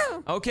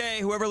go! Okay,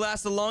 whoever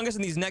lasts the longest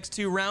in these next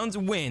 2 rounds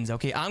wins.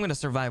 Okay, I'm gonna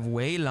survive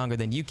way longer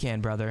than you can,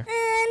 brother.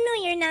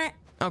 No, you're not.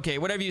 Okay,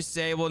 whatever you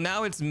say. Well,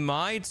 now it's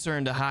my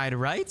turn to hide,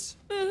 right?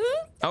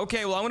 Mm-hmm.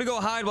 Okay, well, I'm gonna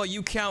go hide while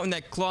you count in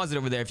that closet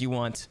over there if you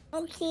want.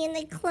 Okay, in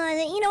the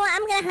closet. You know what?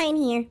 I'm gonna hide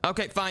here.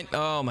 Okay, fine.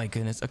 Oh, my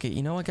goodness. Okay,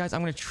 you know what, guys?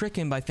 I'm gonna trick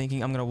him by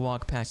thinking I'm gonna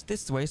walk past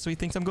this way so he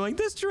thinks I'm going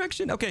this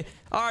direction. Okay,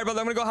 all right,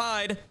 brother, I'm gonna go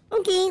hide.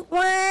 Okay,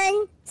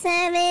 1,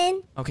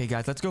 7. Okay,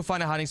 guys, let's go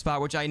find a hiding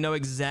spot, which I know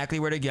exactly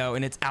where to go,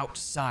 and it's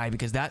outside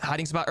because that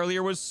hiding spot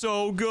earlier was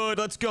so good.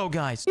 Let's go,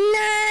 guys.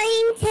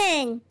 9,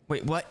 10.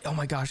 Wait, what? Oh,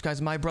 my gosh,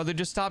 guys, my brother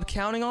just stopped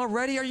counting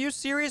already. Are you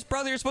serious,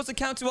 brother? You're supposed to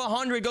count to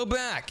 100. Go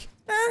back.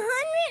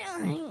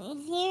 100?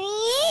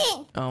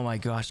 Serious? Oh my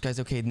gosh, guys.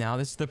 Okay, now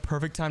this is the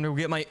perfect time to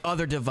get my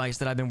other device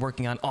that I've been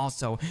working on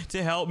also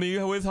to help me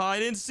with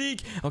hide and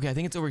seek. Okay, I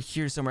think it's over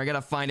here somewhere. I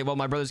gotta find it while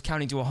my brother's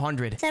counting to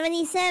 100.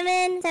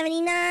 77,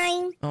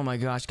 79. Oh my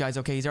gosh, guys.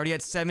 Okay, he's already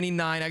at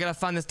 79. I gotta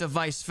find this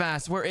device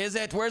fast. Where is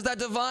it? Where's that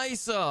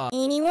device?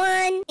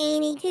 81,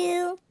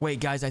 82. Wait,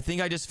 guys, I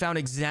think I just found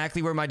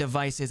exactly where my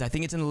device is. I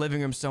think it's in the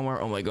living room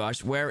somewhere. Oh my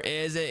gosh, where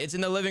is it? It's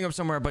in the living room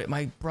somewhere, but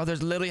my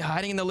brother's literally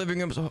hiding in the living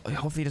room. So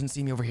hopefully he doesn't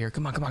see me over here.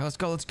 Come on, let's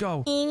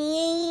go.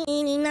 88,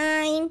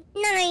 89,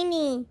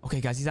 90. Okay,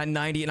 guys, he's at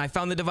 90, and I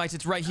found the device.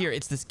 It's right here.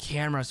 It's this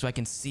camera so I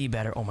can see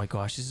better. Oh my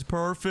gosh, this is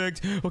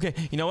perfect. Okay,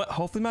 you know what?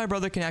 Hopefully my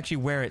brother can actually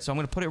wear it. So I'm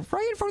going to put it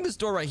right in front of this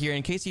door right here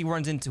in case he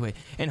runs into it.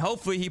 And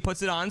hopefully he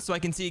puts it on so I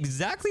can see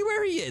exactly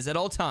where he is at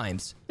all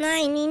times.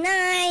 99,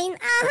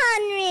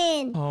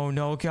 100. Oh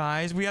no,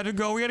 guys. We gotta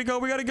go.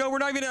 We're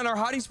not even in our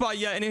hiding spot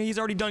yet, and he's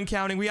already done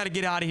counting. We gotta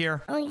get out of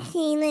here.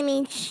 Okay, let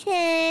me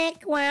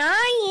check. Where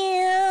are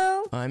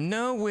you? I'm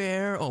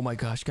nowhere. Oh my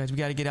gosh, guys. We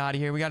gotta get out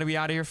of here. We gotta be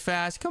out of here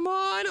fast. Come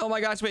on. Oh my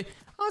gosh, wait.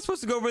 I'm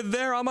supposed to go over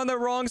there. I'm on the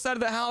wrong side of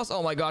the house.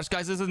 Oh my gosh,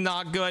 guys, this is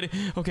not good.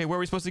 Okay, where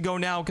are we supposed to go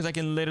now? Because I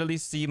can literally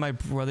see my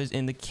brother's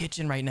in the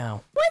kitchen right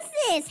now. What's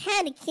this?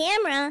 Head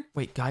camera?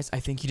 Wait, guys,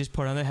 I think he just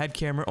put on the head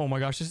camera. Oh my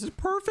gosh, this is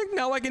perfect.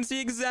 Now I can see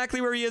exactly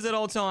where he is at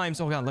all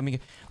times. Oh god, let me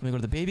go to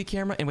the baby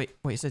camera. And wait,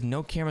 it says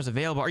no cameras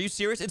available. Are you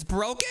serious? It's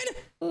broken?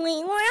 Wait,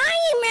 where are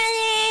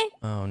you,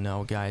 brother? Oh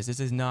no, guys,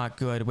 this is not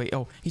good. Wait,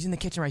 oh, he's in the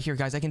kitchen right here,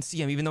 guys. I can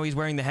see him even though he's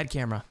wearing the head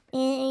camera. Are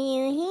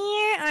you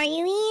here? Are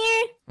you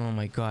here? Oh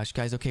my gosh,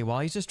 guys. Okay, while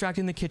he's distracted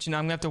in the kitchen,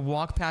 I'm gonna have to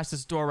walk past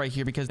this door right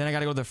here because then I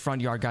gotta go to the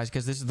front yard, guys,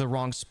 because this is the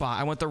wrong spot.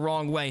 I went the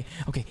wrong way.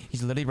 Okay,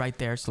 he's literally right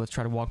there, so let's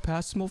try to walk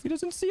past him. If he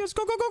doesn't see us,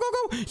 go.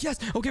 Yes,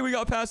 okay, we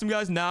got past him,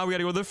 guys. Now we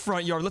gotta go to the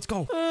front yard. Let's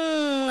go.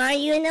 Are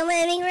you in the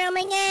living room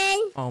again?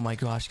 Oh my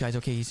gosh, guys.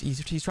 Okay,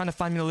 he's trying to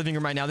find me in the living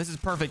room right now. This is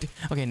perfect.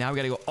 Okay, now we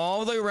gotta go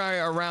all the way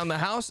around the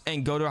house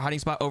and go to our hiding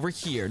spot over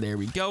here. There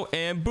we go,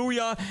 and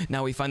booyah.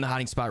 Now we find the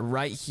hiding spot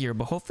right here,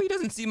 but hopefully he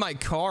doesn't see my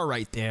car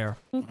right there.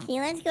 Okay,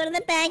 let's go to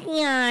the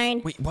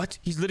backyard. Wait, what?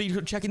 He's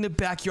literally checking the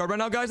backyard right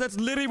now, guys. That's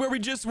literally where we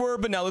just were.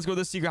 But now let's go to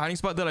the secret hiding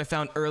spot that I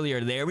found earlier.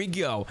 There we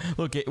go.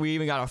 Look, we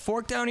even got a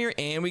fork down here,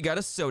 and we got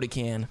a soda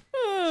can.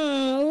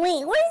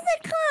 Wait, where's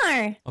the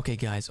car? Okay,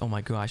 guys. Oh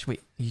my gosh.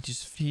 Wait, he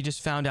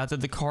just found out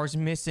that the car's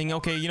missing.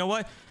 Okay, you know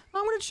what?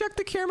 I'm gonna check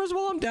the cameras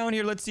while I'm down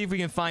here. Let's see if we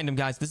can find him,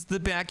 guys. This is the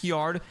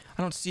backyard.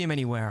 I don't see him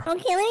anywhere. Okay,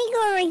 let me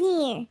go over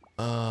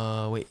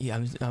here. Wait.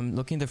 Yeah, I'm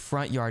looking at the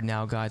front yard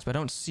now, guys, but I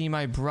don't see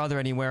my brother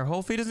anywhere.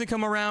 Hopefully he doesn't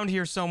come around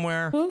here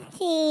somewhere.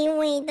 Okay,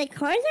 wait, the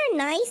cars are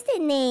nice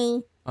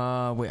today.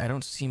 Wait, I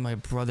don't see my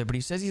brother, but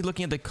he says he's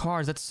looking at the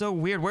cars. That's so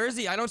weird. Where is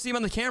he? I don't see him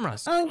on the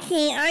cameras.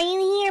 Okay, are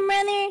you here,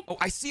 brother? Oh,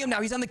 I see him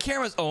now. He's on the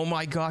cameras. Oh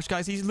my gosh,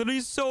 guys. He's literally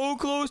so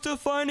close to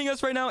finding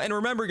us right now. And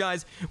remember,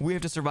 guys, we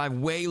have to survive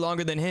way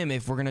longer than him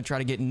if we're going to try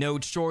to get no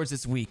chores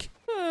this week.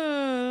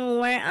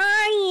 Where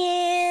are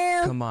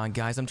you? Come on,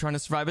 guys. I'm trying to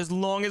survive as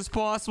long as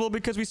possible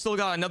because we still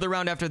got another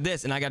round after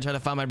this. And I got to try to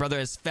find my brother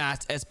as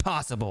fast as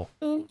possible.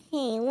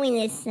 Okay,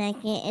 wait a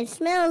second. It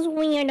smells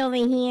weird over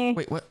here.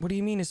 Wait, what do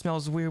you mean it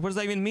smells weird? What does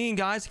that even mean,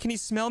 guys? Can he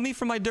smell me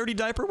from my dirty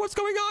diaper? What's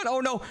going on? Oh,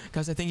 no.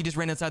 Guys, I think he just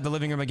ran inside the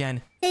living room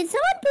again. Did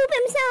someone poop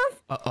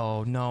himself?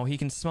 Uh-oh, no. He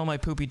can smell my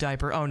poopy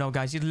diaper. Oh, no,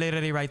 guys. He's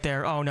literally right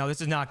there. Oh, no.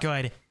 This is not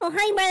good. Oh,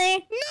 hi,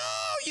 brother.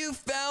 No, you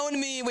found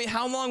me. Wait,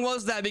 how long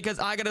was that? Because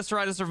I got to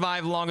try to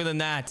survive longer than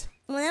that.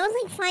 Well, that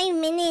was like 5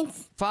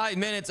 minutes. 5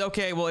 minutes?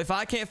 Okay, well, if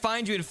I can't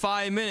find you in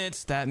 5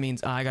 minutes, that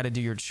means I got to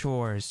do your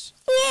chores.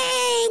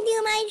 Yay,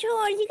 do my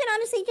chores. You can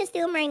honestly just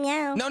do them right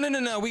now.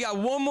 No. We got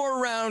one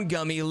more round,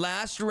 Gummy.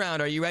 Last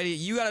round. Are you ready?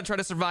 You got to try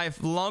to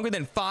survive longer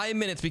than 5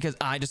 minutes because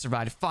I just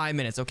survived 5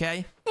 minutes,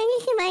 okay? I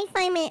just survived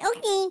 5 minutes.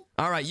 Okay.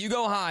 All right, you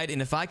go hide,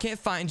 and if I can't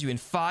find you in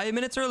 5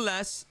 minutes or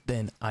less,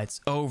 then it's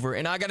over,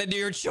 and I got to do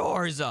your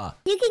chores.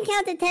 You can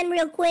count to 10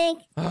 real quick.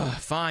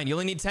 Fine. You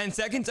only need 10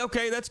 seconds?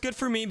 Okay, that's good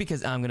for me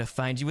because I'm going to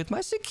find you with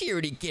my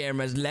security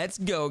cameras. Let's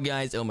go,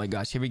 guys. Oh, my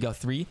gosh. Here we go.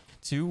 3,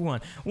 2,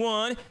 1.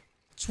 1,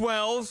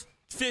 12,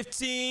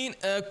 15.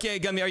 Okay,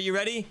 Gummy, are you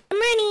ready? I'm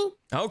ready.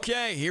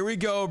 Okay, here we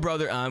go,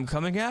 brother. I'm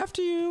coming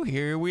after you.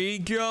 Here we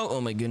go.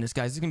 Oh my goodness,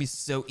 guys. This is going to be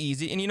so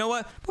easy. And you know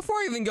what? Before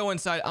I even go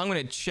inside, I'm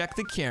going to check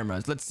the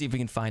cameras. Let's see if we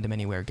can find him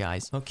anywhere,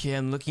 guys. Okay,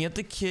 I'm looking at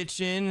the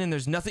kitchen and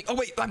there's nothing. Oh,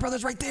 wait. My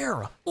brother's right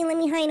there. Hey, let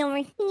me hide over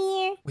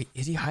here. Wait,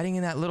 is he hiding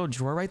in that little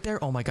drawer right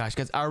there? Oh my gosh,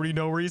 guys. I already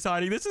know where he's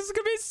hiding. This is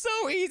going to be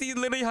so easy. He's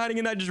literally hiding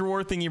in that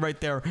drawer thingy right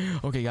there.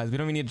 Okay, guys. We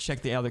don't even need to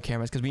check the other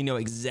cameras because we know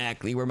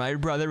exactly where my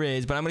brother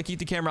is. But I'm going to keep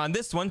the camera on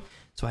this one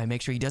so I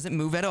make sure he doesn't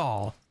move at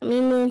all. Let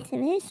me move to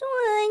this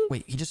one.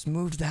 Wait, he just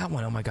moved that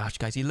one. Oh my gosh,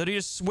 guys. He literally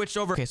just switched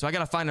over. Okay, so I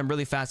gotta find him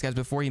really fast, guys,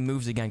 before he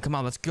moves again. Come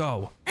on, let's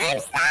go. I'm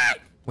stuck.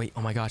 Wait,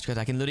 oh my gosh, guys.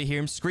 I can literally hear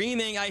him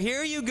screaming. I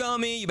hear you,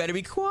 Gummy. You better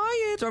be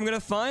quiet or I'm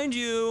gonna find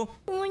you.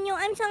 Oh, no,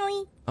 I'm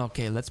sorry.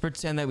 Okay, let's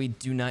pretend that we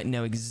do not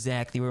know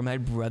exactly where my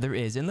brother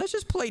is. And let's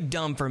just play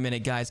dumb for a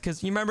minute, guys.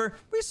 Because you remember,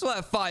 we still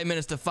have 5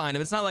 minutes to find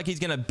him. It's not like he's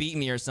gonna beat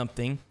me or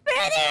something.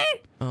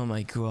 Brother. Oh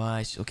my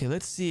gosh. Okay,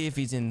 let's see if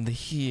he's in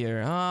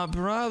here.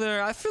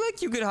 Brother, I feel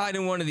like you could hide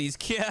in one of these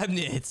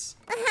cabinets.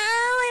 How am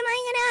I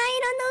gonna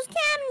hide on those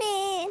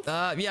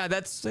cabinets? Yeah,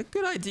 that's a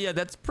good idea.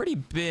 That's pretty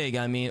big.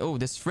 I mean, oh,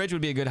 this fridge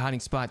would be a good hiding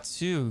spot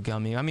too,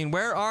 Gummy. I mean,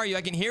 where are you?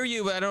 I can hear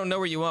you, but I don't know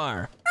where you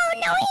are. Oh,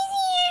 no, he's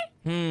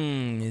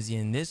here. Is he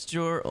in this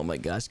drawer? Oh my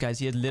gosh, guys,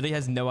 he literally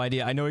has no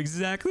idea. I know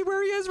exactly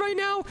where he is right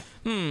now.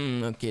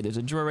 Okay, there's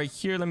a drawer right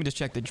here. Let me just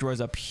check the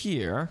drawers up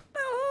here.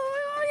 Oh,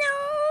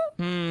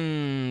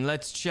 no.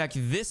 Let's check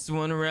this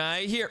one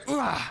right here.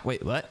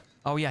 Wait, what?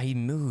 Oh yeah, he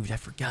moved. I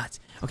forgot.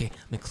 Okay,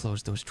 let me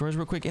close those drawers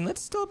real quick and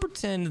let's still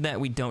pretend that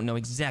we don't know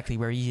exactly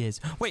where he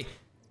is. Wait,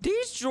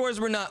 these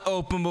drawers were not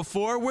open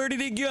before. Where did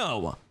he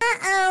go?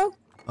 Uh-oh.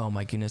 Oh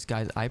my goodness,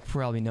 guys, I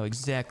probably know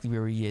exactly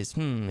where he is.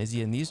 Is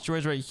he in these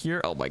drawers right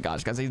here? Oh my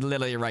gosh, guys, he's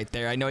literally right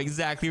there. I know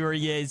exactly where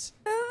he is.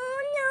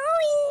 Oh, no,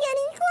 he's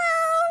getting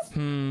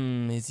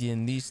close. Is he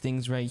in these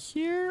things right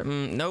here?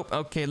 Nope.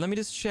 Okay, let me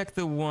just check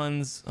the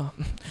ones.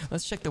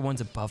 Let's check the ones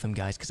above him,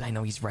 guys, because I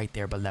know he's right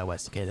there below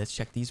us. Okay, let's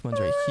check these ones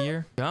right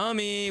here.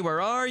 Gummy,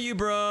 where are you,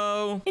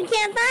 bro? You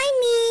can't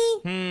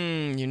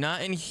find me. You're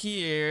not in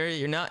here.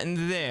 You're not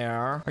in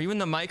there. Are you in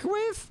the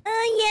microwave?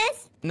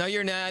 Yes. No,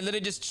 you're not. I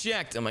literally just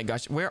checked. Oh my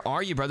gosh, where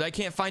are you, brother? I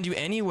can't find you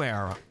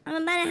anywhere.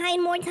 I'm about to hide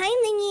more time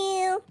than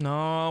you.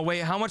 No, wait,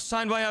 how much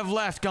time do I have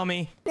left,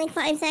 Gummy? Like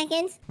 5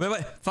 seconds.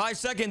 Wait, 5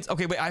 seconds.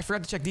 Okay, wait, I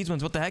forgot to check these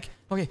ones. What the heck?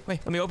 Okay, wait,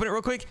 let me open it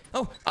real quick.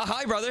 Oh,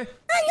 hi, brother.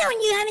 Oh, no,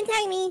 you haven't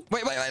tagged me.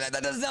 Wait,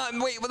 that does not,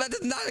 wait, well, that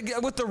does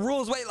not, with the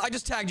rules. Wait, I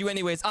just tagged you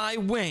anyways. I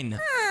win.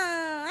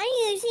 Oh, are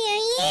you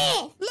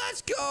serious?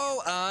 Let's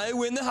go. I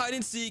win the hide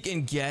and seek,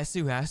 and guess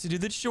who has to do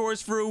the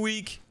chores for a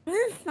week?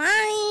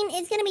 Fine,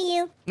 it's gonna be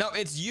you. No,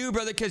 it's you,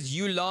 brother, because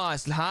you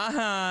lost.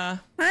 Haha.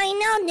 Fine,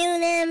 I'll do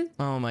them.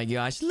 Oh my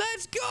gosh,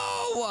 let's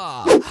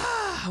go!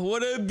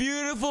 What a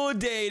beautiful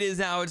day it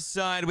is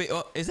outside. Wait,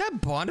 is that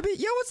Barnaby?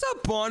 Yo, what's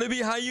up,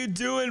 Barnaby? How you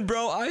doing,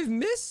 bro? I've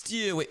missed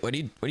you. Wait, what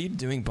are you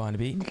doing,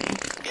 Barnaby?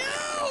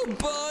 Ew,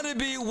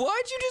 Barnaby,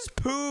 why'd you just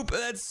poop?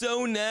 That's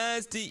so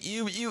nasty.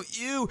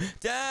 Ew.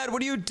 Dad,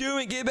 what are you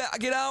doing? Get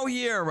out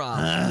here.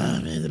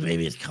 The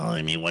baby is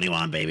calling me. What do you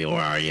want, baby? Where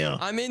are you?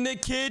 I'm in the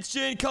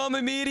kitchen. Come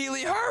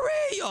immediately. Hurry!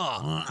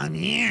 I'm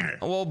here.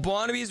 Well,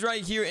 Barnaby's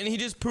right here, and he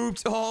just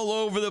pooped all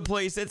over the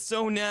place. That's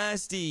so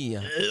nasty.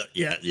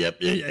 Yeah,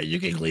 you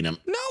can clean him.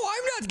 No,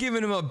 I'm not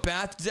giving him a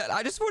bath. Dad,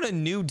 I just want a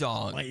new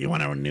dog. What, you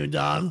want a new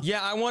dog?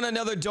 Yeah, I want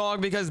another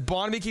dog because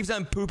Barnaby keeps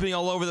on pooping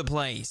all over the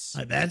place.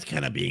 That's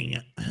kind of being...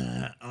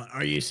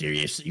 are you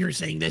serious? You're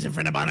saying this in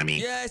front of Barnaby?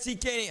 Yes, he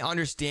can't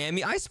understand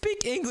me. I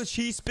speak English.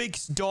 He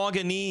speaks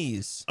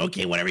Doganese.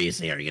 Okay, whatever you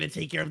say. Are you going to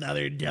take care of the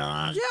other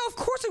dog? Yeah, of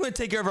course I'm going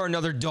to take care of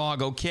another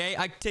dog, okay?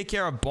 I take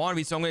care of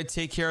Barnaby, so I'm going to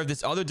take care of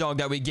this other dog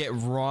that we get,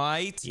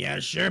 right? Yeah,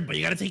 sure, but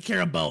you got to take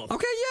care of both.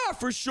 Okay, yeah,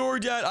 for sure,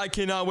 Dad. I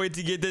cannot wait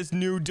to get this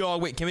new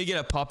dog. Wait, can we get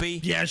a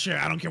puppy? Yeah, sure.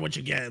 I don't care what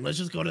you get. Let's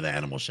just go to the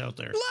animal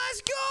shelter.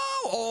 Let's go!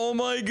 Oh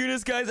my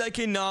goodness, guys. I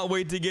cannot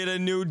wait to get a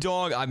new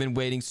dog. I've been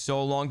waiting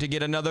so long to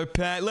get another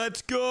pet.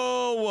 Let's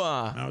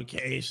go!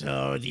 Okay,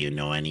 so do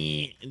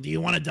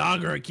you want a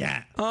dog or a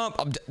cat?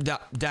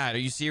 Dad, are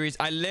you serious?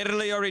 I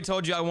literally already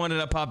told you I wanted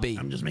a puppy.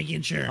 I'm just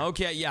making sure.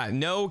 Okay, yeah.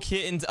 No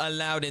kittens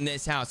allowed in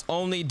this house.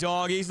 Only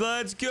doggies.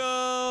 Let's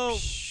go!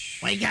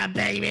 Wake up,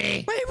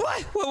 baby! Wait,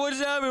 what? What's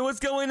happening? What's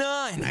going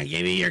on? I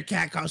gave you your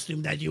cat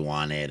costume that you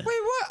wanted. Wait,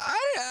 what?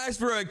 I didn't ask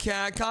for a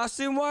cat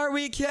costume. Why are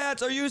we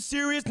cats? Are you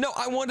serious? No,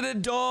 I wanted a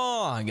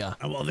dog.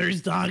 Well,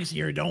 there's dogs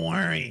here. Don't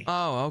worry.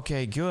 Oh,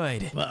 okay,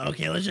 good. But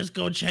okay, let's just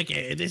go check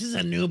it. This is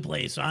a new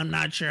place, so I'm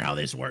not sure how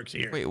this works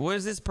here. Wait, what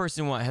does this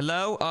person want?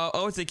 Hello?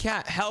 Oh, it's a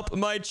cat. Help,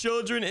 my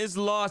children is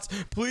lost.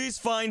 Please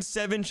find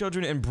 7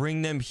 children and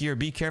bring them here.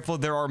 Be careful,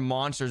 there are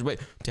monsters. Wait,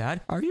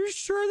 Dad, are you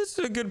sure this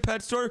is a good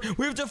pet store?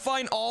 We have to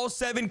find all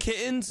 7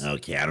 kittens?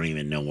 Okay, I don't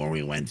even know where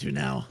we went to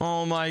now.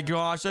 Oh my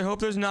gosh, I hope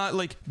there's not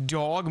like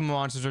dog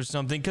monsters or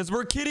something, because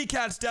we're kitty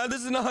cats, Dad.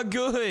 This is not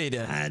good.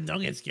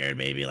 Don't get scared,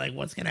 baby. Like,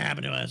 what's gonna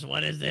happen to us?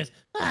 What is this?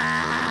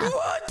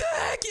 What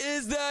the heck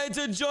is that? It's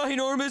a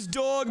ginormous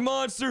dog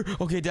monster.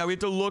 Okay, Dad, we have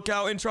to look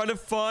out and try to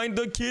find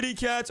the kitty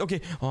cats.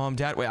 Okay,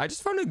 Dad, wait, I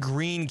just found a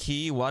green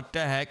key. What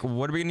the heck?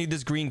 What are we gonna need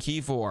this green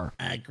key for?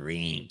 A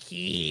green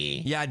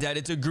key. Yeah, Dad,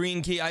 it's a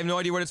green key. I have no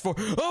idea what it's for.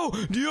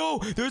 Oh, yo,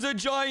 there's a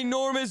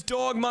ginormous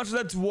dog monster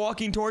that's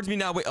walking towards me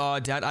now. Wait,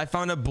 Dad, I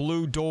found a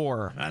blue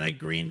door. Found a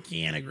green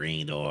key and a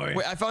green door.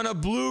 Wait, I found a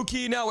blue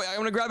key now. Wait, I'm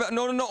gonna grab it.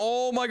 No, no, no.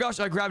 Oh my gosh,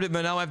 I grabbed it,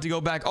 but now I have to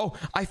go back. Oh,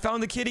 I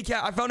found the kitty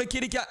cat. I found a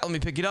kitty cat. Let me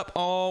pick it up.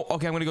 Oh,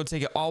 okay, I'm gonna go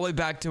take it all the way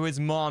back to his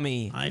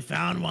mommy. I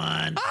found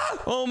one. Ah!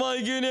 Oh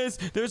my goodness,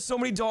 there's so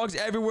many dogs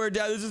everywhere,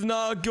 Dad. This is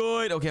not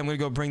good. Okay, I'm gonna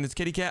go bring this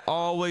kitty cat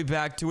all the way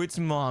back to its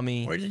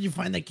mommy. Where did you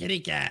find the kitty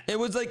cat? It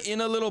was like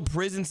in a little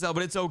prison cell,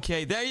 but it's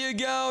okay. There you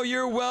go.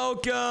 You're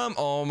welcome.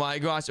 Oh my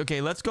gosh.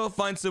 Okay, let's go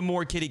find some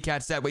more kitty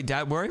cats. Dad, wait,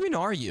 Dad, where even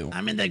are you?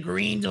 I'm in the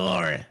green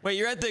door. Wait,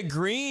 you're at the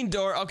green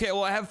door. Okay,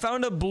 well, I have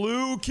found a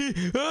blue key.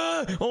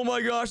 Ah! Oh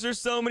my gosh, there's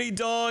so many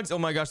dogs. Oh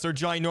my gosh, they're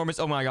ginormous.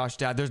 Oh my gosh,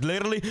 Dad, there's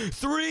literally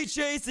 3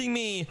 chasing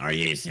me. Are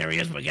you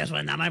serious? But guess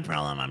what? Not my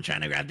problem. I'm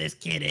trying to grab this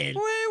kitten. Wait,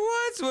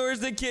 what? Where's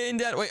the kitten,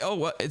 Dad? Wait, oh,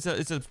 what? It's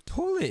a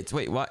toilet.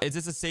 Wait, what? Is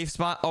this a safe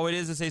spot? Oh, it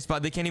is a safe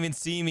spot. They can't even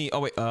see me.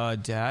 Oh, wait,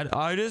 Dad,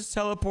 I just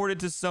teleported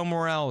to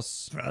somewhere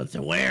else. Bro,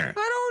 to where?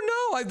 I don't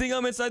know. I think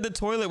I'm inside the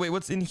toilet. Wait,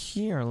 what's in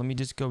here? Let me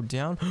just go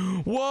down.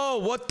 Whoa,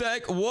 what the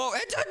heck? Whoa,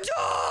 it's a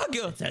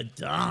dog. It's a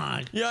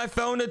dog. Yeah, I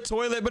found a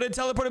toilet, but it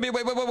teleported me.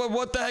 Wait,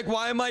 what the heck?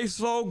 Why am I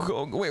so...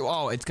 Wait,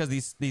 oh, it's because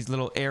these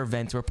little air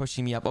vents were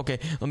pushing me up. Okay,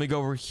 let me go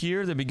over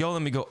here. There we go.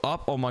 Let me go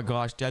up. Oh my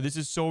gosh, Dad, this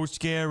is so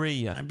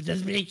scary.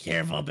 Just be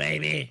careful,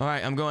 baby. All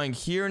right, I'm going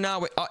here now.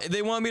 Wait,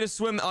 they want me to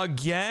swim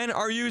again?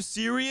 Are you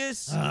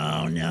serious?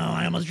 Oh no,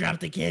 I almost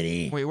dropped the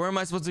kitty. Wait, where am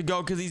I supposed to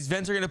go? Because these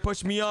vents are going to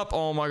push me up.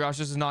 Oh my gosh,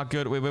 this is not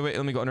good. Wait.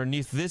 Let me go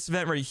underneath this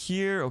vent right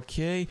here.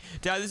 Okay.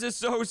 Dad, this is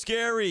so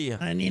scary.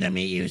 I need to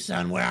meet you,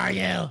 son. Where are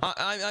you?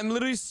 I'm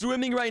literally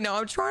swimming right now.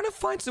 I'm trying to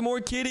find some more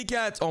kitty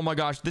cats. Oh my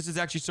gosh, this is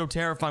actually so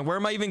terrifying. Where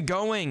am I even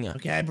going?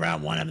 Okay, I brought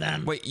one of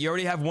them. Wait, you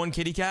already have one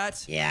kitty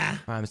cat? Yeah.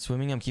 I'm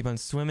swimming. I'm keep on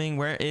swimming.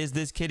 Where is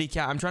this kitty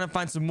cat? I'm trying to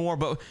find some more,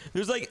 but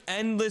there's like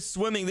endless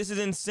swimming. This is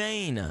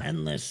insane.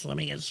 Endless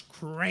swimming is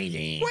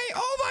crazy. Wait,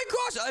 oh my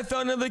gosh, I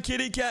found another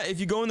kitty cat. If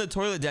you go in the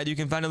toilet, Dad, you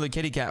can find another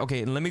kitty cat.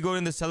 Okay, let me go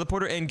in this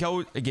teleporter and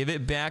go give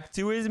it back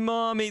to his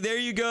mommy. There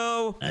you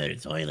go. Another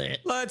toilet.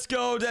 Let's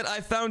go, Dad.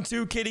 I found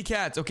 2 kitty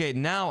cats. Okay,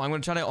 now I'm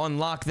going to try to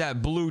unlock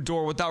that blue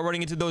door without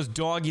running into those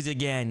doggies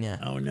again.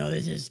 Oh no,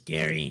 this is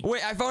scary.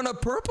 Wait, I found a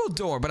purple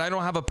door, but I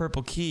don't have a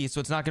purple key, so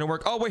it's not going to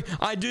work. Oh, wait,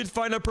 I did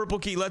find a purple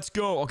key. Let's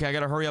go. Okay, I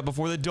got to hurry up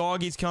before the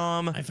doggies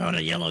come. I found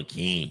a yellow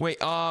key. Wait,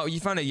 you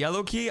found a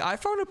yellow key? I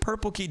found a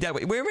purple key, Dad.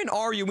 Wait, where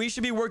are you? We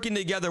should be working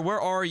together. Where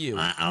are you?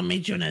 I'll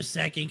meet you in a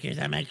second because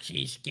I'm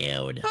actually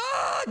scared.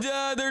 Ah,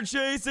 Dad, they're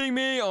chasing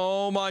me.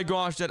 Oh my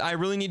gosh, Dad, I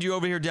really need you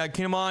over here, Dad.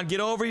 Come on, get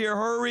over here.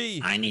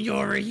 Hurry. I need you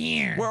over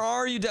here. Where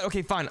are you, Dad?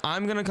 Okay, fine.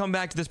 I'm going to come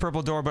back to this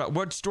purple door, but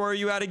what store are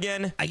you at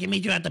again? I can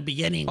meet you at the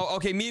beginning. Oh,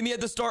 okay. Meet me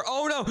at the start.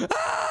 Oh, no.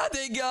 Ah,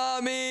 they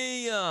got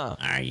me.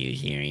 Are you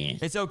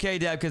serious? It's okay,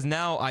 Dad, because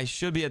now I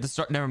should be at the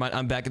start. Never mind.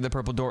 I'm back at the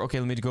purple door. Okay,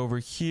 let me go over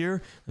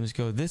here. Let's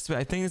go this way.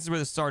 I think this is where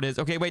the start is.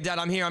 Okay, wait, Dad.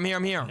 I'm here.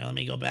 Now, let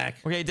me go back.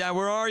 Okay, Dad,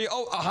 where are you?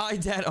 Oh, hi,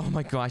 Dad. Oh,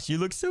 my gosh. You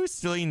look so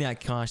silly in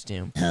that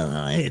costume.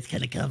 Oh, it's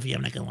kind of comfy.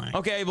 I'm not going to lie.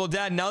 Okay, well,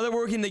 Dad, now that we're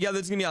working together,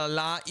 it's going to be a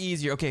lot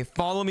easier. Okay,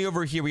 follow me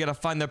over here. We got to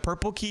find the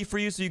purple key for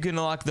you so you can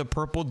unlock the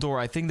purple door.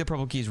 I think the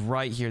purple key is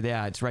right here.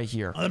 Yeah, it's right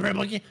here. Oh, the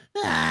purple key.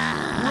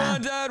 Ah!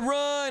 Run, Dad,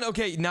 run.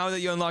 Okay, now that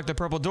you unlocked the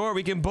purple door,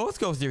 we can both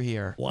go through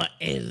here. What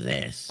is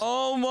this?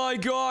 Oh, my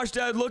gosh,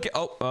 Dad, look at...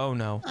 Oh,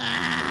 no.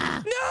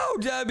 Ah!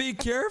 No, Dad, be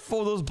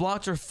careful. Those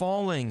blocks are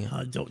falling.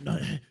 Oh, don't know.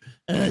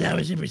 That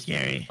was super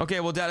scary. Okay,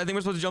 well, Dad, I think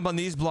we're supposed to jump on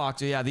these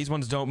blocks. Yeah, these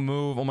ones don't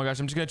move. Oh my gosh,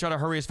 I'm just gonna try to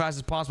hurry as fast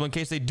as possible in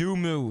case they do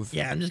move.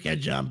 Yeah, I'm just gonna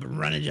jump,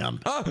 run and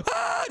jump.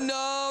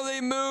 No,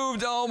 they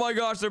moved. Oh my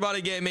gosh, they're about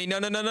to get me. No.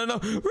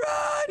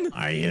 Run!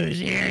 Are you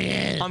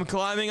serious? I'm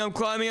climbing.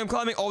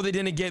 Oh, they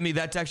didn't get me.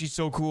 That's actually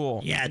so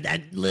cool. Yeah,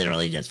 that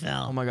literally just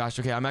fell. Oh my gosh,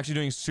 okay, I'm actually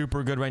doing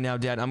super good right now,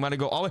 Dad. I'm gonna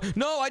go all the way.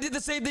 No, I did the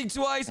same thing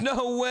twice.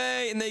 No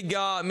way, and they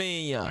got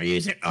me. Are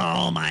you serious?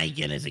 Oh my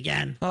goodness,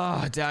 again.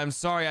 Oh, Dad, I'm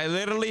sorry. I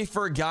literally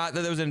forgot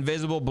that there was an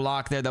invisible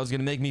block there that was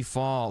gonna make me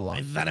fall.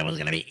 I thought it was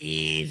gonna be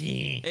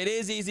easy. It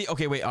is easy.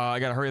 Okay, wait. I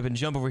gotta hurry up and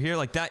jump over here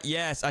like that.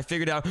 Yes, I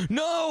figured out.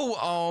 No!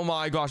 Oh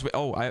my gosh. Wait.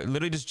 Oh, I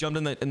literally just jumped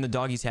in the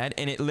doggy's head,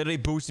 and it literally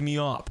boosted me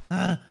up.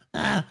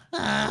 No,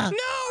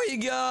 he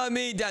got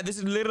me, Dad. This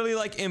is literally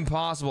like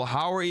impossible.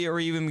 How are you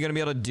even gonna be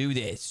able to do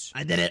this?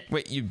 I did it.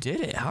 Wait, you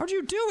did it? How'd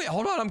you do it?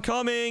 Hold on, I'm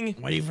coming.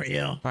 Waiting for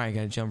you. All right,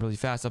 gotta jump really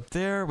fast up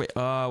there. Wait,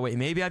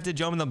 maybe I have to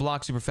jump in the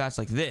block super fast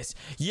like this.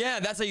 Yeah,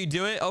 that's how you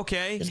do it.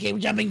 Okay. Just keep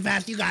jumping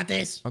fast. You got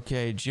this.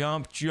 Okay,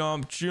 jump.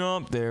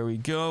 There we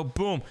go.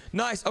 Boom.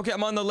 Nice. Okay,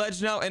 I'm on the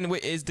ledge now. And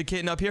wait, is the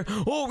kitten up here?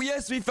 Oh,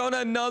 yes, we found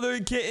another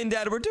kitten,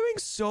 Dad. We're doing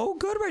so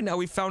good right now.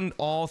 We found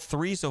all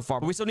 3 so far,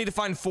 but we still need to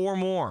find 4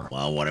 more.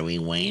 Well, what are we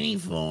waiting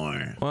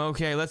for?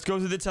 Okay, let's go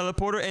to the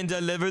teleporter and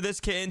deliver this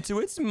kitten to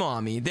its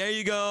mommy. There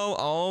you go.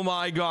 Oh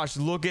my gosh,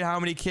 look at how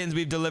many kittens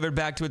we've delivered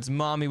back to its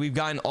mommy. We've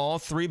gotten all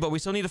 3, but we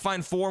still need to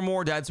find 4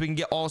 more, Dad, so we can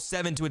get all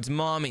 7 to its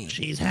mommy.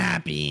 She's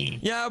happy.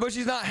 Yeah, but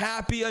she's not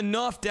happy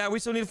enough, Dad. We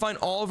still need to find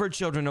all of her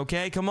children,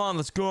 okay? Come on,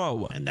 let's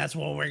go. And that's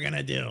what we're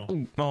gonna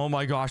do. Oh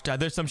my gosh, Dad,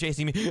 there's some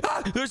chasing me.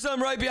 Ah, there's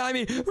some right behind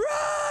me.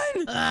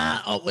 Run!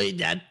 Oh, wait,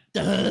 Dad.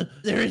 There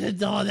is a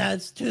doll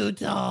that's too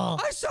tall.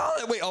 I saw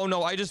it. Wait, oh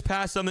no, I just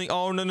passed something.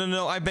 Oh,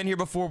 no. I've been here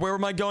before. Where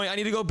am I going? I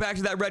need to go back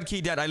to that red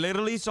key, Dad. I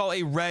literally saw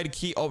a red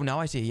key. Oh, now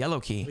I see a yellow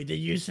key. Wait, did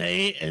you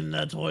say in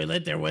the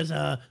toilet there was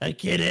a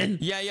kitten?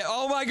 Yeah.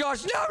 Oh my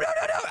gosh. No.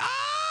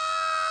 Ah!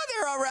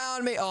 They're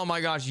around me. Oh my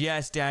gosh.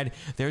 Yes, Dad.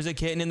 There's a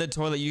kitten in the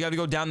toilet. You got to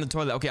go down the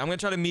toilet. Okay, I'm going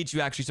to try to meet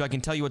you actually so I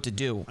can tell you what to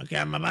do. Okay,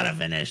 I'm about to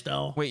finish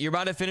though. Wait, you're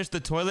about to finish the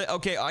toilet?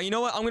 Okay, you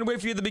know what? I'm going to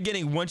wait for you at the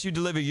beginning once you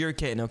deliver your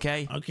kitten,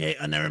 okay? Okay,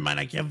 never mind.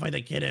 I can't find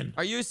the kitten.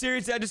 Are you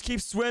serious, Dad? Just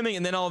keep swimming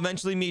and then I'll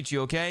eventually meet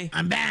you, okay?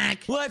 I'm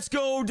back. Let's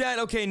go, Dad.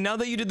 Okay, now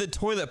that you did the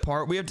toilet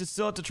part, we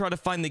still have to try to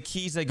find the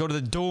keys that go to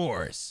the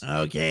doors.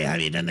 Okay,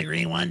 have you done the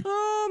green one?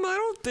 I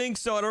don't think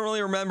so. I don't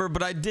really remember,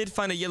 but I did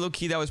find a yellow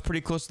key that was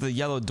pretty close to the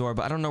yellow door,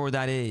 but I don't know where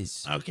that is.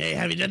 Okay,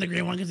 have you done the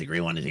green one? Because the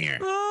green one is here.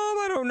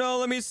 I don't know.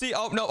 Let me see.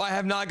 Oh, no, I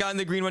have not gotten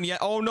the green one yet.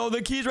 Oh, no,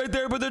 the key's right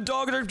there, but the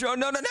dog are...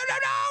 No.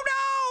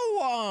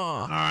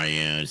 Are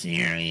you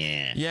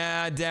serious?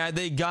 Yeah, Dad,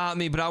 they got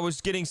me, but I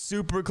was getting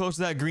super close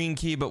to that green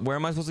key, but where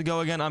am I supposed to go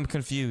again? I'm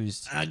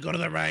confused. Go to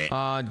the right.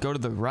 Go to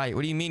the right.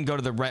 What do you mean go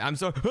to the right? I'm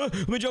so...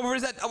 let me jump over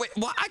his head. Oh, wait,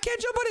 what? I can't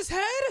jump on his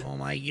head? Oh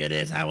my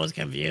goodness, I was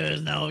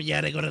confused. No, you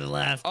had to go to the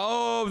left.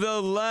 Oh, the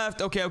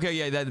left. Okay,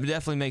 yeah, that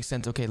definitely makes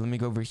sense. Okay, let me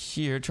go over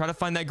here. Try to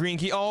find that green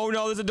key. Oh,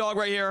 no, there's a dog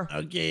right here.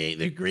 Okay,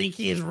 the green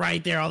key is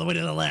right there all the way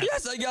to the left.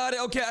 Yes, I got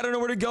it. Okay, I don't know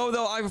where to go,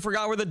 though. I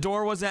forgot where the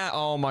door was at.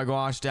 Oh, my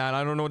gosh, Dad.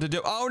 I don't know what to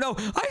do. Oh, no,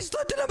 I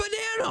slipped in a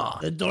banana.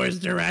 The door's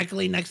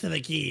directly next to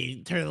the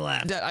key. Turn to the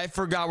left. Dad, I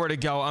forgot where to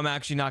go. I'm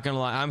actually not going to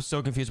lie. I'm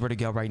so confused where to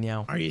go right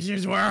now. Are you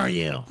serious? Where are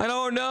you? I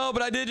don't know,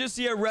 but I did just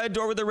see a red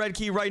door with a red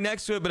key right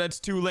next to it, but it's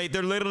too late.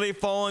 They're literally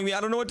following me.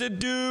 I don't know what to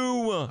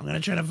do. I'm going to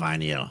try to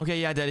find you. Okay,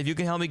 yeah, Dad, if you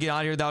can help me get out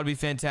of here, that would be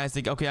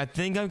fantastic. Okay, I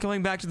think I'm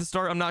coming back to the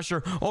start. I'm not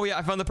sure. Oh, yeah,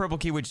 I found the purple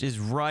key, which is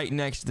right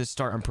next to the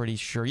start. I'm pretty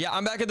sure. Yeah,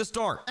 I'm back at the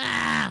start.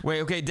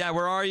 Wait, okay, Dad,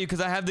 where are you?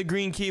 Because I have the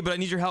green key, but I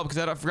need your help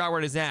because I forgot where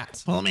it is at.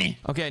 Follow me.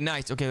 Okay,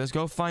 nice. Okay, let's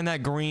go find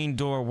that green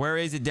door. Where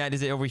is it, Dad?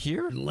 Is it over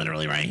here?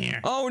 Literally right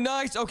here. Oh,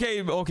 nice.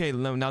 Okay,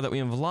 now that we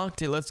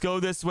unlocked it, let's go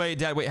this way.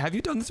 Dad, wait, have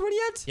you done this one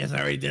yet? Yes, I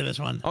already did this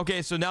one.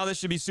 Okay, so now this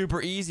should be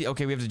super easy.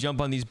 Okay, we have to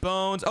jump on these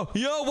bones. Oh,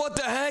 yo, what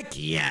the heck?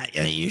 Yeah,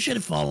 you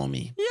should follow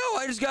me. Yo,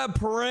 I just got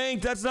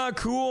pranked. That's not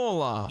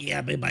cool.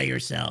 Yeah, but by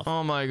yourself.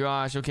 Oh my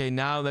gosh. Okay,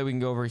 now that we can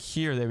go over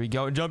here. There we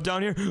go. Jump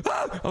down here.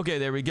 Ah! Okay,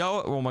 there we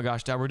go. Oh my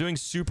gosh, Dad, we're doing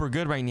super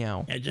good right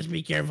now. Yeah, just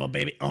be careful,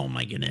 baby. Oh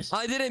my goodness.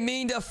 I didn't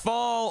mean to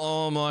fall.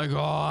 Oh my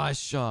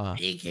gosh.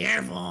 Be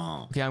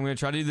careful. Okay, I'm going to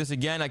try to do this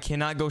again. I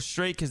cannot go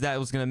straight because that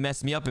was going to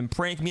mess me up and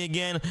prank me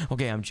again.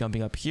 Okay, I'm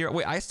jumping up here.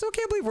 Wait, I still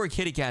can't believe we're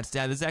kitty cats,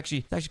 Dad. This is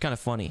actually kind of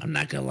funny. I'm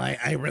not going to lie.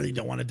 I really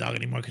don't want a dog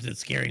anymore because it's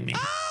scaring me.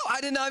 Oh, I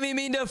did not even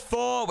mean to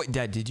fall. Wait,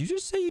 Dad, did you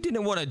just say you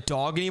didn't want a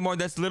dog anymore?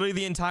 That's literally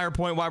the entire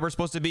point why we're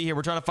supposed to be here.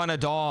 We're trying to find a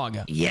dog.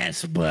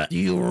 Yes, but do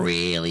you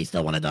really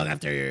still want a dog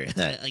after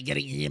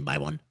getting eaten by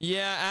one?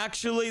 Yeah,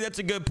 actually, that's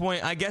a good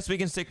point. I guess we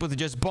can stick with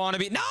just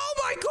Barnaby. No,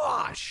 my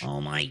gosh.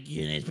 Oh my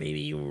goodness,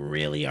 baby. You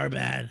really are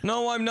bad.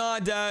 No, I'm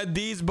not, Dad.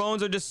 These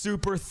bones are just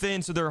super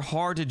thin, so they're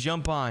hard to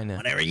jump on.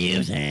 Whatever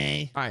you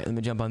say. All right, let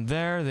me jump on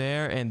there,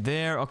 and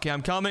there. Okay,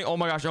 I'm coming. Oh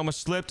my gosh, I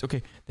almost slipped.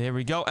 Okay, there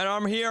we go. And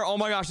I'm here. Oh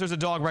my gosh, there's a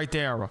dog right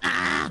there.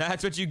 Ah!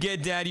 That's what you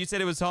get, Dad. You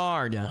said it was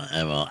hard.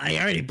 Well, I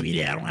already beat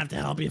it. I don't have to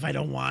help you if I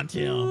don't want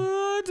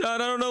to. Dad, I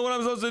don't know what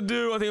I'm supposed to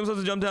do. I think I'm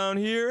supposed to jump down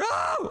here.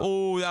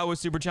 Oh, that was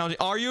super challenging.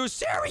 Are you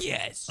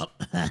serious? Oh.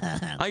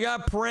 I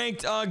got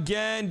pranked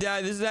again,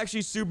 Dad. This is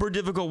actually super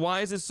difficult.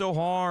 Why is it so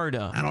hard?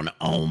 I don't know.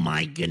 Oh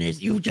my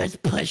goodness, you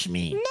just pushed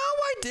me. No,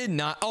 I did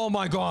not. Oh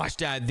my gosh,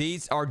 Dad.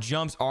 These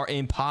jumps are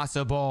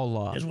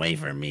impossible. Just wait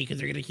for me because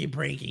they're going to keep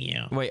pranking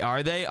you. Wait,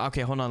 are they?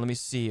 Okay, hold on. Let me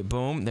see.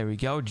 Boom. There we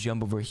go.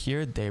 Jump over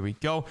here. There we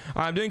go. All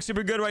right, I'm doing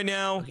super good right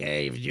now.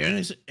 Okay, if you're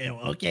doing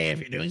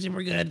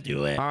super good,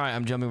 do it. All right,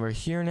 I'm jumping over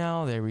here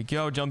now. There we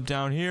go. Jump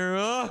down here.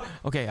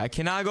 Okay, I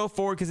cannot go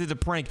forward because it's a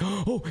prank.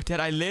 Oh, Dad,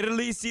 I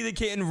literally see the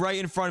kitten right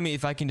in front of me.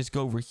 If I can just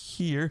go over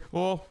here.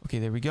 Oh, okay,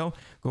 there we go.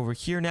 Go over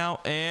here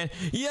now. And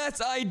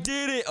yes, I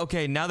did it.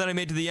 Okay, now that I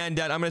made it to the end,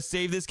 Dad, I'm going to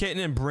save this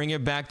kitten and bring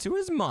it back to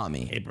his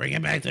mommy. Hey, bring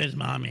it back to his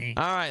mommy.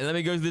 All right, let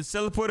me go to the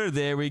teleporter.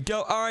 There we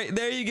go. All right,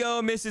 there you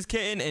go, Mrs.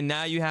 Kitten. And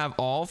now you have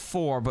all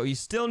 4, but we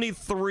still need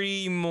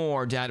 3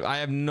 more, Dad. I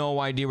have no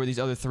idea where these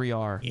other 3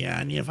 are. Yeah,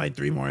 I need to find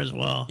 3 more as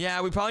well.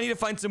 Yeah, we probably need to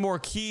find some more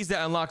keys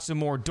that unlock some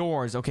more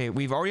doors. Okay,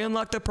 we've already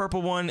unlocked the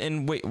purple one.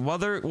 And wait,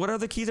 what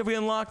other keys have we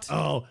unlocked?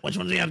 Oh, which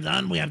ones we have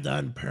done? We have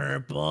done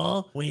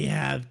purple. We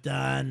have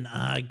done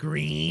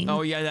green.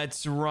 Oh, yeah,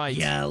 that's right.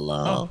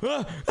 Yellow.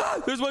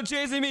 There's one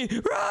chasing me.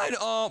 Run!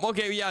 Okay,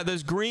 Okay, yeah,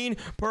 there's green,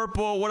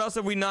 purple. What else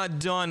have we not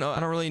done? I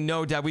don't really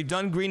know, Dad. We've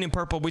done green and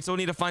purple. We still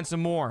need to find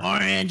some more.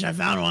 Orange, I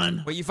found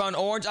one. Wait, you found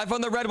orange? I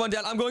found the red one,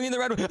 Dad. I'm going in the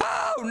red one.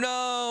 Oh,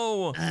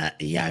 no.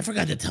 Yeah, I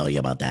forgot to tell you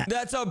about that.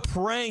 That's a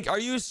prank. Are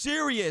you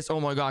serious? Oh,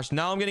 my gosh.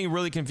 Now I'm getting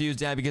really confused,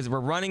 Dad, because we're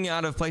running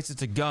out of places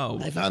to go.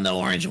 I found the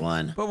orange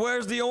one. But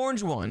where's the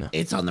orange one?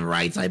 It's on the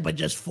right side, but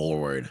just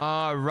forward.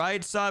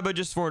 Right side, but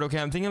just forward. Okay,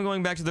 I'm thinking I'm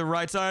going back to the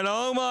right side.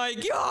 Oh my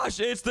gosh,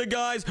 it's the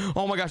guys.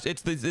 Oh my gosh,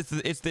 it's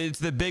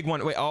the big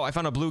one. Wait, oh, I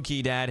found a blue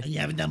key, Dad. You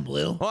haven't done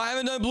blue? Oh, I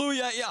haven't done blue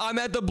yet. Yeah, I'm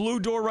at the blue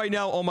door right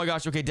now. Oh my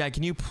gosh. Okay, Dad,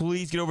 can you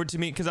please get over to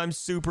me? Because I'm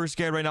super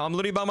scared right now. I'm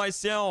literally by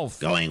myself.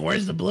 Going,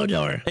 where's the blue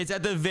door? It's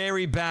at the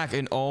very back.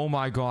 And oh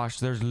my gosh,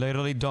 there's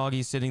literally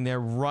doggies sitting there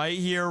right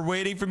here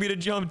waiting for me to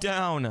jump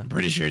down. I'm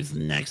pretty sure it's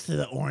next to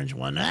the orange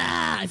one.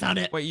 Ah, I found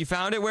it. Wait, you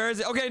found it? Where is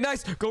it? Okay,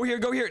 nice. Go here,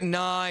 go here.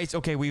 Nice.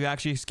 Okay, we've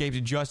actually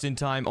escaped just in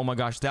time. Oh my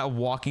gosh, that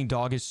walking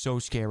dog is so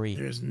scary.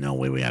 There's no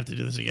way we have to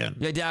do this again.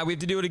 Yeah, Dad, we have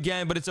to do it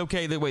again, but it's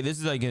okay. Wait, this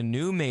is like a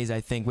new maze,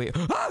 I think. Wait,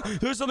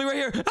 there's something right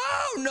here.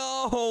 Oh,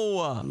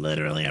 no.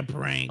 Literally a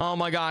prank. Oh,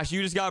 my gosh.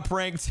 You just got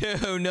pranked,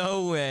 too.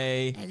 No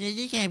way. I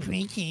just got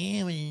pranked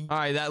too. All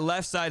right, that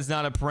left side's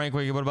not a prank.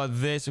 Wait, what about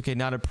this? Okay,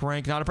 not a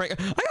prank. Not a prank.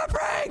 I got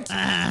pranked.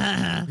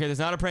 Okay, there's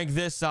not a prank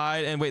this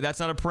side. And wait, that's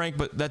not a prank,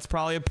 but that's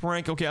probably a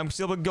prank. Okay, I'm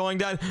still going,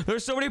 Dad.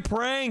 There's so many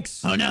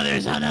pranks. Oh, no,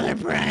 there's another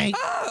prank.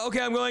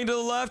 Okay, I'm going to the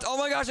left. Oh,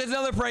 my gosh, it's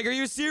another prank. Are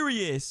you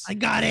serious? I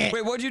got it.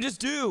 Wait, what'd you just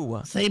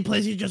do? Same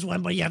place you just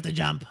went, but you have to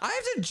jump. I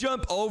have to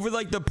jump over,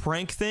 like, the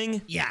prank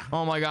thing? Yeah.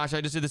 Oh, my gosh,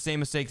 I just did the same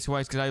mistake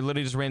twice because I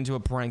literally just ran into a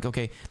prank.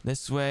 Okay,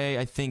 this way.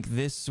 I think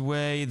this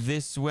way.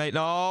 This way.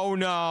 Oh,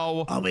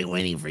 no. I'll be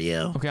waiting for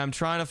you. Okay, I'm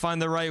trying to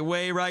find the right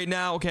way right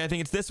now. Okay, I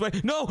think it's this way.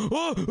 No!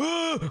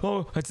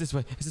 Oh, it's this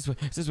way. It's this way.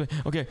 It's this way.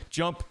 Okay,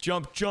 jump,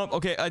 jump, jump.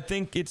 Okay, I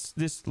think it's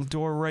this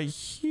door right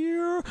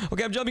here.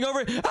 Okay, I'm jumping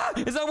over it.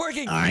 It's not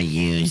working. Are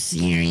you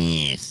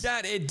serious?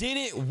 Dad, it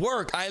didn't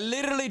work. I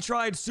literally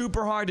tried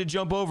super hard to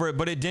jump over it,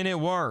 but it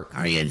didn't work.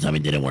 Are you gonna tell me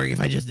it didn't work if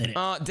I just did it?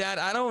 Dad,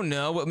 I don't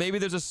know. Maybe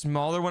there's a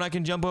smaller one I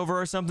can jump over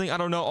or something. I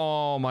don't know.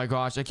 Oh my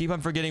gosh, I keep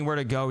on forgetting where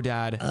to go,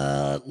 Dad.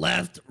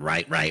 Left,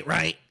 right,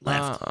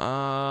 left.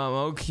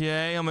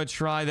 Okay, I'm gonna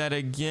try that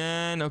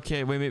again.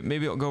 Okay, wait,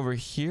 maybe I'll go over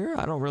here.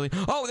 I don't really.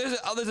 Oh,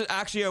 there's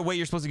actually a way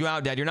you're supposed to go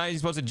out, Dad. You're not even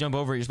supposed to jump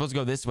over. You're supposed to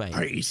go this way.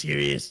 Are you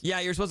serious? Yeah,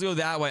 you're supposed to go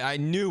that way. I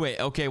knew it.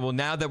 Okay, well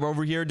now that we're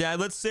over here, Dad,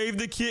 let's save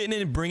the kitten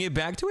and bring it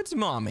back to its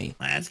mommy.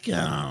 Let's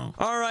go.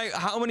 All right,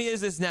 how many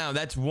is this now?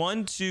 That's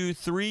 1, 2,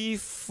 3,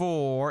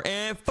 4,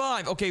 and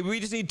 5. Okay, we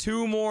just need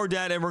 2 more,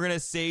 Dad, and we're gonna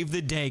save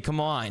the day. Come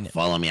on.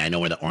 Follow me. I know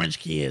where the orange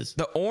key is.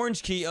 The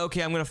orange key.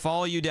 Okay, I'm gonna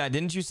follow you, Dad.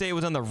 Didn't you say it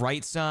was on the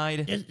right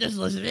side? Just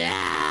listen.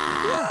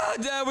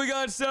 Dad, we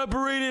got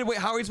separated. Wait,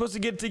 how are we supposed to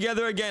get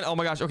together again? Oh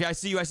my gosh. Okay, I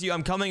see you.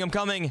 I'm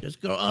coming.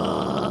 Just go.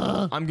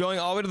 I'm going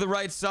all the way to the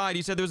right side.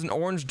 You said there was an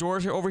orange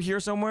door over here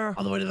somewhere?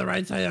 All the way to the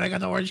right side. I got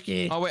the orange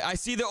key. Oh, wait. I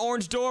see the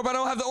orange door, but I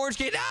don't have the orange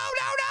key. No.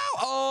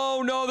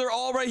 Oh, no. They're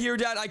all right here,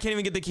 Dad. I can't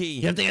even get the key.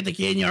 You have to get the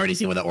key, and you already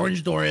see where the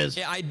orange door is.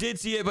 Yeah, I did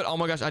see it, but oh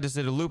my gosh, I just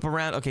did a loop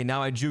around. Okay,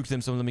 now I juked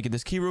them, so let me get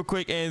this key real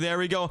quick, and there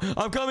we go.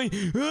 I'm coming.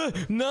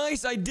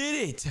 Nice, I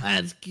did it.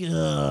 Let's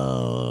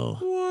go.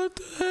 What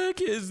the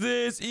heck is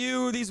this?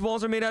 Ew, these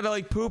walls are made out of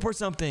like poop or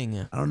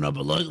something. I don't know,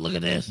 but look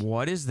at this.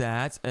 What is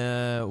that?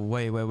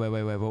 Wait.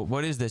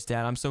 What is this,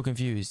 Dad? I'm so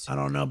confused. I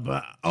don't know,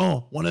 but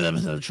oh, one of them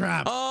is a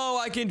trap. Oh,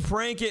 I can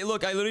prank it.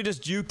 Look, I literally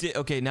just juked it.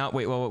 Okay, now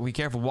wait. Well, be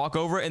careful. Walk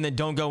over it and then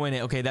don't go in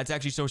it. Okay, that's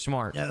actually so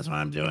smart. Yeah, that's what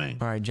I'm doing.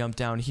 All right, jump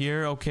down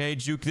here. Okay,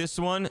 juke this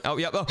one. Oh,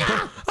 yep.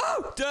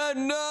 Oh, Dad,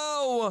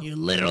 no! You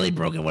literally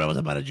broke it when I was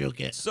about to juke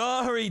it.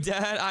 Sorry,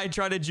 Dad. I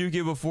tried to juke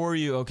it before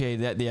you. Okay,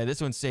 yeah,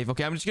 this one's safe.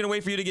 Okay, I'm just gonna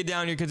wait for you to get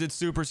down here because it's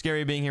super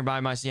scary being here by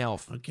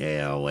myself.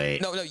 Okay, I'll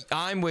wait. No,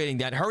 I'm waiting,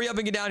 Dad. Hurry up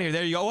and get down here.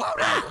 There you go. Oh,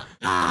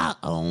 no!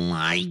 Oh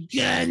my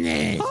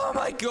goodness. Oh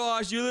my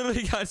gosh, you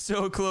literally got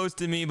so close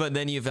to me, but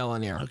then you fell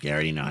in here. Okay, I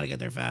already know how to get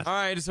there fast. All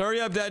right, just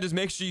hurry up, Dad. Just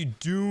make sure you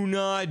do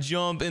not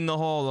jump in the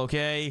hole,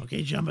 okay?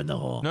 Okay, jump in the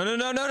hole. No.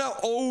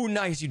 Oh,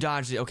 nice. You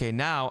dodged it. Okay,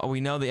 now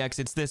we know the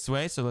exit's this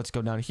way, so let's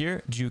go down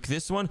here. Juke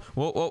this one.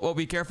 Whoa,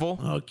 be careful.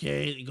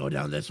 Okay, go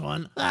down this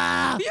one.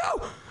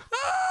 Yo!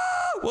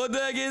 What the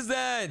heck is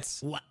that?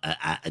 What?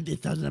 This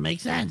doesn't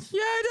make sense. Yeah,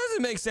 it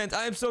doesn't make sense.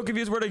 I am so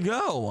confused where to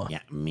go.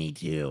 Yeah, me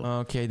too.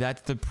 Okay,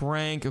 that's the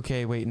prank.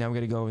 Okay, wait, now we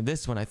gotta go in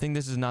this one. I think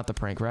this is not the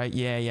prank, right?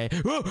 Yeah.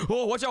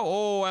 Oh, watch out.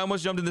 Oh, I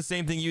almost jumped in the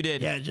same thing you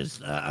did. Yeah,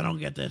 just, I don't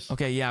get this.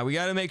 Okay, yeah, we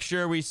gotta make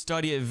sure we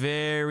study it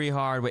very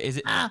hard. Wait, is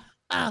it...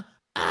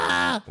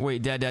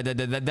 Wait, Dad,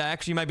 that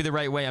actually might be the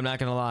right way. I'm not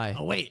gonna lie.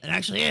 Oh, wait, it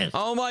actually is.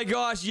 Oh my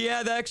gosh,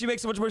 yeah, that actually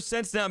makes so much more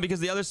sense now because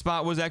the other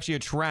spot was actually a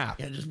trap.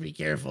 Yeah, just be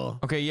careful.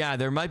 Okay, yeah,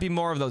 there might be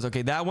more of those.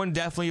 Okay, that one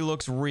definitely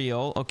looks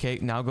real. Okay,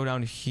 now go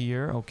down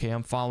here. Okay,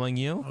 I'm following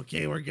you.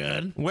 Okay, we're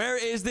good. Where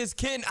is this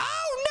kitten?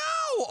 Oh,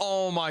 no!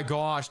 Oh my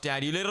gosh,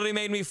 Dad, you literally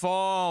made me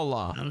fall.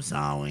 I'm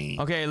sorry.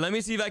 Okay, let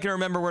me see if I can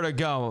remember where to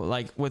go,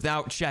 like,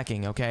 without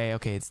checking, okay?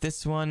 Okay, it's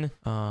this one.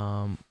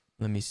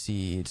 Let me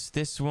see. It's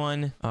this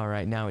one. All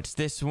right, now it's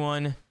this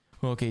one.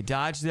 Okay,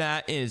 dodge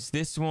that. Is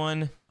this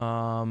one.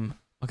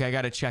 Okay, I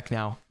gotta check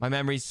now. My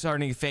memory's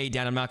starting to fade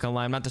down. I'm not gonna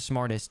lie. I'm not the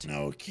smartest.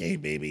 Okay,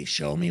 baby.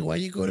 Show me why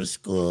you go to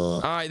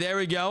school. All right, there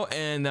we go.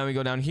 And then we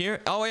go down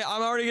here. Oh, wait,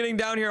 I'm already getting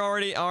down here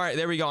already. All right,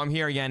 there we go. I'm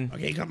here again.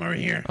 Okay, come over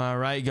here. All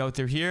right, go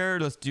through here.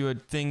 Let's do a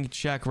thing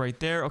check right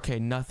there. Okay,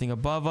 nothing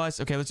above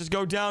us. Okay, let's just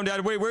go down,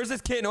 Dad. Wait, where's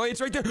this kitten? Oh,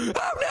 it's right there.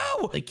 Oh,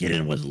 no! The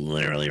kitten was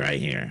literally right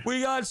here. We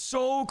got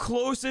so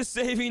close to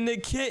saving the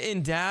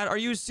kitten, Dad. Are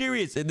you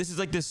serious? This is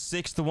like the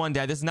 6th one,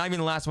 Dad. This is not even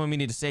the last one we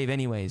need to save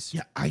anyways.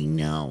 Yeah, I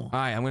know. All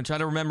right, I'm going to try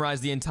to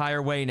memorize the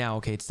entire way now.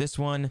 Okay, it's this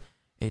one.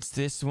 It's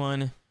this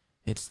one.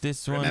 It's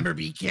this one. Remember,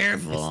 be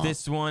careful. It's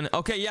this one.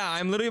 Okay, yeah,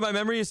 my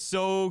memory is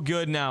so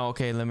good now.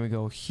 Okay, let me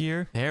go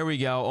here. There we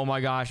go. Oh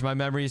my gosh, my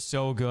memory is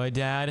so good,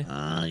 Dad.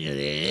 It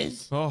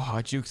is. Oh,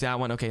 I juked that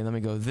one. Okay, let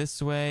me go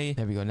this way.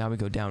 There we go. Now we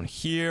go down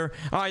here.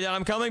 All right, Dad,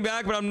 I'm coming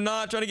back, but I'm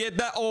not trying to get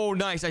that. Oh,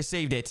 nice. I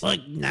saved it.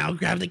 Look, now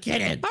grab the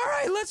kitten. All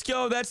right, let's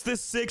go. That's the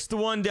 6th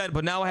one, Dad,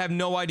 but now I have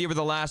no idea where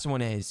the last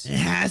one is. It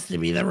has to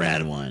be the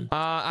red one.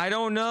 I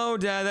don't know,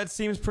 Dad. That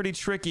seems pretty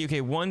tricky.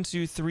 Okay, 1,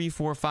 2, 3,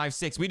 4, 5,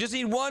 6. We just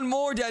need one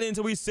more, Dad,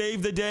 until we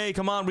save the day.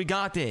 Come on, we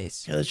got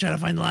this. Okay, let's try to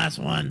find the last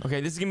one.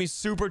 Okay, this is gonna be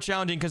super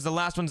challenging because the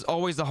last one's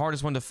always the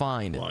hardest one to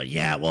find. Well,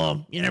 yeah,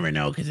 you never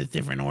know because it's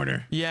different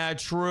order. Yeah,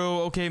 true.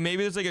 Okay,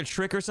 maybe there's like a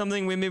trick or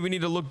something. Maybe we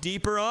need to look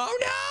deeper. Oh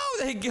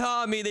no, they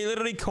got me. They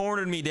literally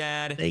cornered me,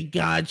 Dad. They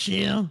got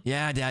you?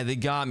 Yeah, Dad, they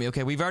got me.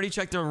 Okay, we've already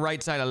checked the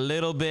right side a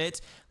little bit.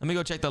 Let me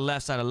go check the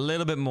left side a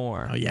little bit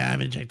more. Oh, yeah, I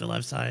haven't checked the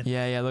left side.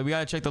 Yeah, look, we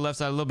gotta check the left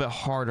side a little bit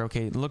harder.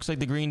 Okay, it looks like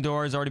the green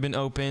door has already been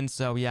opened.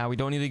 So, yeah, we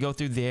don't need to go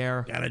through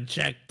there. Gotta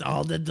check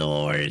all the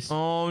doors.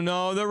 Oh,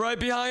 no, they're right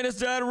behind us,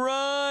 Dad.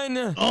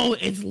 Run! Oh,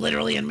 it's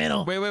literally in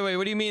middle. Wait.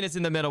 What do you mean it's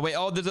in the middle? Wait,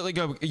 there's like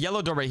a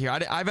yellow door right here. I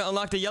haven't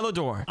unlocked a yellow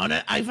door. Oh,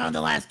 no, I found the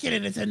last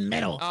kitten. It's in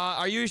middle.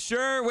 Are you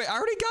sure? Wait, I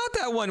already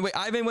got that one. Wait,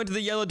 I haven't went to the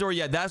yellow door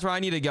yet. That's where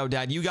I need to go,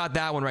 Dad. You got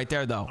that one right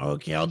there, though.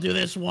 Okay, I'll do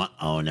this one.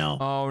 Oh, no.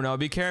 Oh, no.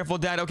 Be careful,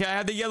 Dad. Okay, I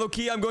have the yellow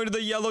key. I'm going to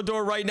the yellow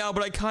door right now,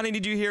 but I kind of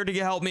need you here to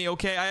help me,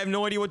 okay? I have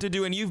no idea what to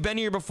do, and you've been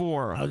here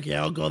before. Okay,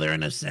 I'll go there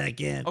in a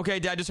second. Okay,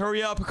 Dad, just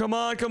hurry up. Come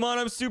on.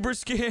 I'm super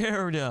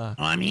scared.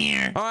 I'm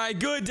here. All right,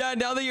 good, Dad.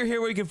 Now that you're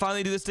here, we can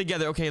finally do this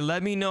together. Okay,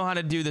 let me know how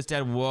to do this,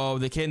 Dad. Whoa,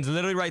 the kitten's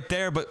literally right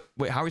there, but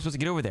wait, how are we supposed to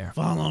get over there?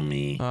 Follow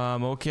me.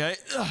 Okay.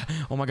 Ugh.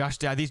 Oh my gosh,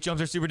 Dad, these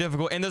jumps are super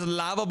difficult, and there's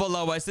lava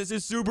below us. This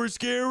is super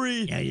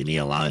scary. Yeah, you need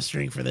a lot of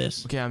strength for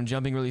this. Okay, I'm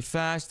jumping really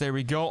fast. There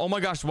we go. Oh my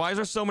gosh, why is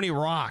there so many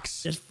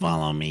rocks? Just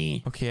follow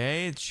me.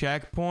 Okay,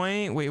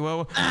 checkpoint. Wait,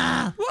 whoa.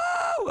 Whoa!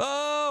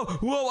 Oh!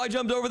 Whoa, I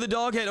jumped over the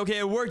dog head. Okay,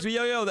 it worked.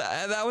 Yo,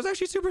 that was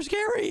actually super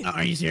scary.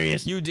 Are you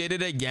serious? You did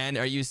it again.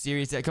 Are you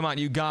serious? Come on,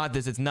 you got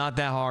this. It's not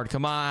that hard.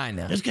 Come on.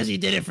 Just because you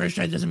did it first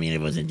try doesn't mean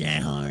it wasn't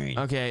that hard.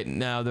 Okay,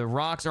 now the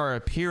rocks are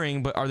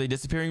appearing, but are they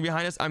disappearing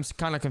behind us? I'm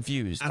kind of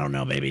confused. I don't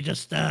know, baby.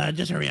 Just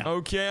hurry up.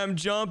 Okay, I'm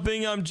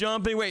jumping.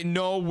 Wait,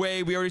 no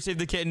way. We already saved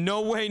the kitten.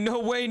 No way.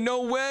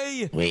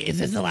 Wait, is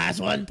this the last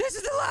one? This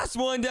is the last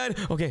one, Dad.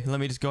 Okay, let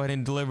me just go ahead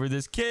and deliver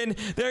this kitten.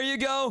 There you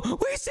go.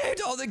 We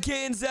saved all the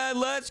kittens, Dad.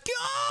 Let's go.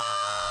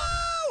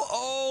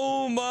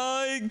 Oh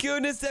my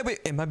goodness, Dad. Wait,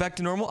 am I back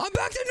to normal? I'm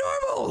back to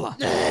normal.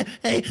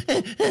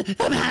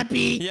 I'm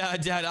happy. Yeah,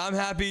 Dad, I'm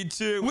happy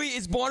too. Wait,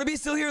 is Barnaby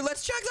still here?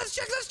 Let's check.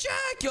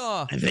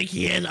 I think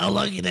he is. Oh,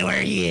 look at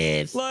where he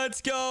is.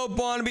 Let's go,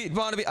 Barnaby.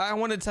 Barnaby, I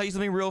want to tell you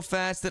something real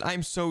fast that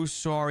I'm so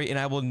sorry, and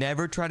I will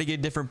never try to get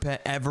a different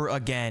pet ever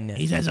again.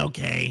 He says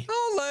okay.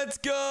 Oh, let's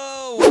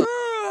go.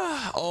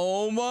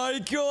 Oh my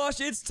gosh,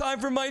 it's time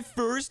for my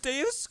first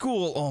day of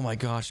school. Oh my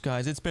gosh,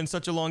 guys, it's been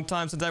such a long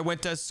time since I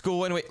went to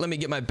school. And wait, let me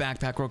get my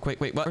backpack real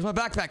quick. Wait, what? Where's my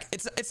backpack?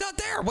 It's not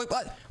there. Wait,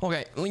 what?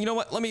 Okay, well, you know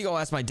what? Let me go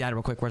ask my dad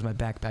real quick. Where's my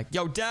backpack?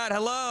 Yo, Dad,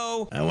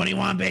 hello. What do you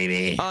want,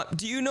 baby?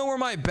 Do you know where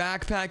my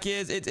backpack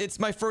is? It's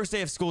my first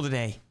day of school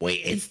today.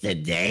 Wait, it's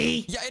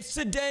today? Yeah, it's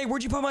today.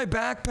 Where'd you put my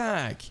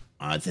backpack?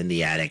 Oh, it's in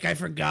the attic. I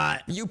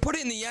forgot. You put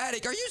it in the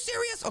attic? Are you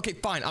serious? Okay,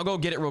 fine. I'll go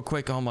get it real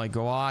quick. Oh my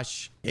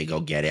gosh. Hey, go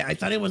get it. I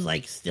thought it was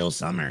like still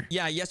summer.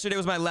 Yeah, yesterday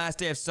was my last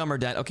day of summer,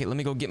 Dad. Okay, let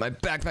me go get my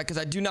backpack because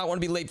I do not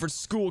want to be late for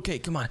school. Okay,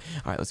 come on.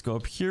 All right, let's go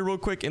up here real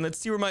quick and let's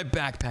see where my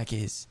backpack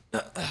is.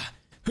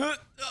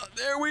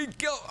 There we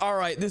go. All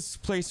right, this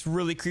place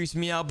really creeps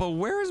me out, but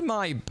where's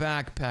my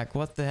backpack?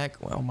 What the heck?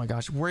 Oh my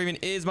gosh, where even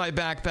is my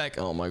backpack?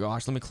 Oh my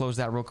gosh, let me close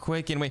that real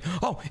quick and wait.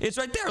 Oh, it's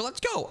right there. Let's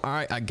go. All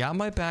right, I got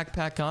my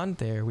backpack on.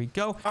 There we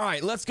go. All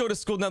right, let's go to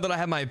school now that I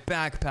have my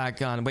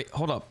backpack on. Wait,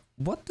 hold up.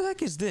 What the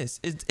heck is this?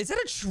 Is that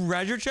a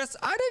treasure chest?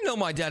 I didn't know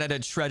my dad had a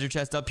treasure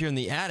chest up here in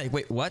the attic.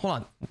 Wait, what? Hold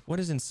on. What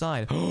is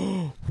inside?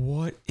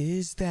 What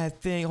is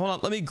that thing? Hold on.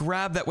 Let me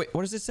grab that. Wait,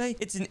 what does it say?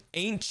 It's an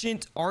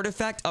ancient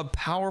artifact, a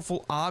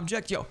powerful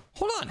object. Yo,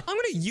 hold on. I'm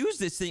going to use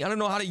this thing. I don't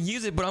know how to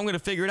use it, but I'm going to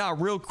figure it out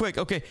real quick.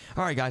 Okay.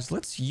 All right, guys.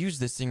 Let's use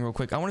this thing real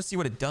quick. I want to see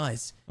what it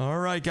does. All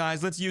right,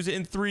 guys. Let's use it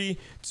in 3,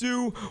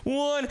 2,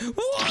 1.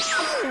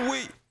 Whoa!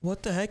 Wait.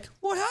 What the heck?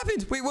 What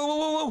happened? Wait,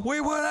 whoa.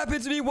 Wait, what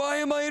happened to me? Why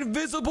am I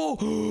invisible?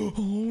 Oh,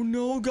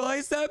 no,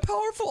 guys, that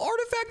powerful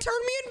artifact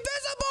turned me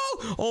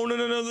invisible. Oh, no,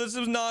 no, no, this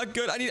is not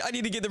good. I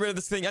need to get rid of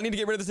this thing. I need to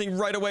get rid of this thing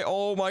right away.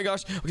 Oh my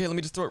gosh. Okay, let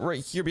me just throw it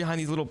right here behind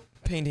these little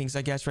paintings,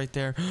 I guess, right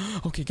there.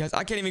 Okay, guys,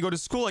 I can't even go to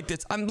school like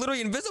this. I'm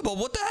literally invisible.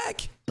 What the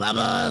heck?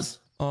 Bubbles.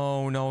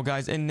 Oh no,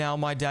 guys, and now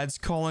my dad's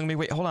calling me.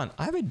 Wait, hold on.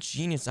 I have a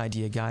genius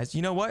idea, guys.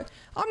 You know what?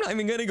 I'm not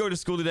even gonna go to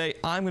school today.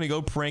 I'm gonna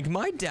go prank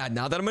my dad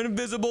now that I'm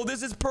invisible.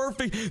 This is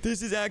perfect.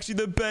 This is actually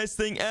the best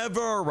thing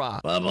ever.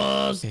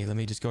 Bubbles. Okay, let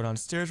me just go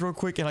downstairs real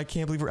quick, and I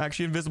can't believe we're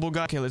actually invisible,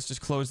 guys. Okay, let's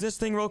just close this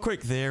thing real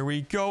quick. There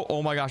we go.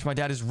 Oh my gosh, my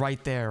dad is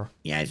right there.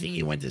 Yeah, I think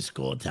he went to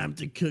school. Time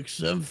to cook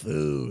some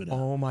food.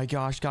 Oh my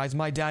gosh, guys,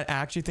 my dad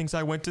actually thinks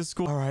I went to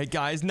school. All right,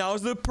 guys,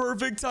 now's the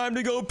perfect time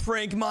to go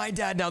prank my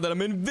dad now that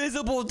I'm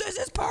invisible. This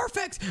is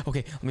perfect.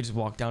 Okay, let me just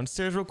walk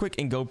downstairs real quick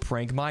and go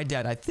prank my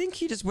dad. I think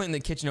he just went in the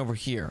kitchen over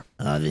here.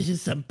 Oh, this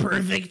is some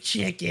perfect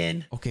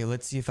chicken. Okay,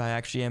 let's see if I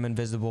actually am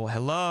invisible.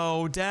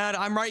 Hello, Dad,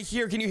 I'm right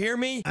here. Can you hear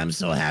me? I'm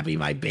so happy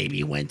my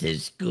baby went to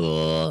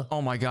school.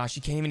 Oh my gosh,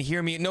 he can't even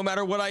hear me. No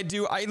matter what I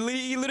do, he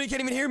literally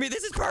can't even hear me.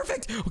 This is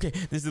perfect. Okay,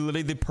 this is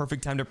literally the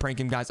perfect time to prank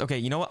him, guys. Okay,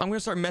 you know what? I'm gonna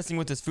start messing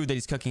with this food that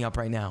he's cooking up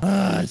right now.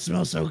 It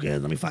smells so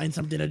good. Let me find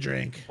something to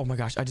drink. Oh my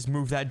gosh, I just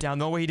moved that down.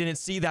 No way he didn't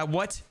see that.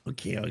 What?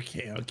 Okay.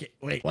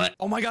 Wait, what?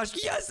 Oh my gosh,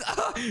 yes!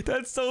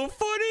 That's so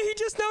funny. He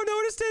just now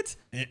noticed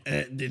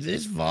it. Did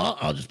this fall?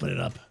 I'll just put it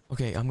up.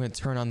 Okay, I'm gonna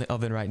turn on the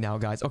oven right now,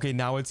 guys. Okay,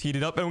 now it's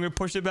heated up and I'm gonna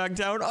push it back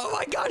down. Oh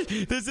my gosh,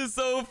 this is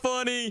so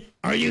funny.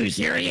 Are you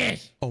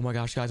serious? Oh my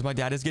gosh, guys, my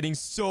dad is getting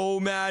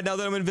so mad now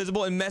that I'm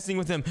invisible and messing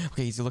with him.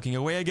 Okay, he's looking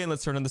away again.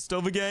 Let's turn on the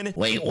stove again.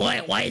 Wait,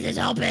 what? Why is this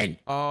open?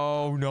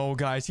 Oh no,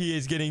 guys, he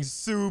is getting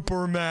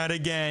super mad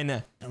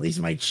again. At least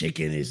my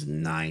chicken is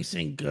nice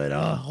and good.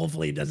 Oh,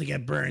 hopefully it doesn't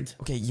get burnt.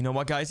 Okay, you know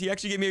what, guys? He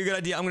actually gave me a good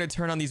idea. I'm gonna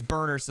turn on these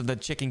burners so the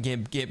chicken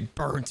can get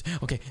burnt.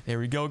 Okay, there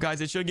we go,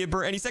 guys. It should get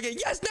burnt any second.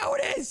 Yes, now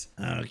it is.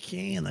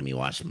 Okay, let me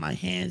wash my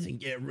hands and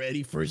get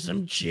ready for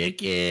some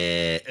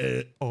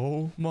chicken.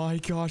 Oh my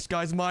gosh,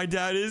 guys, my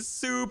dad is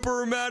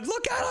super mad.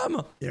 Look at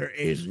him. There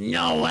is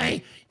no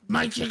way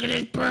my chicken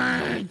is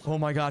burned. Oh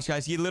my gosh,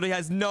 guys, he literally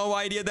has no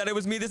idea that it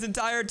was me this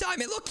entire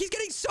time. And look, he's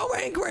getting so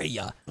angry.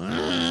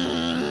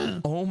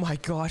 Oh my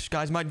gosh,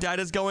 guys, my dad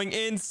is going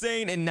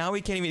insane and now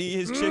he can't even eat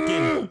his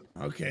chicken.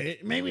 Okay,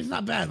 maybe it's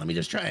not bad. Let me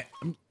just try it.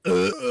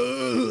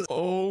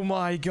 Oh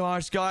my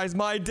gosh, guys,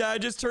 my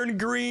dad just turned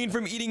green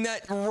from eating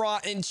that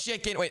rotten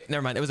chicken. Wait,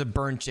 never mind. It was a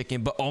burned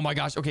chicken, but oh my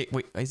gosh. Okay,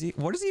 wait,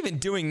 what is he even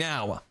doing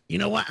now? You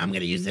know what? I'm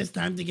going to use this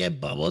time to get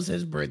Bubbles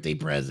his birthday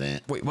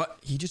present. Wait, what?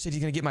 He just said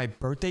he's going to get my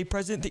birthday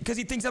present because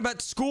he thinks I'm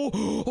at school.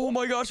 Oh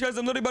my gosh, guys,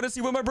 I'm literally about to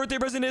see what my birthday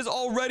present is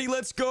already.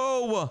 Let's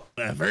go.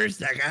 But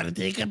first, I got to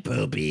take a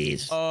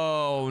poopies.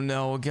 Oh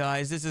no,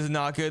 guys, this is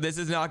not good. This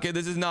is not good.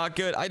 This is not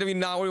good. I don't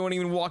even know. I want to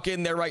even walk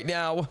in there right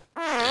now.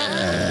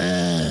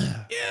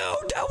 Ew,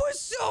 that was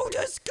so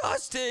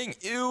disgusting.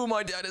 Ew,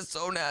 my dad is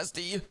so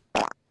nasty.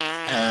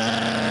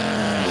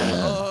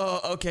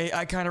 Okay,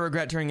 I kind of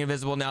regret turning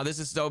invisible now. This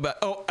is so bad.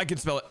 Oh, I can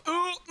smell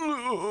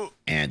it.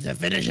 And to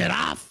finish it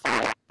off.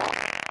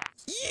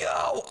 Yo,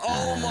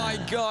 oh my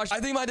gosh. I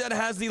think my dad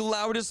has the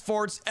loudest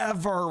farts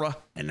ever.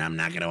 And I'm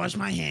not going to wash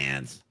my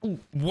hands.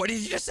 What did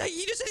you just say?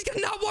 He just said he's going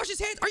to not wash his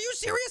hands. Are you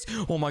serious?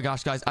 Oh my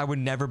gosh, guys. I would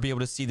never be able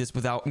to see this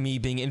without me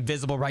being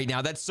invisible right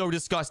now. That's so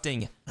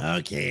disgusting.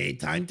 Okay,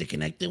 time to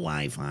connect the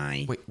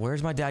Wi-Fi. Wait,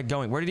 where's my dad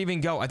going? Where did he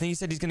even go? I think he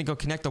said he's going to go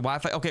connect the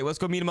Wi-Fi. Okay, let's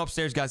go meet him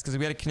upstairs, guys, because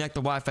we got to connect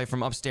the Wi-Fi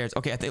from upstairs.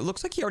 Okay, it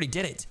looks like he already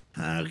did it.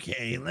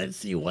 Okay, let's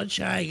see. What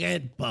should I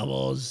get?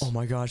 Bubbles. Oh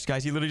my gosh,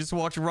 guys. He literally just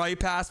walked right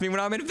past me when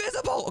I'm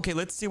invisible. Okay,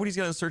 let's see what he's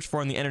going to search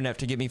for on the internet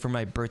to get me for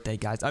my birthday,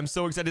 guys. I'm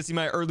so excited to see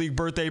my early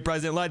birthday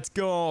present. Let's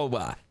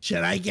go.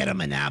 Should I get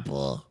him an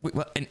apple? Wait,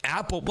 what? An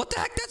apple? What the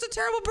heck? That's a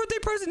terrible birthday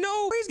present.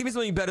 No, please give me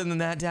something better than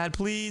that, Dad,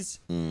 please.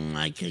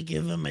 I could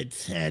give him a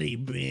teddy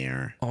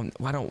bear. Oh,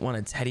 I don't want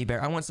a teddy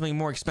bear. I want something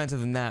more expensive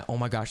than that. Oh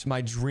my gosh,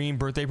 my dream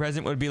birthday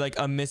present would be like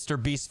a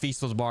Mr. Beast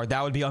Feastables bar.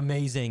 That would be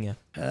amazing.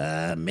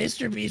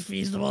 Mr. Beast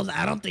Feastables?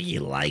 I don't think he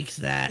likes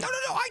that. No,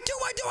 I do.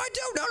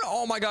 No.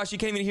 Oh my gosh, you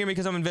can't even hear me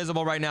because I'm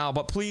invisible right now.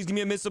 But please give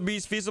me a Mr.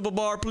 Beast Feastable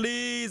bar,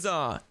 please.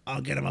 I'll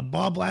get him a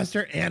ball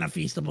blaster and a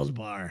Feastables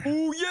bar.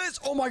 Oh, yes.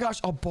 Oh my gosh,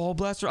 a ball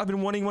blaster. I've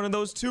been wanting one of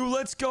those too.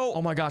 Let's go.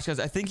 Oh my gosh, guys,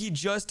 I think he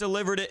just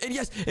delivered it. And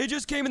yes, it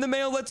just came in the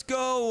mail. Let's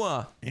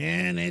go.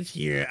 And it's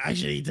here. I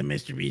should eat the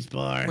Mr. Beast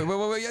bar. Wait.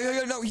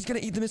 No, he's going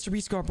to eat the Mr.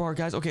 Beast bar,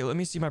 guys. Okay, let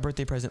me see my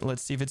birthday present.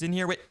 Let's see if it's in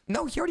here. Wait,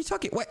 no, he already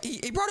took it. What?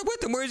 He brought it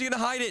with him. Where is he going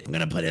to hide it? I'm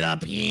going to put it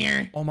up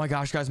here. Oh my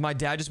gosh, guys, my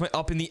dad just went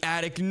up in the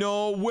attic.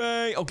 No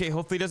way. Okay,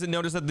 hopefully he doesn't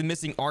notice that the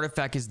missing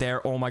artifact is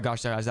there. Oh my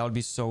gosh, guys, that would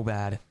be so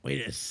bad.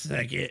 Wait a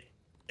second.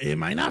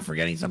 Am I not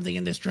forgetting something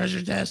in this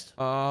treasure chest?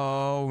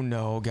 Oh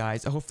no,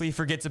 guys. Hopefully he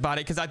forgets about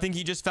it because I think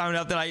he just found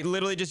out that I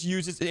literally just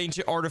used this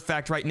ancient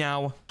artifact right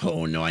now.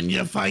 Oh no, I need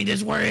to find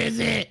this. Where is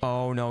it?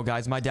 Oh no,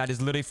 guys. My dad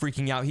is literally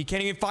freaking out. He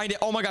can't even find it.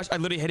 Oh my gosh, I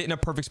literally hit it in a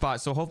perfect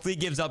spot. So hopefully he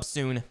gives up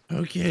soon.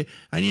 Okay,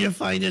 I need to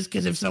find this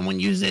because if someone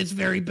uses it, it's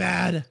very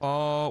bad.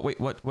 Oh, wait,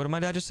 what did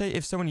my dad just say?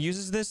 If someone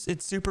uses this,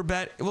 it's super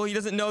bad. Well, he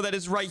doesn't know that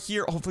it's right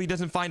here. Hopefully he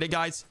doesn't find it,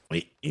 guys.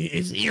 Wait,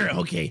 it's here.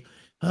 Okay.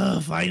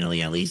 Oh,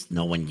 finally, at least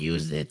no one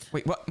used it.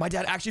 Wait, what? My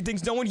dad actually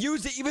thinks no one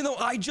used it, even though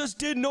I just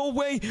did. No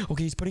way.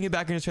 Okay, he's putting it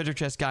back in his treasure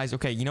chest, guys.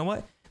 Okay, you know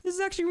what? This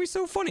is actually gonna be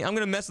so funny. I'm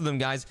gonna mess with them,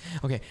 guys.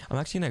 Okay, I'm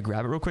actually gonna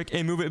grab it real quick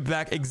and move it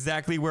back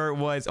exactly where it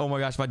was. Oh my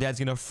gosh, my dad's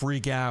gonna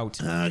freak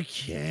out.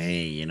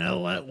 Okay, you know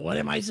what? What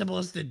am I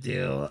supposed to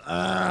do?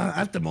 I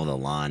have to mow the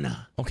lawn.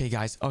 Okay,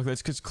 guys. Okay,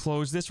 let's just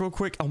close this real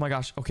quick. Oh my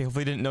gosh. Okay,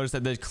 hopefully he didn't notice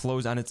that they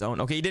closed on its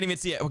own. Okay, he didn't even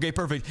see it. Okay,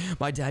 perfect.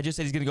 My dad just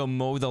said he's gonna go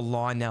mow the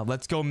lawn now.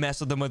 Let's go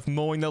mess with them with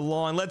mowing the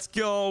lawn. Let's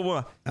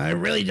go. I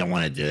really don't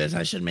want to do this.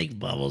 I should make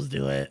Bubbles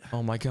do it.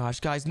 Oh my gosh,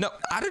 guys. No,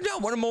 I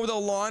don't want to mow the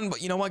lawn, but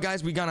you know what,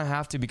 guys? We gotta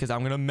have to because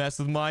I'm gonna mess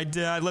with my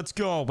dad. Let's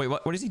go. Wait,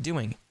 what is he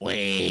doing?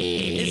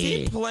 Wait. Is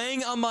he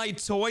playing on my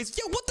toys?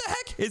 Yo, what the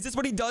heck? Is this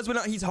what he does when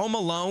he's home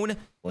alone?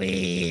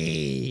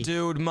 Wait.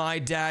 Dude, my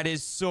dad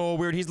is so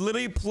weird. He's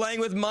literally playing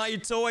with my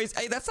toys.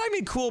 Hey, that's not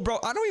even cool, bro.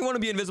 I don't even want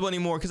to be invisible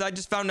anymore because I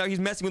just found out he's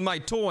messing with my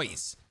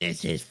toys.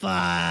 This is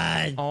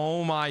fun.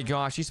 Oh my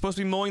gosh. He's supposed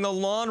to be mowing the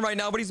lawn right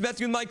now, but he's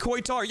messing with my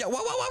koi tar. Yo, yo.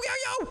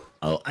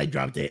 Oh, I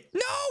dropped it.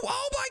 No.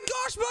 Oh my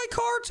gosh, my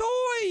car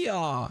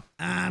toy.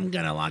 I'm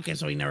gonna lock it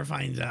so he never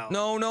finds out.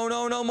 No.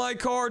 My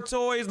car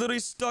toy is literally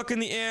stuck in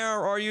the air.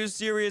 Are you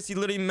serious? He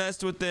literally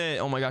messed with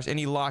it. Oh my gosh. And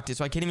he locked it,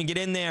 so I can't even get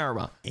in there.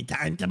 It's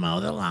time to mow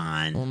the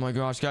lawn. Oh my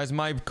gosh, guys.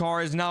 My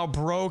car is now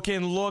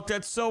broken. Look,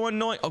 that's so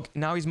annoying. Okay,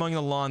 now he's mowing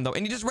the lawn, though.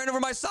 And he just ran over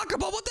my soccer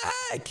ball. What the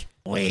heck?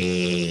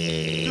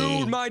 Wait.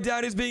 Dude, my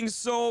dad is being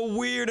so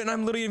weird, and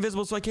I'm literally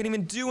invisible, so I can't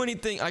even do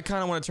anything. I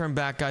kind of want to turn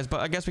back, guys, but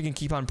I guess we can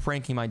keep on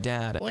pranking my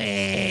dad.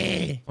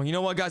 Wait. Well, you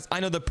know what, guys? I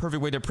know the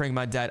perfect way to prank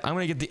my dad. I'm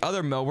going to get the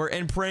other mower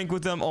and prank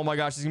with them. Oh my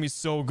gosh, this is going to be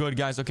so good,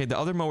 guys. Okay, the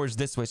other mower is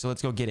this way, so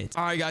let's go get it.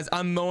 All right, guys,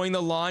 I'm mowing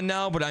the lawn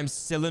now, but I'm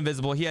still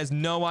invisible. He has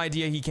no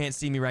idea he can't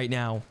see me right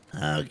now.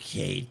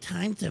 Okay,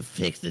 time to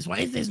fix this. Why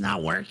is this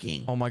not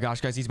working? Oh my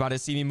gosh, guys, he's about to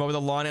see me mow the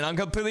lawn, and I'm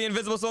completely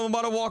invisible, so I'm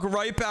about to walk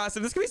right past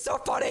him. This is going to be so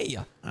funny.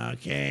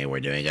 Okay,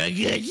 we're doing a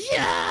good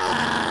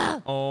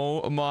job.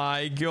 Oh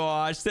my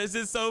gosh, this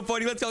is so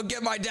funny. Let's go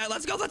get my dad.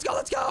 Let's go.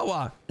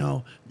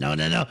 No.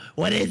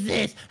 What is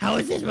this? How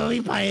is this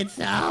moving by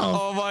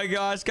itself? Oh my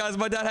gosh, guys,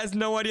 my dad has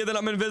no idea that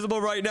I'm invisible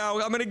right now.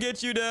 I'm gonna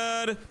get you,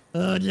 Dad.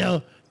 Oh,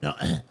 no.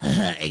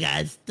 I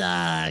got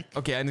stuck.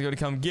 Okay, I'm gonna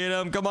come get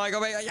him. Come on. Yo.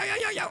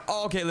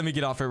 Oh, okay, let me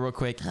get off it real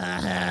quick.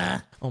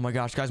 Oh my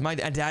gosh, guys, my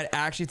dad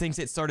actually thinks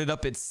it started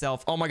up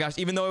itself. Oh my gosh,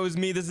 even though it was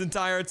me this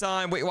entire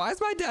time. Wait, why is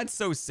my dad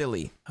so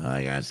silly?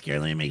 I got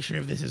scared. Let me make sure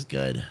if this is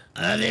good.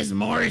 This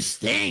mower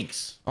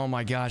stinks. Oh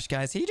my gosh,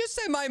 guys, he just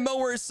said my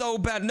mower is so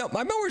bad. No,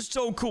 my mower is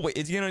so cool. Wait,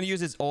 is he gonna use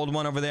his old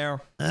one over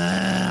there?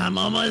 I'm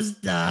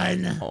almost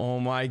done. Oh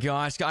my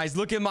gosh, guys,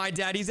 look at my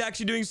dad. He's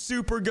actually doing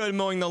super good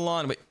mowing the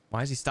lawn. Wait,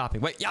 why is he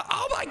stopping? Wait, yeah.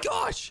 Oh my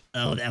gosh.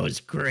 Oh, that was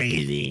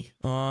crazy.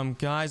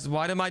 Guys,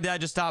 why did my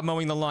dad just stop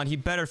mowing the lawn? He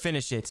better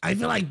finish it. I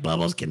feel like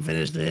Bubbles can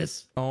finish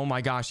this. Oh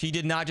my gosh, he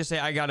did not just say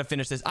I gotta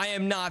finish this. I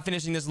am not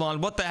finishing this lawn.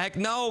 What the heck?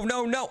 No.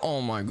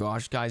 Oh my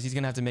gosh, guys, he's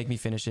gonna have to make me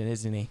finish it,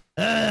 isn't he?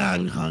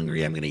 I'm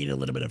hungry. I'm gonna eat a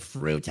little bit of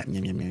fruit. Yum,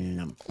 yum, yum,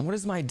 yum. What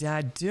is my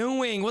dad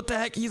doing? What the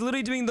heck? He's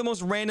literally doing the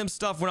most random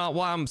stuff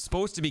while I'm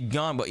supposed to be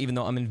gone, but even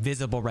though I'm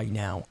invisible right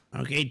now.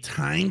 Okay,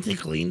 time to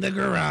clean the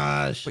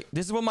garage. Wait,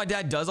 this is what my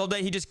dad does all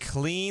day. He just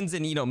cleans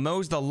and,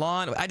 mows the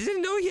lawn. I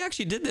didn't know he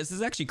actually did this. This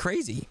is actually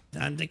crazy.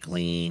 Time to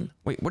clean.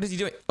 Wait, what is he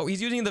doing? Oh,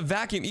 he's using the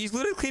vacuum. He's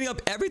literally cleaning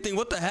up everything.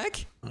 What the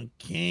heck?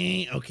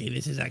 Okay,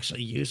 this is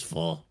actually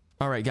useful.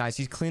 All right, guys,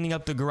 he's cleaning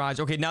up the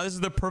garage. Okay, now this is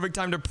the perfect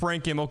time to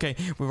prank him. Okay,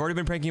 we've already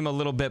been pranking him a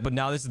little bit, but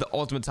now this is the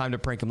ultimate time to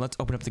prank him. Let's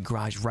open up the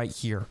garage right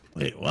here.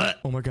 Wait, what?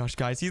 Oh my gosh,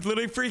 guys, he's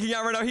literally freaking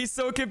out right now. He's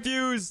so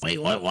confused.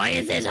 Wait, what? Why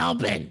is this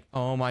open?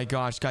 Oh my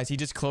gosh, guys, he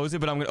just closed it,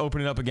 but I'm going to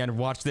open it up again.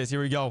 Watch this.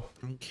 Here we go.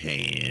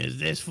 Okay, is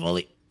this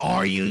fully...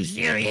 Are you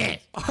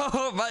serious?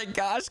 Oh my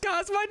gosh,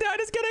 guys, my dad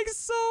is getting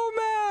so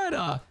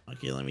mad.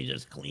 Okay, let me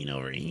just clean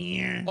over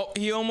here. Oh,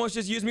 he almost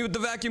just used me with the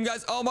vacuum,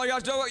 guys. Oh my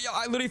gosh, no,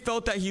 I literally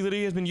felt that. He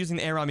literally has been using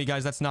the air on me,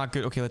 guys. That's not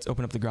good. Okay, let's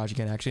open up the garage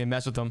again, actually, and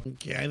mess with them.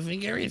 Okay, I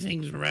think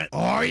everything's right.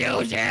 Are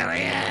you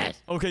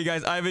serious? Okay,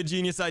 guys, I have a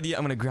genius idea.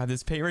 I'm going to grab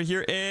this paint right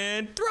here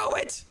and throw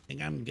it. I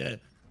think I'm good.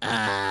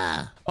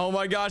 Oh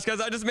my gosh, guys,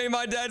 I just made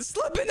my dad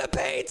slip in the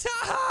paint.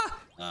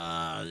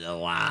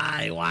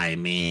 Why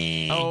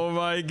me? Oh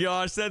my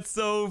gosh, that's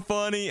so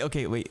funny.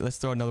 Okay, wait, let's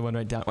throw another one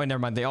right down. Wait, never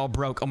mind. They all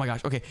broke. Oh my gosh.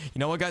 Okay, you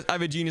know what, guys? I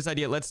have a genius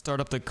idea. Let's start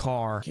up the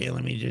car. Okay,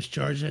 let me just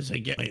charge this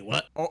again. Wait,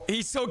 what? Oh,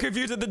 he's so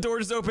confused that the door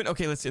is open.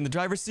 Okay, let's sit in the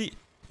driver's seat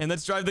and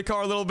let's drive the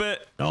car a little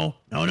bit. No,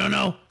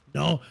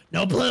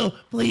 Blue,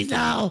 please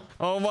no.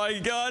 Oh my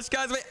gosh,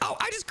 guys. Wait, oh,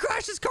 I just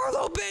crashed this car a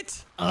little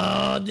bit.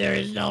 Oh, there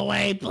is no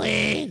way,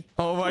 please.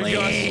 Oh my Please.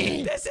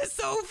 gosh. This is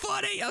so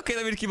funny. Okay,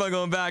 let me just keep on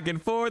going back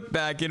and forth.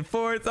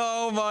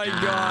 Oh my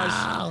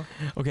gosh.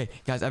 Okay,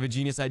 guys, I have a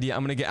genius idea.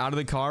 I'm going to get out of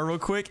the car real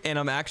quick, and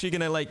I'm actually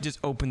going to, just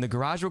open the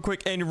garage real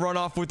quick and run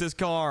off with this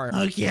car.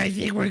 Okay, I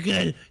think we're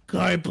good.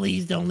 Car,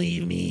 please don't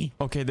leave me.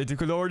 Okay, the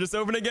door just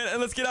opened again, and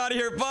let's get out of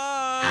here.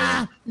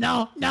 Bye.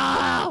 No.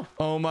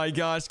 Oh my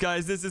gosh,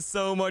 guys, this is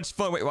so much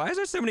fun. Wait, why is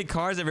there so many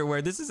cars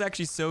everywhere? This is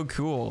actually so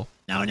cool.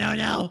 No, no,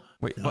 no.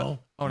 Wait, no. what?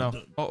 Oh no.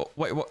 Oh,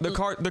 wait, what?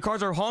 The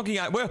cars are honking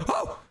at. Wait,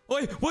 oh,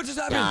 wait, what just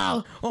happened?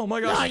 No. Oh my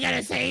No, gosh. I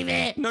gotta save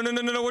it. No, no,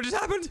 no, no, no. What just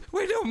happened?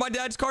 Wait, no, my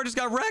dad's car just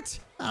got wrecked.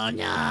 Oh,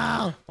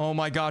 no. Oh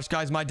my gosh,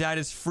 guys, my dad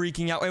is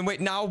freaking out. And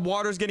wait, now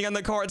water's getting on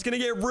the car. It's gonna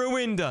get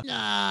ruined.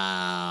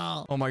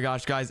 No. Oh my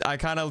gosh, guys, I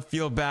kind of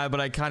feel bad, but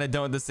I kind of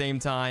don't at the same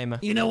time.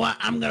 You know what?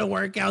 I'm gonna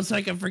work out so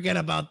I can forget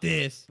about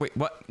this. Wait,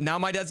 what? Now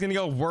my dad's gonna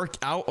go work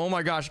out? Oh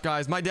my gosh,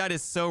 guys, my dad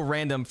is so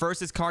random.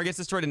 First his car gets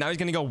destroyed, and now he's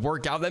gonna go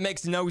work out. That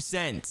makes no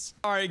sense.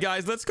 All right,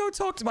 guys, let's go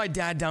talk to my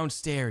dad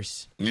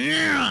downstairs.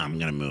 Yeah, I'm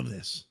gonna move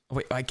this.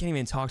 Wait, I can't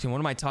even talk to him. What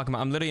am I talking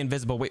about? I'm literally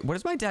invisible. Wait, what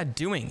is my dad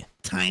doing?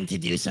 Time to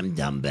do some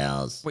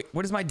dumbbells. Wait,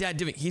 what is my dad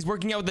doing? He's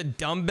working out with the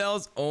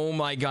dumbbells? Oh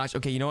my gosh.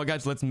 Okay, you know what,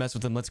 guys? Let's mess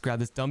with him. Let's grab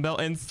this dumbbell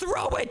and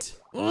throw it.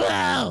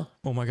 Whoa.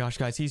 Oh my gosh,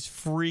 guys, he's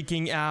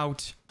freaking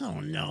out.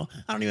 Oh, no.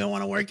 I don't even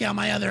want to work out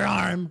my other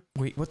arm.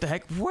 Wait, what the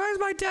heck? Why is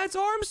my dad's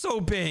arm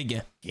so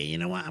big? Okay, you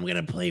know what? I'm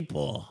gonna play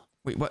pool.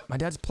 Wait, what? My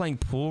dad's playing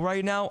pool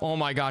right now? Oh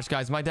my gosh,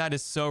 guys, my dad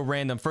is so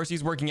random. First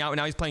he's working out, and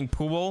now he's playing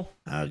pool.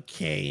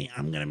 Okay,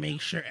 I'm gonna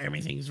make sure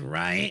everything's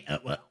right.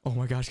 What? Oh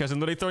my gosh, guys,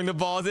 I'm literally throwing the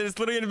balls, and it's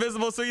literally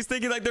invisible, so he's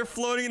thinking like they're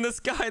floating in the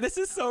sky. This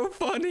is so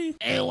funny.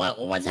 Hey,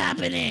 what's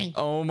happening?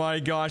 Oh my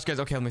gosh, guys.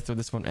 Okay, let me throw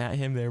this one at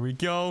him. There we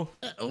go.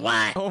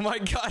 What? Oh my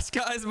gosh,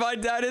 guys, my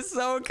dad is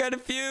so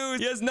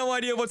confused. He has no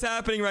idea what's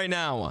happening right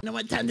now. No,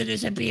 what time to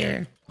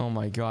disappear? Oh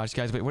my gosh,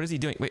 guys. Wait, what is he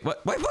doing? Wait,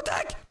 what? Wait, what the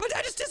heck? My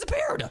dad just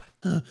disappeared.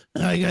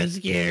 I got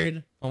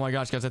scared. Oh my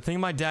gosh, guys. I think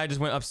my dad just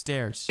went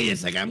upstairs. Wait a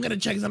second, I'm gonna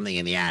check something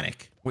in the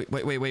attic. Wait.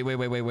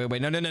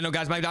 No,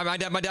 guys. My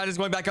dad is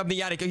going back up in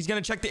the attic. He's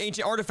gonna check the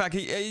ancient artifact.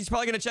 He's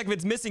probably gonna check if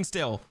it's missing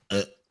still.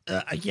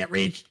 I can't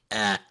reach.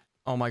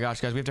 Oh my gosh,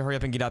 guys. We have to hurry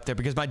up and get up there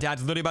because my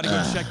dad's literally about to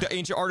go check the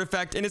ancient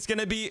artifact, and it's not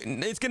gonna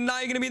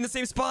be in the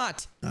same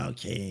spot.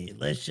 Okay,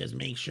 let's just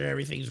make sure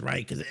everything's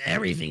right because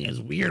everything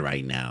is weird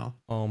right now.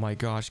 Oh my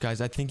gosh,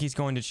 guys. I think he's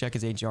going to check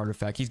his ancient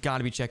artifact. He's got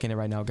to be checking it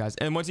right now, guys.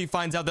 And once he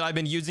finds out that I've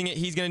been using it,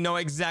 he's going to know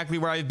exactly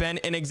where I've been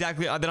and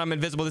exactly that I'm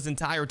invisible this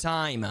entire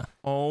time.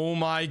 Oh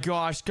my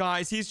gosh,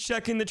 guys. He's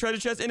checking the treasure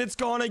chest, and it's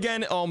gone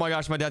again. Oh my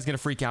gosh, my dad's going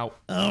to freak out.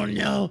 Oh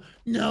no,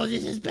 no,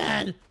 this is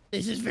bad.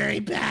 This is very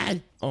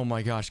bad. Oh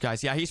my gosh,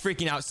 guys. Yeah, he's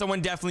freaking out.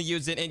 Someone definitely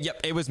used it, and yep,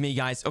 it was me,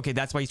 guys. Okay,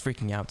 that's why he's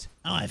freaking out.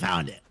 Oh, I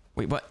found it.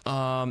 Wait, what?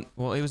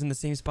 Well, it was in the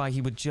same spot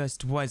he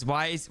just was.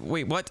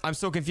 Wait, what? I'm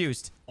so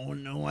confused. Oh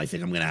no, I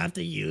think I'm gonna have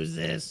to use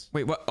this.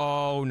 Wait, what?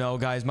 Oh no,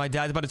 guys. My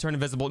dad's about to turn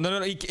invisible.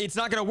 No. It's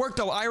not gonna work,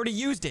 though. I already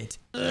used it.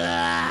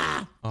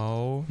 Ah!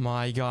 Oh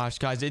my gosh,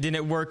 guys. It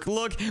didn't work.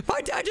 Look,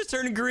 my dad just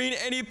turned green,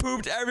 and he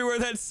pooped everywhere.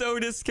 That's so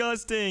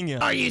disgusting.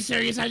 Are you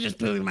serious? I just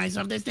pooped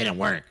myself. This didn't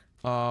work.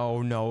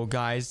 Oh no,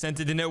 guys.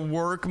 Since it didn't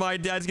work, my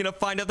dad's gonna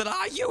find out that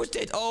I used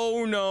it.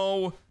 Oh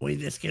no.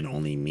 Wait, this can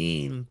only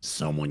mean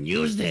someone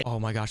used it. Oh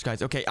my gosh,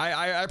 guys. Okay,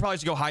 I probably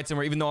should go hide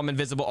somewhere, even though I'm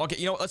invisible. Okay,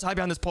 you know what? Let's hide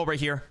behind this pole right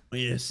here.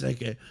 Wait a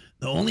second.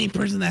 The only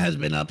person that has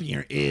been up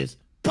here is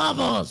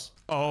Bubbles.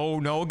 Oh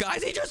no,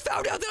 guys. He just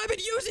found out that I've been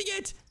using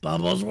it.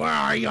 Bubbles, where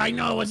are you? I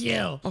know it was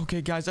you.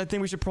 Okay, guys. I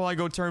think we should probably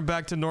go turn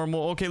back to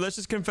normal. Okay, let's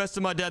just confess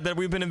to my dad that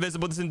we've been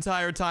invisible this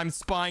entire time,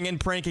 spying and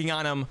pranking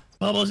on him.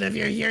 Bubbles, if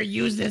you're here,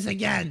 use this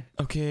again.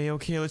 Okay,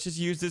 let's just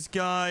use this,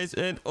 guys.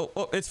 And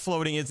oh, it's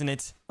floating, isn't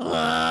it?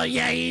 Oh,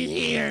 yeah, he's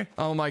here.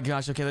 Oh my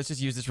gosh. Okay, let's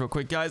just use this real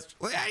quick, guys.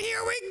 And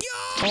here we go.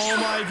 Oh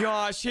my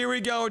gosh. Here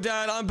we go,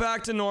 Dad. I'm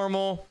back to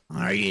normal.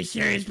 Are you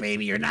serious,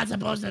 baby? You're not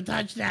supposed to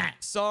touch that.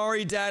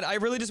 Sorry, Dad. I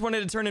really just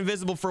wanted to turn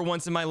invisible for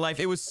once in my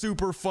life. It was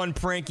super fun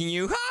pranking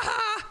you. Ha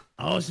ha!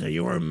 Oh, so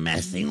you were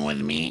messing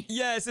with me?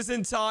 Yes, this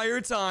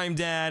entire time,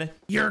 Dad.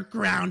 You're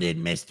grounded,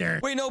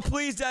 mister. Wait, no,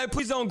 please, Dad.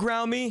 Please don't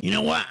ground me. You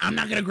know what? I'm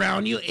not gonna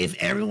ground you if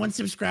everyone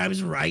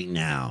subscribes right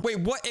now. Wait,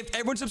 what? If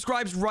everyone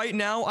subscribes right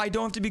now, I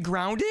don't have to be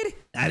grounded?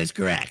 That is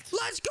correct.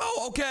 Let's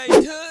go. Okay.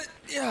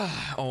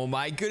 Oh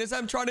my goodness.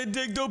 I'm trying to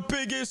dig the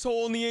biggest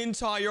hole in the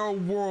entire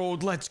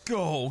world. Let's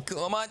go.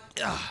 Come on.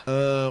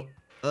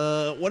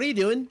 What are you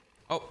doing?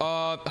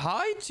 Oh,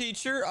 hi,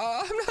 teacher.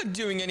 I'm not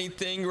doing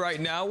anything right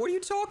now. What are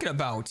you talking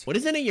about? What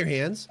is that in your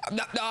hands?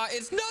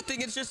 It's nothing.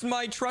 It's just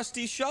my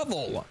trusty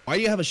shovel. Why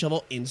do you have a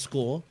shovel in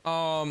school?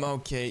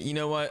 Okay. You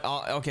know what?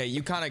 Okay,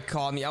 you kind of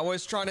caught me. I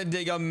was trying to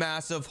dig a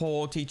massive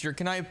hole, teacher.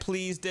 Can I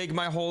please dig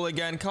my hole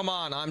again? Come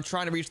on. I'm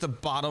trying to reach the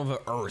bottom of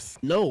the earth.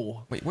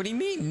 No. Wait, what do you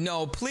mean?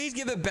 No, please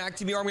give it back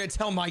to me or I'm going to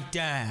tell my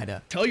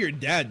dad. Tell your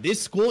dad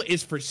this school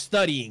is for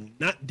studying,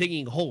 not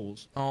digging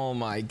holes. Oh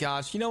my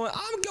gosh. You know what?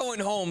 I'm going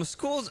home.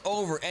 School's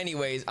over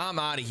anyways. I'm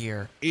out of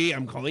here. Hey,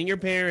 I'm calling your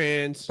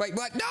parents. Wait,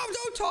 what? No,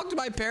 don't talk to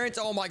my parents.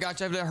 Oh my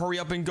gosh, I have to hurry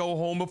up and go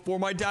home before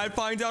my dad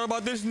finds out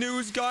about this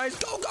news, guys.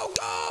 Go, go,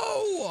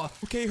 go!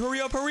 Okay,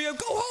 hurry up, hurry up.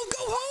 Go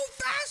home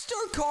faster,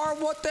 car.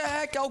 What the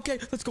heck? Okay,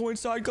 let's go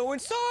inside, go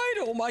inside.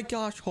 Oh my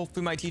gosh,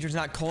 hopefully my teacher's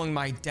not calling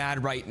my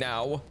dad right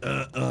now.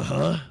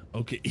 Uh-huh.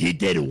 Okay, he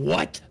did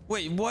what?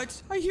 Wait,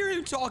 what? I hear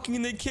him talking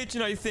in the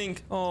kitchen, I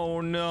think. Oh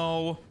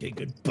no. Okay,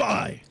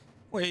 goodbye.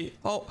 Wait.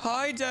 Oh,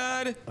 hi,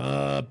 Dad.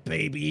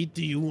 Baby,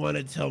 do you want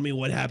to tell me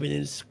what happened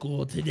in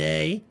school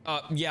today?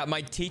 Yeah,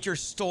 my teacher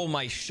stole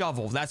my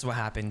shovel. That's what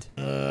happened.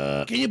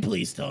 Can you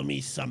please tell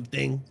me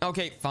something?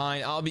 Okay,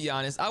 fine. I'll be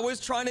honest. I was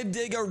trying to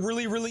dig a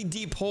really, really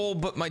deep hole,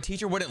 but my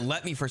teacher wouldn't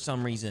let me for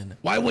some reason.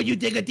 Why would you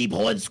dig a deep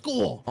hole in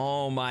school?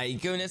 Oh my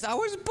goodness. I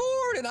was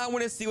bored and I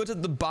want to see what's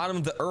at the bottom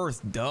of the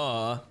earth.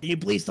 Duh. Can you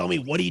please tell me,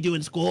 what do you do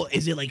in school?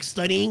 Is it like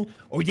studying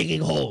or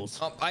digging holes?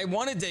 I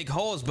want to dig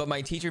holes, but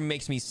my teacher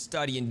makes me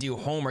study and do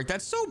homework.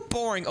 That's so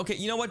boring. Okay,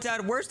 you know what,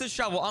 Dad? Where's the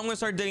shovel? I'm going to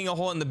start digging a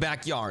hole in the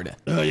backyard.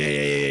 Oh,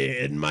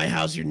 yeah. In my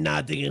house, you're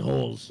not digging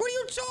holes. What are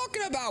you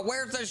talking about?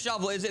 Where's the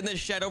shovel? Is it in the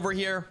shed over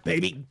here?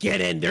 Baby,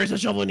 get in. There's a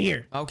shovel in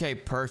here. Okay,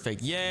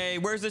 perfect. Yay.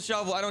 Where's the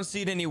shovel? I don't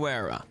see it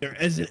anywhere. There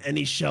isn't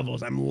any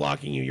shovels. I'm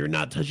locking you. You're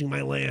not touching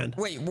my land.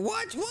 Wait,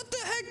 what? What the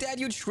heck, Dad?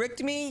 You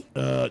tricked me?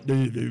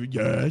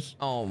 Yes.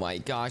 Oh my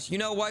gosh. You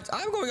know what?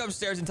 I'm going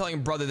upstairs and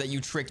telling brother that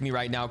you tricked me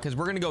right now because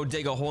we're going to go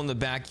dig a hole in the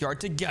backyard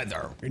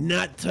together. You're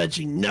not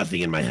touching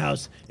nothing in my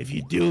house. If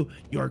you do,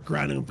 you're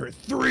grounded for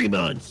 3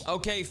 months.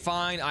 Okay,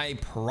 fine. I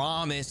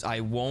promise I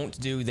won't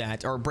do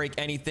that or break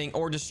anything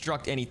or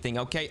destruct anything,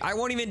 okay? I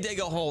won't even dig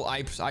a hole.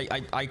 I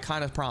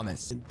kind of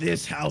promise. In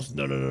this house,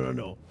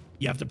 no.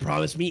 You have to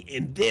promise me,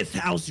 in this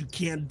house, you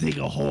can't dig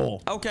a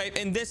hole. Okay,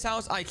 in this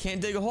house, I can't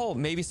dig a hole.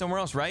 Maybe somewhere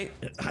else, right?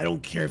 I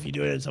don't care if you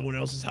do it in someone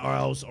else's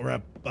house or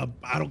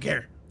I don't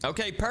care.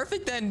 Okay,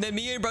 perfect then. Then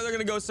me and brother are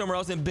gonna go somewhere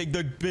else and dig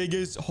the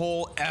biggest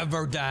hole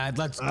ever, Dad.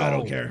 Let's go. I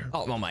don't care.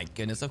 Oh my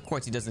goodness. Of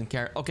course he doesn't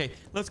care. Okay,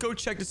 let's go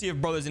check to see if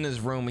brother's in his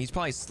room. He's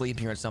probably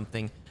sleeping or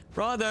something.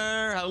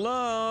 Brother,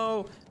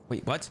 hello.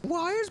 Wait, what?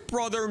 Why is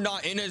brother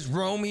not in his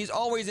room? He's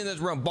always in his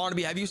room.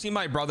 Barnaby, have you seen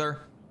my brother?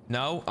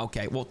 No?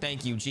 Okay, well,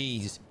 thank you.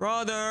 Jeez.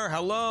 Brother,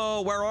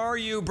 hello. Where are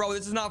you? Bro,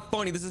 this is not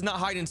funny. This is not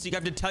hide and seek. I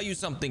have to tell you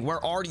something.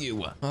 Where are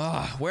you?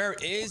 Where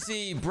is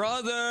he?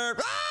 Brother.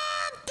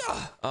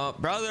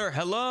 Brother,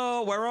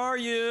 hello. Where are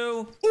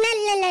you? La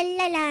la la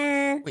la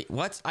la. Wait,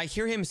 what? I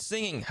hear him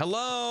singing.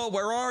 Hello,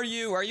 where are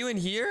you? Are you in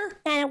here?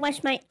 Gotta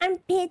wash my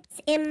armpits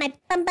and my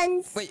bum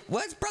buns. Wait,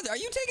 what? Brother, are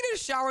you taking a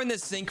shower in the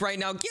sink right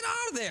now? Get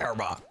out of there,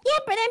 bro. Yeah,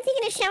 brother, I'm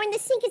taking a shower in the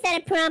sink. Is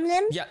that a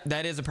problem? Yeah,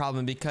 that is a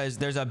problem because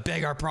there's a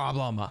bigger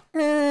problem.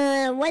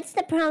 What's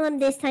the problem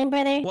this time,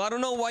 brother? Well, I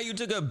don't know why you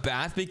took a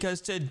bath because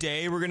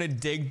today we're gonna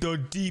dig the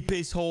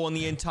deepest hole in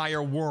the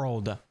entire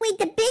world. Wait,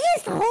 the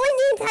biggest hole in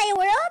the entire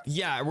world?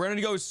 Yeah, we're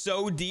gonna go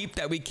so deep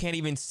that we can't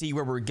even see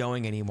where we're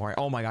going anymore.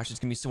 Oh my gosh, it's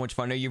gonna be so much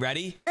fun. Are you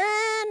ready?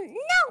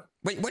 No.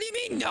 Wait, what do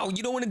you mean no?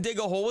 You don't want to dig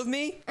a hole with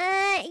me?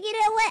 You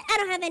know what? I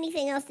don't have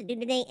anything else to do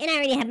today, and I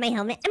already have my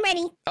helmet. I'm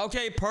ready.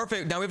 Okay,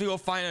 perfect. Now we have to go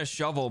find a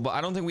shovel, but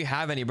I don't think we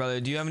have any,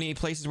 brother. Do you have any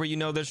places where you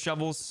know there's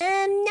shovels? No,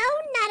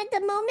 not at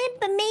the moment,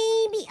 but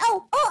maybe.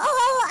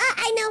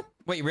 I know.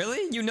 Wait,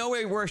 really? You know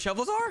where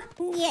shovels are?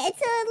 Yeah,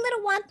 it's a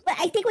little walk, but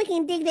I think we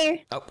can dig there.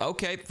 Oh,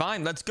 okay,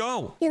 fine. Let's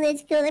go. Okay,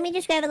 let's go. Let me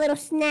just grab a little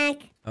snack.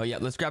 Oh, yeah.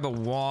 Let's grab a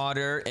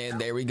water, and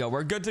there we go.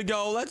 We're good to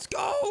go. Let's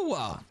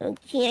go.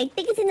 Okay, I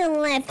think it's in the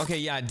left. Okay,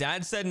 yeah.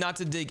 Dad said not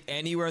to dig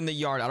anywhere in the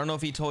yard. I don't know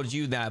if he told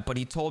you that, but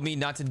he told me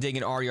not to dig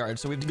in our yard,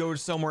 so we have to go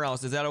somewhere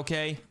else. Is that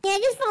okay? Yeah,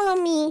 just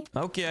follow me.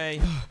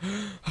 Okay.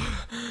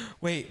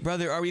 Wait,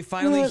 brother, are we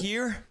finally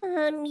here?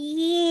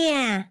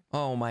 Yeah.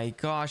 Oh my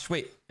gosh.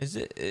 Wait,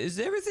 is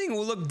everything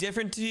look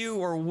different to you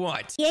or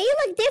what? Yeah, you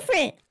look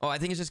different. Oh, I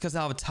think it's just because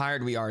how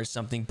tired we are or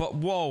something. But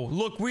whoa,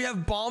 look, we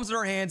have bombs in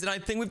our hands and I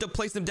think we have to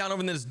place them down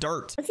over in this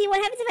dirt. Let's see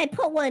what happens if I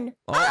put one.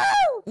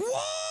 Oh!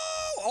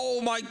 Whoa!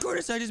 Oh my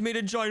goodness, I just made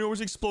a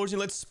ginormous explosion.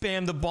 Let's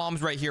spam the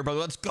bombs right here, brother.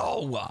 Let's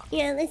go.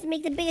 Yeah, let's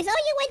make the biggest. Oh,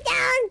 you went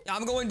down.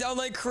 I'm going down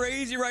like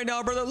crazy right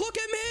now, brother. Look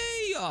at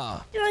me.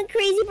 You're going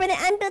crazy, brother.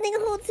 I'm building a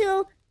hole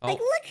too. Like,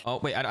 look. Oh,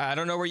 wait. I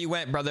don't know where you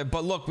went, brother.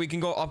 But look, we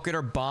can go upgrade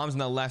our bombs on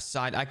the left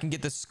side. I can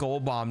get the skull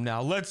bomb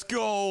now. Let's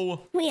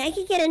go. Wait, I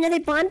could get another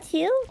bomb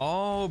too?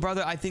 Oh,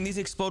 brother. I think these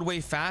explode way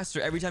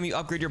faster. Every time you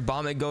upgrade your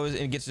bomb, it goes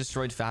and gets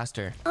destroyed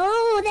faster.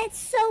 Oh, that's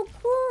so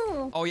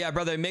cool. Oh, yeah,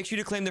 brother. Make sure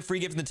to claim the free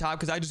gift in the top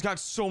because I just got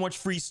so much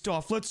free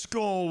stuff. Let's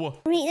go.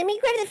 Wait, let me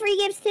grab the free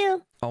gifts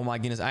too. Oh, my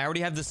goodness. I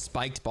already have the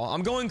spiked ball.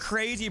 I'm going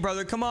crazy,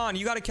 brother. Come on.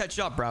 You got to catch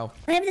up, bro.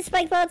 I have the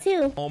spike ball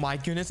too. Oh, my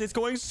goodness. It's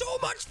going so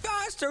much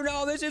faster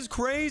now. This is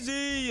crazy.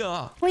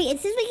 Wait, it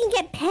says we can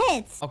get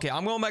pets. Okay,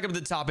 I'm going back up to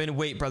the top and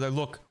wait, brother.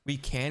 Look, we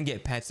can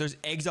get pets. There's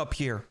eggs up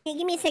here. Okay,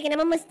 give me a second. I'm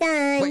almost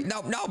done. Wait,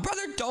 no,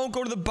 brother. Don't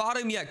go to the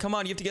bottom yet. Come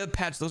on. You have to get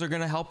pets. Those are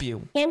going to help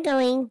you. Okay, I'm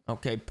going.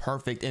 Okay,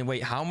 perfect. And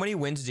wait, how many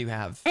wins do you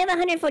have? I have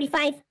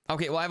 145.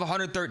 Okay, well, I have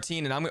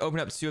 113, and I'm going to open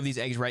up 2 of these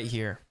eggs right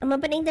here. I'm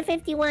opening the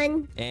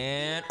 51.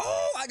 And,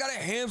 oh, I got a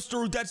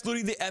hamster. That's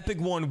literally the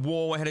epic one.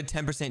 Whoa, I had a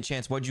 10%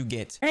 chance. What'd you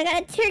get? I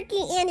got a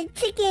turkey and a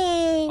chicken.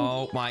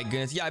 Oh, my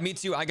goodness. Yeah, me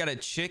too. I got a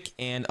chick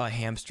and a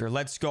hamster.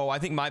 Let's go. I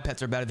think my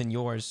pets are better than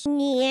yours.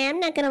 Yeah,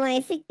 I'm not gonna lie.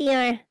 I think they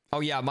are. Oh,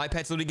 yeah. My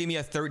pets literally gave me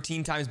a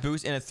 13 times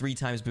boost and a 3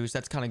 times boost.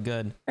 That's kind of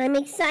good. I'm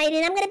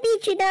excited. I'm gonna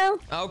beat you, though.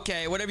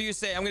 Okay, whatever you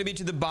say. I'm going to beat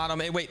you to the bottom.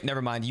 Hey, wait,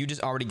 never mind. You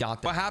just already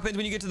got that. What happens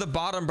when you get to the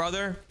bottom,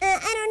 brother? I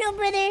don't know,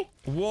 brother.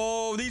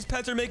 Whoa, these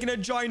pets are making a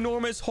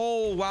ginormous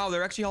hole. Wow,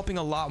 they're actually helping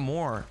a lot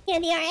more. Here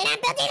they are, and I'm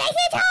building a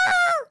huge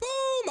hole.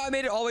 Boom! I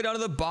made it all the way down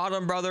to the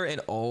bottom, brother. And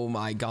oh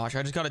my gosh,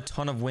 I just got a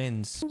ton of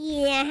wins.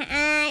 Yeah,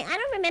 I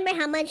don't remember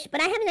how much,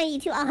 but I have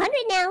 92, 100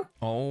 now.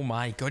 Oh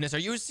my goodness, are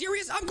you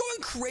serious? I'm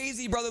going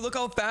crazy, brother. Look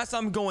how fast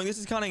I'm going. This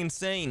is kind of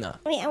insane.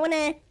 Wait, I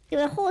wanna do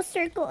a whole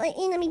circle.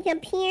 Let me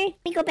jump here.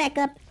 Let me go back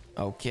up.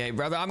 Okay,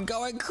 brother, I'm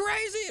going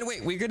crazy. And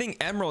wait, we're getting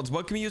emeralds.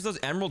 What can we use those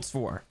emeralds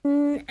for?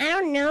 I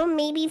don't know.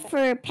 Maybe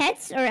for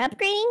pets or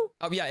upgrading?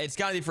 Oh, yeah, it's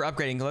got to be for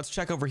upgrading. Let's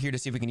check over here to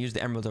see if we can use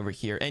the emeralds over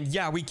here. And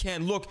yeah, we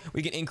can. Look,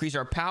 we can increase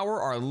our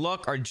power, our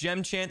luck, our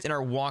gem chance, and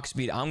our walk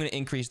speed. I'm going to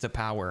increase the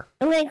power.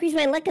 I'm gonna increase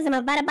my luck because I'm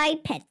about to buy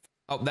pets.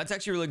 Oh, that's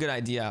actually a really good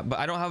idea. But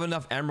I don't have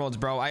enough emeralds,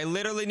 bro. I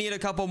literally need a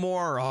couple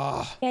more.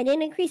 Oh. Yeah, I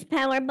didn't increase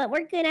power, but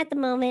we're good at the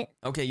moment.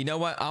 Okay, you know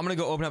what? I'm going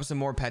to go open up some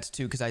more pets,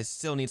 too, because I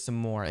still need some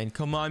more. And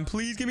come on,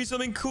 please give me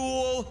something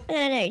cool. I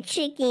got another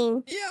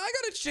chicken. Yeah, I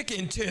got a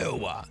chicken, too. I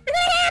got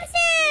a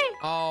hamster!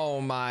 Oh,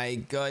 my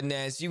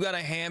goodness. You got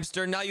a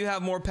hamster. Now you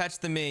have more pets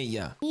than me.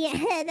 Yeah,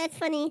 that's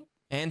funny.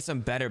 And some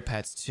better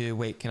pets, too.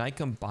 Wait, can I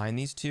combine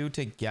these two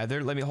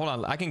together? Hold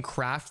on. I can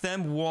craft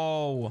them.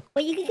 Whoa.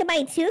 Well, you can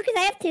combine two because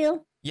I have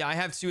two. Yeah, I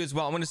have two as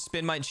well. I'm going to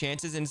spin my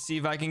chances and see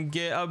if I can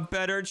get a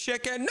better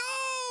chicken.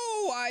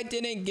 No, I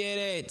didn't get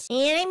it.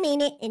 And I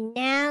made it. And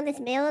now let's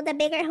build a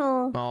bigger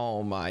hole.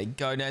 Oh my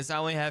goodness. I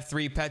only have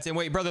 3 pets. And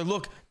wait, brother,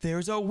 look.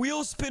 There's a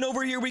wheel spin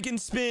over here we can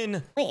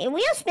spin. Wait, a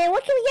wheel spin?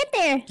 What can we get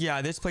there?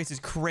 Yeah, this place is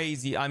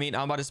crazy. I mean,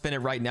 I'm about to spin it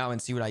right now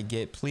and see what I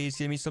get. Please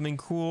give me something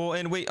cool.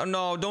 And wait, oh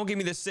no, don't give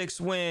me the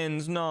 6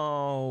 wins.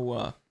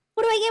 No.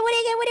 What do I get? What do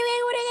I get? What do I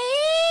get? What do I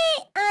get?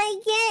 I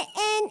get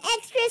an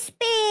extra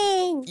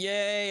spin.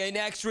 Yay, an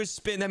extra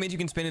spin. That means you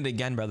can spin it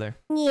again, brother.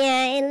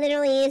 Yeah, it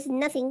literally is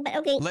nothing, but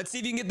okay. Let's see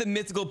if you can get the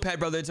mythical pet,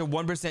 brother. It's a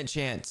 1%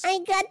 chance. I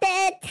got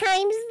the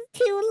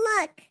 ×2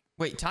 luck.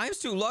 Wait,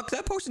 ×2 luck?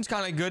 That potion's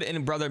kind of good.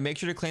 And brother, make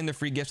sure to claim the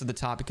free gifts at the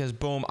top because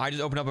boom, I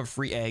just opened up a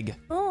free egg.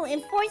 Oh,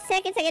 in 4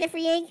 seconds I get a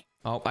free egg.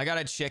 Oh, I got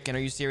a chicken. Are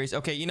you serious?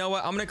 Okay, you know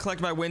what? I'm going to collect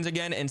my wins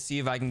again and see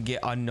if I can get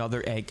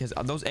another egg because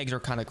those eggs are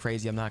kind of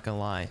crazy. I'm not going to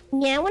lie.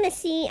 Yeah, I want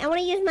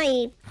to use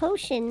my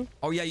potion.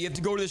 Oh, yeah, you have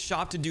to go to the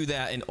shop to do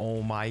that. And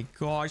oh my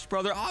gosh,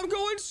 brother, I'm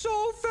going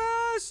so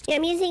fast. Yeah,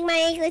 I'm using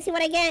my egg. Let's see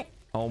what I get.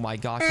 Oh my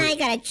gosh. I Wait.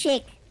 got a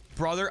chick.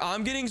 Brother,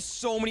 I'm getting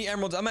so many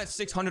emeralds. I'm at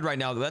 600 right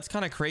now. That's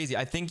kind of crazy.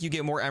 I think you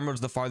get more emeralds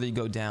the farther you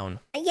go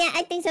down. Yeah,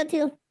 I think so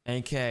too.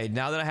 Okay,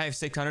 now that I have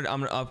 600, I'm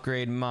going to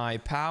upgrade my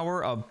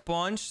power a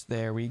bunch.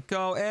 There we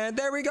go. And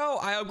there we go.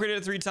 I upgraded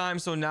it 3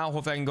 times, so now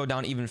hopefully I can go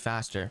down even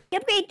faster. You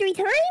upgrade 3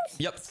 times?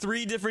 Yep,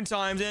 3 different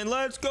times, and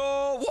let's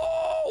go.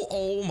 Whoa!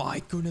 Oh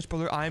my goodness,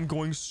 brother. I am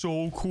going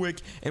so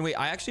quick. And wait,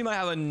 I actually might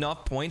have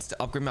enough points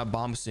to upgrade my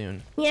bomb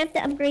soon. You have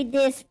to upgrade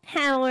this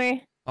power.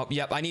 Oh,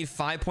 yep. I need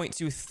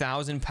 5.2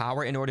 thousand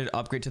power in order to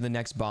upgrade to the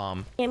next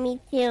bomb. Yeah,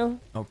 me too.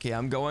 Okay,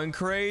 I'm going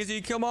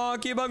crazy. Come on,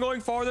 keep on going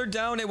farther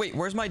down. Hey, wait,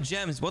 where's my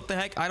gems? What the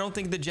heck? I don't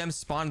think the gems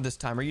spawned this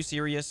time. Are you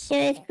serious?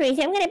 Yeah, that's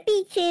crazy. I'm gonna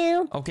beat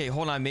you. Okay,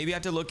 hold on. Maybe I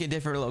have to look at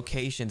different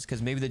locations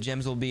because maybe the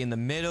gems will be in the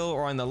middle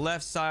or on the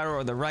left side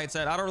or the right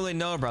side. I don't really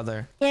know,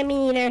 brother. Yeah,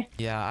 me neither.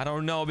 Yeah, I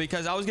don't know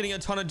because I was getting a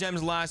ton of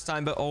gems last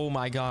time, but oh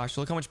my gosh.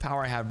 Look how much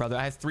power I have, brother.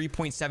 I have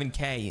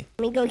 3.7k.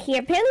 Let me go here.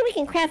 Apparently we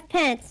can craft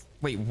pets.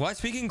 Wait,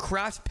 what? We can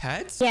craft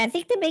pets? Yeah, I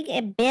think to make a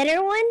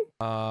better one.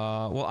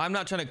 Well, I'm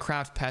not trying to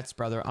craft pets,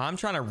 brother. I'm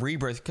trying to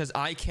rebirth because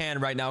I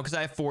can right now because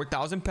I have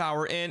 4,000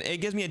 power and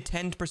it gives me a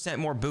 10%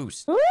 more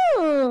boost.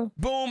 Ooh.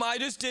 Boom, I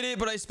just did it,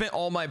 but I spent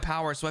all my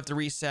power, so I have to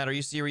reset. Are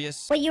you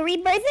serious? Wait, you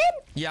rebirthed?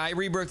 Yeah, I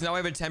rebirthed. Now I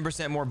have a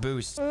 10% more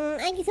boost. I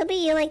can still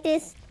beat you like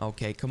this.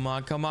 Okay, come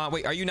on, come on.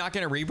 Wait, are you not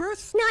going to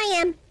rebirth? No,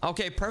 I am.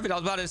 Okay, perfect. I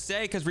was about to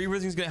say because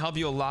rebirthing is going to help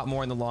you a lot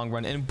more in the long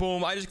run. And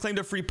boom, I just claimed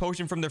a free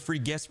potion from the free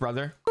gifts,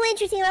 brother. Oh,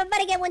 interesting. I'm about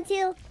to get one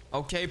too.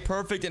 Okay,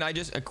 perfect. And I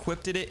just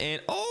equipped it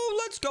and oh,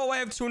 let's go. I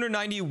have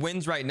 290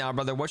 wins right now,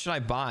 brother. What should I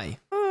buy?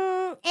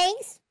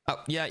 Eggs? Oh,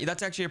 yeah,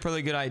 that's actually a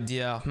pretty good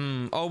idea.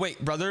 Oh,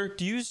 wait, brother.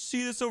 Do you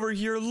see this over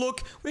here?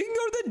 Look, we can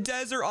go to the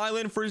desert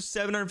island for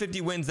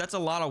 750 wins. That's a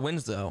lot of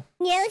wins, though.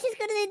 Yeah, let's just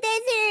go to the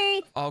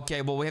desert.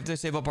 Okay, well, we have to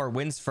save up our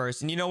wins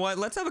first. And you know what?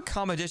 Let's have a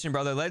competition,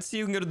 brother. Let's see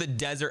who can go to the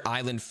desert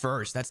island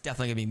first. That's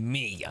definitely going to be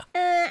me.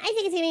 I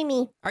think it's going to be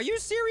me. Are you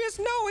serious?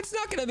 No, it's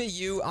not going to be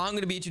you. I'm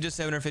going to beat you to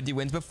 750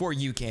 wins before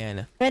you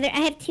can. Brother, I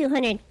have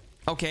 200.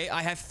 Okay,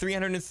 I have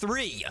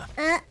 303.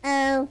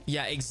 Uh-oh.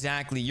 Yeah,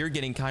 exactly. You're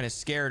getting kind of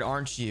scared,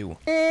 aren't you?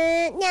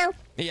 No.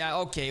 Yeah,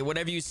 okay,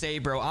 whatever you say,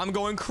 bro. I'm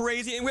going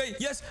crazy. And wait,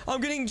 yes,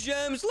 I'm getting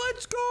gems.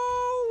 Let's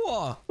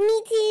go.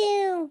 Me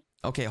too.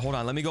 Okay, hold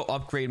on. Let me go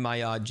upgrade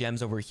my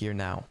gems over here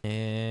now.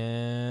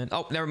 And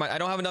oh, never mind. I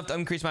don't have enough to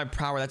increase my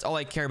power. That's all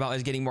I care about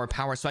is getting more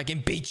power so I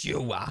can beat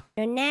you.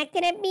 You're not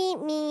gonna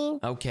beat me.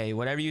 Okay,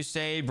 whatever you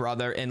say,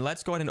 brother. And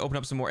let's go ahead and open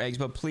up some more eggs,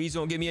 but please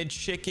don't give me a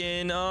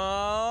chicken.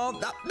 Oh,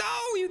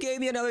 no, you gave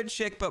me another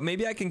chick, but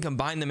maybe I can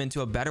combine them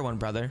into a better one,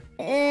 brother.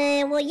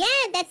 Well, yeah,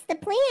 that's the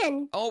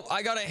plan. Oh,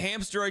 I got a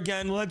hamster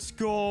again. Let's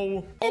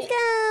go. Let's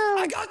go.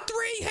 I got 3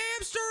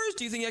 hamsters.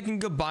 Do you think I can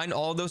combine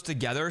all of those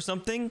together or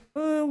something?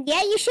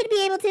 Yeah, you should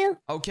be able to.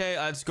 Okay,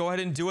 let's go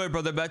ahead and do it,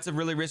 brother. That's a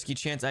really risky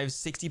chance. I have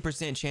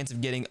 60% chance of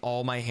getting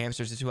all my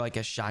hamsters into like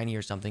a shiny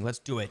or something. Let's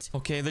do it.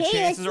 Okay, the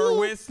chances are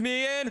with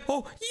me. And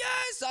oh,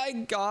 yes, I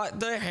got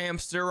the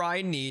hamster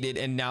I needed.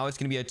 And now it's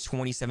going to be a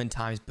 27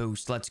 times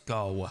boost. Let's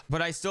go.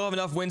 But I still have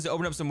enough wins to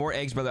open up some more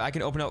eggs, brother. I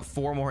can open up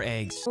 4 more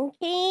eggs.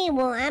 Okay,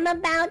 well, I'm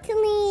about to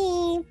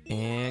leave.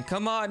 And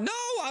come on. No,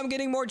 I'm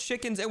getting more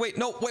chickens. And wait,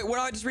 no, wait, what?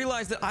 I just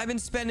realized that I've been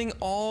spending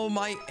all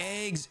my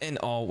eggs. And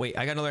oh, wait,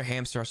 I got another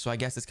hamster, so I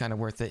guess it's kind of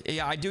worth it.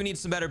 Yeah, I do need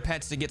some better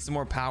pets to get some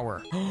more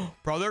power.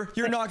 Brother,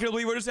 you're not going to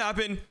believe what just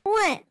happened.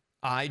 What?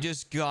 I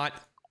just got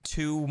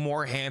 2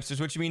 more hamsters,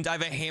 which means I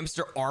have a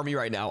hamster army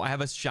right now. I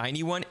have a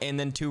shiny one and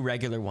then 2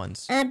 regular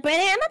ones. Brother,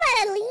 I'm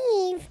about to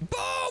leave.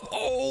 Boom!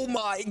 Oh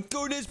my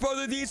goodness,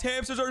 brother. These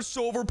hamsters are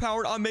so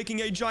overpowered. I'm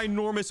making a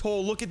ginormous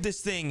hole. Look at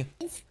this thing.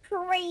 It's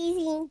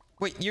crazy.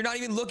 Wait, you're not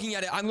even looking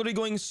at it. I'm literally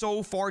going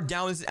so far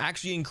down. This is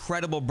actually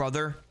incredible,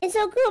 brother. It's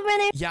so cool,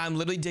 brother. Yeah, I'm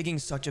literally digging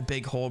such a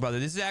big hole, brother.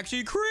 This is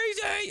actually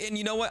crazy. And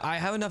you know what? I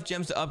have enough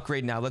gems to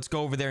upgrade now. Let's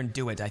go over there and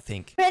do it, I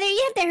think. Brother,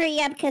 you have to hurry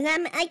up because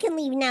I can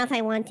leave now if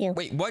I want to.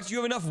 Wait, what? You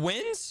have enough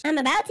wins? I'm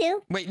about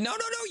to. Wait, no.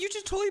 You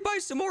should totally buy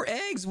some more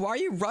eggs. Why are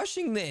you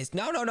rushing this?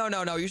 No.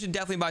 You should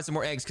definitely buy some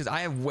more eggs because I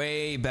have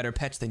way better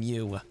pets than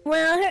you.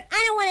 Well,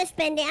 I don't want to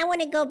spend it. I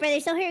want to go, brother,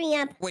 so hurry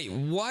up. Wait,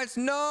 what?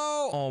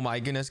 No. Oh my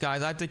goodness,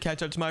 guys. I have to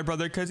catch up to my brother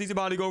because he's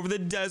about to go over the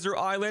desert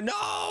island. No!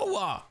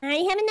 I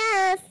already have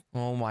enough.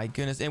 Oh my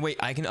goodness. And wait,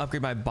 I can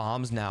upgrade my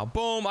bombs now.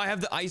 Boom, I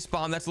have the ice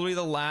bomb. That's literally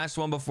the last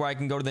one before I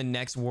can go to the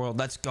next world.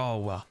 Let's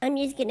go. I'm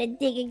just gonna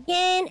dig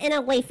again and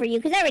I'll wait for you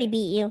because I already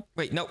beat you.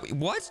 Wait, no,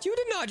 what? You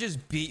did not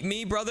just beat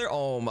me, brother.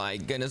 Oh my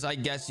goodness, I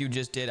guess you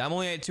just did. I'm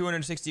only at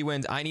 260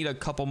 wins. I need a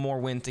couple more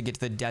wins to get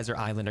to the desert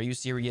island. Are you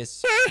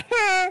serious?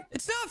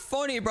 It's not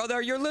funny,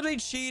 brother. You're literally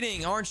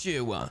cheating, aren't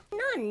you? No,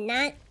 I'm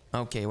not.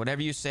 Okay,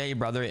 whatever you say,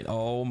 brother.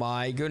 Oh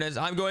my goodness,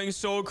 I'm going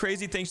so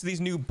crazy thanks to these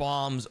new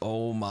bombs.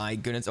 Oh my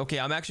goodness. Okay,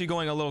 I'm actually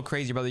going a little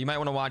crazy, brother. You might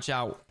want to watch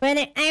out.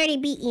 Brother, I already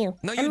beat you.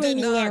 No, you did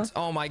not.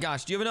 Oh my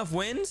gosh, do you have enough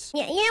wins?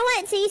 Yeah, you know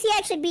what? So you see, I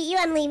actually beat you.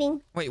 I'm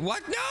leaving. Wait,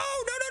 what? No.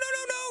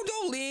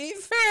 Don't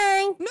leave.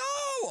 Bye. No.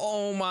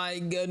 Oh my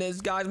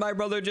goodness, guys. My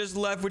brother just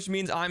left, which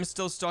means I'm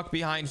still stuck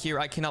behind here.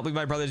 I cannot believe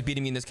my brother's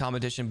beating me in this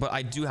competition, but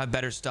I do have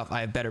better stuff.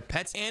 I have better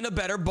pets and a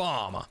better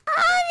bomb. Oh,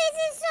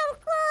 this is so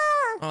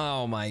cool.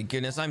 Oh my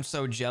goodness, I'm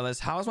so jealous.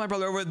 How's my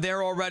brother over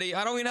there already?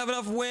 I don't even have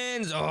enough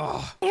wins.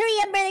 Oh. Hurry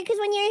up, brother, because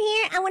when you're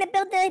here, I want to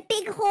build the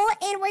big hole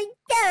and we're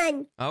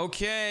done.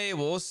 Okay,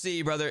 we'll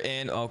see, brother.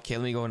 And okay,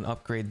 let me go and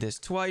upgrade this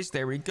twice.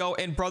 There we go.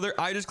 And brother,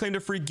 I just claimed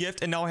a free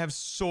gift and now I have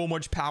so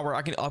much power.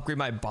 I can upgrade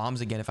my bombs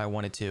again if I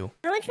wanted to.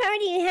 How much power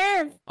do you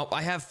have? Oh,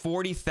 I have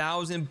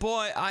 40,000,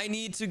 but I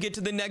need to get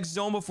to the next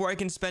zone before I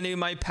can spend any of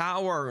my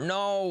power.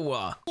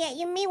 No. Yeah,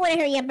 you may want to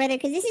hurry up, brother,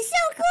 because this is so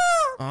cool.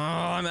 Oh,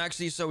 I'm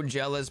actually so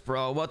jealous,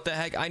 bro. What the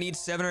heck? I need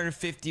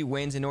 750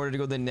 wins in order to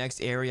go to the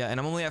next area, and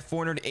I'm only at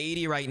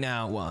 480 right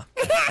now.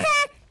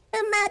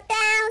 I'm at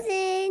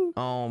 1,000.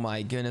 Oh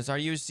my goodness, are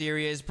you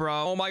serious,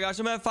 bro? Oh my gosh,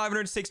 I'm at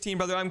 516,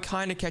 brother. I'm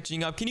kind of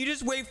catching up. Can you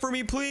just wait for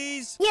me,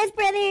 please? Yes,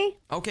 brother.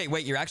 Okay,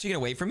 wait, you're actually gonna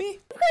wait for me?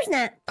 Of course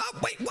not. Oh,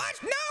 wait, what?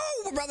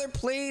 No, brother,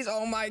 please.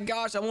 Oh my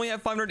gosh, I'm only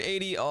at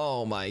 580.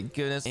 Oh my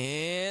goodness.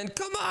 And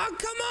come on,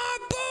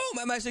 boom.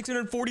 I'm at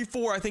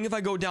 644. I think if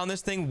I go down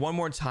this thing one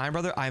more time,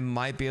 brother, I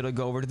might be able to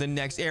go over to the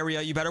next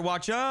area. You better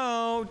watch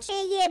out.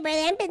 Hey, yeah,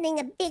 brother, I'm building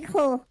a big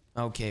hole.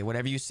 Okay,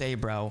 whatever you say,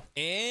 bro.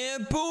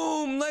 And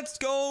boom, let's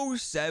go.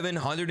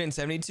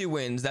 772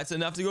 wins. That's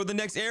enough to go to the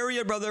next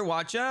area, brother.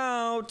 Watch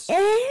out.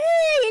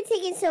 You're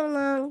taking so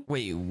long.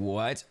 Wait,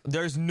 what?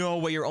 There's no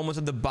way you're almost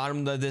at the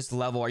bottom of this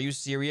level. Are you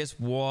serious?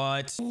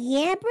 What?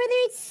 Yeah, brother,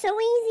 it's so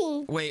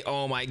easy. Wait,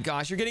 oh my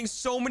gosh, you're getting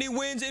so many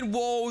wins, and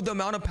whoa, the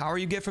amount of power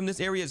you get from this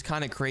area is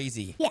kind of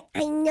crazy. Yeah,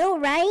 I know,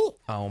 right?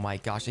 Oh my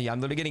gosh, yeah, I'm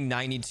literally getting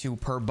 92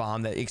 per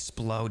bomb that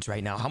explodes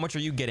right now. How much are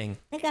you getting?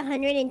 Like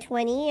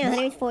 120,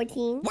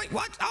 114. Wait,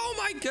 what? Oh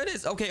my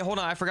goodness. Okay, hold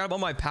on. I forgot about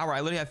my power.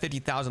 I literally have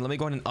 50,000. Let me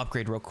go ahead and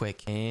upgrade real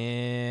quick.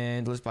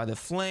 And let's buy the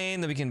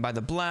flame. Then we can buy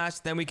the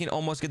blast. Then we can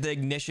almost get the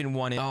ignition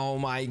one. Oh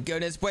my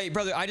goodness. Wait,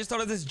 brother, I just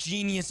thought of this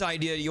genius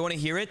idea. You want to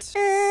hear it?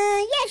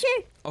 Yeah,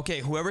 sure.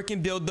 Okay, whoever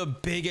can build the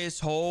biggest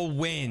hole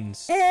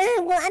wins.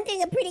 Well, I'm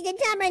doing a pretty good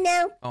job right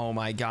now. Oh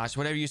my gosh,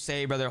 whatever you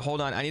say, brother.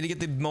 Hold on. I need to get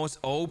the most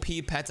OP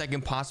pets I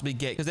can possibly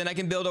get, because then I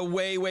can build a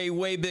way, way,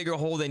 way bigger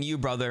hole than you,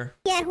 brother.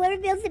 Yeah, whoever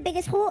builds the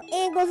biggest hole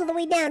and goes all the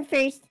way down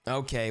first.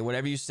 Okay. Okay,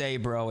 whatever you say,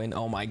 bro. And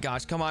oh my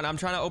gosh, come on. I'm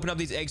trying to open up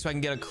these eggs so I can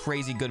get a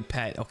crazy good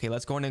pet. Okay,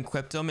 let's go in and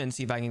equip them and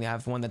see if I can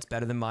have one that's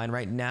better than mine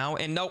right now.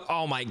 And no,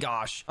 oh my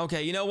gosh.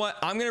 Okay, you know what?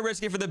 I'm gonna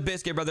risk it for the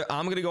biscuit, brother.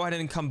 I'm gonna go ahead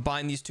and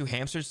combine these two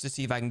hamsters to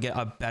see if I can get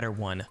a better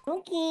one.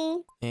 Okay.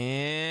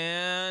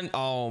 And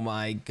oh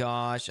my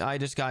gosh, I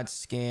just got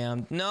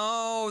scammed.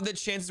 No, the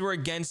chances were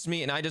against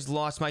me and I just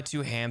lost my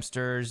two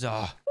hamsters.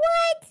 What?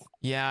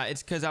 Yeah,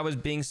 it's because I was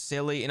being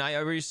silly and I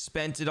already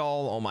spent it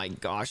all. Oh my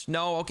gosh.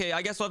 No, okay,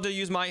 I guess I'll have to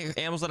use my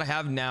animals that I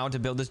have now to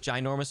build this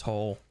ginormous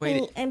hole.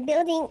 Wait, I'm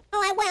building. Oh,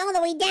 I went all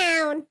the way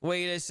down.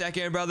 Wait a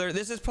second, brother.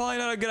 This is probably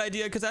not a good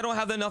idea because I don't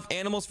have enough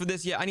animals for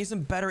this yet. I need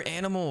some better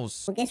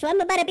animals. Well, guess what?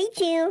 I'm about to beat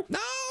you. No,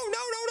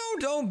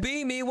 don't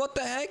beat me. What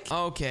the heck?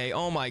 Okay,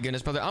 oh my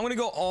goodness, brother. I'm gonna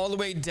go all the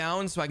way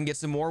down so I can get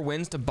some more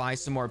wins to buy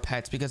some more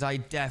pets because I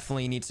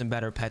definitely need some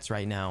better pets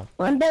right now.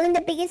 Well, I'm building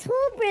the biggest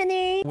hole,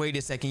 brother. Wait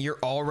a second. You're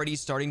already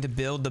starting to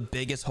build the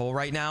biggest hole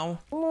right now?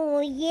 Oh,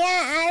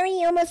 yeah. I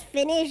already almost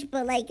finished,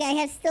 but like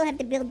I still have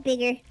to build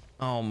bigger.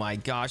 Oh my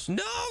gosh.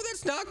 No,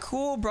 that's not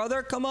cool,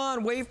 brother. Come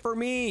on, wait for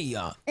me.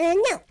 No.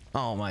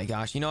 Oh my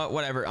gosh. You know what?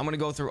 Whatever. I'm going to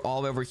go through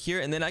all the way over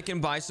here and then I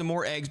can buy some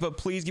more eggs, but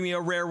please give me a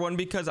rare one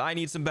because I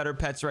need some better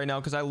pets right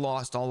now because I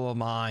lost all of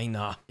mine.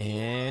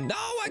 And no,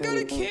 I got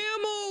a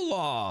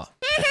camel.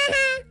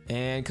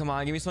 And come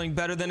on, give me something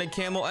better than a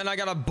camel. And I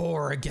got a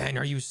boar again.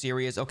 Are you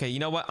serious? Okay, you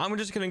know what? I'm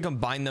just going to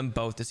combine them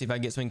both to see if I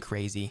can get something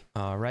crazy.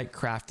 All right,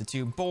 craft the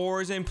two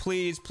boars and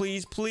please,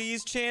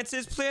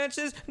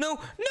 chances. No.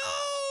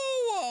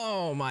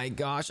 Oh my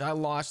gosh, I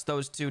lost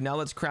those two. Now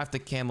let's craft the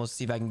camels,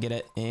 see if I can get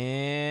it.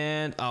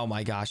 And oh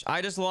my gosh,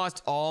 I just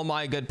lost all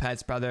my good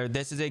pets, brother.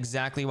 This is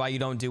exactly why you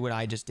don't do what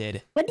I just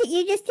did. What did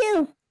you just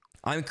do?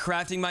 I'm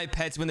crafting my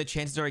pets when the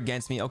chances are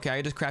against me. Okay,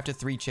 I just crafted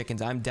 3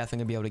 chickens. I'm definitely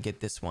gonna be able to get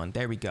this one.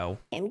 There we go.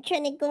 I'm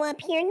trying to go up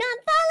here, not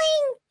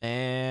falling.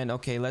 And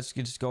okay, let's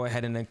just go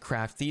ahead and then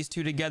craft these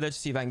two together to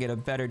see if I can get a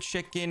better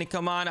chicken.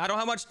 Come on, I don't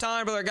have much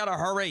time, brother. I gotta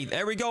hurry.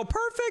 There we go.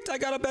 Perfect. I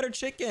got a better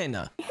chicken.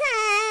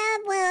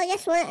 Well,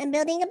 guess what? I'm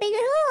building a bigger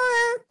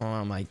hole.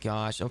 Oh my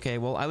gosh. Okay,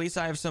 well, at least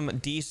I have some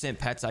decent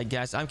pets, I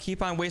guess. I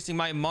keep on wasting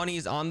my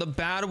monies on the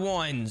bad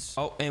ones.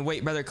 Oh, and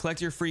wait, brother,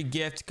 collect your free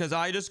gift because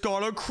I just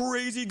got a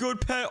crazy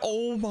good pet.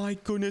 Oh my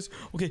goodness.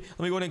 Okay, let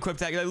me go ahead and equip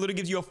that. It literally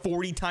gives you a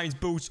 40 times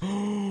boost.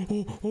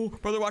 Oh,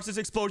 brother, watch this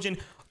explosion.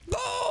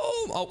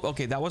 Boom! Oh,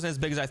 okay, that wasn't as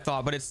big as I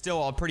thought, but it's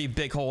still a pretty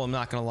big hole, I'm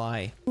not gonna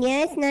lie.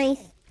 Yeah, it's nice.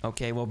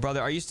 Okay, well,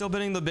 brother, are you still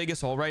building the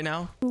biggest hole right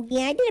now?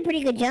 Yeah, I did a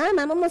pretty good job.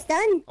 I'm almost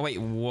done. Oh, wait,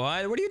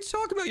 what? What are you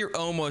talking about? You're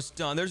almost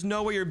done. There's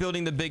no way you're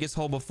building the biggest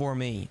hole before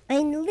me. I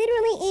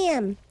literally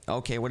am.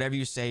 Okay, whatever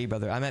you say,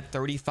 brother. I'm at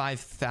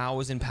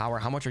 35,000 power.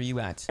 How much are you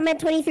at? I'm at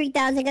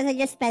 23,000 because I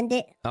just spent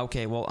it.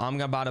 Okay, well,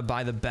 I'm about to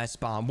buy the best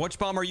bomb. Which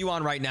bomb are you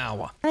on right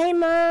now?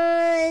 I'm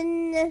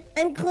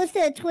close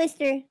to a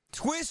twister.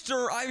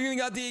 Twister! I haven't even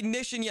got the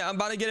ignition yet. I'm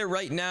about to get it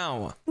right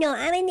now. No,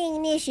 I'm in the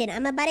ignition.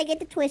 I'm about to get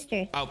the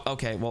twister. Oh,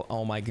 okay. Well,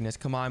 oh my goodness.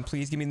 Come on.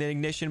 Please give me the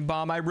ignition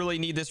bomb. I really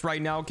need this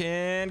right now,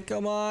 Ken.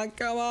 Come on.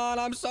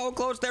 I'm so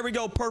close. There we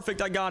go.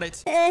 Perfect. I got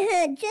it.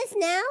 Just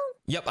now?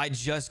 Yep, I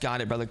just got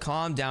it, brother.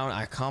 Calm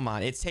down. Come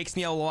on. It takes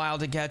me a while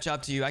to catch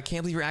up to you. I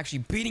can't believe you're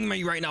actually beating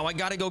me right now. I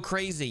gotta go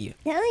crazy.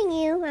 Telling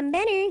you, I'm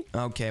better.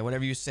 Okay,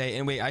 whatever you say.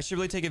 And wait, I should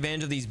really take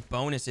advantage of these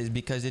bonuses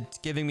because it's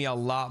giving me a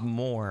lot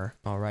more.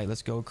 All right,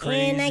 let's go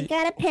crazy. And I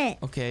got a pet.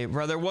 Okay,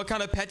 brother, what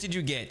kind of pet did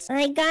you get?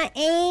 I got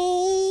a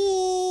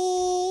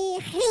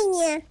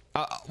hyena.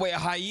 Wait, a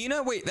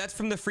hyena? Wait, that's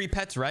from the free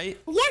pets, right?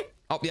 Yeah.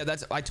 Oh, yeah,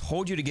 I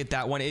told you to get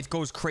that one. It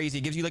goes crazy.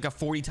 It gives you like a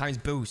 40 times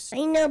boost.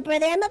 I know,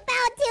 brother. I'm about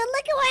to.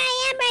 Look at where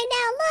I am right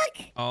now.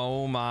 Look.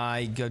 Oh,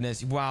 my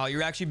goodness. Wow,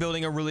 you're actually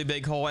building a really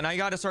big hole. And I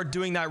got to start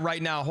doing that right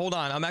now. Hold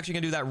on. I'm actually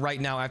going to do that right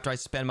now after I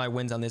spend my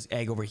wins on this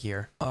egg over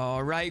here.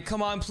 All right.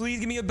 Come on. Please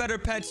give me a better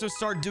pet to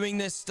start doing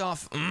this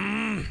stuff.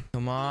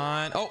 Come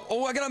on.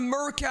 Oh, I got a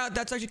mercat.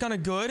 That's actually kind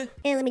of good.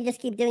 And let me just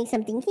keep doing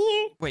something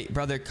here. Wait,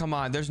 brother. Come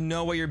on. There's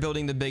no way you're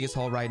building the biggest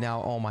hole right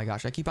now. Oh, my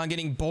gosh. I keep on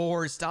getting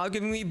boars. Stop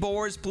giving me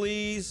boars,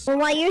 please. Well,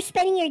 while you're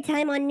spending your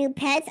time on new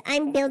pets,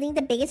 I'm building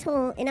the biggest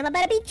hole, and I'm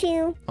about to beat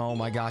you. Oh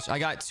my gosh, I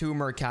got 2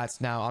 mercats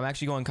now. I'm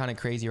actually going kind of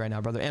crazy right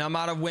now, brother. And I'm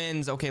out of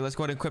wins. Okay, let's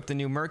go ahead and equip the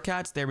new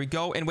mercats. There we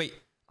go. And wait,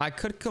 I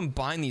could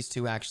combine these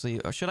two,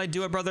 actually. Or should I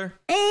do it, brother?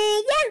 Yeah.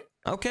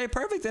 Okay,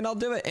 perfect. Then I'll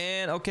do it.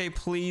 And okay,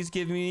 please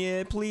give me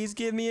it. Please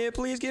give me it.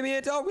 Please give me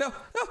it. Oh, no.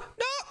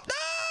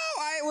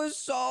 I was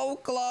so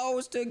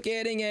close to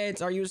getting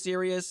it. Are you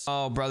serious?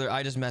 Oh, brother,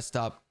 I just messed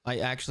up. I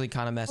actually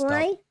kind of messed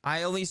up.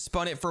 I only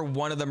spun it for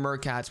one of the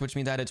mercats, which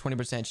means I had a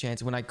 20%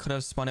 chance when I could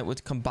have spun it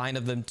with combined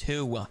of them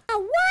too. What?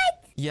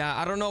 Yeah,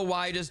 I don't know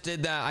why I just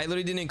did that. I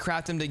literally didn't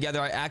craft them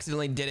together. I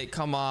accidentally did it.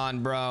 Come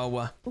on,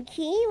 bro.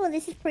 Okay, well,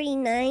 this is pretty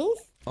nice.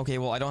 Okay,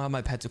 well, I don't have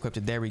my pets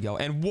equipped. There we go.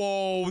 And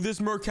whoa, this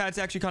mercat's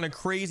actually kind of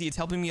crazy. It's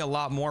helping me a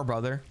lot more,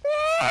 brother.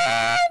 I'm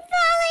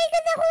falling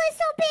because the hole is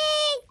so big.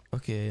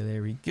 Okay,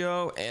 there we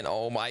go. And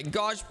oh my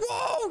gosh.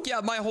 Whoa.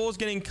 Yeah, my hole's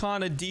getting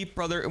kind of deep,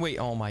 brother. Wait,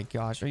 oh my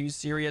gosh. Are you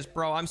serious,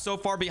 bro? I'm so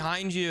far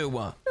behind you.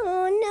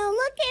 Oh, no,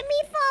 look at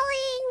me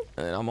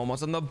falling. And I'm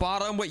almost on the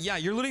bottom. Wait, yeah,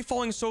 you're literally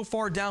falling so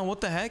far down.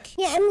 What the heck?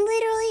 Yeah, I'm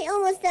literally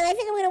almost done. I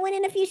think I'm gonna win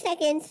in a few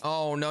seconds.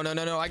 Oh, no, no,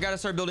 no, no. I gotta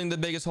start building the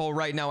biggest hole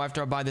right now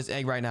after I buy this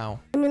egg right now.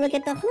 Let me look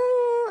at the hole.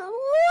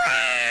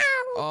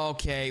 Wow.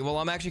 Okay, well,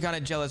 I'm actually kind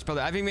of jealous,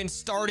 brother. I haven't even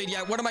started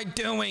yet. What am I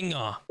doing?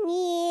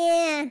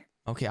 Yeah.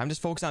 Okay, I'm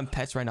just focused on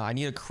pets right now. I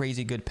need a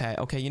crazy good pet.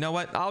 Okay, you know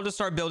what? I'll just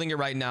start building it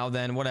right now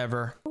then.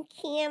 Whatever.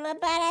 Okay, I'm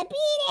about to beat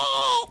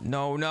it.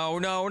 No, no,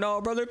 no,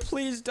 no, brother.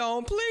 Please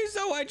don't. Please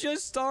don't. I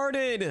just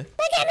started.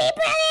 Look at me,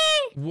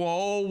 brother.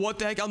 Whoa, what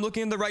the heck? I'm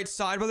looking on the right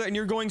side, brother, and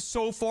you're going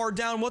so far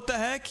down. What the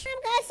heck?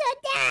 I'm going so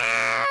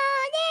down.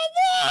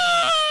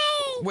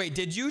 Wait,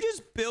 did you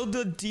just build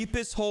the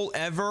deepest hole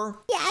ever?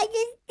 Yeah, I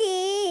just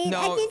did. No.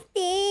 I just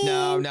did.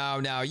 No, no,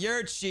 no.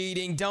 You're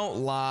cheating. Don't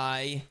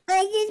lie.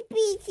 I just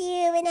beat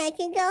you and I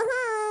can go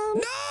home.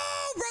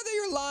 No, brother,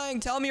 you're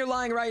lying. Tell me you're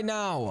lying right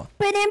now.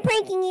 But I'm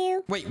pranking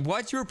you. Wait,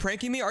 what? You were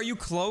pranking me? Are you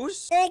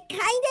close? Kind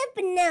of,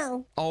 but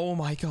no. Oh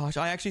my gosh.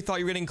 I actually thought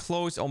you were getting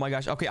close. Oh my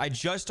gosh. Okay, I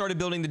just started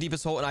building the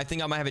deepest hole and I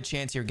think I might have a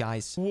chance here,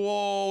 guys.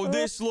 Whoa,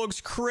 this looks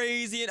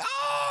crazy. And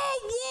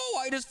whoa,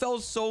 I just fell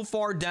so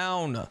far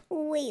down.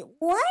 Wait,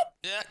 what?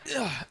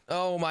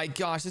 Oh my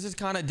gosh, this is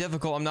kind of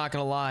difficult. I'm not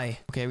gonna lie.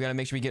 Okay, we gotta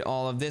make sure we get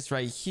all of this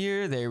right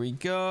here. There we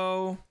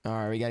go. All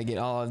right, we gotta get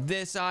all of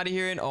this out of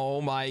here. And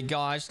oh my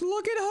gosh,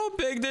 look at how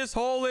big this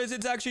hole is.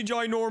 It's actually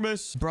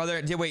ginormous.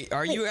 Brother, wait,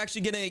 are you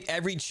actually getting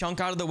every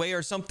chunk out of the way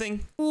or something?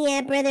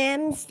 Yeah, brother,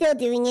 I'm still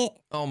doing it.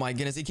 Oh my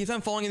goodness, it keeps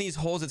on falling in these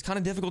holes. It's kind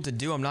of difficult to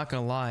do. I'm not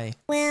gonna lie.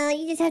 Well,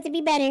 you just have to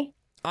be better.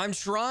 I'm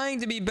trying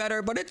to be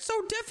better, but it's so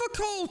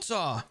difficult. Yay,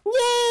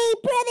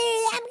 brother,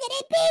 I'm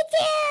gonna beat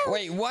you.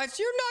 Wait, what?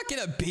 You're not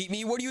gonna beat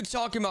me. What are you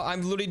talking about?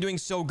 I'm literally doing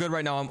so good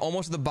right now. I'm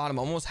almost at the bottom.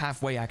 Almost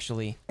halfway,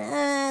 actually.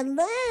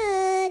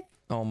 Look.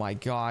 Oh my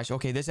gosh.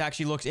 Okay, this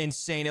actually looks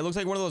insane. It looks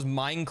like one of those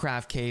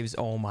Minecraft caves.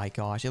 Oh my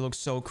gosh. It looks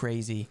so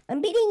crazy.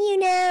 I'm beating you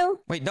now.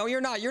 Wait, no, you're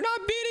not. You're not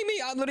beating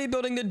me. I'm literally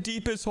building the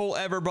deepest hole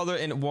ever, brother.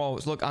 And whoa,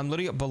 look, I'm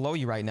literally below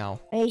you right now.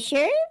 Are you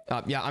sure?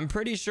 Yeah, I'm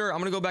pretty sure. I'm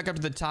gonna go back up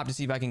to the top to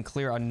see if I can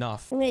clear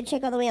enough. I'm gonna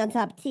check all the way on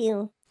top,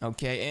 too.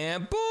 Okay,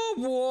 and boom.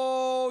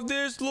 Whoa,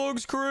 this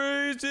looks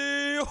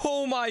crazy.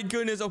 Oh my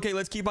goodness. Okay,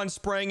 let's keep on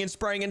spraying and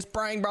spraying and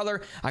spraying,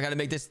 brother. I gotta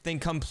make this thing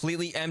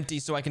completely empty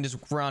so I can just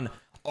run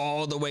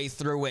all the way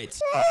through it.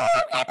 I'm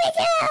gonna beat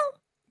you.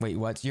 Wait,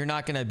 what? You're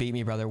not gonna beat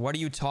me, brother. What are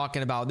you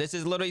talking about? This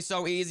is literally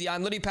so easy.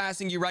 I'm literally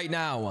passing you right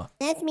now.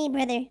 That's me,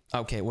 brother.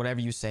 Okay, whatever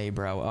you say,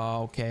 bro.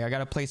 Okay, I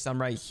gotta place some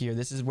right here.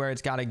 This is where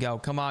it's gotta go.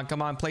 Come on,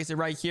 come on. Place it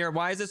right here.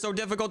 Why is it so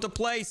difficult to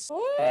place?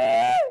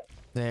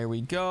 There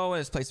we go.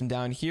 Let's place them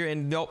down here.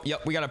 And nope,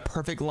 yep, we got a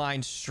perfect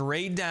line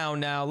straight down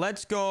now.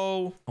 Let's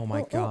go. Oh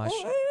my gosh.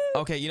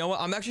 Okay, you know what?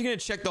 I'm actually gonna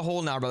check the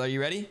hole now, brother.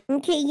 You ready?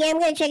 Okay, yeah, I'm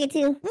gonna check it,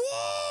 too.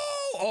 Whoa!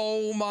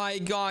 Oh my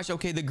gosh.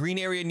 Okay, the green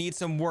area needs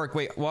some work.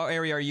 Wait, what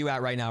area are you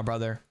at right now,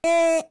 brother?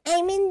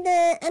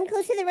 I'm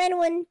close to the red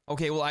one.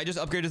 Okay, well, I just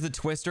upgraded the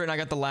twister and I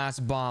got the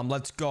last bomb.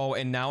 Let's go.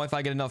 And now if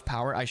I get enough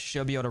power, I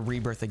should be able to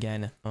rebirth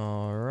again.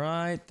 All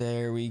right,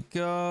 there we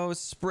go.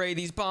 Spray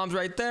these bombs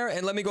right there.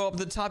 And let me go up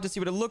to the top to see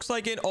what it looks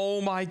like. And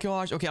oh my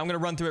gosh. Okay, I'm going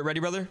to run through it.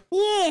 Ready, brother?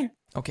 Yeah.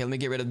 Okay, let me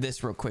get rid of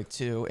this real quick,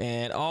 too.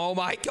 And oh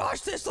my gosh,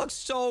 this looks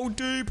so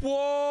deep.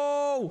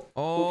 Whoa.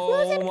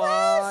 Oh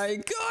my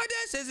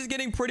goodness. This is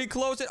getting pretty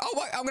close. And,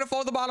 oh, I'm going to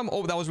fall at the bottom.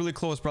 Oh, that was really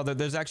close, brother.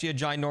 There's actually a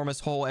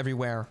ginormous hole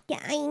everywhere. Yeah,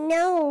 I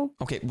know.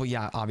 Okay, well,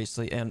 yeah,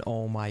 obviously. And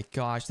oh my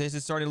gosh, this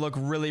is starting to look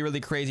really, really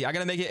crazy. I got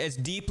to make it as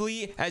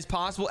deeply as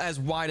possible, as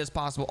wide as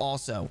possible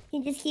also.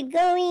 You just keep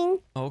going.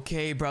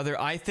 Okay, brother,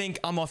 I think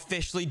I'm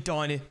officially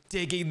done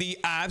digging the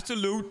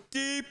absolute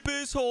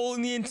deepest hole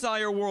in the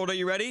entire world. Are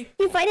you ready?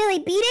 You finally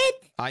beat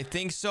it? I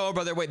think so,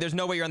 brother. Wait, there's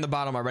no way you're on the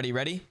bottom already.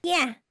 Ready?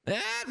 Yeah.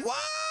 And wow!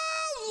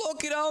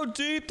 Look at how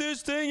deep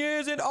this thing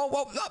is. And oh,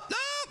 whoa, no,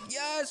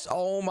 yes.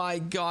 Oh my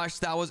gosh,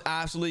 that was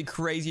absolutely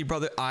crazy,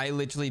 brother. I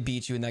literally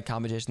beat you in that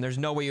competition. There's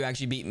no way you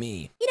actually beat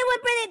me. You know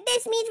what, brother?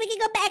 This means we can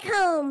go back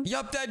home.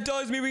 Yup, that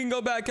does mean we can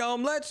go back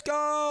home. Let's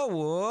go.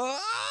 Whoa.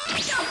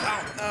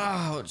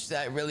 Ouch,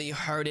 that really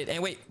hurt it.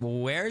 And wait,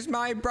 where's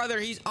my brother?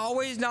 He's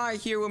always not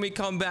here when we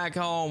come back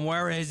home.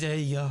 Where is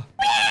he?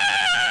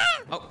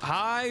 Oh,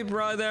 hi,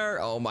 brother.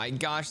 Oh my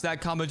gosh,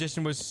 that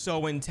competition was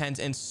so intense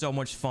and so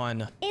much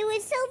fun. It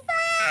was so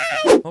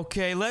fun.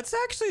 Okay, let's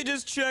actually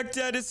just check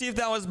Dad to see if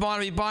that was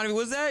Bonnie. Bonnie,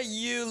 was that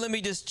you? Let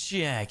me just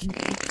check. Ew!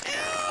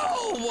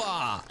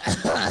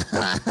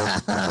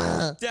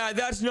 Dad,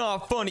 that's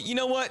not funny. You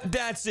know what?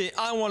 That's it.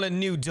 I want a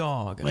new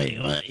dog.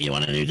 Wait, what? You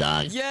want a new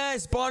dog?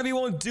 Yes, Barnaby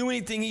won't do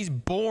anything. He's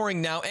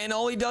boring now, and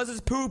all he does is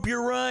poop.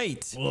 You're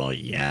right. Well,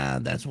 yeah,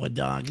 that's what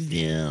dogs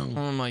do.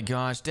 Oh my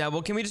gosh, Dad.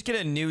 Well, can we just get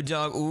a new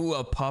dog? Ooh,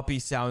 a puppy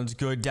sounds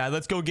good, Dad.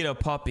 Let's go get a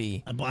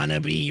puppy.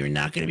 Barnaby, you're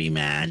not gonna be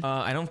mad?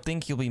 I don't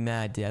think he'll be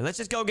mad, Dad. Let's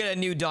just go get a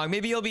new dog.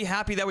 Maybe he'll be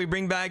happy that we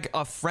bring back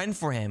a friend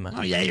for him.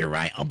 Oh, yeah, you're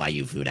right. I'll buy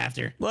you food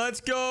after.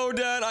 Let's go,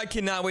 Dad. I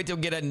cannot wait to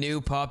get a new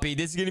puppy.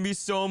 This is gonna be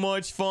so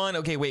much fun.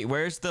 Okay, wait,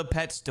 where's the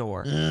pet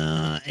store?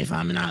 If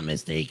I'm not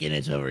mistaken,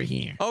 it's over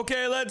here.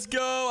 Okay, let's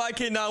go. I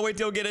cannot wait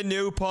to get a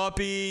new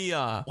puppy.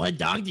 What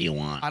dog do you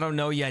want? I don't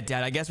know yet,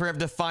 Dad. I guess we're going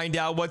to have to find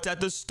out what's at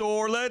the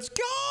store. Let's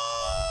go.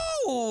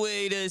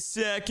 Wait a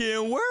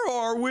second. Where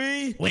are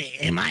we? Wait,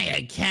 am I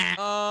a cat?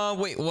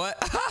 Wait, what?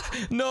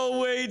 No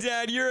way,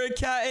 Dad. You're a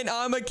cat and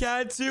I'm a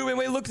cat too. And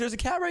wait, look, there's a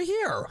cat right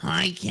here.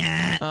 Hi,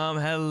 cat.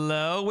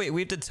 Hello. Wait,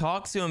 we have to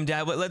talk to him,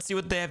 Dad. Let's see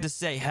what they have to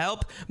say.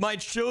 Help. My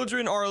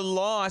children are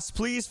lost.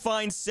 Please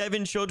find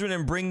 7 children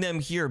and bring them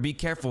here. Be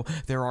careful.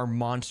 There are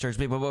monsters.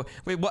 Wait,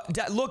 what?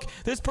 Dad, look.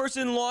 This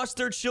person lost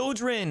their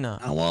children.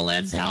 Well,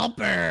 let's help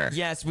her.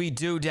 Yes, we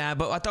do, Dad.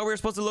 But I thought we were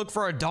supposed to look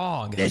for a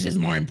dog. This is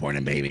more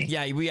important, baby.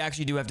 Yeah, we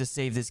actually do have to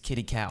save this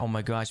kitty cat. Oh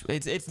my gosh.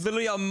 It's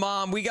literally a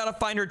mom. We gotta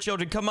find her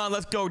children. Come on,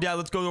 let's go, Dad.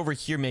 Let's go over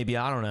here maybe.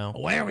 I don't know.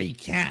 Where are we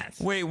cats?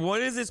 Wait,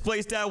 what is this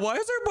place, Dad? Why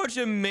is there a bunch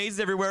of mazes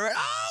everywhere?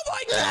 Oh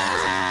my gosh!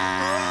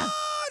 Ah!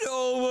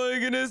 Oh my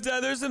goodness,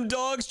 Dad. There's some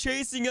dogs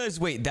chasing us.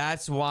 Wait,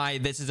 that's why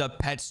this is a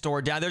pet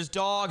store, Dad. There's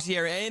dogs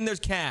here and there's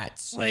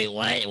cats. Wait,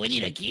 what? We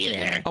need a key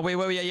there. Oh, wait.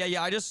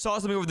 Yeah. I just saw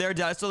something over there,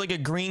 Dad. I saw like a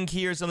green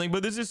key or something,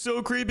 but this is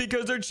so creepy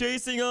because they're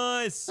chasing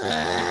us.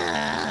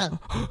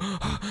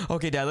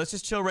 Okay, Dad, let's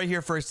just chill right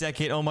here for a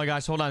second. Oh my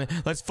gosh, hold on.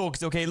 Let's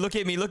focus. Okay, look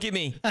at me.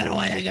 I don't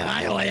want to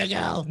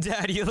go.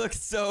 Dad, you look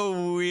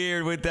so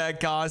weird with that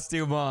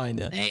costume on.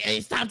 Hey,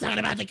 stop talking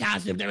about the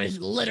costume. There is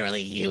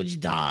literally huge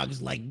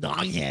dogs, like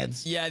dog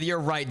heads. Yeah, you're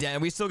right,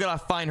 Dad. We still gotta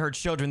find her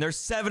children. There's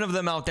 7 of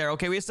them out there.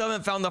 Okay, we still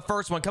haven't found the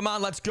first one. Come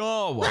on, let's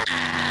go.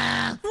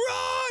 Run!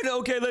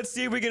 Okay, let's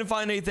see if we can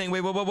find anything.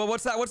 Wait,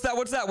 what's that?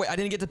 Wait, I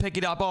didn't get to pick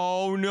it up.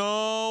 Oh,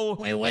 no.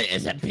 Wait, what?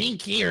 Is it a pink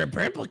key or a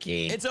purple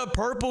key? It's a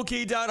purple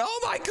key, Dad. Oh,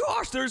 my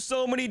gosh. There's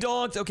so many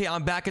dogs. Okay,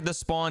 I'm back at the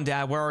spawn,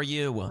 Dad. Where are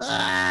you? Whoa.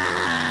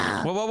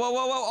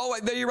 Oh,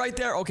 wait, there, you're right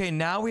there. Okay,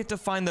 now we have to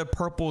find the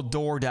purple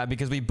door, Dad,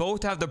 because we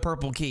both have the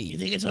purple You key.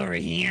 think it's over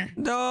here?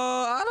 No,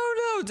 I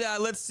don't know,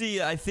 Dad. Let's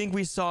see. I think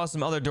we saw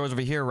some other doors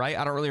over here, right?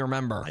 I don't really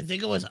remember. I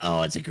think it was,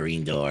 oh, it's a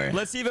green door.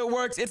 Let's see if it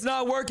works. It's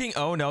not working.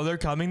 Oh, no, they're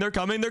coming.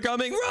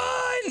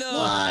 Run!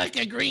 Look,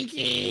 a green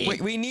key.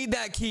 Wait, we need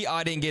that key. Oh,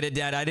 I didn't get it,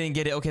 Dad. I didn't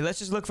get it. Okay, let's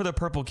just look for the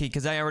purple key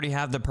because I already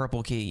have the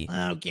purple key.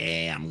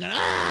 Okay, I'm gonna...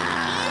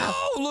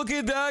 Oh, look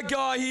at that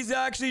guy. He's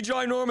actually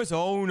ginormous.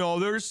 Oh, no.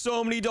 There's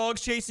so many dogs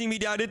chasing me,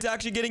 Dad. It's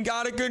actually getting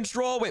out of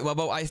control. Wait,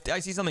 whoa, I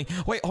see something.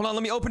 Wait, hold on.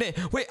 Let me open it.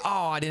 Wait.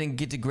 Oh, I didn't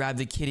get to grab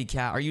the kitty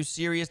cat. Are you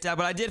serious, Dad?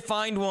 But I did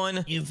find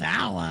one. You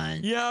found one.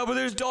 Yeah, but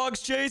there's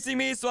dogs chasing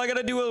me, so I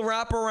gotta do a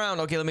wrap around.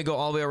 Okay, let me go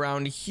all the way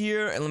around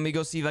here, and let me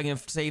go see if I can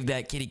save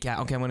that kitty cat.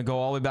 Okay, I'm gonna go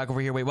all the way back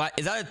over here. Wait, what?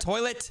 Is that a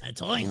toilet? A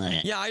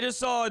toilet. Yeah, I just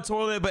saw a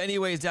toilet, but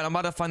anyways, Dad, I'm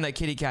about to find that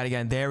kitty cat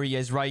again. There he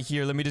is right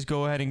here. Let me just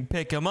go ahead and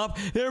pick him up.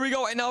 There we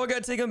go, and now we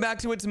gotta take him back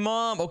to its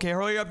mom. Okay,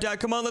 hurry up, Dad.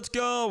 Come on, let's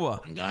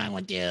go. I'm going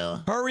with you.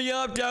 Hurry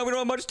up, Dad. We don't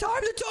have much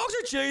time. The dogs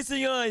are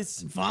chasing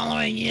us. I'm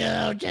following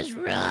you. Just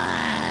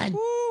run.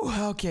 Woo.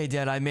 Okay,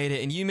 Dad, I made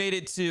it, and you made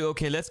it too.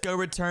 Okay, let's go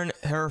return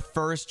her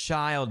first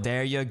child.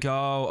 There you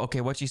go.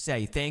 Okay, what'd you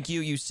say? Thank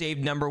you. You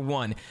saved number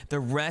 1. The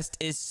rest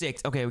is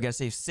 6. Okay, we gotta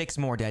save 6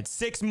 more, Dad.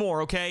 6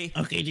 more, okay?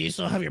 Okay, do you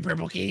still have your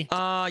purple key?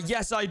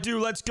 Yes, I do.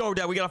 Let's go,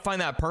 Dad. We gotta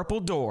find that purple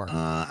door.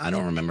 I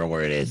don't remember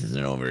where it is. Is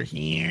it over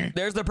here?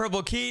 There's the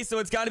purple key, so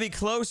it's gotta be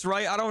close,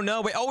 right? I don't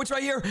know. Wait, oh, it's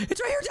right here. It's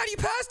right here, Dad. You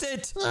passed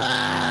it.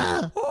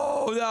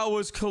 Oh, that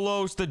was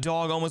close. The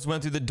dog almost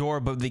went through the door,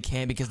 but they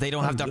can't because they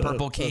don't have the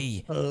purple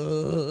key.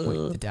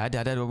 Wait, Dad.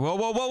 Whoa.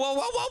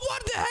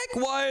 What the heck?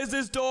 Why is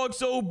this dog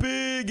so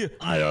big?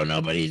 I don't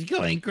know, but he's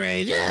going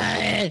crazy. Yo,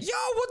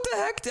 what the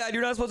heck, Dad?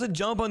 You're not supposed to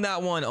jump on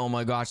that one. Oh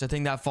my gosh, I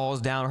think that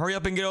falls down. Hurry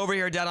up and get over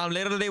here, Dad. I'm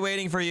literally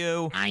waiting for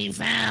you. I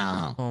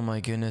fell. Oh my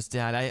goodness,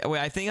 Dad.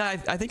 I think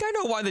I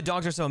know why the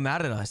dogs are so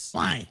mad at us.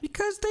 Why?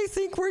 Because they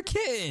think we're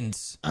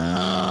kittens.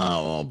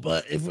 Oh,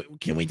 but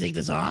can we take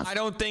this off? I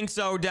don't think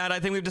so, Dad. I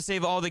think we have to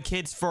save all the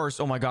kids first.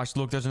 Oh my gosh,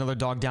 look, there's another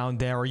dog down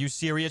there. Are you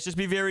serious? Just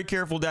be very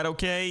careful, Dad,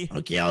 okay?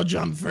 Okay, I'll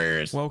jump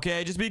first.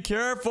 Okay, just be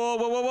careful.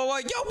 Whoa.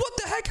 Yo, what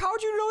the heck?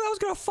 How'd you know that was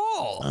gonna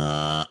fall?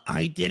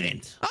 I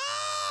didn't.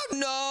 Oh,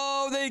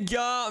 no, they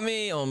got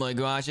me. Oh my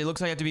gosh, it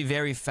looks like I have to be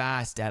very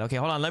fast, Dad. Okay,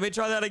 hold on. Let me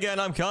try that again.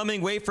 I'm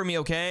coming. Wait for me,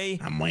 okay?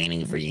 I'm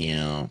waiting for you.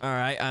 All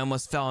right, I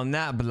almost fell on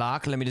that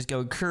block. Let me just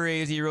go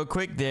crazy real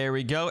quick. There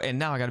we go. And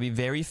now I gotta be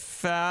very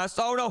fast.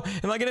 Oh no,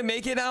 am I gonna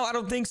make it now? I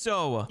don't think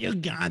so. You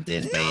got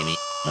this, baby.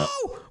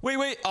 Oh,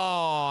 wait.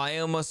 Oh, I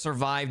almost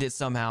survived it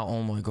somehow.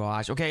 Oh my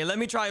gosh. Okay, let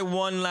me try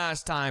one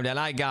last time, Dad.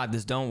 I got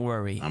this. Don't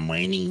worry. I'm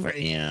waiting for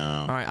you.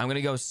 All right, I'm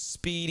gonna go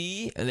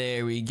speedy.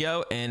 There we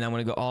go. And I'm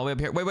gonna go all the way up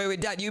here.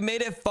 Wait, Dad, you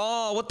made it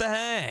fall. What the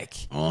heck?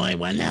 Oh, it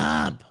went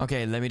up.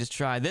 Okay, let me just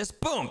try this.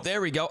 Boom.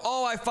 There we go.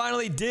 Oh, I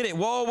finally did it.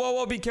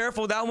 Whoa. Be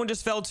careful. That one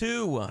just fell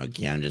too.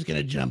 Okay, I'm just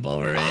gonna jump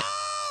over it.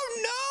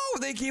 Oh,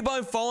 They keep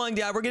on falling,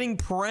 Dad. We're getting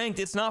pranked.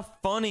 It's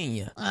not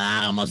funny.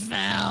 I almost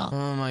fell.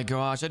 Oh my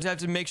gosh. I just have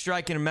to make sure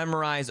I can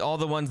memorize all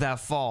the ones that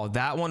fall.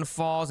 That one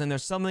falls, and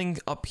there's something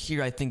up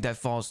here I think that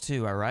falls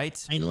too, all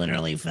right? I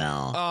literally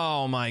fell.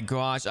 Oh my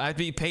gosh. I have to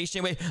be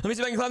patient. Wait, let me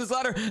see if I can climb this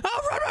ladder.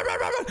 Oh,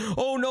 run.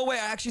 Oh, no way.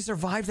 I actually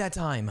survived that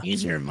time. You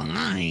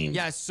survived.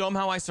 Yeah,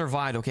 somehow I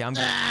survived. Okay, I'm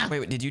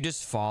wait, did you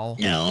just fall?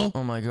 No.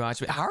 Oh my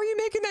gosh. Wait, how are you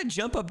making that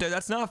jump up there?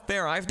 That's not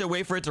fair. I have to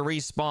wait for it to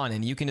respawn,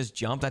 and you can just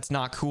jump. That's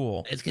not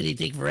cool. It's because you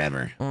take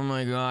forever. Oh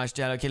my gosh,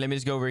 Dad. Okay, let me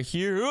just go over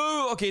here.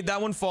 Oh, okay,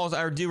 that one falls.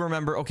 I do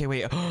remember. Okay,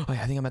 wait. Oh, I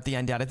think I'm at the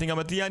end, Dad. I think I'm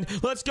at the end.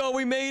 Let's go.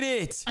 We made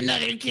it.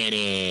 Another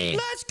kitty.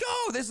 Let's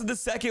go. This is the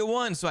second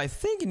one. So I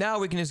think now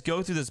we can just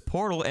go through this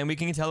portal and we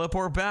can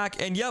teleport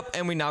back. And yep,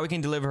 and now we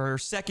can deliver her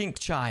second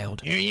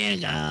child. Here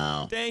you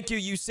go. Thank you.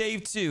 You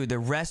saved 2. The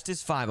rest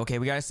is 5. Okay,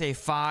 we gotta save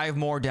 5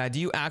 more, Dad. Do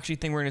you actually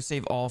think we're gonna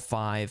save all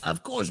 5?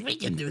 Of course we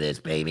can do this,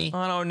 baby.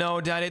 I don't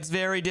know, Dad. It's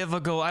very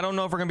difficult. I don't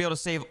know if we're gonna be able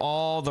to save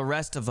all the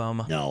rest of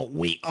them. No,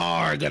 we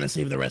are gonna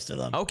save the rest of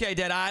them. Okay,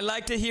 Dad, I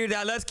like to hear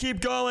that. Let's keep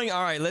going.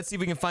 All right, let's see if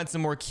we can find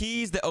some more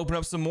keys that open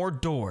up some more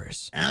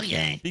doors.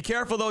 Okay. Be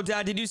careful, though,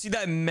 Dad. Did you see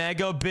that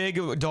mega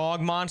big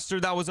dog monster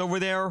that was over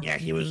there? Yeah,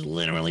 he was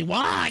literally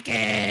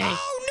walking.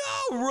 Oh,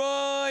 no!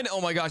 Run! Oh,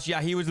 my gosh.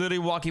 Yeah, he was literally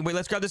walking. Wait,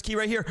 let's grab this key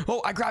right here.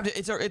 Oh, I grabbed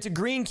it. It's a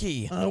green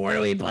key. Where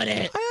do we put it? I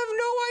have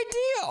no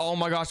idea. Oh,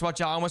 my gosh.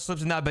 Watch out. I almost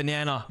slipped in that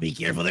banana. Be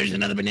careful. There's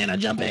another banana.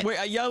 Jump it. Wait,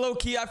 a yellow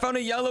key. I found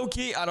a yellow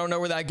key. I don't know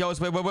where that goes.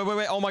 Wait.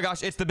 Oh, my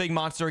gosh. It's the big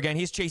monster again.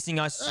 He's chasing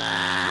us.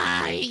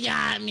 He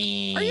got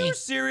me. Are you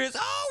serious?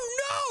 Oh,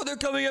 no. They're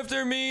coming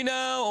after me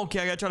now. Okay,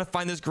 I gotta try to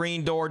find this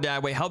green door,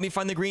 Dad. Wait, help me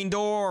find the green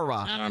door.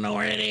 I don't know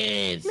where it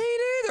is. Me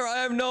neither. I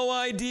have no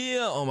idea.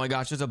 Oh, my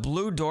gosh. There's a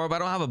blue door, but I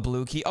don't have a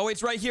blue key. Oh,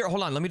 it's right here.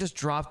 Hold on. Let me just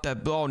drop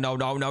that. Oh, no.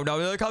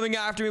 They're coming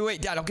after me.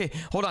 Wait, Dad. Okay,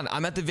 hold on.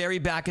 I'm at the very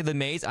back of the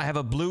maze. I have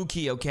a blue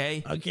key,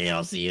 okay? Okay,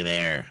 I'll see you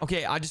there.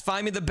 Okay, I just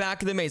find me the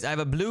back of the maze. I have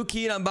a blue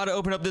key, and I'm about to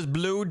open up this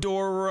blue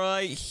door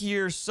right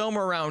here,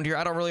 somewhere around here.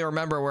 I don't really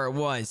remember where it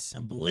was.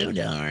 A blue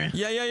door.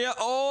 Yeah.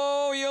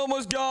 Oh, you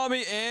almost got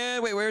me.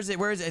 And wait, where is it?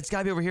 It's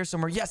gotta be over here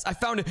somewhere. Yes, I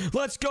found it.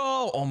 Let's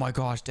go. Oh my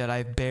gosh, Dad,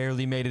 I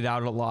barely made it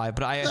out alive.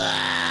 But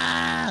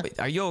wait,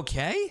 are you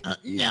okay?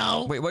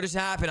 No. Wait, what just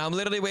happened? I'm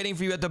literally waiting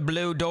for you at the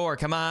blue door.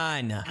 Come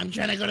on. I'm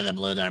trying to go to the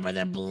blue door, but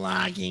they're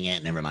blocking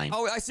it. Never mind.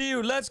 Oh, I see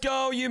you. Let's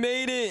go. You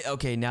made it.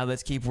 Okay, now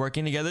let's keep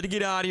working together to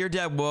get out of here,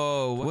 Dad.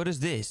 Whoa. What is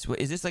this?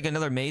 Is this like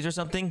another maze or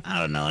something? I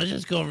don't know. Let's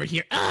just go over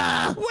here.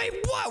 Wait,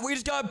 what? We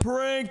just got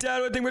pranked,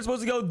 Dad. I think we're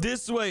supposed to go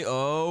this way.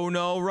 Oh,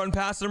 no. Run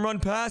past them.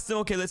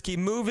 Okay, let's keep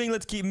moving.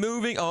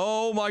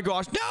 Oh, my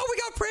gosh. No, we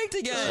got pranked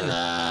again.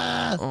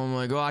 Oh,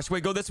 my gosh.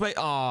 Wait, go this way.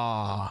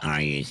 Aw.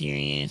 Are you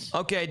serious?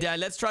 Okay, Dad,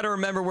 let's try to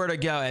remember where to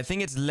go. I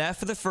think it's left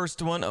for the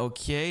first one.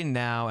 Okay,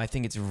 now I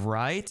think it's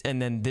right.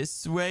 And then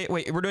this way.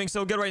 Wait, we're doing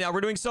so good right now.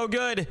 We're doing so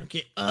good.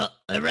 Okay, I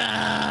don't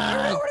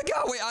know where to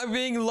go. Wait, I'm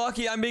being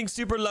lucky. I'm being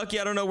super lucky.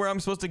 I don't know where I'm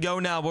supposed to go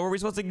now. Where are we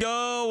supposed to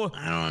go?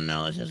 I don't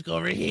know. Let's just go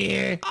over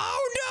here.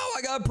 Oh, no.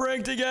 I got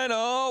pranked again.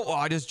 Oh,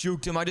 I just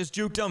juked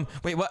him.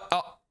 Wait,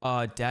 what?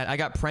 Dad, I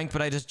got pranked,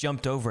 but I just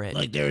jumped over it.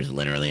 Like, there's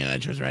literally an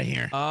entrance right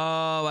here.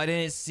 Oh, I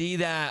didn't see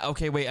that.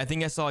 Okay, wait, I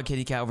think I saw a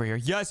kitty cat over here.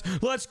 Yes,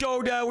 let's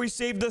go, Dad. We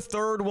saved the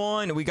third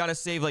one. We got to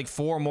save like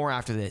 4 more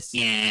after this.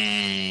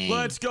 Yay!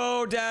 Let's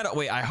go, Dad.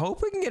 Wait, I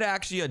hope we can get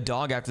actually a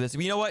dog after this.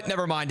 You know what?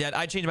 Never mind, Dad.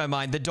 I changed my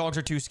mind. The dogs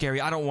are too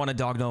scary. I don't want a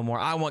dog no more.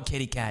 I want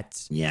kitty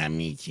cats. Yeah,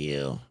 me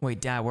too. Wait,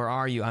 Dad, where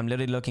are you? I'm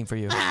literally looking for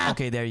you.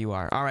 Okay, there you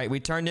are. All right,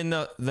 we turned in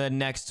the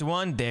next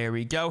one. There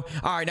we go.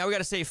 All right, now we got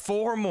to save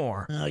 4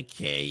 more.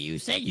 Okay, you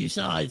said you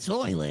saw a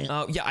toilet.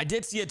 Oh, yeah, I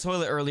did see a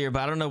toilet earlier,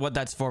 but I don't know what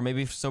that's for.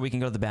 Maybe so we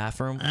can go to the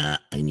bathroom. I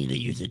need to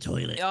use the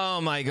toilet.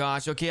 Oh my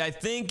gosh. Okay, I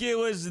think it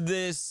was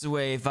this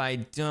way. If I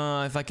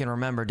can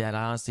remember, Dad,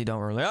 I honestly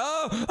don't really.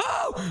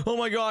 Oh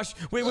my gosh.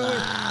 Wait.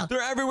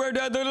 They're everywhere,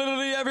 Dad. They're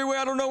literally everywhere.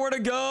 I don't know where to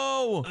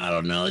go. I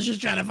don't know. Let's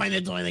just try to find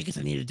the toilet because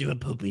I need to do a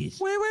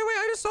poopies. Wait.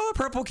 I just saw the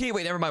purple key.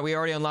 Wait, never mind. We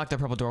already unlocked the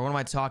purple door. What am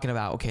I talking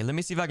about? Okay, let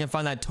me see if I can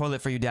find that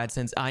toilet for you, Dad,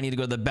 since I need to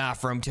go to the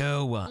bathroom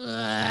too. Wait.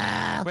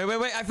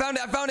 I found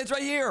it. It's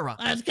right here.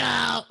 Let's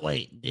go.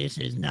 Wait, this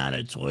is not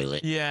a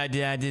toilet. Yeah,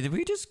 Dad, did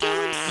we just go?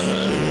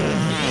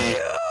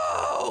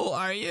 Yo,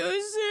 are you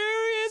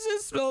serious?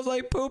 It smells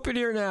like poop in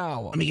here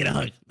now. Let me get a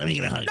hug. No.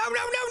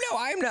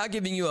 I'm not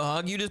giving you a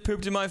hug. You just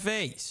pooped in my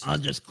face. I'll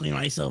just clean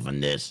myself in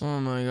this. Oh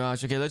my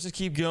gosh. Okay, let's just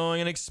keep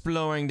going and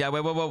exploring, Dad.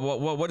 Wait,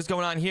 what is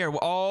going on here?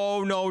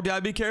 Oh no,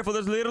 Dad, be careful.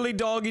 There's literally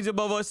doggies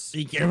above us.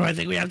 Be careful. I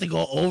think we have to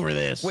go over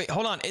this. Wait,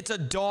 hold on. It's a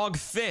dog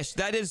fish.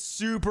 That is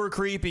super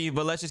creepy,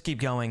 but let's just keep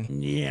going.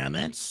 Yeah,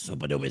 that's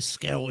super duper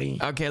scary.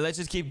 Okay, let's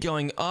just keep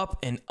going up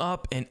and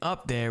up and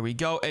up. There we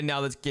go. And now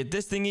let's get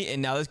this thingy,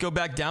 and now let's go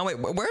back down. Wait,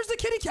 where's the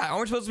kitty cat?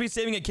 Aren't we supposed to be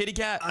saving a kitty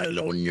cat? I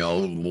don't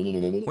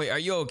know. Wait, are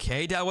you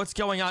okay, Dad? What's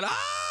going on? Oh!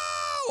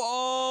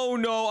 Oh,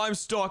 no, I'm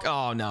stuck.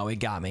 Oh, no, it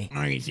got me.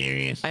 Are you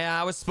serious?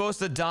 I was supposed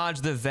to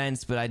dodge the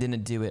vents, but I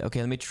didn't do it. Okay,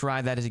 let me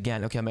try that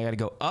again. Okay, I gotta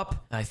go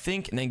up, I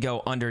think, and then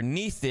go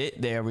underneath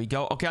it. There we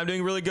go. Okay, I'm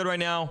doing really good right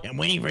now. I'm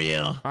waiting for you.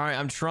 All right,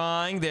 I'm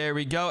trying. There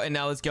we go. And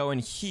now let's go in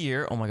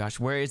here. Oh my gosh,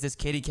 where is this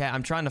kitty cat?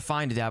 I'm trying to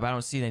find it, Dad, but I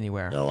don't see it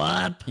anywhere. Go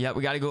up. Yep,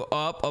 we got to go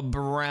up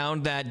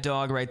around that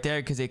dog right there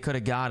because it could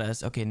have got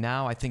us. Okay,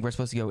 now I think we're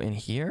supposed to go in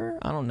here.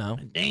 I don't know.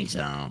 I think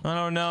so. I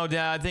don't know,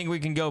 Dad. I think we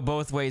can go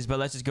both ways, but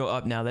let's just go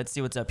up now. Let's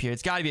see what's up here.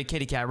 It's got to be a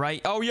kitty cat,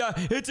 right? Oh, yeah,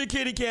 it's a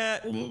kitty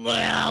cat.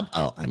 Well,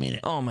 oh, I made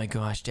it. Oh my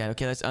gosh, Dad.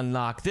 Okay, let's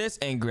unlock this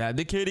and grab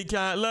the kitty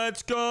cat.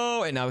 Let's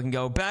go. And now we can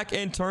go back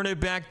and turn it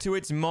back to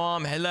its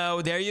mom.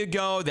 Hello, there you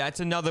go. That's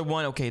another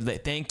one. Okay,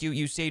 thank you.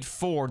 You saved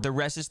 4. The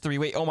rest is 3.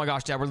 Wait, oh my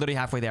gosh, Dad. We're literally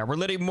halfway there. We're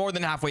literally more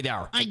than halfway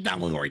there. I thought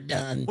we were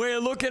done. Wait,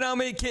 look at how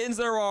many kittens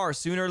there are.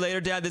 Sooner or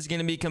later, Dad, this is going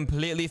to be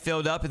completely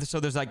filled up. So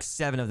there's like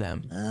 7 of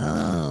them.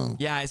 Oh.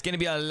 Yeah, it's going to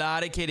be a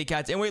lot of kitty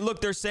cats. And wait,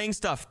 look, they're saying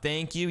stuff.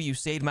 Thank you. You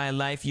saved my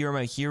life. You're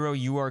my hero.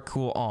 You are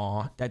cool.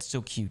 Aw, that's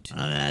so cute.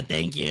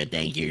 Thank you.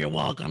 Thank you. You're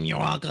welcome. You're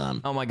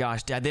welcome. Oh my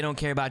gosh, Dad, they don't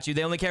care about you.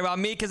 They only care about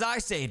me because I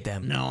saved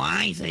them. No,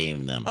 I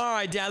saved them. All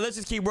right, Dad, let's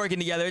just keep working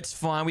together. It's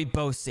fine. We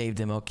both saved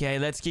him, okay?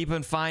 Let's keep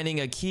on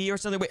finding a key or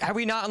something. Wait, have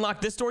we not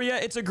unlocked this door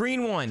yet? It's a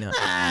green one. Run!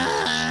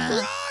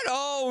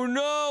 Oh,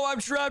 no, I'm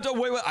trapped. Oh,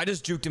 wait. I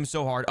just juked him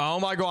so hard. Oh,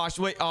 my gosh.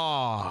 Wait.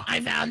 Oh.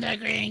 I found the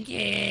green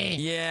key.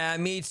 Yeah,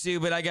 me too,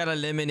 but I got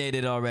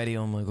eliminated already.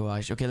 Oh, my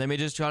gosh. Okay, let me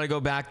just try to go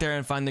back there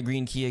and find the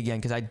green key again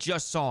because I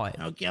just saw it.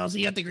 Okay, I'll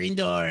see you at the green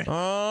door.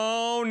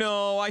 Oh,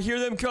 no. I hear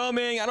them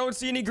coming. I don't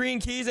see any green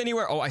keys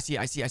anywhere. Oh, I see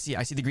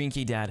the green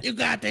key, Dad. You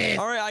got this.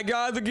 All right, I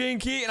got the green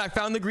key, and I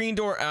found the green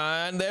door,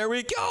 and there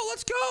we go.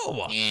 Let's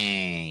go.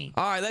 Yay.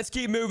 All right, let's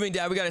keep moving,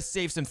 Dad. We got to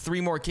save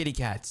 3 more kitty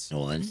cats.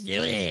 Well, let's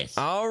do this.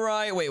 All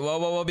right. Wait,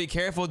 whoa. Be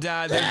careful,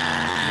 Dad.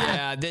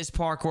 Yeah, this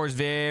parkour is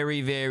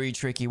very, very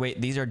tricky.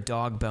 Wait, these are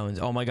dog bones.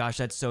 Oh, my gosh,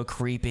 that's so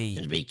creepy.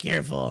 Just be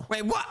careful.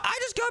 Wait, what? I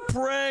just got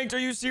pranked. Are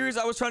you serious?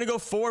 I was trying to go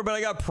forward, but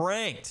I got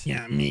pranked.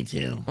 Yeah, me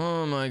too.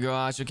 Oh, my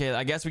gosh. Okay,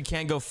 I guess we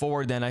can't go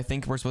forward then. I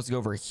think we're supposed to go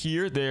over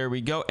here. There we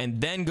go. And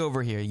then go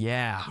over here.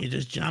 Yeah. You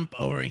just jump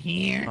over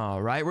here.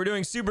 All right. We're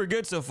doing super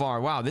good so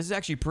far. Wow, this is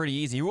actually pretty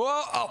easy.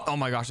 Whoa. Oh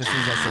my gosh, as soon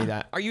as I say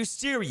that. Are you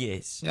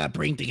serious? Got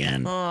pranked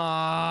again.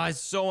 Ah,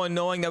 it's so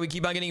annoying that we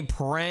keep on getting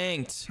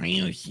pranked. Are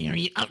you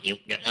serious?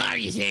 Are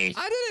you serious?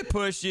 I didn't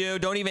push you.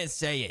 Don't even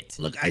say it.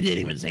 Look, I didn't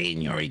even say it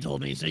and you already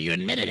told me, so you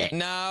admitted it.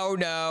 No.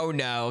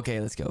 Okay,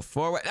 let's go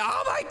forward.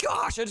 Oh my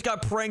gosh, I just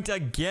got pranked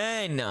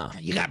again.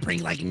 You got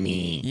pranked like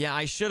me. Yeah,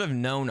 I should have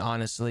known,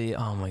 honestly.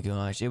 Oh my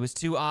gosh, it was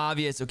too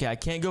obvious. Okay, I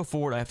can't go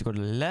forward. I have to go to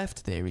the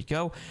left. There we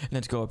go. And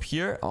let's go up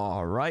here.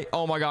 All right.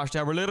 Oh my gosh,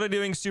 Dad, we're literally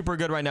doing super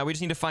good right now. We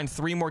just need to find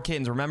 3 more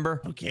kittens,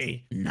 remember?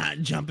 Okay, not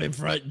jump in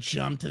front,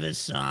 jump to the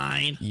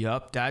side.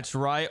 Yup, that's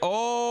right.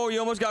 Oh, you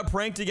almost got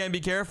pranked again. Be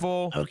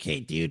careful. Okay,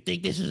 do you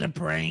think this is a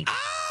prank?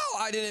 Ow,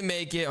 I didn't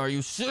make it. Are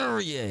you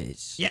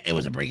serious? Yeah, it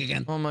was a prank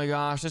again. Oh my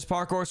gosh, this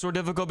parkour is so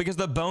difficult because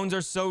the bones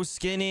are so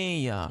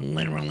skinny.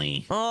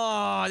 Literally.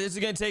 Oh, this is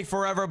going to take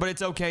forever, but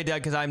it's okay, Dad,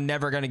 because I'm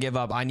never going to give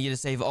up. I need to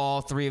save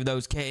all 3 of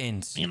those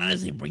kittens. Man,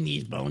 honestly, bring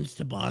these bones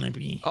to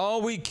Barnaby. Oh,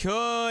 we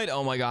could.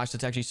 Oh my gosh,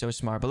 that's actually so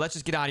smart. But let's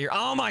just get out of here.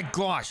 Oh my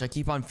gosh, I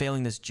keep on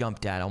failing this jump,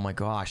 Dad. Oh my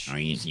gosh. Are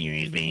you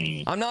serious,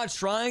 baby? I'm not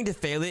trying to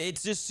fail it.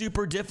 It's just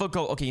super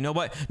difficult. Okay, you know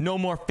what? No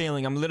more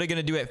failing. I'm literally going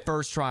to do it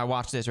first try.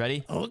 Watch this.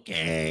 Ready?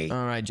 Okay.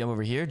 All right, jump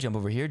over here, jump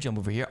over here, jump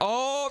over here.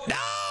 Oh, no!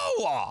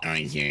 Are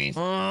you serious?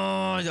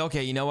 Oh,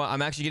 okay, you know what?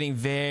 I'm actually getting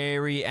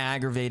very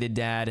aggravated,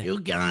 Dad. You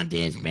got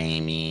this,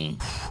 baby.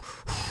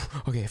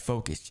 Okay,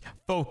 focus.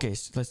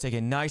 Let's take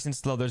it nice and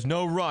slow. There's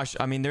no rush.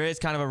 I mean, there is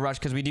kind of a rush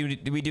because we do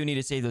need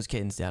to save those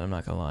kittens, Dad. I'm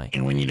not gonna lie.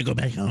 And we need to go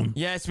back home.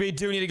 Yes, we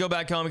do need to go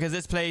back home because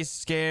this place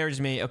scares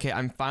me. Okay,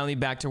 I'm finally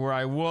back to where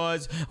I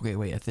was. Okay,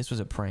 wait. If this was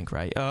a prank,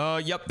 right?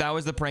 Yep, that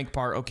was the prank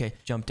part. Okay,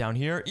 jump down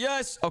here.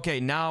 Yes. Okay,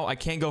 now I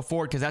can't go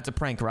forward because that's a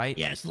prank, right?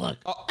 Yes, look.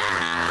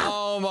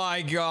 Oh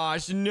my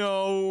gosh,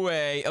 no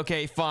way.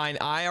 Okay, fine.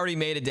 I already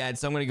made it, Dad,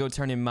 so I'm gonna go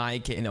turn in my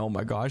kitten. Oh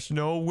my gosh,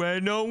 no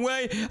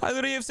way. I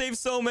literally have saved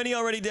so many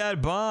already,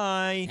 Dad.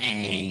 Bye.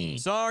 Hey.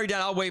 Sorry,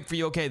 Dad. I'll wait for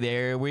you. Okay,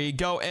 there we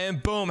go.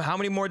 And boom. How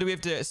many more do we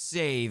have to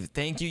save?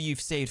 Thank you.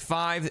 You've saved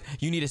 5.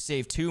 You need to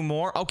save 2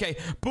 more. Okay.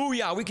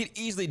 Booyah. We could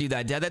easily do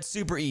that, Dad. That's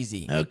super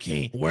easy.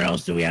 Okay. Where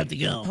else do we have to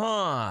go? Huh.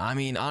 I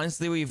mean,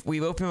 honestly,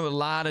 we've opened a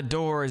lot of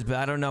doors, but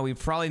I don't know. We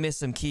probably missed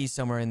some keys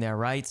somewhere in there,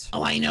 right?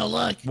 Oh, I know.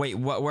 Look. Wait,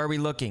 where are we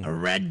looking? A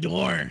red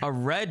door. A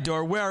red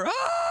door? Where?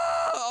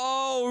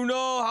 Oh,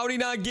 no. How did he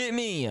not get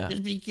me?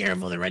 Just be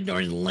careful. The red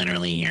door is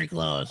literally here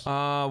close.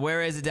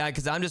 Where is it, Dad?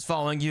 Because I'm just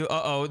following you.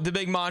 Uh-oh. The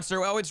big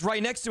monster. Oh, it's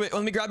right next to it.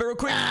 Let me grab it real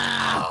quick.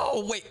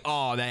 Oh, wait.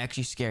 Oh, that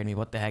actually scared me.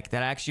 What the heck?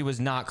 That actually was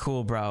not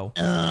cool, bro.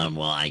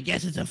 Well, I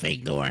guess it's a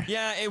fake door.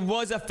 Yeah, it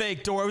was a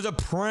fake door. It was a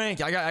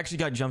prank. I actually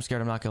got jump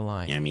scared. I'm not gonna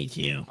lie. Yeah, me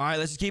too. All right,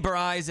 let's just keep our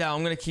eyes out.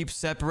 I'm gonna keep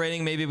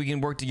separating. Maybe we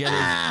can work together.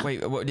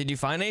 Wait, what, did you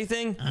find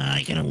anything?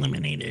 I got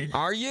eliminated.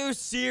 Are you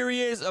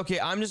serious? Okay,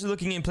 I'm just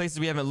looking in places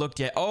we haven't looked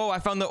yet. Oh, I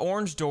found the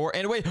orange door.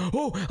 And wait,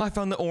 oh, I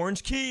found the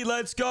orange key.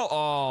 Let's go.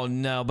 Oh,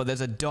 no, but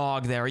there's a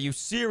dog there. Are you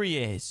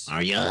serious?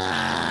 Are you?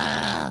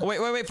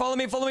 Wait. Follow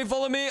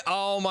me.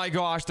 Oh, my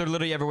gosh. They're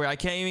literally everywhere. I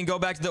can't even go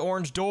back to the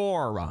orange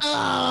door. Oh,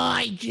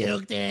 I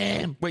juked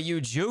him. Wait,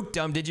 you juked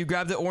him? Did you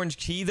grab the orange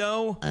key,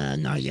 though?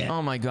 Not yet.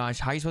 Oh, my gosh.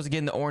 How are you supposed to get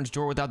in the orange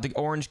door without the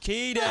orange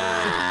key,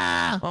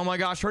 Dad? Oh, my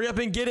gosh. Hurry up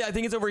and get it. I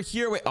think it's over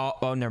here. Wait.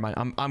 Oh, never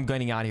mind. I'm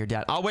getting out of here,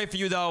 Dad. I'll wait for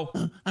you, though.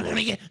 I'm gonna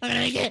make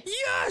it.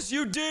 Yes,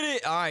 you did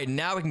it. All right,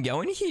 now we can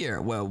go in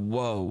here. Whoa.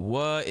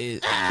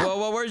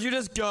 Where'd you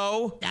just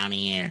go? Down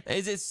here.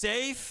 Is it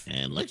safe?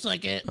 It looks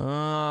like it.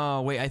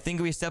 Oh, wait. I think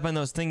if we step on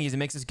those thingies, it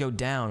makes us go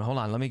down. Hold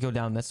on. Let me go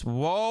down this.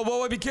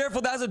 Whoa. Be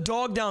careful. That's a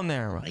dog down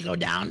there. I go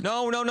down?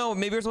 No.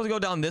 Maybe we're supposed to go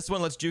down this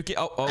one. Let's juke it.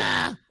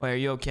 Oh. Wait, are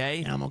you okay?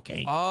 Yeah, I'm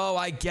okay. Oh,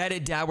 I get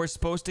it, Dad. We're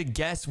supposed to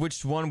guess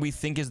which one we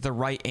think is the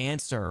right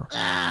answer.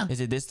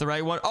 Is it this the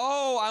right one?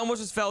 Oh, I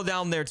almost just fell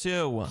down there,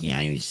 too. Yeah,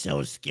 I'm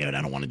so scared.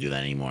 I don't want to do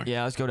that anymore.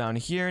 Yeah, let's go down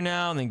here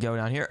now and then go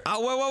down here. Oh,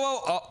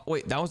 whoa. Oh,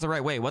 wait, that was the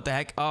right way. What the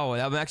heck? Oh,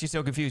 I'm actually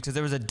so confused because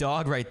there was a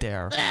dog right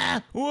there.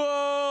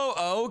 Whoa,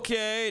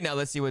 okay. Now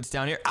let's see what's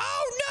down here.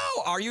 Oh,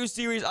 no. Are you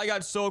serious? I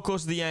got so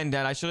close to the end,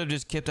 Dad. I should have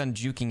just kept on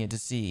juking it to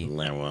see.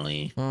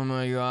 Literally. Oh,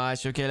 my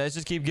gosh. Okay, let's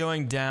just keep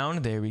going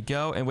down. There we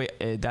go. And wait,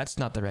 that's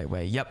not the right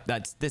way. Yep,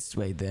 that's this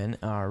way then.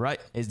 All right.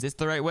 Is this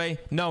the right way?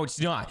 No, it's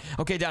not.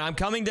 Okay, Dad, I'm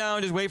coming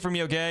down. Just wait for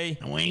me, okay?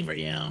 I'm waiting for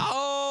you.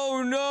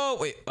 Oh, no.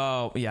 Wait.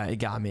 Oh, yeah, it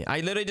got me. I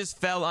literally just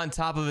fell on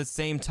top of the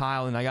same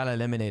tile and I got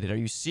eliminated. Are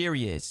you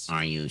serious?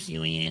 Are you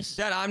serious?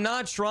 Dad, I'm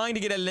not trying to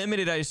get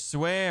eliminated, I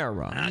swear.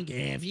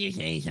 Okay, if you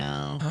say so.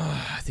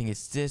 I think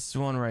it's this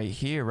one right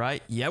here,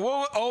 right? Yeah,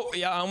 whoa. Oh,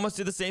 yeah, I almost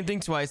did the same thing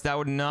twice. That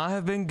would not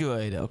have been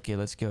good. Okay,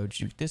 let's go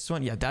juke this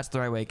one. Yeah, that's the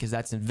right way because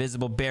that's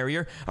invisible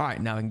barrier. All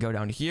right, now I can go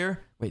down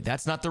here. Wait,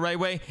 that's not the right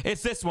way.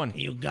 It's this one.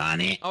 You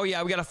got it? Oh,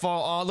 yeah, we got to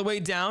fall all the way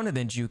down and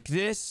then juke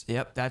this.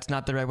 Yep, that's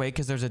not the right way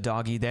because there's a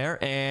doggy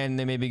there. And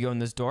then maybe go in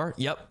this door.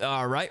 Yep,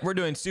 all right. We're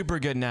doing super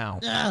good now.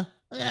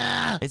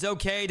 It's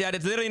okay, Dad.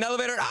 It's literally an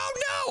elevator. Oh,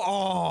 no.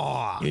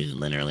 Oh. There's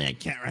literally a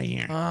cat right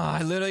here. Oh,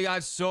 I literally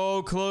got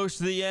so close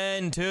to the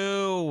end, too.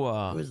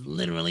 It was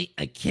literally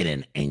a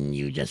kitten, and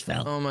you just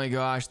fell. Oh, my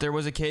gosh. There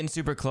was a kitten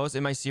super close.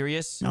 Am I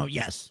serious? No,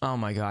 yes. Oh,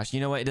 my gosh. You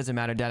know what? It doesn't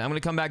matter, Dad. I'm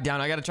going to come back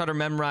down. I got to try to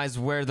memorize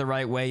where the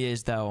right way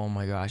is, though. Oh,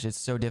 my gosh. It's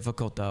so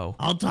difficult, though.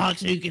 I'll talk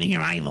so you can hear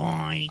my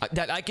voice.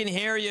 Dad, I can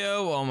hear you.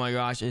 Oh, my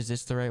gosh. Is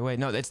this the right way?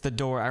 No, it's the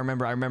door. I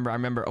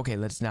remember. Okay,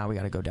 now we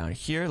got to go down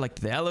here, like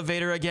the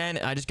elevator again.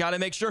 I just got to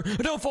make sure.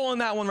 Don't fall in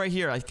that one right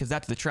here, because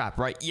that's the trap,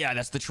 right? Yeah,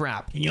 that's the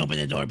trap. Can you open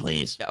the door,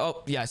 please?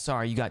 Oh, yeah,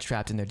 sorry. You got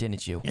trapped in there,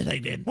 didn't you? Yes, I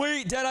did.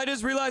 Wait, Dad, I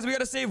just realized we got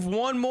to save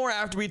one more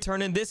after we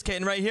turn in this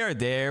kitten right here.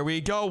 There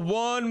we go.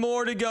 One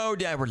more to go,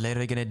 Dad. We're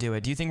literally going to do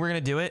it. Do you think we're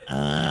going to do it?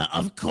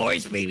 Of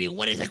course, baby.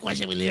 What is the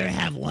question? We literally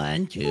have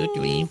 1, 2,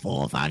 3,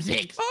 4, 5,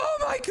 6. Oh,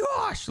 my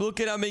gosh. Look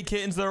at how many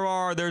kittens there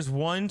are. There's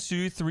 1,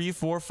 2, 3,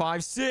 4,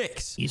 5,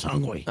 6. He's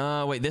hungry.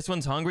 Wait, this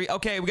one's hungry?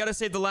 Okay, we got to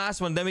save the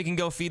last one. Then we can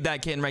go feed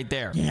that kitten right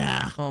there.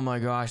 Yeah. Oh, my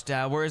gosh,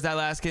 Dad. Where's that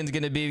last kitten's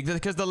going to be?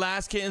 Because the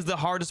last kitten's the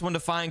hardest one to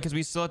find because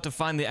we still have to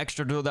find the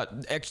extra door.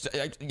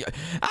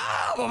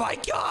 Oh, my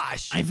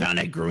gosh. I found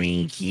a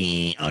green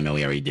key. Oh, no,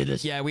 we already did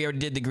this. Yeah, we already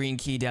did the green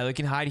key, Dad. We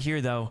can hide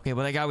here, though. Okay,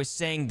 what that guy was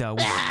saying, though.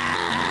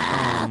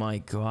 Oh, my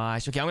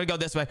gosh. Okay, I'm going to go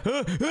this way.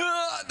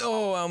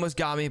 Oh, almost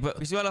got me. But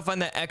we still got to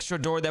find that extra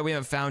door that we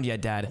haven't found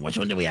yet, Dad. Which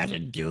one do we have to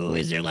do?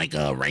 Is there like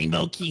a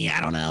rainbow key? I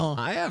don't know.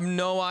 I have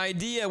no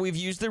idea. We've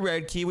used the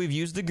red key. We've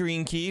used the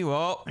green key.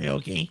 Whoa. Are you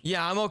okay?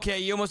 Yeah, I'm okay.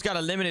 You almost got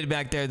eliminated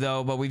back there,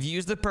 though. But we've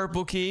used the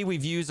purple key.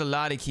 We've used a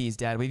lot of keys,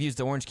 Dad. We've used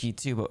the orange key,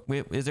 too. But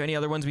wait, is there any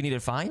other ones we need to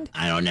find?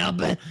 I don't know,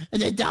 but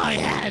the dog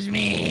has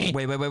me.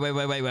 Wait.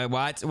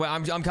 What? Wait,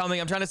 I'm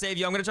coming. I'm trying to save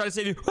you. I'm going to try to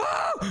save you.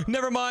 Oh,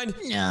 never mind.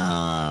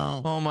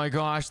 No. Oh, my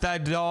gosh.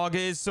 That dog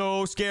is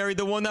so scary.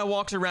 The one that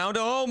walks around.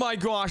 Oh, my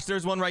gosh.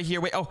 There's one right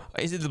here. Wait. Oh,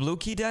 is it the blue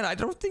key, Dad? I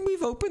don't think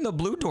we've opened the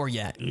blue door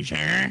yet. You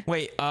sure?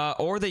 Wait,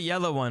 or the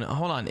yellow one.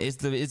 Hold on. Is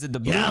it the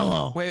blue?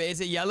 Yellow. Wait,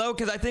 is it yellow?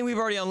 Because I think we've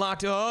already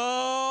unlocked it.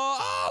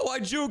 Oh, I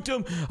juked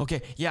him.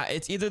 Okay, yeah,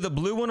 it's either the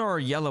blue one or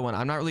a yellow one.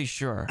 I'm not really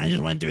sure. I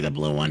just went through the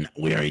blue one.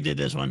 We already did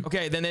this one.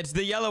 Okay, then it's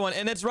the yellow one,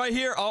 and it's right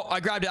here. Oh, I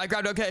grabbed it.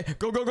 Okay,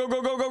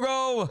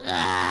 go.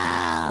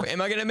 Ah. Wait,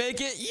 am I gonna make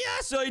it?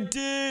 Yes, I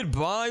did.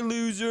 Bye,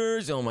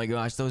 losers. Oh my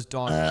gosh, those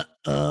dogs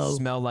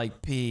smell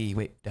like pee.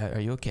 Wait, are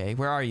you okay?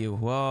 Where are you?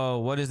 Whoa,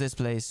 what is this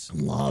place?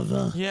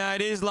 Lava. Yeah,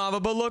 it is lava,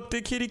 but look,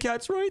 the kitty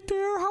cat's right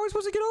there. How are we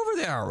supposed to get over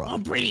there? Oh,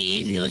 pretty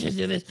easy. Let's just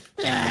do this.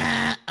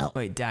 Ah. Oh.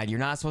 Wait, Dad, you're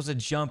not supposed to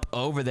jump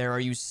over there. Are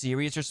you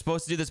serious? You're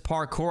supposed to do this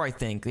parkour, I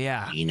think.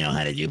 Yeah. You know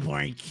how to do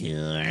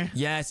parkour.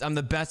 Yes, I'm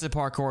the best at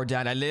parkour,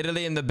 Dad. I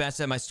literally am the best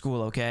at my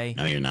school, okay?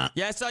 No, you're not.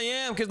 Yes, I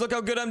am, because look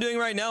how good I'm doing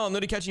right now. I'm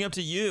literally catching up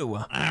to you.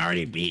 I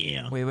already beat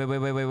you. Wait.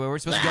 We're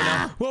supposed to go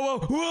now.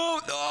 Whoa.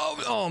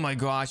 Oh, my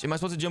gosh. Am I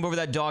supposed to jump over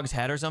that dog's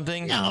head or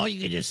something? No,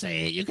 you could just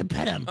say it. You could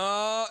pet him.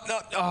 No.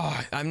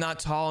 Oh, I'm not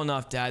tall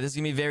enough, Dad. This is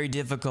going to be very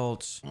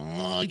difficult.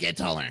 Oh, get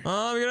taller.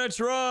 I'm going to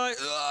try.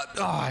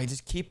 I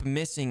just keep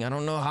missing. annoying. I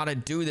don't know how to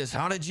do this.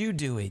 How did you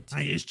do it?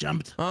 I just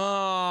jumped.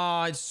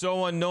 Oh, it's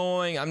so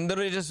annoying. I'm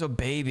literally just a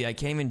baby. I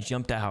can't even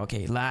jump that high.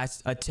 Okay,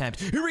 last attempt.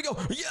 Here we go.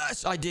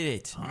 Yes, I did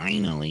it.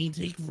 Finally,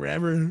 take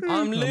forever.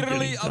 I'm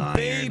literally getting a tired.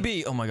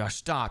 baby. Oh my gosh,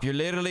 stop. You're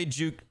literally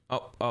juke.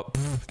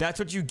 That's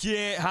what you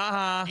get.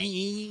 Haha.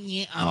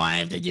 Oh, I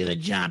have to do the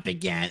jump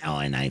again. Oh,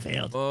 and I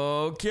failed.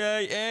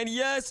 Okay, and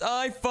yes,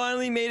 I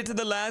finally made it to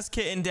the last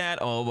kitten, Dad.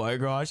 Oh my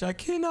gosh, I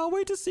cannot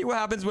wait to see what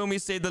happens when we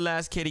save the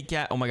last kitty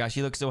cat. Oh my gosh,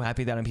 he looks so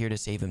happy that I'm here to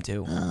save him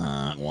too.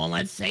 Well,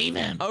 let's save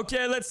him.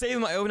 Okay, let's save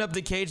him. I opened up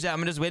the cage, Dad.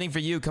 I'm just waiting for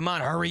you. Come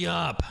on, hurry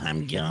up.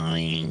 I'm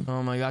going.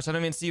 Oh my gosh, I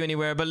don't even see you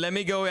anywhere, but let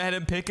me go ahead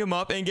and pick him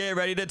up and get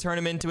ready to turn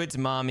him into its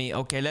mommy.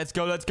 Okay, let's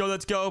go, let's go,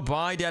 let's go.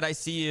 Bye, Dad, I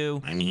see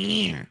you. I'm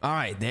here. All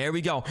right, there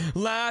we go.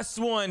 Last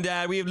one,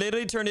 Dad. We have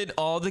literally turned in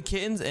all the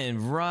kittens, and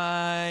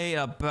right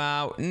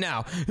about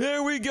now,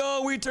 there we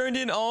go. We turned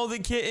in all the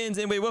kittens,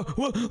 and wait,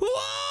 whoa.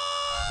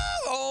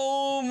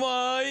 Oh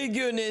my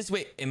goodness.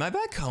 Wait, am I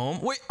back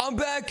home? Wait, I'm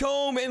back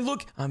home, and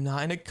look, I'm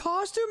not in a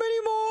costume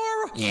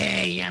anymore.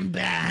 Yay, I'm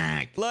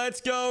back.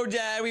 Let's go,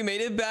 Dad. We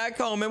made it back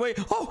home, and wait.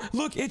 Oh,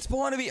 look, it's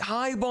Barnaby.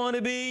 Hi,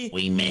 Barnaby.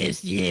 We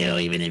missed you,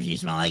 even if you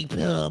smell like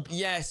poop.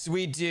 Yes,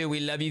 we do. We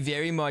love you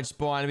very much,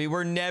 Barnaby.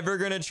 We're never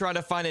gonna try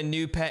to find a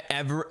new pet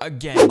ever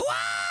again. Wow!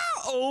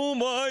 Oh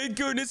my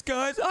goodness,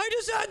 guys. I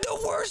just had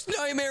the worst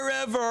nightmare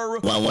ever.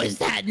 What was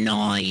that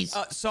noise?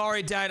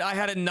 Sorry, Dad. I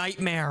had a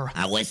nightmare.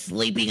 I was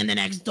sleeping in the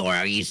next door.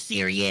 Are you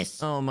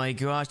serious? Oh my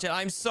gosh, Dad.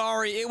 I'm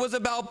sorry. It was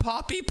about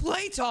Poppy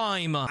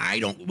Playtime.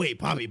 Wait,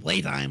 Poppy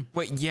Playtime?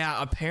 Wait,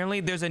 yeah, apparently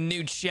there's a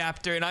new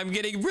chapter, and I'm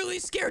getting really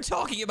scared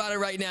talking about it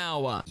right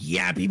now.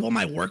 Yeah, people at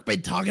my work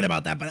been talking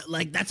about that, but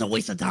like, that's a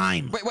waste of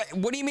time. Wait,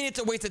 what do you mean it's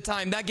a waste of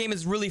time? That game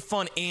is really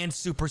fun and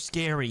super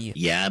scary.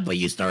 Yeah, but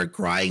you start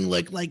crying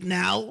like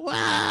now.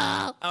 Wow.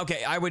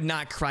 Okay, I would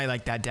not cry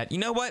like that, Dad. You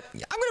know what? I'm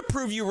gonna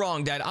prove you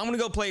wrong, Dad. I'm gonna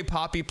go play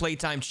Poppy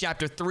Playtime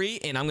Chapter 3,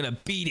 and I'm gonna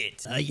beat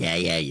it.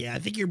 Yeah. I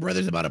think your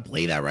brother's about to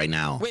play that right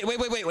now. Wait,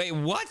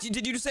 what?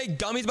 Did you just say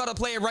Gummy's about to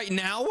play it right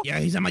now? Yeah,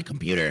 he's on my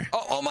computer.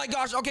 Oh my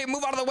gosh, okay,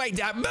 move out of the way,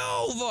 Dad.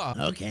 Move!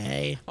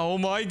 Okay. Oh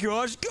my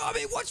gosh,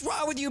 Gummy, what's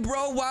wrong with you,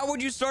 bro? Why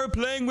would you start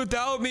playing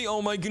without me?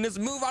 Oh my goodness,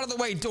 move out of the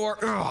way, door.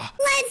 Ugh.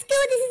 Let's go.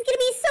 This is gonna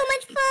be so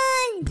much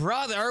fun.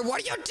 Brother,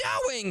 what are you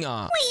doing?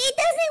 Wait, it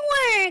doesn't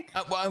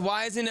work.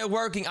 Why isn't it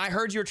working? I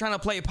heard you were trying to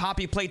play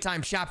Poppy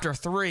Playtime Chapter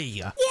 3.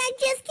 Yeah, it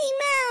just came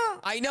out.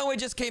 I know it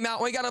just came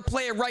out. We gotta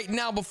play it right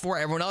now before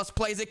everyone else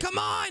plays it. Come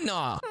on!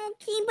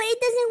 Okay, but it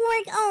doesn't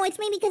work. Oh, it's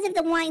maybe because of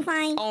the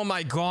Wi-Fi. Oh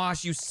my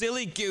gosh, you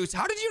silly goose.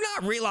 How did you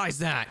not realize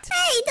that?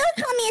 Hey,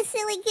 don't call me a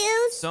silly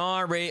goose.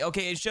 Sorry.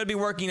 Okay, it should be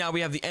working now.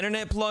 We have the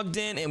internet plugged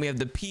in, and we have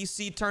the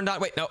PC turned on.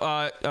 Wait, no,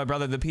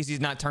 brother, the PC's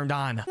not turned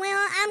on.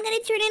 Well, I'm gonna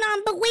turn it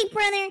on, but wait,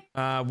 brother.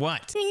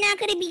 What? You're not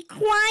gonna be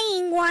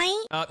crying,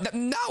 right?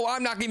 No,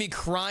 I'm not gonna be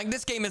crying.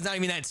 This game is not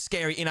even that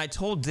scary, and I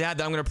told Dad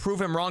that I'm gonna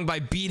prove him wrong by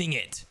beating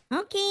it.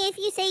 Okay, if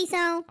you say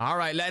so. All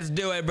right, let's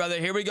do it, brother.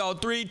 Here we go.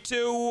 3,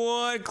 2,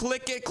 1.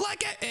 Click it,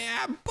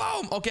 and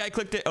boom. Okay, I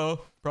clicked it.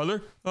 Oh,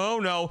 brother. Oh,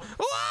 no.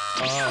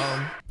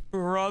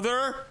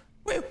 Brother?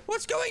 Wait,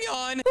 what's going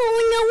on?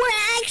 Oh, no,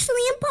 we're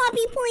actually in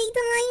Poppy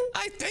Playtime.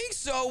 I think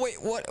so.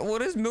 Wait,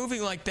 what is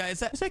moving like that? Is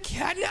that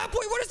catnap?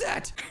 Wait, what is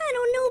that? I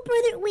don't know,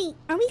 brother. Wait,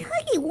 are we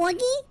Huggy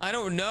Wuggy? I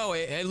don't know.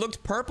 It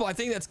looked purple. I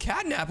think that's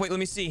catnap. Wait, let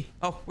me see.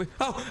 Oh, wait.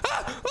 Oh,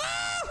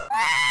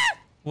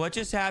 What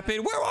just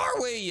happened? Where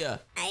are we? I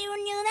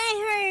don't know. That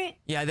hurt.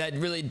 Yeah, that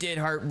really did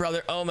hurt,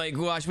 brother. Oh my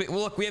gosh. Wait,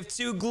 look, we have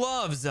 2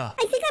 gloves. I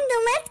think I'm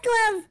the left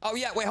glove. Oh,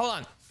 yeah. Wait, hold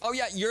on. Oh,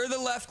 yeah, you're the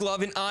left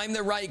glove and I'm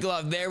the right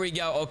glove. There we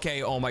go.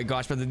 Okay. Oh my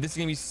gosh, brother. This is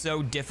going to be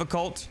so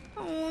difficult.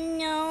 Oh,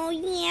 no.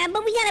 Yeah,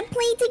 but we gotta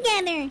play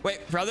together.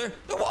 Wait, brother.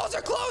 The walls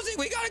are closing.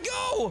 We gotta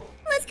go.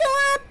 Let's go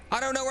up. I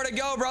don't know where to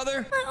go, brother.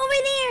 Over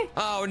there.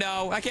 Oh,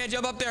 no. I can't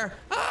jump up there.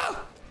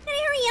 Oh!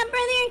 Hurry up,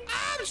 brother.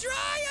 I'm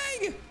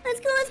trying. Let's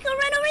go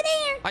run over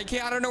there. I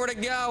can't. I don't know where to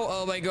go.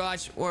 Oh my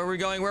gosh. Where are we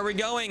going? Where are we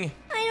going?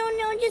 I don't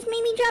know. Just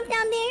maybe drop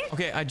down there.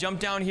 Okay, I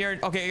jumped down here.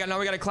 Okay, now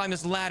we gotta climb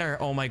this ladder.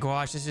 Oh my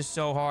gosh, this is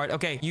so hard.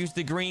 Okay, use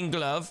the green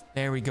glove.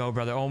 There we go,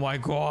 brother. Oh my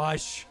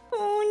gosh.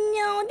 Oh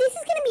no, this is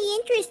gonna be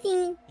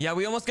interesting. Yeah,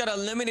 we almost got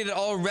eliminated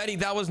already.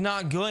 That was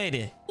not good.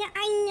 Yeah,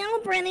 I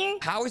know, brother.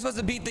 How are we supposed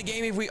to beat the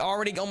game if we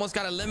already almost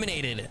got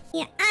eliminated?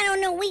 Yeah, I don't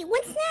know. Wait,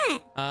 what's that?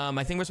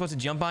 I think we're supposed to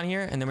jump on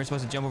here, and then we're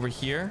supposed to jump over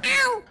here.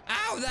 Ow!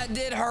 Ow, that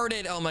did hurt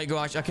it. Oh my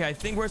gosh. Okay, I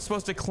think we're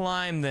supposed to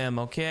climb them,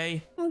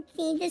 okay?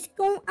 Okay, just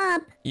go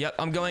up. Yep,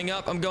 I'm going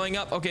up. I'm going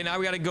up. Okay, now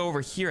we gotta go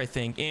over here, I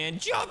think. And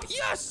jump!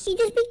 Yes! You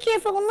just be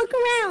careful and look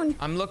around.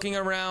 I'm looking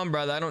around,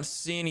 brother. I don't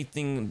see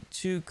anything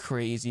too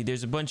crazy.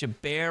 There's a bunch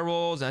of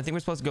barrels, and I think we're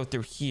supposed to go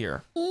through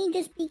here. Okay,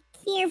 just be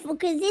careful,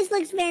 because this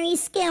looks very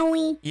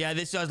scary. Yeah,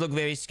 this does look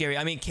very scary.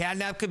 I mean,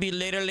 catnap could be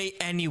literally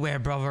anywhere,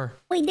 brother.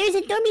 Wait, there's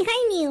a door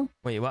behind you.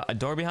 Wait, what? A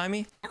door behind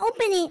me?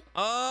 Open it.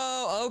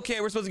 Oh,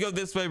 okay. We're supposed to go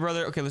this way,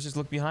 brother. Okay, let's just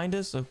look behind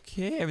us.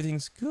 Okay,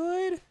 everything's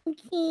good.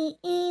 Okay,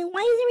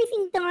 why is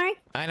everything dark?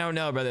 I don't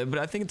know, brother, but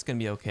I think it's gonna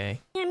be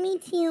okay. Yeah, me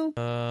too.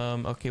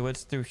 Okay,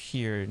 what's through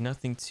here?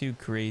 Nothing too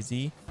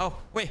crazy. Oh,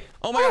 wait.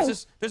 Oh my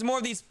gosh, there's more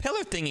of these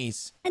pillar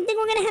thingies. I think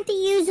we're gonna have to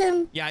use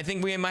them. Yeah, I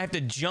think we might have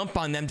to jump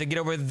on them to get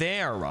over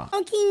there.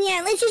 Okay,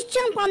 yeah, let's just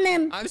jump on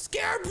them. I'm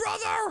scared,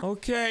 brother.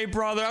 Okay,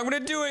 brother, I'm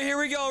gonna do it. Here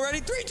we go. Ready?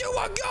 3, 2,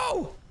 1,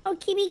 go.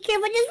 Okay, be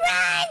careful, just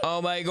run!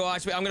 Oh my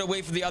gosh, wait, I'm gonna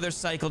wait for the other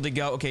cycle to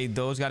go. Okay,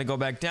 those gotta go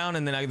back down,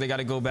 and then they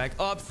gotta go back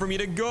up for me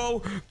to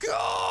go.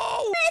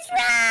 Go! Let's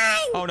run!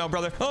 Oh no,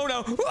 brother. Oh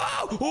no.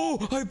 Whoa!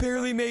 Oh, I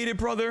barely made it,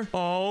 brother.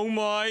 Oh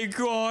my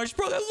gosh,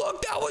 brother,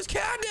 look, that was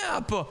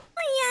catnap. Oh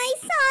yeah, I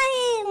saw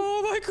him.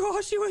 Oh my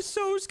gosh, he was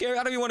so scary.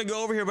 I don't even want to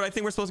go over here, but I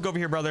think we're supposed to go over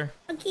here, brother.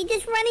 Okay,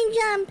 just run and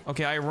jump.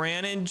 Okay, I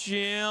ran and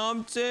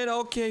jumped it.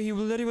 Okay, he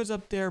literally was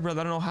up there,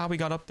 brother. I don't know how we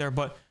got up there,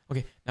 but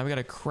okay, now we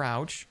gotta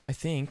crouch, I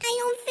think. I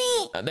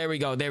don't fit. There we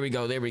go, there we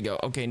go, there we go.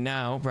 Okay,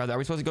 now, brother, are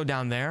we supposed to go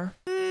down there?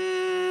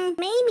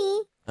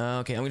 Maybe.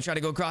 Okay, I'm gonna try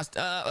to go across.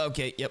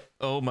 Okay, yep.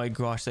 Oh my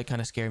gosh, that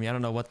kind of scared me. I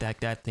don't know what the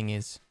heck that thing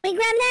is. Wait,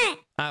 grab that.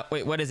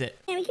 Wait, what is it?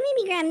 Yeah, we can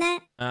maybe grab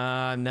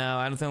that. No,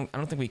 I don't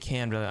think we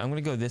can, brother. I'm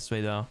gonna go this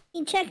way though.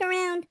 You check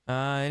around.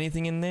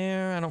 Anything in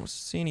there? I don't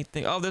see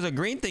anything. Oh, there's a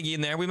green thingy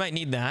in there. We might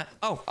need that.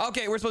 Oh,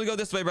 okay, we're supposed to go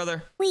this way,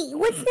 brother. Wait,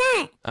 what's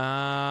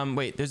that?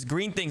 Wait, there's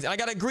green things. I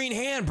got a green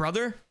hand,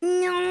 brother.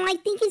 No, I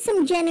think it's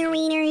some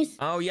generators.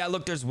 Oh yeah,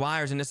 look, there's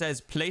wires, and it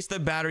says place the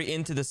battery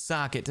into the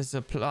socket to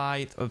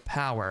supply of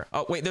power.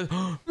 Oh wait, there's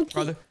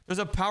brother, there's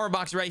a power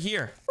box right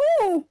here.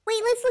 Oh,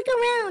 wait, let's look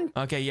around.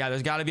 Okay, yeah,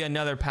 there's got to be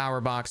another power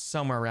box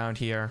somewhere around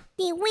here.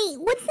 Hey, wait,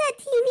 what's that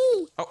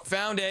TV? Oh,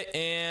 found it,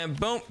 and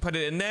boom, put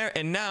it in there,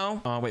 and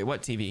now, oh wait,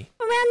 what TV?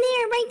 Around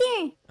there,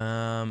 right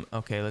there.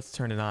 Okay, let's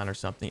turn it on or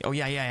something. Oh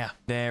yeah.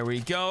 There we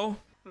go.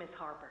 Miss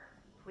Harper,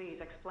 please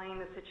explain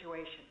the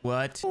situation.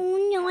 What?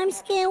 Oh no, I'm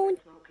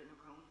scared. Smoke in the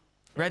room.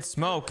 Red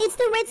smoke. It's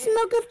the red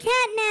smoke of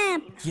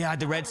catnap. Yeah,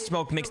 the red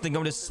smoke makes them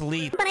go to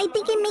sleep. But I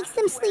think it makes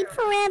them sleep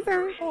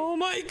forever. Oh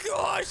my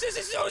gosh, this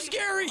is so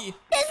scary.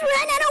 Just run,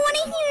 I don't want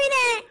to hear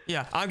that.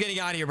 Yeah, I'm getting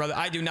out of here, brother.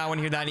 I do not want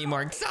to hear that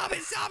anymore. Stop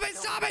it, stop it,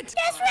 stop it.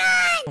 Just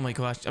run. Oh my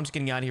gosh, I'm just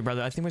getting out of here,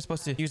 brother. I think we're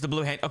supposed to use the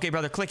blue hand. Okay,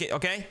 brother, click it,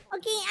 okay?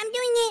 Okay, I'm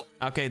doing it.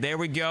 Okay, there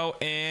we go,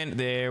 and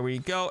there we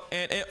go,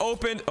 and it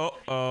opened.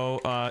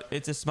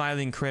 It's a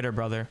smiling critter,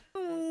 brother.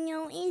 Oh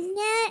no, is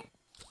that?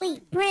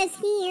 Wait, press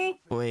here.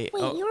 Wait,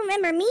 you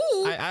remember me?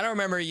 I don't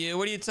remember you.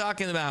 What are you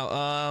talking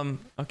about?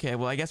 Okay,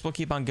 well, I guess we'll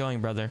keep on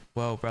going, brother.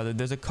 Whoa, brother,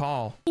 there's a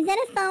call. Is that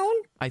a phone?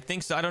 I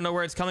think so. I don't know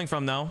where it's coming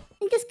from, though.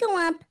 Just go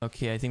up.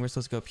 Okay, I think we're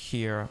supposed to go up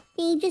here.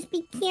 Hey, just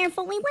be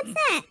careful. Wait, what's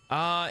that?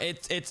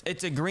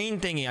 It's a green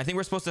thingy. I think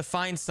we're supposed to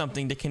find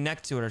something to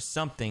connect to it or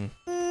something.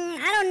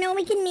 I don't know.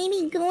 We can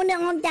maybe go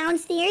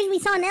downstairs. We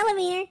saw an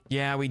elevator.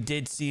 Yeah, we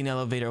did see an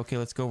elevator. Okay,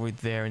 let's go over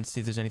there and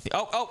see if there's anything.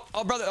 Oh,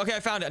 brother. Okay, I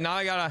found it. Now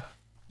I gotta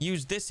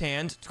use this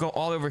hand to go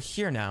all over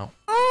here now.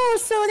 Oh,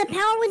 so the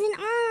power wasn't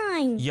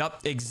on.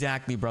 Yup,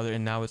 exactly, brother.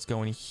 And now it's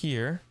going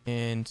here.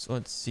 And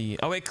let's see.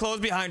 Oh, wait,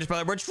 close behind us,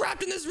 brother. We're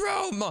trapped in this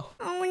room.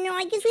 Oh, no.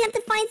 I guess we have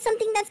to find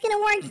something that's gonna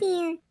work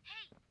here.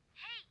 Hey,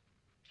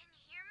 can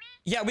you hear me?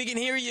 Yeah, we can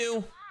hear you.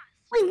 Lost.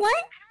 Wait, what? I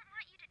don't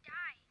want you to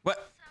die. What?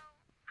 So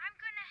I'm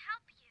gonna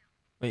help you.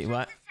 Wait,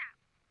 what? Check this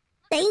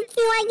out. Thank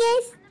you, I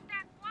guess. On the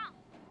back wall.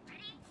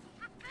 Ready?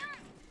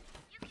 Boom.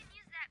 You can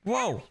use that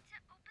Whoa. battery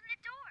to open the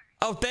door.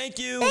 Oh, thank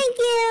you. Thank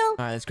you.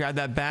 All right, let's grab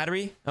that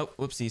battery. Oh,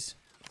 whoopsies.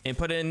 And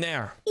put it in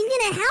there. He's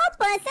gonna help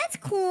us. That's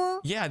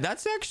cool. Yeah,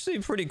 that's actually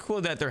pretty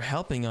cool that they're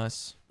helping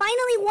us.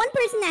 Finally, one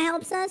person that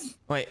helps us.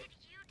 Wait.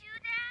 Did you do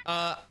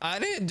that? I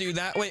didn't do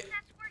that. Wait,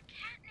 That's where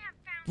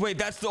Catnap found wait,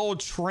 that's the old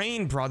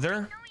train, brother. you. I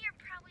know you're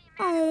probably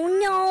mad.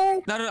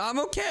 Oh, no. No, I'm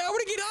okay. I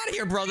want to get out of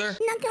here, brother.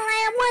 Not gonna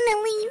lie, I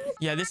wanna leave.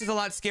 Yeah, this is a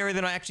lot scarier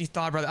than I actually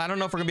thought, brother. I don't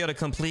know if we're gonna be able to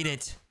complete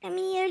it. I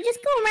mean, just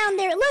go around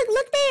there.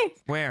 Look there.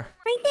 Where?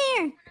 Right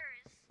there.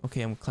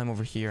 Okay, I'm gonna climb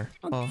over here.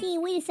 Oh, Okay,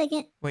 wait a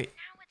second. wait.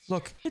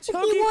 Look, it's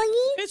Huggy Huggy.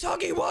 Wuggy? It's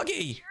Huggy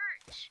Wuggy.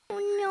 Church.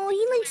 Oh, no. He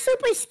looks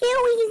super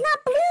scary. He's not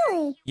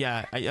blue.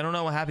 Yeah, I don't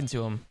know what happened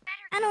to him.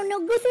 I don't know.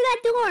 Go through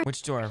that door.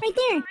 Which door? Right there.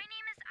 My name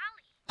is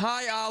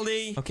Ali. Hi,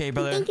 Ollie. Okay,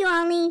 brother. Thank you,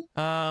 Ollie.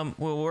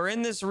 Well, we're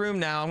in this room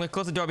now. I'm gonna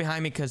close the door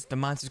behind me because the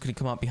monsters could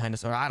come up behind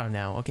us, or I don't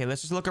know. Okay,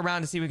 let's just look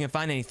around to see if we can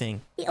find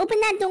anything. Hey, open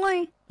that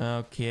door.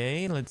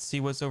 Okay, let's see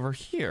what's over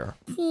here.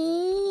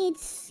 See,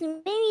 it's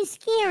very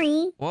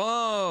scary.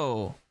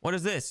 Whoa! What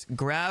is this?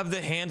 Grab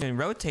the hand and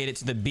rotate it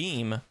to the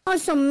beam. Oh,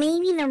 so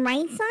maybe the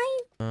right side?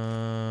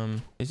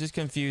 It's just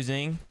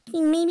confusing.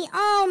 Okay, maybe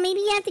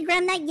you have to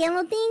grab that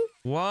yellow thing?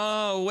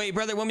 Whoa, wait,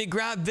 brother, when we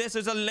grab this,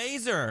 there's a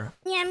laser.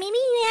 Yeah, maybe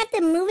you have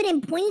to move it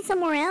and point it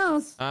somewhere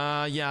else.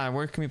 Yeah,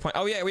 where can we point?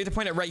 Oh, yeah, we have to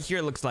point it right here,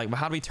 it looks like. But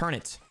how do we turn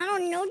it? I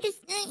don't know, just,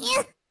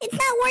 yeah, it's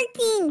not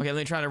working. Okay, let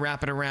me try to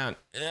wrap it around.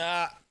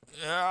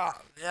 Yeah,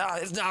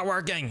 it's not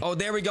working. Oh,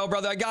 there we go,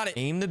 brother. I got it.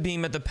 Aim the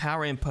beam at the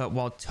power input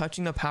while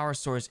touching the power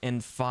source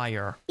and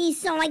fire. Okay,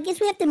 so I guess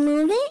we have to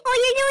move it?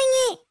 Oh, you're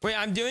doing it! Wait,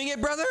 I'm doing it,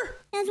 brother?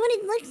 That's what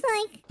it looks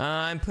like.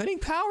 I'm putting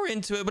power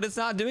into it, but it's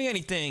not doing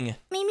anything.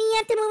 Maybe you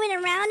have to move it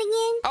around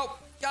again? Oh,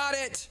 got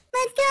it.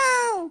 Let's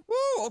go!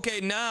 Woo,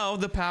 okay, now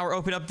the power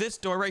opened up this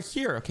door right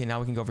here. Okay, now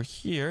we can go over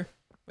here.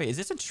 Wait, is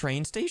this a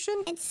train station?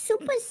 It's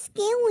super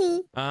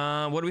scary.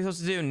 What are we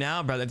supposed to do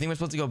now, brother? I think we're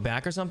supposed to go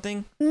back or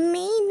something?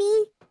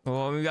 Maybe.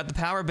 Well, we got the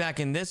power back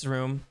in this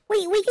room.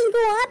 Wait, we can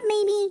go up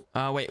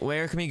maybe. Wait,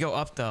 where can we go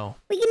up, though?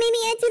 We can maybe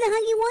enter the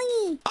Huggy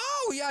Wuggy.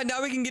 Oh, yeah,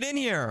 now we can get in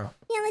here.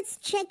 Yeah, let's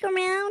check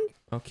around.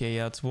 Okay,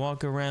 yeah, let's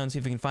walk around, see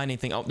if we can find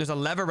anything. Oh, there's a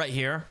lever right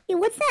here. Hey,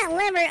 what's that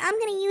lever? I'm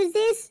gonna use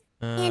this.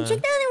 And check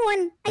the other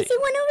one. I see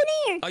one over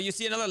there. Oh, you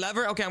see another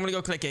lever? Okay, I'm gonna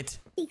go click it.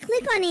 Hey,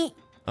 click on it.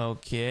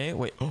 Okay,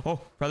 wait. Oh,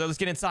 brother, let's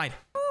get inside.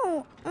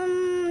 Oh,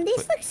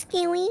 this looks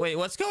scary. Wait,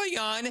 what's going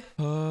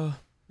on?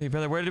 Hey,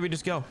 brother, where did we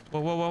just go?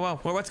 Whoa.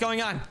 What's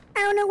going on? I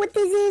don't know what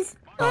this is.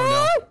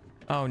 Oh, no.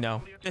 Oh,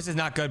 no. This is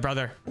not good,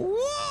 brother.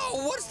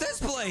 Whoa, what's this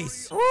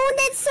place? Oh,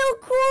 that's so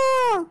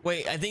cool.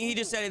 Wait, I think he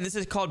just said this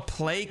is called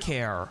play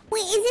care.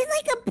 Wait, is this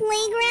like a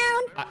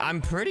playground?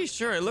 I'm pretty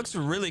sure. It looks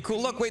really cool.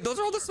 Look, wait, those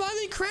are all the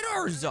smiling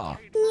critters. Yeah,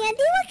 they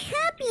look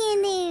happy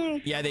in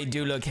there. Yeah, they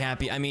do look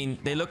happy. I mean,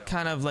 they look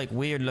kind of like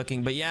weird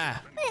looking, but yeah.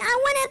 I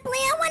wanna play.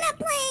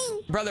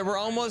 Brother, we're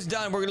almost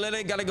done. We're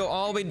literally gotta go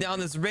all the way down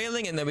this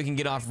railing and then we can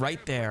get off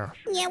right there.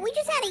 Yeah, we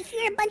just had to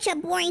hear a bunch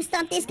of boring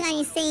stuff this guy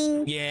is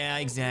saying. Yeah,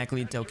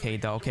 exactly. It's okay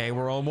though. Okay,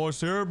 we're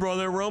almost here,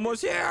 brother. We're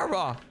almost here.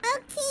 Okay,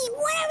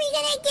 what are we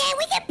gonna get?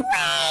 We can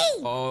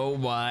play! Oh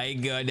my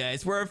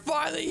goodness. We're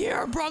finally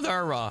here,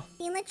 brother.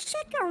 Okay, let's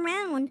check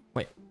around.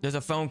 Wait, there's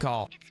a phone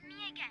call. It's me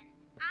again,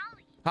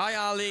 Ollie. Hi,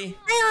 Ollie.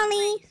 Hi,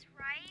 Ollie. Place,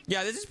 right?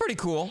 Yeah, this is pretty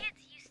cool. Kids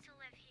used to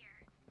live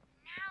here.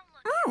 Now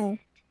look Oh.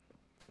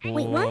 at it.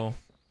 Wait, what? Whoa.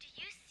 Do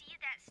you see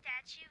that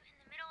statue in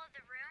the middle of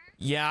the room?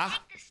 Yeah.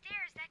 Take the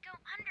stairs that go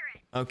under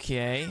it.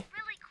 Okay. There's a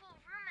really cool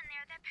room in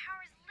there that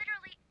powers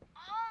literally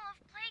all of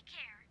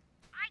Playcare.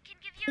 I can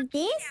give you a Like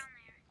key this? down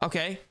there.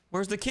 Okay.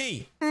 Where's the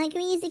key? Can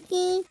we use the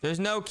key? There's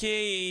no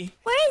key.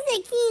 Where is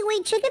the key?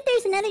 Wait, check if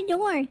there's another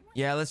door.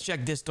 Yeah, let's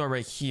check this door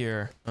right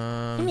here.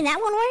 Maybe that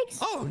one works?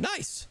 Oh,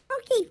 nice.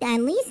 Okay,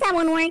 at least that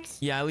one works.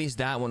 Yeah, at least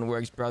that one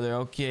works, brother.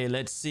 Okay,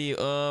 let's see.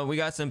 We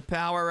got some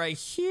power right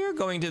here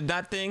going to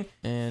that thing.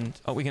 And,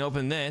 oh, we can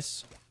open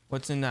this.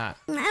 What's in that?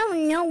 I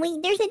don't know.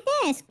 Wait, there's a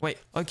desk. Wait,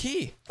 a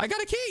key. I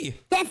got a key.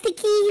 That's the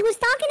key he was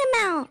talking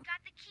about.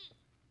 Got the key.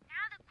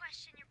 Now the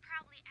question you're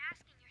probably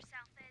asking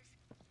yourself is,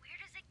 where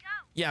does it go?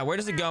 Yeah, where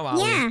does it go,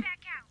 Ollie? Yeah.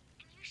 Back out,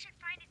 and you should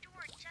find a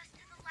door just to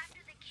the left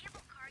of the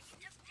cable car you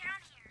took down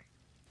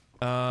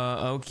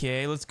here.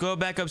 Okay. Let's go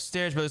back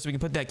upstairs, brother, so we can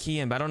put that key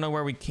in. But I don't know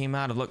where we came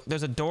out of. Look,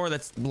 there's a door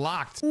that's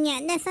locked.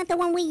 Yeah, that's not the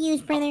one we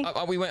used, brother.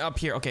 We went up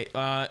here. Okay,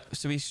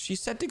 so she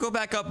said to go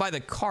back up by the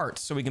cart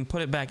so we can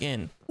put it back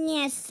in.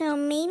 Yeah, so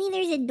maybe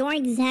there's a door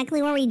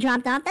exactly where we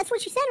dropped off. That's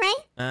what she said, right?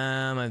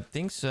 I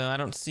think so. I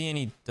don't see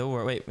any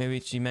door. Wait,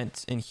 maybe she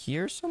meant in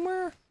here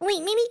somewhere? Wait,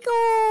 maybe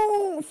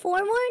go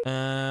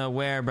forward?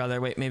 Where, brother?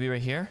 Wait, maybe right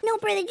here? No,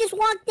 brother, just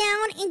walk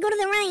down and go to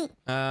the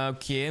right.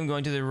 Okay, I'm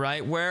going to the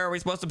right. Where are we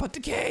supposed to put the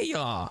key?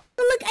 Oh,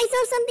 look, I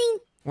saw something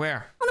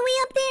Where? all the way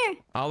up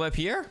there. All the way up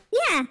here?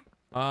 Yeah,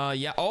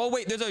 Yeah. Oh,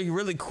 wait, there's a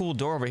really cool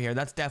door over here.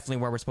 That's definitely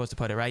where we're supposed to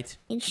put it, right?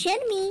 it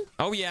should be.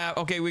 Oh, yeah.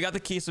 Okay, we got the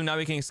key, so now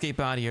we can escape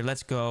out of here.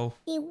 Let's go.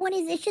 Hey, what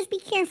is this? Just be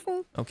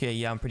careful. Okay,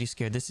 yeah, I'm pretty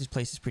scared.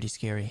 Place is pretty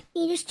scary.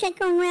 You just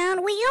check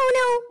around. Wait,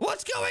 oh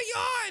What's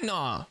going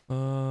on?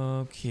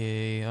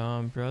 Okay,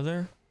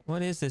 brother.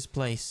 What is this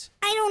place?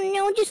 no. I don't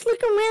know. Just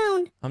look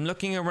around. I'm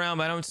looking around,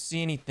 but I don't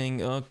see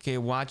anything. Okay,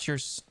 watch your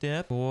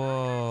step.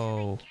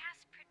 Whoa. Gas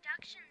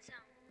production zone.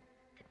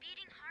 The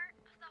beating heart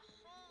of the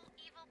whole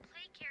evil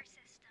Playcare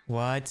system.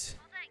 What?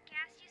 All that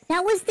gas you see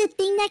That was the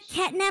thing that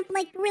Catnap,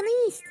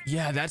 released.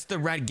 Yeah, that's the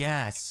red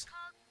gas. is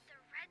called the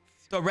red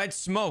smoke. The red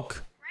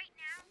smoke. Right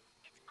now,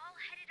 it's all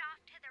headed off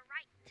to the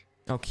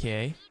right.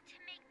 Okay. Need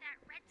to make that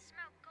red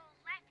smoke go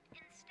left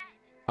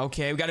instead.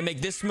 Okay, we gotta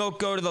make this smoke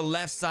go to the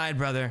left side,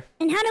 brother.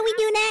 And how do we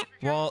do that?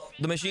 Well,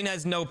 the machine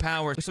has no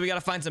power, so we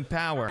gotta find some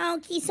power.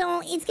 Okay,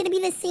 so it's gonna be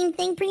the same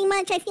thing pretty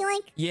much, I feel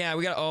like. Yeah,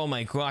 we got. Oh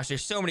my gosh,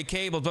 there's so many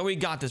cables, but we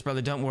got this,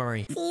 brother. Don't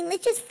worry. See,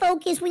 let's just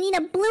focus. We need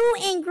a blue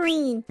and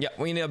green. Yeah,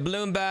 we need a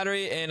blue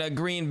battery and a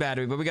green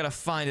battery, but we gotta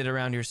find it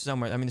around here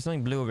somewhere. I mean, there's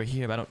something blue over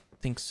here, but I don't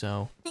think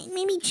so.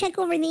 Maybe check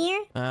over there.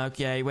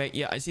 Okay, wait.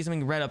 Yeah, I see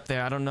something red up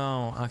there. I don't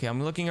know. Okay,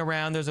 I'm looking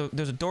around. There's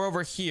a door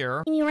over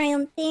here. Maybe right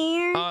up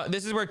there.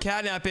 This is where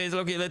Catnap is.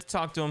 Okay, let's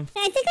talk to him.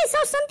 I think I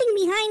saw something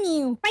behind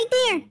you. Right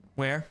there.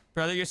 Where?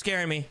 Brother, you're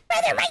scaring me.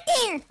 Brother, right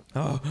there.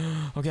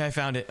 Oh, okay, I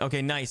found it.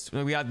 Okay, nice.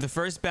 We got the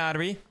first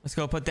battery. Let's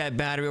go put that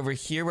battery over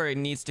here where it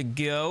needs to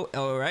go.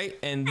 All right,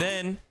 and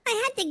then...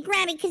 I had to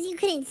grab it because you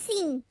couldn't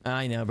see.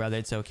 I know, brother.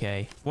 It's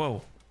okay.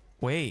 Whoa.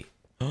 Wait.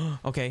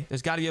 Okay,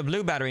 there's got to be a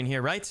blue battery in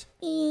here, right?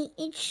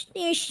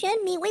 There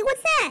should be. Wait,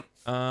 what's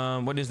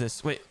that? What is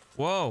this? Wait.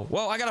 Whoa.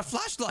 Whoa, I got a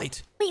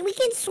flashlight. Wait, we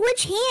can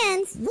switch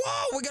hands.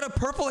 Whoa, we got a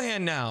purple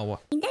hand now.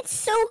 That's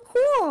so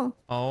cool.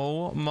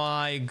 Oh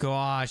my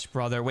gosh,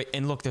 brother. Wait,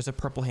 and look, there's a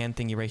purple hand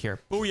thingy right here.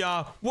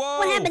 Booyah. Whoa.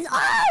 What happens?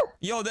 Oh!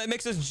 Yo, that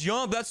makes us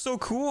jump. That's so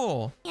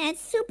cool. Yeah,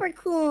 it's super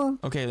cool.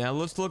 Okay, now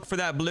let's look for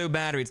that blue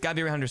battery. It's gotta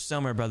be around here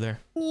somewhere, brother.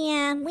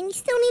 Yeah, we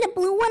still need a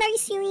blue one. Are you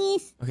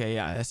serious? Okay,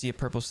 yeah, I see a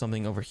purple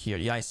something over here.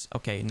 Nice.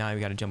 Okay, now we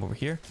gotta jump over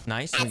here.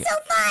 Nice. That's so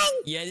fun.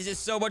 Yeah, this is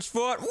so much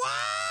fun.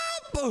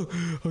 Whoa!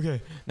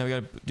 Okay, now we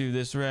gotta do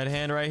this red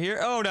hand right here.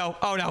 Oh no!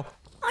 Oh no!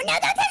 Oh no,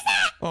 don't touch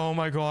that. Oh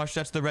my gosh,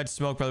 that's the red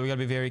smoke, brother. We gotta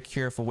be very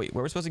careful. Wait,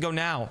 where are we supposed to go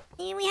now?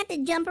 Maybe we have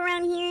to jump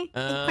around here.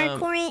 Like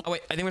parkour it. Oh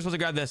wait, I think we're supposed to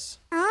grab this.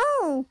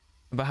 Oh,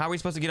 But how are we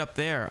supposed to get up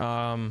there?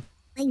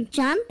 like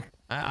jump?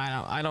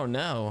 I don't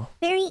know.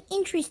 Very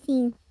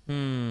interesting.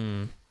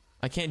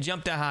 I can't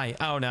jump that high.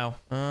 Oh no.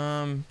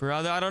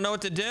 Brother, I don't know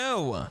what to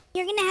do.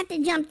 You're gonna have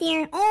to jump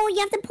there. Oh, you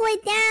have to pull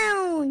it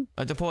down.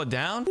 I have to pull it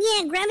down?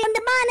 Yeah, grab it on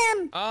the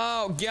bottom.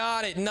 Oh,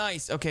 got it.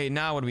 Nice. Okay,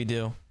 now what do we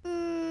do?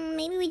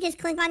 Maybe we just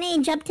click on it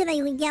and jump to the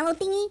yellow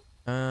thingy.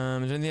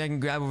 Is there anything I can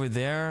grab over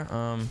there?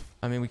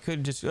 I mean, we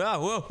could just... Oh,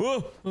 whoa,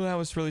 whoa. Oh, that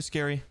was really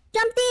scary.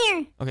 Jump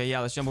there. Okay,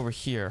 yeah, let's jump over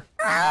here.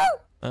 Oh.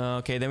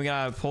 Okay, then we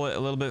gotta pull it a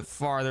little bit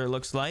farther, it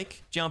looks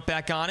like. Jump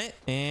back on it,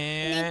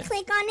 And then and...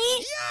 click on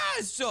it.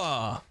 Yes!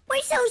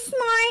 We're so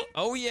smart.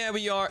 Oh, yeah,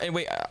 we are. And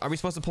wait, are we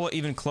supposed to pull it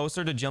even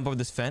closer to jump over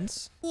this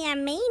fence? Yeah,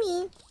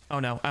 maybe. Oh,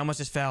 no, I almost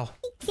just fell.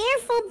 Be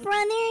careful,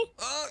 brother.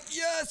 Oh,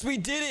 yes, we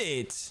did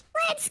it!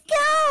 Let's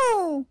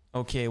go.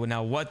 Okay, well,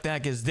 now what the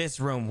heck is this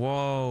room?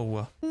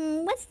 Whoa.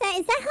 What's that?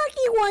 Is that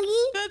Huggy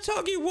Wuggy? That's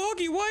Huggy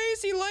Wuggy. Why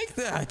is he like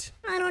that?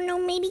 I don't know.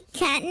 Maybe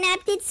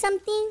Catnap did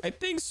something. I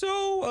think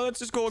so. Let's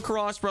just go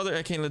across, brother.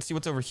 Okay, let's see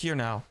what's over here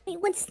now. Wait,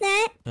 what's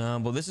that?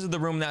 Well, this is the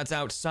room that's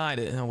outside.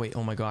 Oh, wait.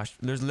 Oh, my gosh.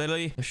 There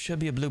should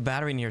be a blue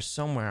battery in here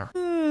somewhere.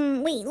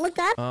 Wait, look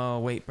up. Oh,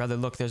 wait, brother.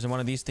 Look, there's one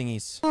of these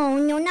thingies. Oh,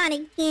 no, not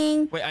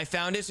again. Wait, I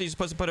found it. So you're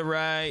supposed to put it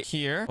right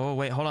here. Oh,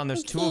 wait. Hold on.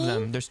 There's two of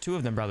them. There's two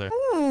of them, brother.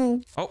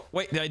 Oh, Oh,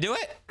 wait. Did I do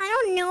it?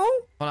 I don't know.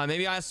 Hold on.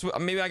 Maybe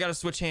I gotta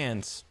switch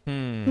hands.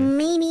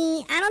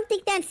 Maybe. I don't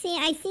think that's it.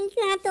 I think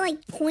you have to,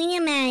 like, point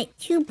them at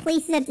two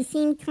places at the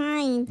same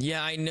time.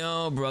 Yeah, I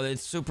know, brother.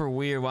 It's super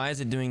weird. Why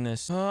is it doing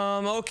this?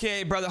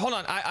 Okay, brother. Hold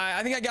on.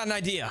 I think I got an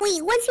idea.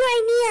 Wait, what's your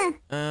idea?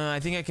 I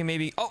think I can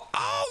maybe... Oh,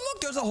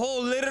 look, there's a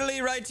hole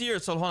literally right here.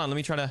 So hold on, let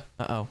me try to...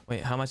 Uh-oh.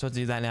 Wait, how am I supposed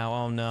to do that now?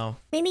 Oh, no.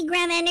 Maybe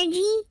grab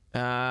energy?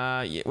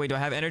 Yeah, wait, do I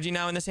have energy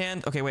now in this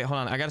hand? Okay, wait, hold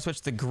on. I gotta switch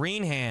to the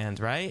green hand,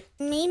 right?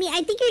 Maybe.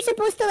 I think you're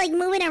supposed to, like,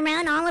 move it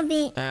around, all of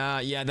it.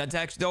 Yeah, that's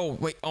actually... Oh,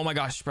 wait. Oh, my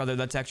gosh, brother.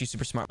 That's actually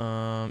super smart.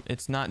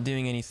 It's not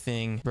doing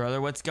anything.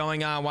 Brother, what's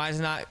going on? Why is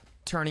it not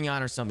turning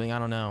on or something? I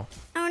don't know.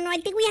 I don't know. I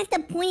think we have to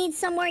point it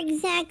somewhere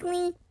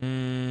exactly.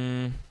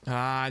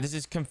 This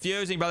is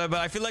confusing, brother,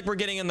 but I feel like we're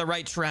getting in the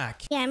right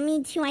track. Yeah,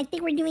 me too. I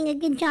think we're doing a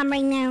good job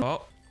right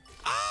now.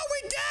 Oh,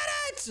 we did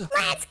it!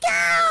 Let's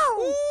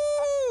go!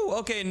 Ooh,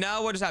 okay,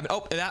 now what just happened?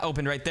 Oh, that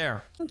opened right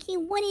there. Okay,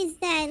 what is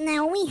that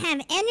now? We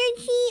have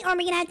energy, or are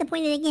we gonna have to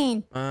point it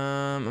again?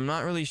 I'm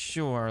not really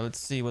sure. Let's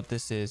see what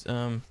this is.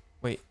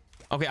 Wait.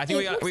 Okay, I think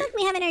we got... Looks like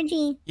we have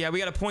energy. Yeah, we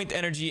gotta point the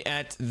energy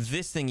at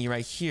this thingy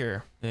right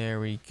here. There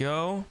we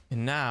go.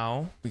 And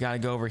now we gotta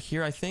go over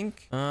here, I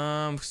think.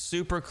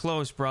 Super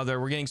close,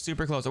 brother. We're getting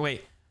super close. Oh,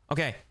 wait.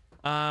 Okay.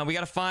 We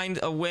gotta find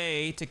a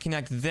way to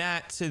connect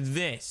that to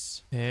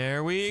this.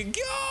 There we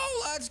go.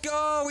 Let's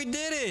go. We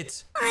did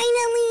it.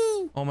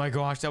 Finally. Oh my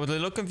gosh, that was a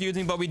little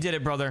confusing, but we did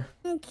it, brother.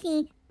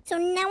 Okay. So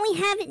now we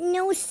have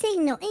no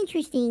signal.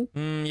 Interesting.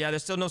 Yeah,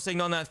 there's still no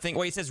signal on that thing.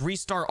 Wait, it says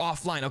restart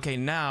offline. Okay,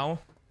 now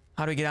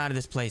how do we get out of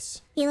this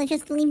place? Okay, let's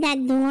just leave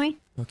that door.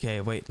 Okay,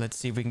 wait. Let's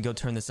see if we can go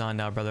turn this on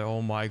now, brother.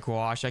 Oh my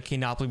gosh, I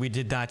cannot believe we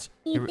did that.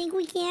 You think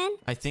we can?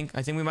 I think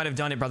we might have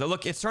done it, brother.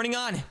 Look, it's turning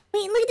on. Wait,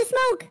 look at the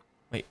smoke.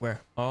 Wait,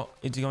 where? Oh,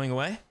 it's going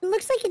away? It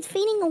looks like it's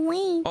fading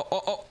away.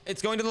 Oh,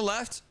 it's going to the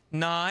left.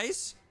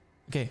 Nice.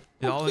 Okay,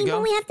 did all of it Okay, go?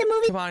 but we have to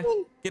move it. Come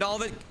on, get all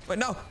of it. But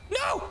no!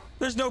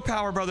 There's no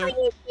power, brother. Are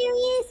you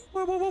serious?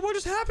 What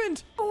just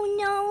happened? Oh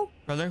no.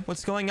 Brother,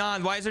 what's going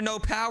on? Why is there no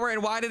power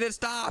and why did it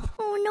stop?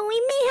 Oh no, we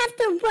may have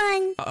to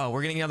run. Uh-oh,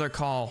 we're getting another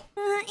call.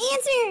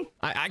 Answer. No!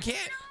 I can't.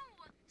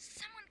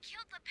 Someone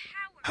killed the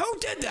power. Who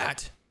did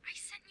that? I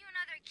sent you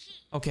another key.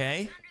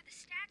 Okay. Under the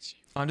statue.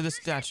 Under the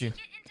Listen, statue. Get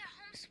into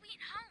Home Sweet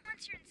Home.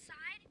 Once you're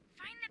inside,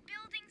 find the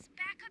building's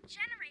backup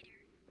generator.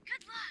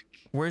 Good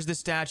luck. Where's the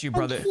statue,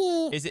 brother?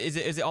 Okay. Is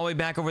it all the way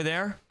back over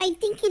there? I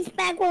think it's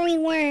back where we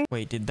were.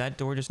 Wait, did that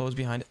door just close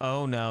behind?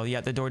 Oh no,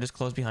 yeah, the door just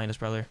closed behind us,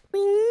 brother. We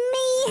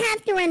may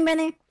have to run,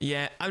 brother.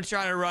 Yeah, I'm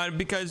trying to run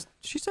because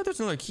she said there's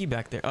another key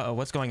back there. Uh-oh,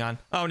 what's going on?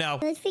 Oh no.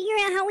 Let's figure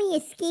out how we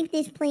escape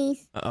this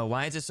place. Uh-oh,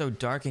 why is it so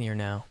dark in here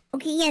now?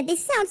 Okay, yeah,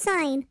 this is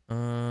outside.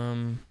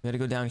 We gotta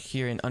go down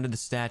here and under the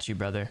statue,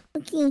 brother.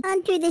 Okay,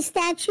 under the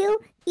statue,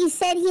 he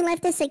said he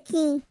left us a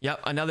key.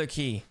 Yep, another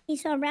key. Okay,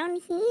 so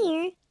around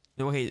here.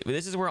 Okay,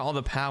 this is where all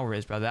the power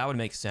is, brother. That would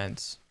make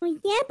sense. Well,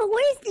 yeah, but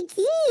where's the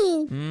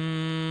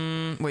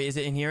key? Wait, is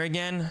it in here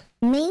again?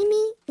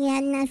 Maybe. Yeah,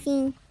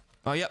 nothing.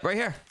 Oh, yep, right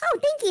here. Oh,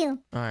 thank you.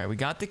 All right, we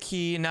got the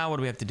key. Now what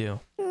do we have to do?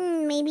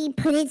 Maybe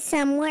put it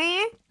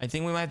somewhere. I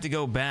think we might have to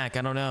go back.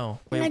 I don't know.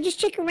 No, just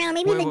check around.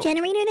 Maybe the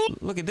generator there.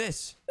 Look at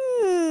this.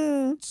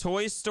 Hmm.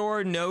 Toy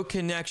store, no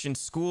connection.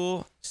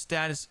 School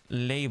status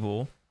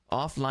label.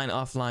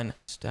 Offline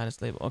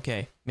status label.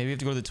 Okay, maybe we have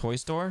to go to the toy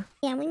store.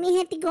 Yeah, we may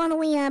have to go all the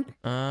way up.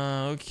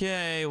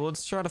 Okay. Well,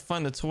 let's try to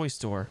find the toy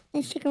store.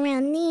 Let's check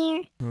around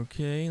there.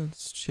 Okay,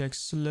 let's check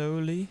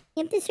slowly.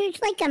 You have to search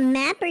like a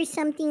map or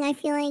something, I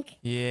feel like.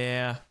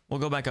 Yeah,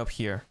 we'll go back up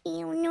here.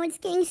 Oh no, it's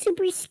getting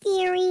super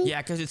scary.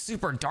 Yeah, because it's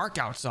super dark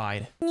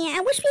outside. Yeah, I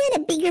wish we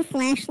had a bigger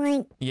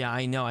flashlight. Yeah,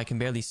 I know. I can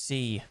barely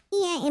see.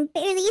 Yeah, and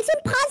barely. It's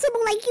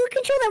impossible. Like, you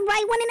control the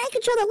right one and I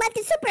control the left.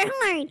 It's super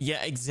hard.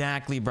 Yeah,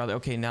 exactly, brother.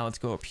 Okay, now let's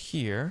go up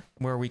here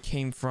where we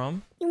came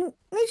from.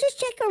 Let's just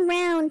check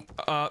around.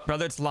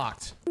 Brother, it's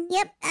locked.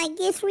 Yep, I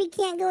guess we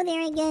can't go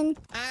there again.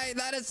 Hey,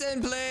 let us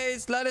in,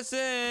 please. Let us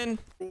in.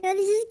 No,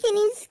 this is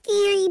getting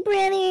scary,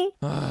 brother.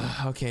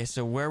 Okay,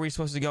 so where are we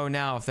supposed to go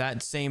now if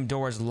that same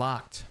door is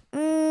locked?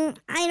 I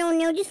don't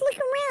know. Just look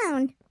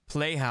around.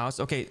 Playhouse.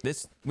 Okay,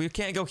 we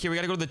can't go here. We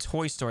gotta go to the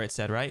toy store, it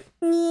said, right?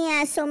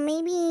 Yeah, so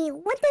maybe...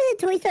 What does the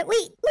toy store...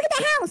 Wait, look at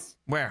the house.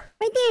 Where?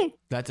 Right there.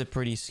 That's a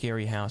pretty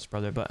scary house,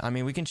 brother. But, I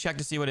mean, we can check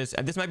to see what it is.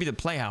 This might be the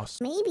playhouse.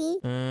 Maybe.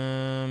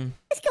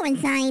 Let's go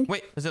inside.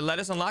 Wait, does it let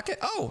us unlock it?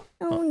 Oh.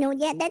 Oh, no.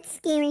 Yeah, that's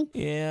scary.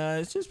 Yeah,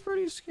 it's just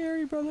pretty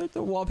scary, brother.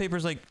 The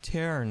wallpaper's, like,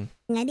 tearing.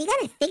 Now, they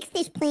gotta fix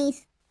this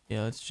place.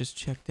 Yeah, let's just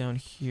check down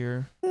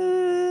here. Yeah,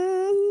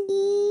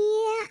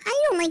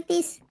 I don't like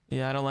this.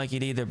 Yeah, I don't like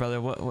it either,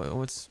 brother. Whoa,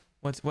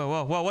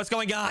 what's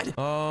going on?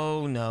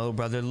 Oh, no,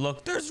 brother.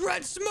 Look, there's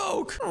red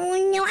smoke.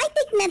 Oh, no, I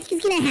think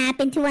nothing's gonna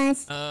happen to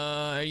us.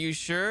 Are you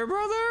sure,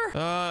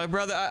 brother?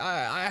 Brother,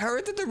 I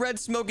heard that the red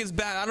smoke is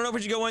bad. I don't know if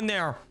we should go in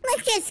there.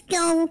 Let's just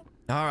go.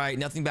 All right,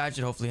 nothing bad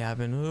should hopefully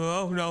happen.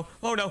 Oh, no.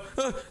 Oh, no.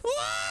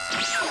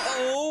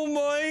 Oh,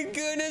 my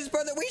goodness,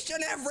 brother. We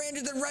shouldn't have ran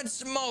into the red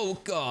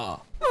smoke.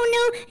 Oh,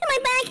 no. Am I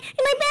back?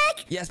 Am I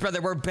back? Yes,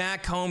 brother, we're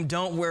back home.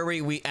 Don't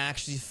worry. We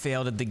actually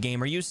failed at the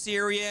game. Are you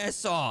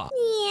serious?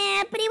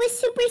 Yeah, but it was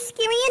super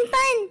scary and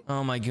fun.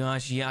 Oh, my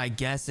gosh. Yeah, I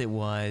guess it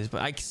was.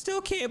 But I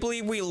still can't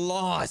believe we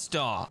lost.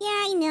 Yeah,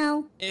 I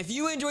know. If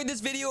you enjoyed this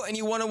video and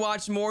you want to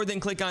watch more, then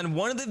click on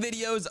one of the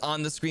videos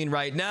on the screen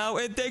right now.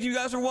 And thank you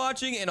guys for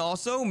watching. And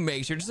also,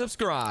 make sure to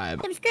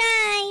subscribe.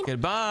 Subscribe.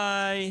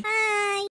 Goodbye. Bye.